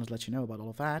of wanted to let you know about all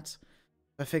of that.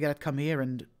 I figured I'd come here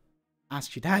and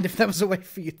ask your dad if there was a way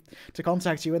for you to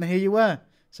contact you, and here you were.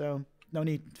 So, no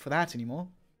need for that anymore.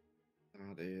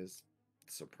 That is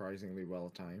surprisingly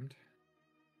well timed.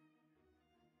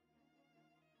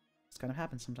 This kind of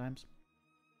happens sometimes.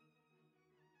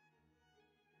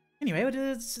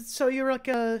 Anyway, so you're like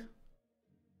you're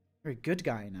a good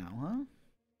guy now,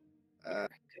 huh?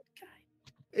 Good guy.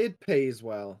 It pays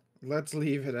well. Let's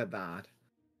leave it at that.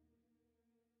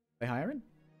 They hiring?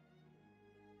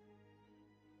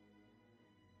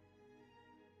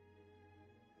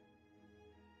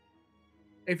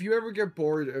 If you ever get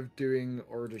bored of doing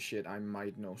Order shit, I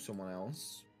might know someone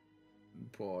else.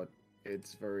 But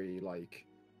it's very like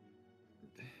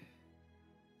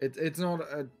it's not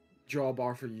a job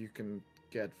offer you can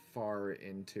get far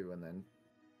into and then.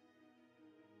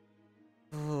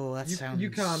 Oh, that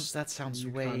sounds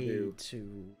way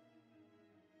too.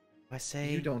 I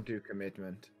say you don't do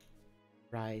commitment.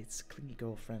 Right, clingy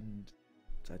girlfriend.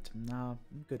 But no,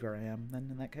 I'm good where I am. Then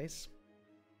in that case,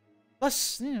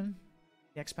 plus the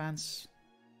Expanse.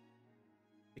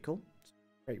 Be cool. It's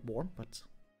very warm, but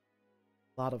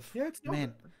a lot of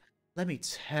man. Let me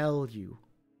tell you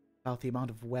about the amount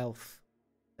of wealth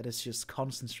that is just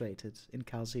concentrated in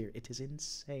Kal'Zir. It is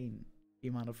insane. The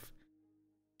amount of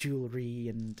jewelry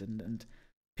and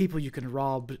people you can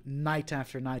rob night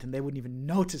after night, and they wouldn't even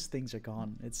notice things are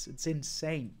gone. It's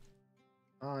insane.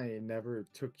 I never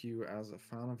took you as a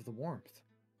fan of the warmth.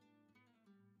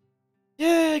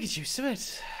 Yeah, I get used to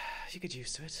it. You get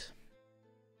used to it.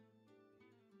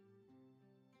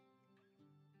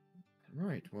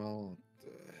 Right, well,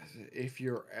 if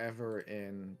you're ever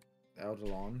in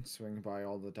Eldalon, swing by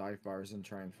all the dive bars and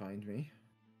try and find me.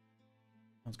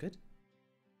 Sounds good.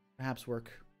 Perhaps work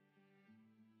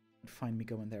would find me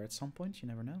going there at some point, you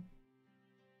never know.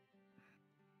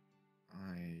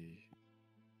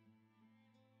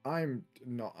 I'm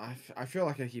not. I feel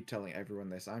like I keep telling everyone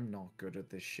this. I'm not good at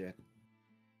this shit.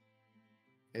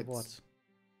 What?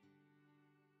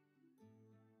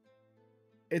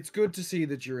 It's good to see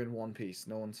that you're in one piece.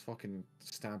 No one's fucking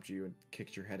stabbed you and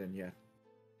kicked your head in yet.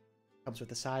 Comes with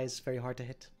the size, very hard to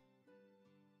hit.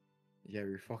 Yeah,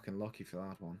 you're fucking lucky for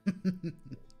that one.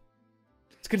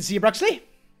 It's good to see you, Bruxley.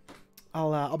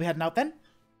 I'll be heading out then.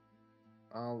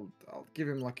 I'll give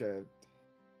him like a.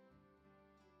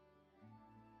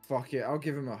 Fuck yeah, I'll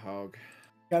give him a hug.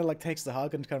 Kind of like takes the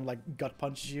hug and kind of like gut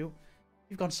punches you.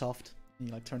 You've gone soft. And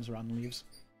he like turns around and leaves.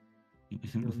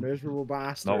 You're a miserable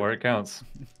bastard. Not where it counts.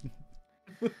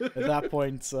 At that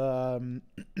point,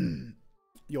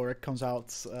 Yorick comes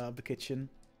out of the kitchen.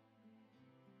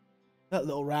 That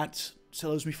little rat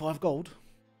still owes me 5 gold.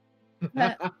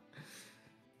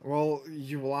 Well,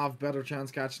 you will have better chance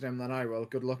catching him than I will.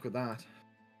 Good luck with that.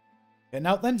 Getting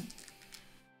out then?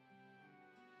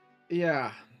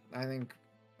 Yeah, I think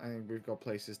we've got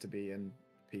places to be and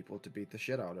people to beat the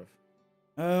shit out of.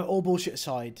 All bullshit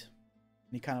aside,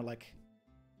 and he kind of like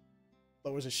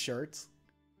lowers his shirt.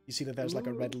 You see that there's like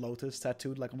a red lotus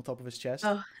tattooed like on the top of his chest.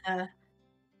 Oh,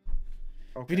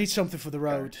 If you need something for the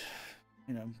road,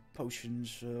 you know,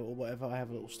 potions or whatever, I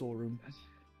have a little storeroom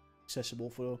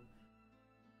accessible for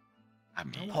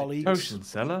colleagues. Potion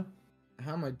seller?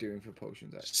 How am I doing for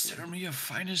potions, actually? Serve me your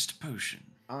finest potion.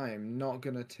 I am not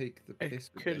gonna take the piss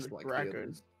with this like the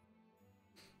others.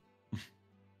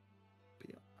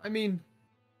 I mean,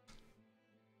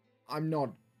 I'm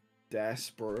not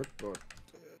desperate, but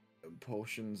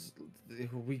potions,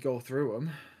 we go through them.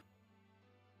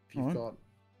 If you've got,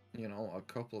 you know, a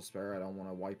couple spare, I don't want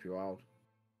to wipe you out.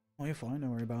 Oh, you're fine.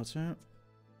 Don't worry about it.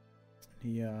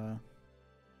 He,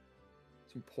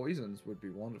 Some poisons would be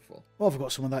wonderful. Well, I've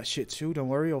got some of that shit too. Don't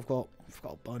worry. I've got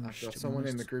a bunch. I've got someone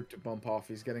in the group to bump off.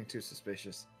 He's getting too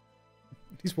suspicious.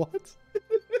 He's what?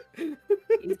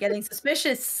 He's getting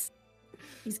suspicious.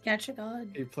 He's catch a god.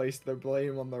 He placed the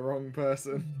blame on the wrong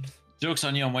person. Joke's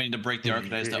on you, I'm waiting to break the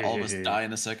Arcanines that all of us die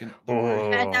in a second.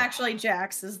 Oh. And actually,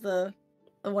 Jax is the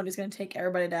one who's gonna take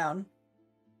everybody down.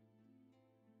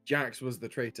 Jax was the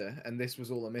traitor, and this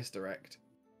was all a misdirect.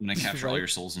 I'm gonna capture all Right. your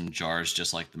souls in jars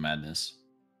just like the madness.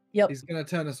 Yep. He's gonna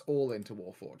turn us all into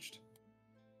Warforged.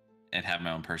 And have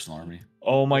my own personal army.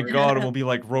 Oh my Right. god, we'll be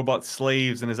like robot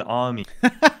slaves in his army.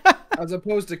 As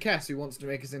opposed to Kess, who wants to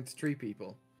make us into tree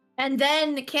people. And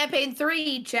then campaign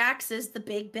 3, Jax is the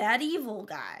big bad evil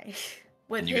guy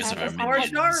with And you his guys are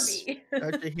forged minions. army.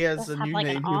 Actually, he has a Have, new like,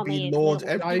 an name. He'll be army. Lord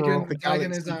Daigon- Emperor of the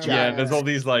Daigon is Galaxy. our- Jax. Yeah, there's all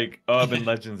these like urban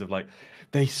legends of like,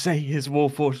 they say his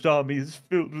Warforged army is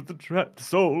filled with the trapped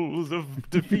souls of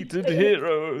defeated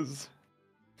heroes.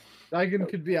 Daigon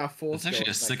could be our force. That's actually a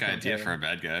ghost sick next idea for a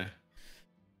campaign. bad guy.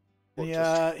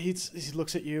 He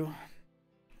looks at you.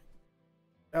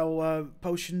 Oh,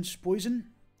 potions, poison,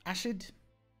 acid.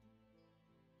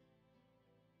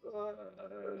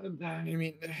 I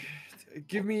mean,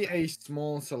 give me a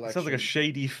small selection. Sounds like a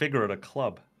shady figure at a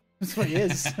club. That's what he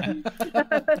is.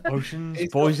 Potions,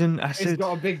 It's poison, He's acid.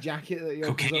 got a big jacket that he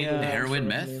opens Cocaine, up with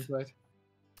heroin, arms on the meth? inside.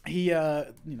 He,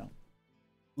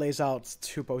 lays out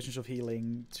 2 potions of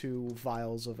healing, 2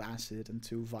 vials of acid, and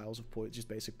 2 vials of just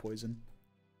basic poison.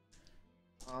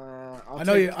 I'll I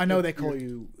know take you. I know the they call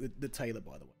few- you the tailor,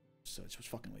 by the way. So it's just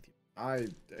fucking with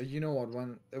you. You know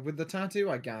what? With the tattoo,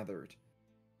 I gathered.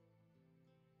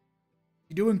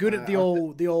 You're doing good at the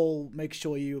I'll old make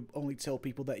sure you only tell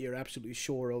people that you're absolutely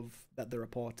sure of that they're a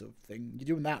part of thing. You're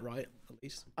doing that right, at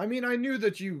least. I mean, I knew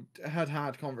that you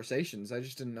had conversations. I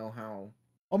just didn't know how.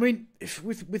 I mean, if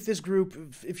with this group,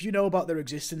 if you know about their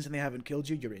existence and they haven't killed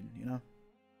you, you're in. You know.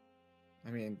 I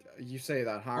mean, you say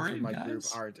that half We're of in, my group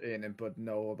guys. aren't in it, but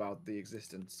know about the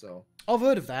existence. So I've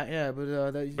heard of that, yeah, but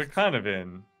We're kind of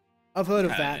in. I've heard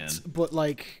of Kinda that, but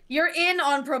like You're in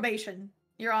on probation.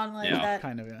 You're on like Yeah. that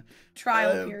kind of, yeah.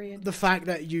 trial period. The fact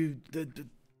that the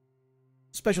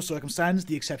special circumstance,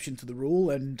 the exception to the rule,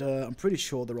 and I'm pretty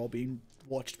sure they're all being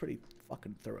watched pretty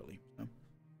fucking thoroughly. So.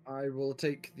 I will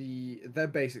take they're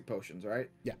basic potions,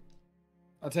 right? Yeah.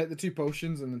 I'll take the 2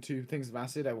 potions and the 2 things of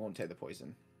acid. I won't take the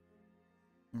poison.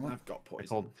 Alright. I've got They're poison.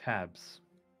 called tabs.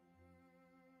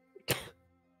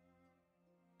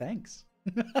 Thanks.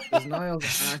 Does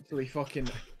Niles actually fucking?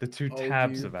 The 2 Oh,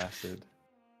 tabs you- of acid.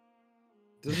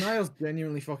 Does Niles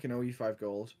genuinely fucking owe you 5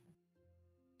 gold?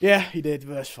 Yeah, he did,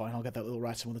 but that's fine. I'll get that little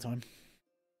rat some other time.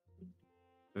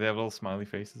 Do they have little smiley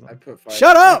faces on? I put 5.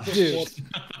 Shut I up, put dude!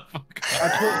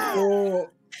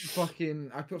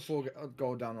 I put 4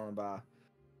 gold down on a bar.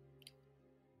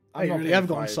 Hey, you not really paying have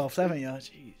gone 5. soft, haven't you?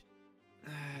 Jeez.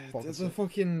 There's a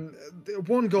fucking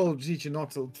 1 gold to teach you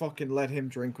not to fucking let him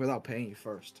drink without paying you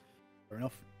first. Fair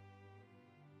enough.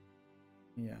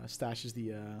 Yeah, stashes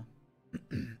the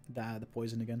the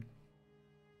poison again.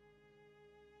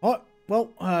 Oh, well,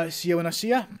 see you when I see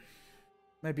you.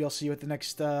 Maybe I'll see you at the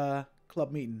next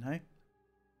club meeting, hey?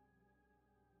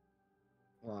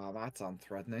 Wow, that's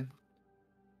unthreatening.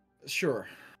 Sure.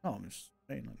 Oh, I'm just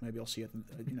saying, like, maybe I'll see you at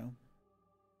the, you know.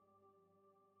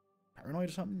 Paranoid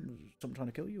or something? Was someone trying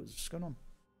to kill you? What's going on?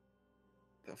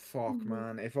 The fuck,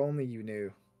 man. If only you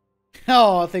knew.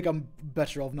 Oh, I think I'm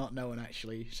better off not knowing,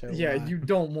 actually. So Yeah, you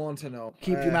don't want to know.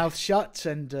 keep your mouth shut,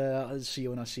 and I'll see you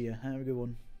when I see you. Have a good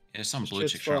one. Yeah, some blue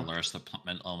Shit's chick trying to fun. lure us to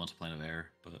the elemental plane of air,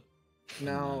 but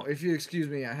Now, if you excuse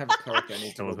me, I have a clerk I need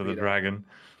to Kill us go with a beat up. dragon.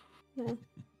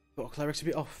 Got a cleric's a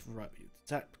bit off, right? Is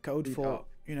that code Beat for up.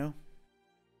 you know?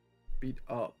 Beat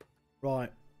up.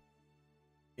 Right.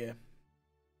 Yeah.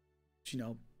 You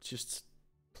know, just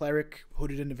cleric,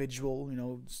 hooded individual. You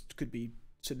know, could be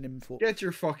synonym for. Get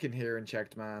your fucking hearing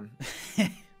checked, man.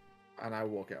 And I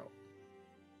walk out.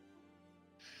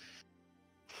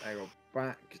 I go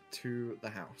back to the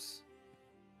house.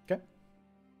 Okay.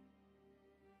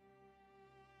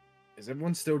 Is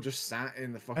everyone still just sat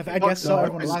in the fucking? I guess so. no,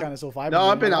 Everyone's I've- kind of sort of vibing. No,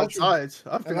 I've been around. outside.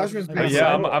 I've been Elijah's outside. been Yeah,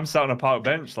 outside. I'm sat on a park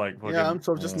bench, like fucking, Yeah, I'm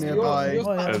sort of just You're- nearby. you're-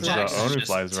 Oh, yeah. As Jax is owner just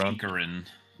flies around. tinkering.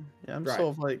 Yeah, I'm Right. sort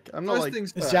of like I'm not First like things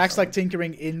Is first, Jax like right?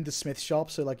 tinkering in the smith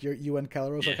shop? So like you and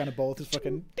Caleros are Yeah. kind of both just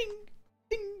fucking ding,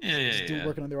 ding, Yeah, yeah, just yeah.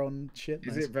 working on their own shit.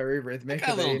 Is Nice. it very rhythmic? Got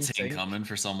a Are they little in ting sync? coming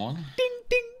for someone. Ding,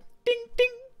 ding, ding,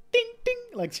 ding, ding, ding,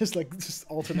 like just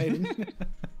alternating.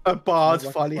 a bard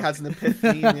Like, finally fuck. has an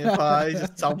epiphany nearby,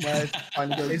 just somewhere trying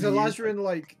to go. Is mute. Elijah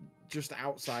like just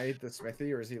outside the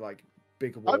smithy, or is he like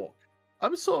big walk?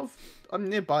 I'm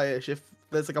nearby-ish. If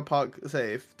there's like a park,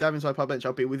 say if Davian's my park bench,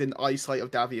 I'll be within eyesight of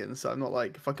Davian, so I'm not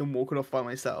like fucking walking off by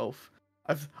myself.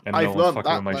 I've And I've no one's learned fucking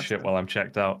that with my lesson. shit while I'm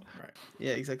checked out.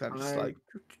 Yeah, exactly. I'm just I- like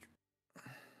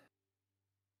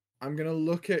I'm gonna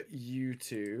look at you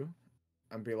two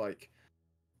and be like,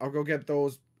 I'll go get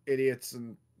those idiots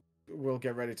and we'll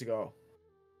get ready to go.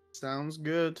 Sounds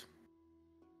good.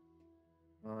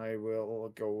 I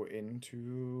will go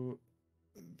into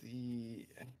the.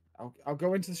 I'll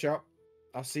go into the shop.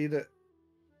 I'll see that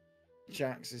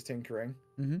Jax is tinkering.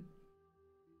 Mm-hmm.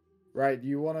 Right,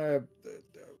 you want to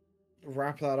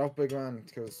wrap that up, big man,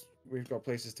 because we've got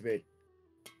places to be.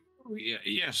 Oh, yeah,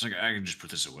 yes, I can just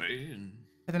put this away and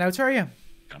Heading out, are you?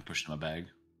 kind of push it in my bag.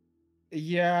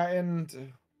 Yeah,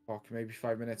 and fuck, maybe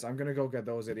 5 minutes. I'm gonna go get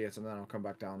those idiots, and then I'll come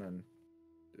back down and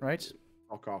Right.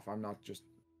 fuck off. I'm not just.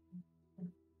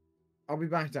 I'll be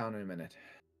back down in a minute.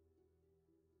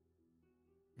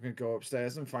 I'm gonna go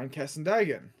upstairs and find Kess and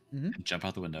Dagon. And jump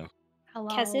out the window. Hello.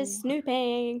 Kess is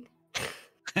snooping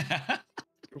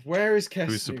Where is Kess?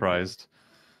 Who's snooping? surprised?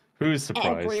 Who's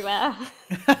surprised? everywhere.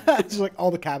 Just like all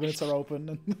the cabinets are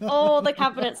open. All the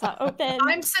cabinets are open.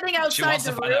 I'm sitting She outside wants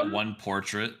the to find that room. one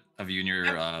portrait of you and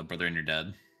your brother and your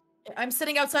dad. I'm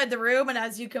sitting outside the room, and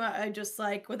as you come out, I just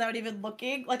like, without even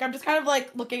looking, like I'm just kind of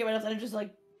like looking at myself, and I just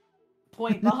like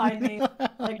point behind me,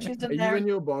 like she's Are in you there. in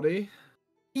your body?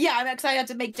 Yeah, I'm excited. I have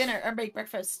to make dinner or make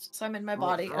breakfast, so I'm in my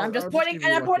body, and I'm just I'll pointing, give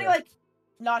and you I'm pointing like like,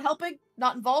 not helping,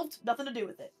 not involved, nothing to do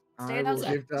with it. I Staying will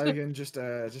outside. give Dagon just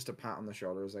a pat on the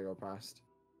shoulder as I go past.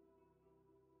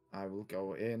 I will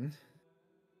go in.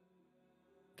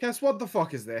 Kess, what the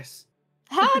fuck is this?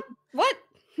 Huh? What?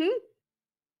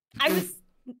 I was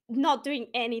not doing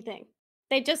anything.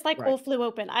 They just like all Right. flew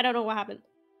open. I don't know what happened.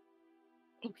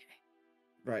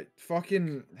 Right,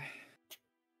 fucking.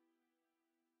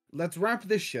 Let's wrap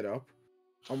this shit up.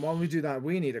 And while we do that,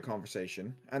 we need a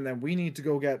conversation. And then we need to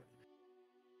go get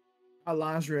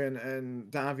Alazrian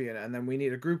and Davian. And then we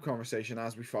need a group conversation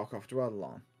as we fuck off to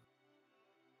Edelon.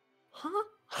 Huh?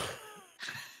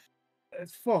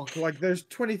 It's fuck, like there's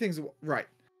 20 things. Right.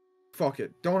 Fuck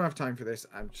it. Don't have time for this.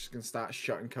 I'm just gonna start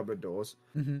shutting cupboard doors.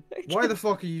 Mm-hmm. Why the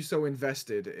fuck are you so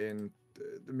invested in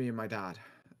me and my dad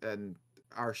and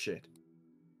our shit?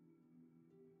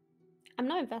 I'm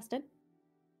not invested.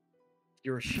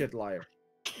 You're a shit liar.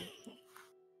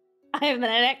 I am an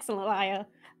excellent liar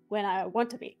when I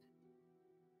want to be.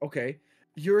 Okay.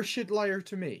 You're a shit liar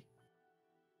to me.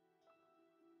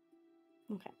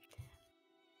 Okay.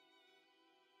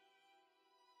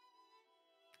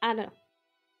 I don't know.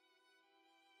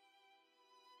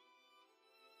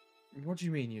 What do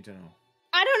you mean you don't know?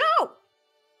 I don't know.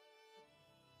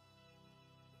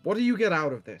 What do you get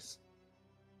out of this?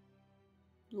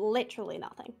 Literally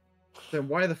nothing. Then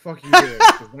why the fuck are you doing it?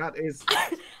 'Cause that is.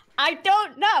 I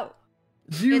don't know.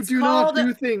 You It's do not called-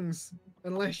 do things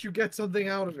unless you get something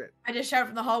out of it. I just shout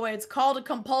from the hallway. It's called a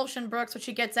compulsion, Brooks. What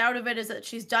she gets out of it is that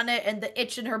she's done it, and the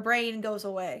itch in her brain goes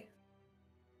away.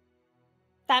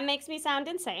 That makes me sound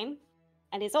insane,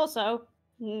 and it's also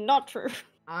not true.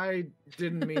 I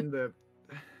didn't mean the.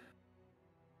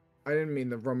 I didn't mean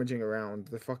the rummaging around,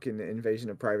 the fucking invasion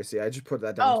of privacy. I just put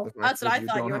that down Oh, to the fact that's what that I you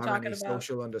thought you don't were have talking any about.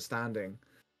 social understanding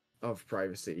of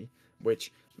privacy,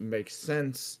 which makes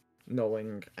sense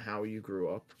knowing how you grew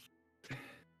up.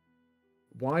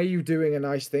 Why are you doing a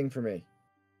nice thing for me?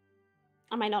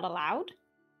 Am I not allowed?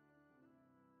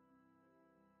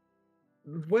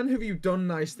 When have you done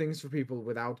nice things for people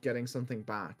without getting something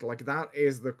back? Like, that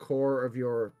is the core of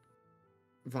your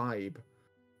vibe.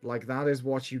 Like, that is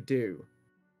what you do.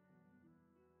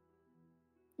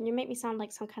 You make me sound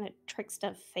like some kind of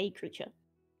trickster fey creature.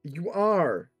 You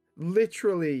are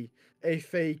literally a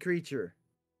fey creature.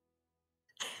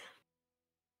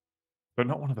 But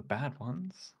not one of the bad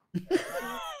ones.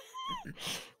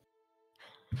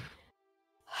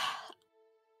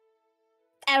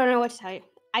 I don't know what to tell you.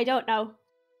 I don't know.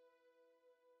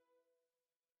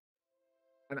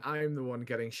 And I'm the one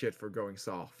getting shit for going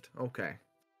soft. Okay.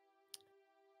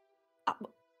 I'm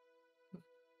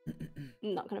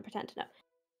not going to pretend to know.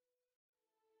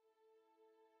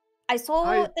 I saw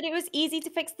that it was easy to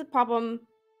fix the problem,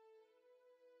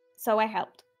 so I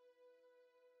helped.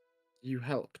 You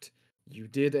helped. You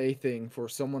did a thing for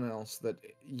someone else that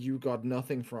you got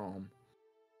nothing from.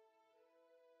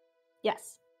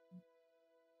 Yes.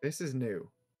 This is new.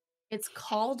 It's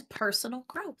called personal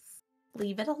growth.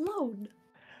 Leave it alone.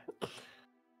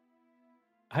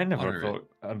 I never Moderate.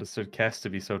 understood Kess to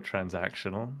be so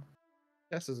transactional.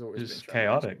 This has always Just been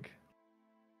chaotic.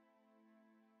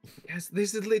 Yes,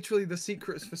 this is literally the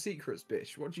secrets for secrets,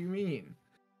 bitch. What do you mean?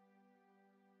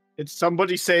 Did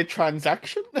somebody say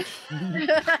transaction?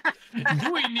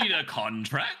 Do we need a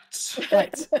contract?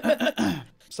 Right.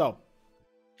 So,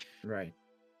 Right.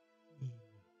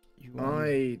 you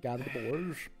I gather the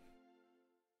boars.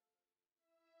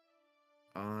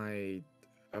 I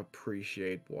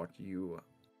appreciate what you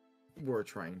were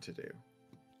trying to do.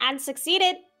 And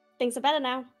succeeded. Things are better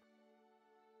now.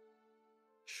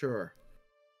 Sure.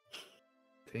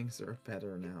 Things are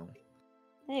better now.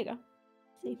 There you go.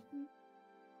 See.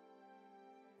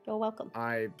 You're welcome.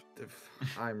 I'm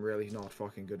really not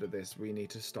fucking good at this. We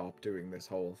need to stop doing this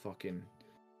whole fucking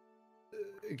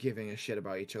giving a shit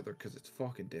about each other because it's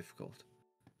fucking difficult.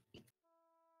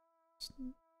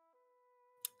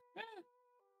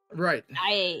 Right.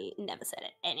 I never said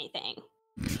anything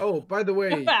Oh, by the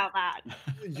way, about that.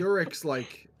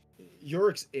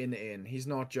 Yurik's in. He's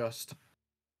not just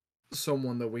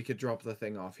someone that we could drop the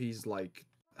thing off. He's like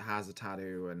has a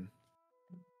tattoo and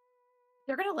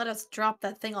You're gonna let us drop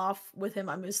that thing off with him.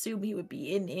 I'm assuming he would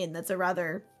be in. That's a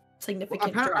rather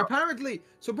significant drop.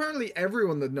 apparently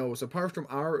everyone that knows, apart from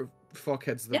our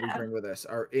fuckheads that we Yeah. bring with us,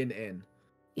 are in.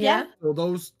 Yeah. So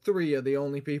those three are the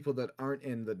only people that aren't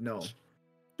in that know.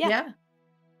 Yeah.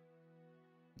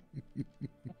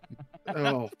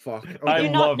 Oh fuck! I you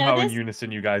not love know how in this?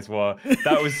 unison you guys were.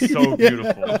 That was so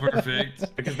beautiful.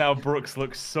 Perfect. Because now Brooks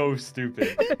looks so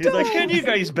stupid. He's like, "Can you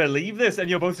guys believe this?" And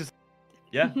you're both just,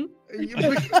 yeah.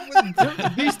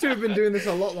 These two have been doing this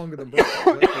a lot longer than Brooke.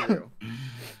 Let's be real.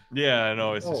 Yeah, I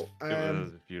know. It's Oh, just it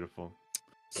was beautiful.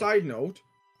 Side note,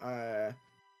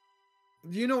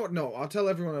 you know what? No, I'll tell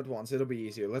everyone at once. It'll be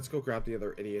easier. Let's go grab the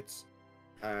other idiots.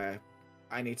 I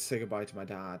need to say goodbye to my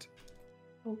dad.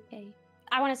 Okay.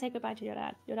 I want to say goodbye to your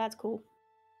dad. Your dad's cool.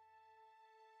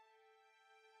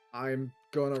 I'm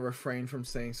gonna refrain from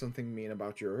saying something mean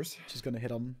about yours. She's gonna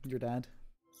hit on your dad.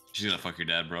 She's gonna fuck your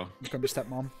dad, bro. It's gonna be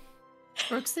stepmom.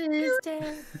 Brooks is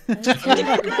dead.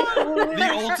 The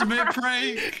ultimate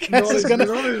prank. Kess is gonna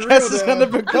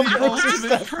become The Brooks'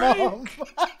 ultimate stepmom.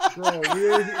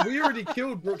 Bro, we already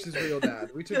killed Brooks' real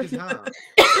dad. We took his hand.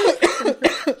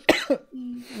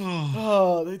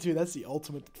 Oh, dude, that's the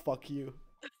ultimate fuck you.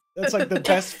 That's like the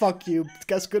best fuck you.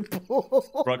 Guess good pull.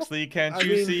 Broxley, can't I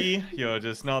you mean- see? You're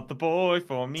just not the boy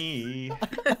for me.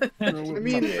 I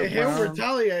mean, he'll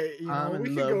retaliate. You know, we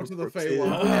can go to the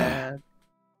Feywild.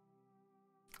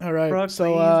 All right, Broxley's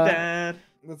so dad.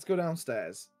 Let's go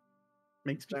downstairs.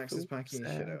 Makes me Jax is feel packing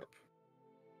his shit sad.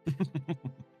 up.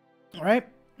 all right.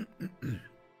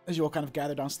 As you all kind of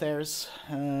gather downstairs,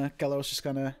 Gallo's just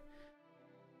gonna.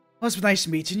 Well, it's been nice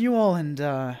meeting you all, and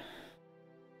I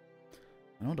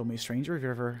don't be a stranger if you're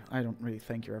ever. I don't really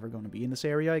think you're ever going to be in this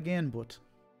area again, but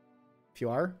if you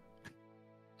are,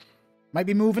 might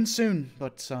be moving soon.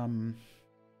 But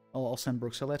I'll send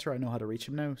Brooks a letter. I know how to reach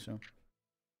him now, so.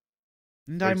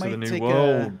 And I Wait to might the new take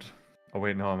world. Oh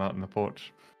wait, no, I'm out in the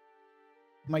porch.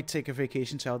 might take a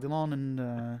vacation to Aldelon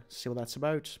and see what that's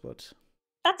about. But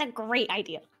That's a great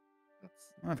idea.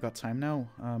 I've got time now.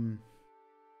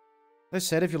 As I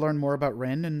said, if you learn more about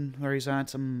Ren and where he's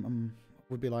at,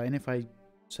 would be lying if I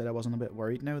said I wasn't a bit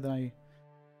worried now that I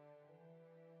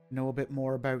know a bit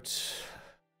more about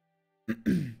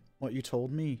what you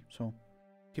told me. So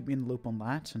keep me in the loop on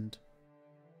that, and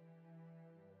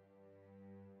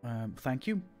thank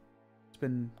you. It's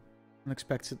been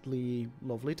unexpectedly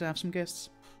lovely to have some guests.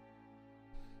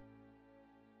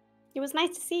 It was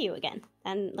nice to see you again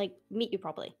and like meet you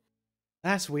properly.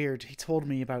 That's weird. He told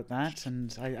me about that,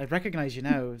 and I recognize you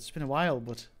now. It's been a while,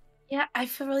 but Yeah, I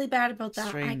feel really bad about that. I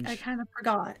Strange. kind of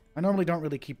forgot. I normally don't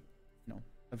really keep,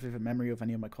 a vivid memory of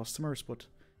any of my customers, but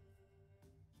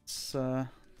it's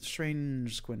a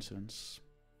strange coincidence.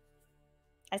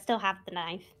 I still have the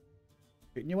knife.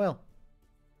 Treating you well.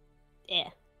 Yeah.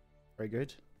 Very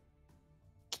good.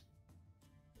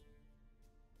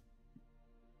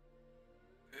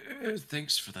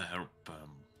 Thanks for the help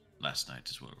last night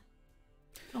as well.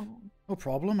 Oh. No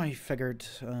problem. I figured,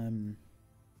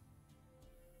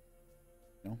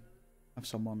 have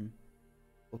someone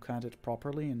look at it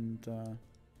properly, and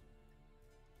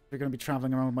if you're going to be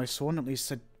traveling around with my son, at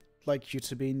least I'd like you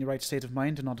to be in the right state of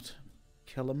mind and not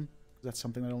kill him. That's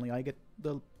something that only I get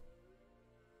the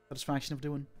satisfaction of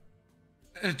doing.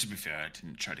 To be fair, I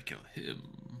didn't try to kill him.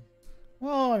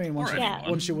 Well, I mean, once, Or you,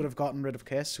 anyone. once you would have gotten rid of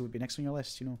Kess, who would be next on your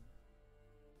list,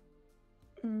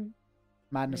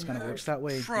 Madness kind of works that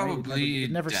way. right? Probably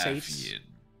It never sates. Davian.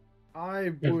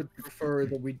 I would prefer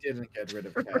that we didn't get rid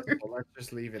of Kess, but let's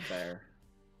just leave it there.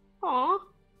 Aw.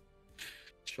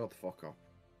 Shut the fuck up.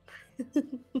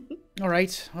 All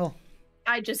right. Well,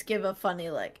 I just give a funny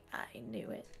I knew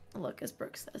it look as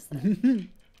Brooks says that.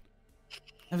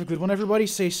 have a good one, everybody.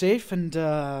 Stay safe, and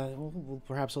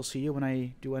perhaps I'll see you when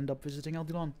I do end up visiting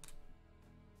Aldelon.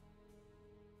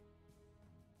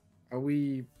 Are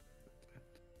we?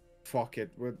 Fuck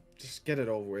it. We'll just get it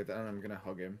over with, and I'm gonna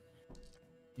hug him.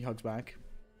 He hugs back.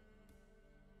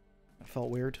 That felt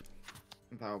weird.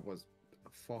 That was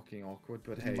fucking awkward,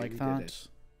 but Didn't hey, like we that. did it.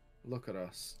 Look at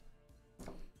us.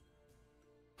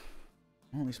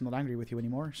 Well, at least I'm not angry with you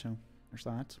anymore, so there's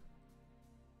that.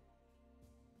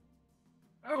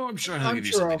 Oh, I'm sure he'll I'm give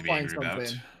you sure something I'll to be find angry about.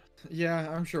 something. Yeah,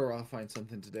 I'm sure I'll find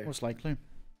something to do. Most likely.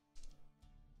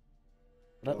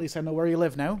 But at least I know where you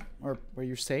live now, or where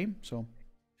you stay, so...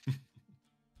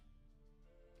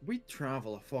 We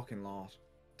travel a fucking lot,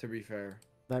 to be fair.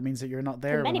 That means that you're not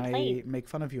there when many I planes. make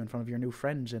fun of you in front of your new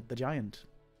friends at the Giant.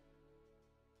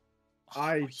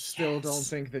 I still don't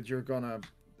think that you're gonna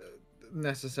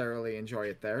necessarily enjoy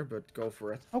it there, but go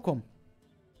for it. How come?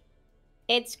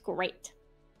 It's great.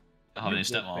 How many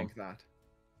You would stepmom? think that.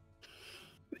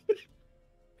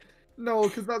 No,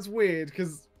 because that's weird,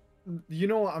 because you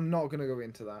know what? I'm not gonna go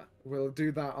into that. We'll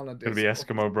do that on a Gonna Discord. be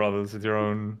Eskimo brothers with your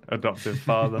own adoptive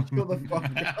father. Shut the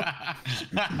fuck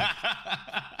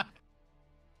up.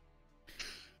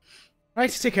 Right,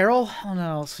 take care, all, and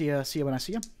I'll see you when I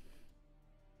see you.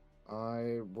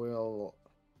 I will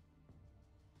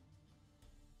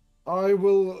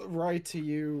write to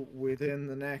you within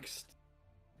the next,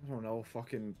 I don't know,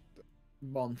 fucking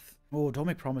month. Oh, don't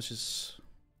make promises.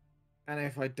 And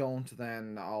if I don't,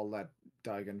 then I'll let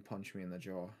Daigon punch me in the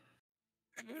jaw.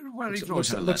 Well, you Looks- can always looks-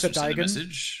 have looks Lester at send a Daigon.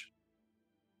 message.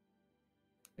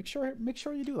 Make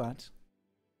sure you do that.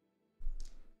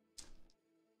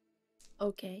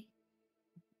 Okay.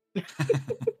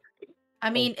 I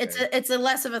mean, it's a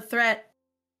less of a threat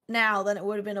now than it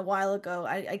would have been a while ago.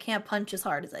 I can't punch as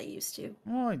hard as I used to.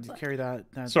 Oh, I carry that.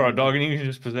 It's alright, dog, and you can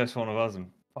just possess one of us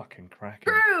and fucking crack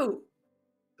him. True.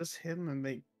 Just him and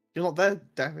me. You're not there,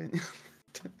 Davin.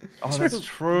 Oh, that's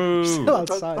true. Still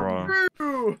outside.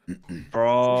 Bro.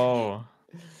 Bro.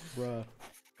 Bruh.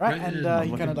 Right, and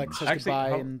he kind of like says Actually, goodbye,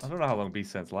 I and don't know how long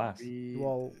beast sense lasts. you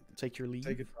all take your leave.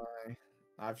 Say goodbye.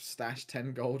 I've stashed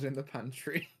 10 gold in the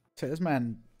pantry. So this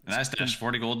man And I stashed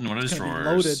 40 gold in one of his is gonna be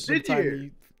drawers. loaded by the Did time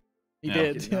you? he Yeah.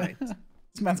 did. Fucking nice.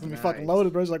 This man's gonna be fucking Nice.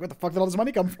 loaded, bro. He's like, what the fuck did all this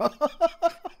money come from?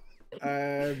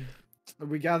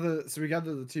 We gather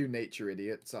the two nature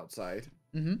idiots outside.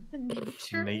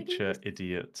 Mm-hmm. Nature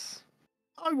idiots.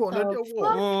 I want to Oh, know fuck.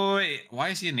 what? Oh, wait, why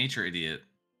is he a nature idiot?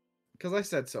 Because I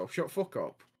said so. Shut fuck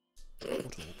up. All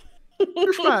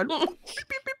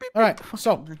right,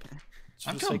 so I'm for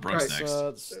the telling sake Bros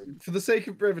of, next. For the sake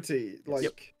of brevity,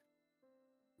 like,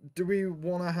 do we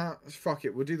want to have? Fuck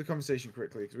it. We'll do the conversation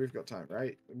quickly because we've got time,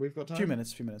 right? We've got a time. few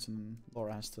minutes, and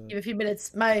Laura has to. Give a few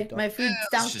minutes. My food's let's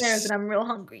downstairs just- and I'm real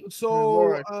hungry. So,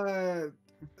 Laura.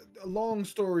 long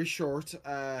story short,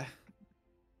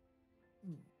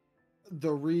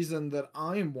 the reason that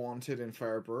I'm wanted in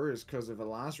Fairburgh is because of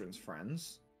Elazrin's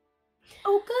friends.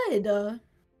 Oh, good. That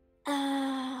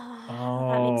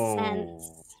makes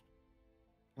sense.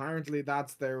 Apparently,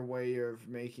 that's their way of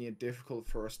making it difficult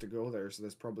for us to go there. So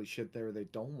there's probably shit there they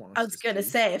don't want us. I was to gonna see.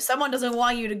 say, if someone doesn't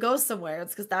want you to go somewhere,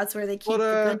 it's because that's where they keep But,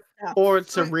 the good stuff. Or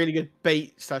it's a really good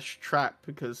bait / trap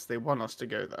because they want us to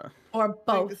go there. Or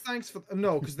both. Thanks for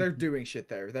no, because they're doing shit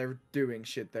there. They're doing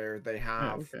shit there. They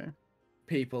have okay.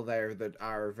 people there that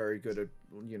are very good at,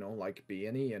 you know, like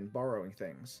B&E and borrowing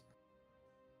things.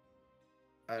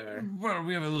 Well,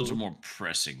 we have a little more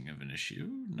pressing of an issue.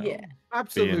 No. Yeah.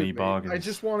 Absolutely. I bargains.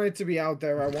 just want it to be out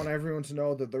there. I want everyone to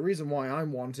know that the reason why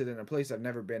I'm wanted in a place I've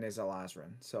never been is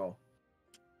Elazrin. So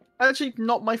Actually,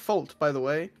 not my fault, by the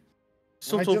way.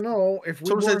 I don't know if we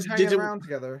sort of weren't says, hanging did it- around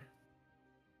together.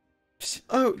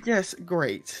 Oh, yes,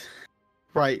 great.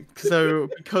 Right, so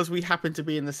because we happen to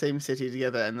be in the same city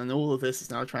together, and then all of this is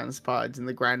now transpired, and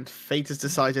the grand fate has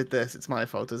decided this, it's my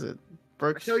fault, is it?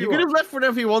 Brooks, tell you you could what. have left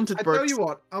whenever you wanted, I Brooks. tell you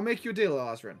what, I'll make you a deal,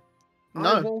 Elazrin. I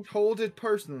No. won't hold it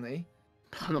personally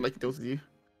I'm not making deals with you.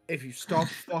 if you stop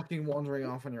fucking wandering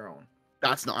off on your own.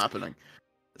 That's not happening.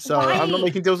 So I'm not Why?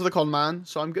 making deals with the con man,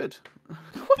 so I'm good.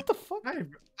 What the fuck?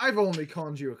 I've only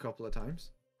conned you a couple of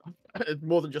times.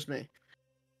 More than just me.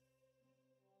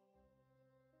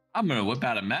 I'm gonna whip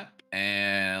out a map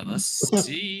and let's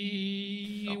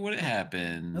see what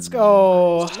happened. Let's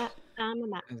go.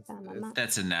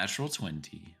 That's a natural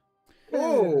 20.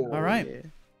 Oh, All right.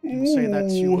 We'll say that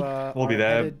you. We'll be are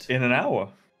there headed- in an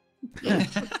hour.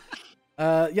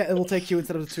 Yeah, it will take you,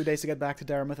 instead of the 2 days to get back to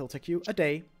Dartmouth, it'll take you a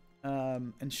day.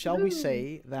 And shall we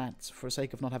say that, for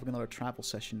sake of not having another travel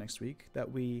session next week, that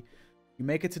you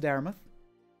make it to Dartmouth,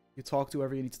 you talk to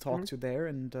whoever you need to talk to there,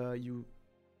 and you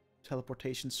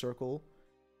teleportation circle,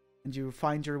 and you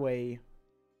find your way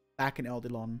back in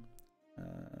Eldilon.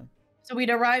 So we'd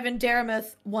arrive in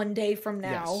Dartmouth 1 day from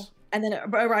now, Yes. and then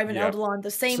arrive in Yep. Eldilon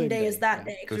the same Same day as day, that yeah.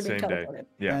 day. The 'Cause we've been same day. teleported.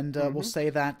 Yeah. And we'll say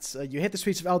that you hit the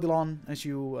streets of Eldilon as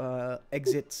you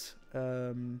exit.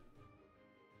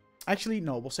 Actually,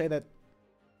 no, we'll say that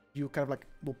you kind of like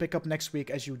will pick up next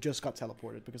week as you just got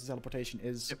teleported, because the teleportation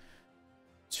is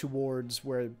towards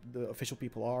where the official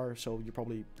people are, so you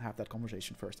probably have that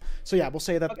conversation first. So yeah, we'll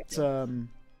say that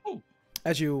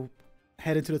as you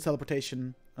head into the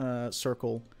teleportation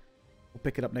circle, we'll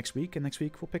pick it up next week, and next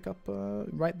week we'll pick up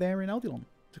right there in Eldilon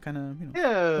to kind of, you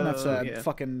know, don't have to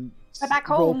fucking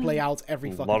role play out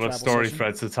every fucking lot of story session.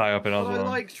 threads to tie up in But I Eldilon.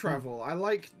 like travel. I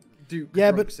like Duke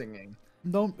Yeah, drunk but singing.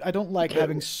 no, I don't like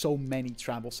having so many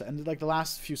travel sessions. And like the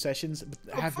last few sessions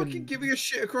I'm have fucking been. giving a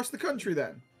shit across the country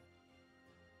then.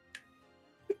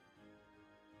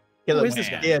 Who is this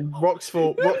guy? Yeah,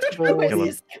 Roxford. Who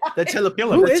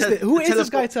is this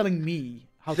guy telling me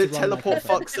how to The run my teleport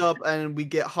campaign? fucks up, and we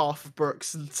get half of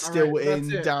Brooks still Alright, in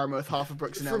that's it. Daramoth, half of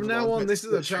Brooks in From Eldilon. now on, Let's this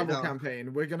is a go straight travel down.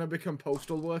 campaign. We're gonna become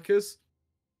postal workers.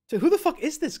 So who the fuck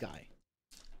is this guy?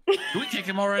 Did we kick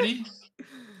him already?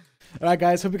 All right,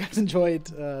 guys. Hope you guys enjoyed.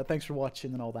 Thanks for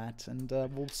watching and all that, and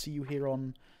we'll see you here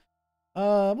on.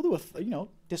 We'll do a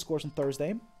Discourse on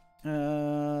Thursday.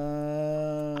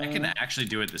 I can actually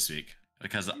do it this week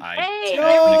because I Hey! technically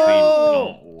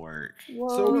No! don't work.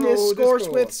 Discourse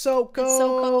with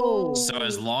Soko. So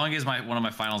as long as one of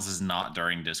my finals is not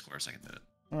during Discourse, I can do it.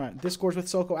 All right, Discourse with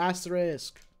Soko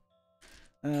asterisk.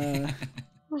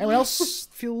 Anyone else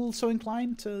feel so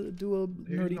inclined to do a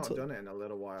Who's nerdy? not done it in a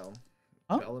little while?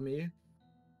 Huh? Bellamy?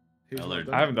 Who's Eller-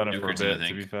 not I haven't done it Duke for a Curtin, I bit,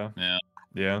 to be think. fair. Yeah.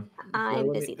 Yeah. I'm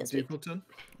Bellamy- busy this week. Dukelton?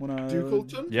 Wanna...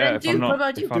 Dukelton? Yeah, if Duke, I'm what not,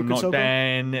 about you? if I'm Duke and not Soko?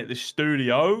 down at the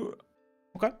studio,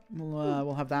 Okay,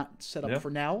 we'll have that set up Yeah. for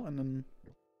now, and then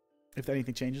if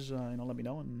anything changes, let me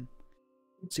know and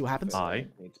see what happens. Aye.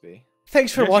 Needs to be.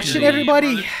 Thanks for Yes, watching, yeah,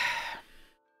 everybody, brother.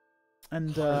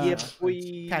 and Yep,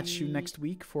 catch you next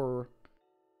week for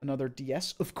another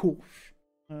DS, of course.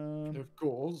 Of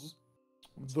course.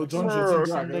 The For Dungeons and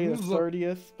Sunday the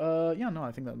Dragons. 30th. Yeah, no,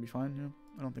 I think that'd be fine. Yeah,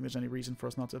 I don't think there's any reason for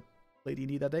us not to play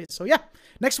D&D that day. So yeah,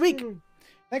 next week.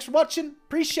 Thanks for watching.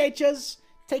 Appreciate yous.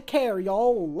 Take care,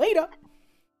 y'all. Later.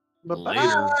 Later.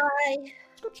 Bye.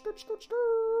 Skirt, skirt, skirt, skirt.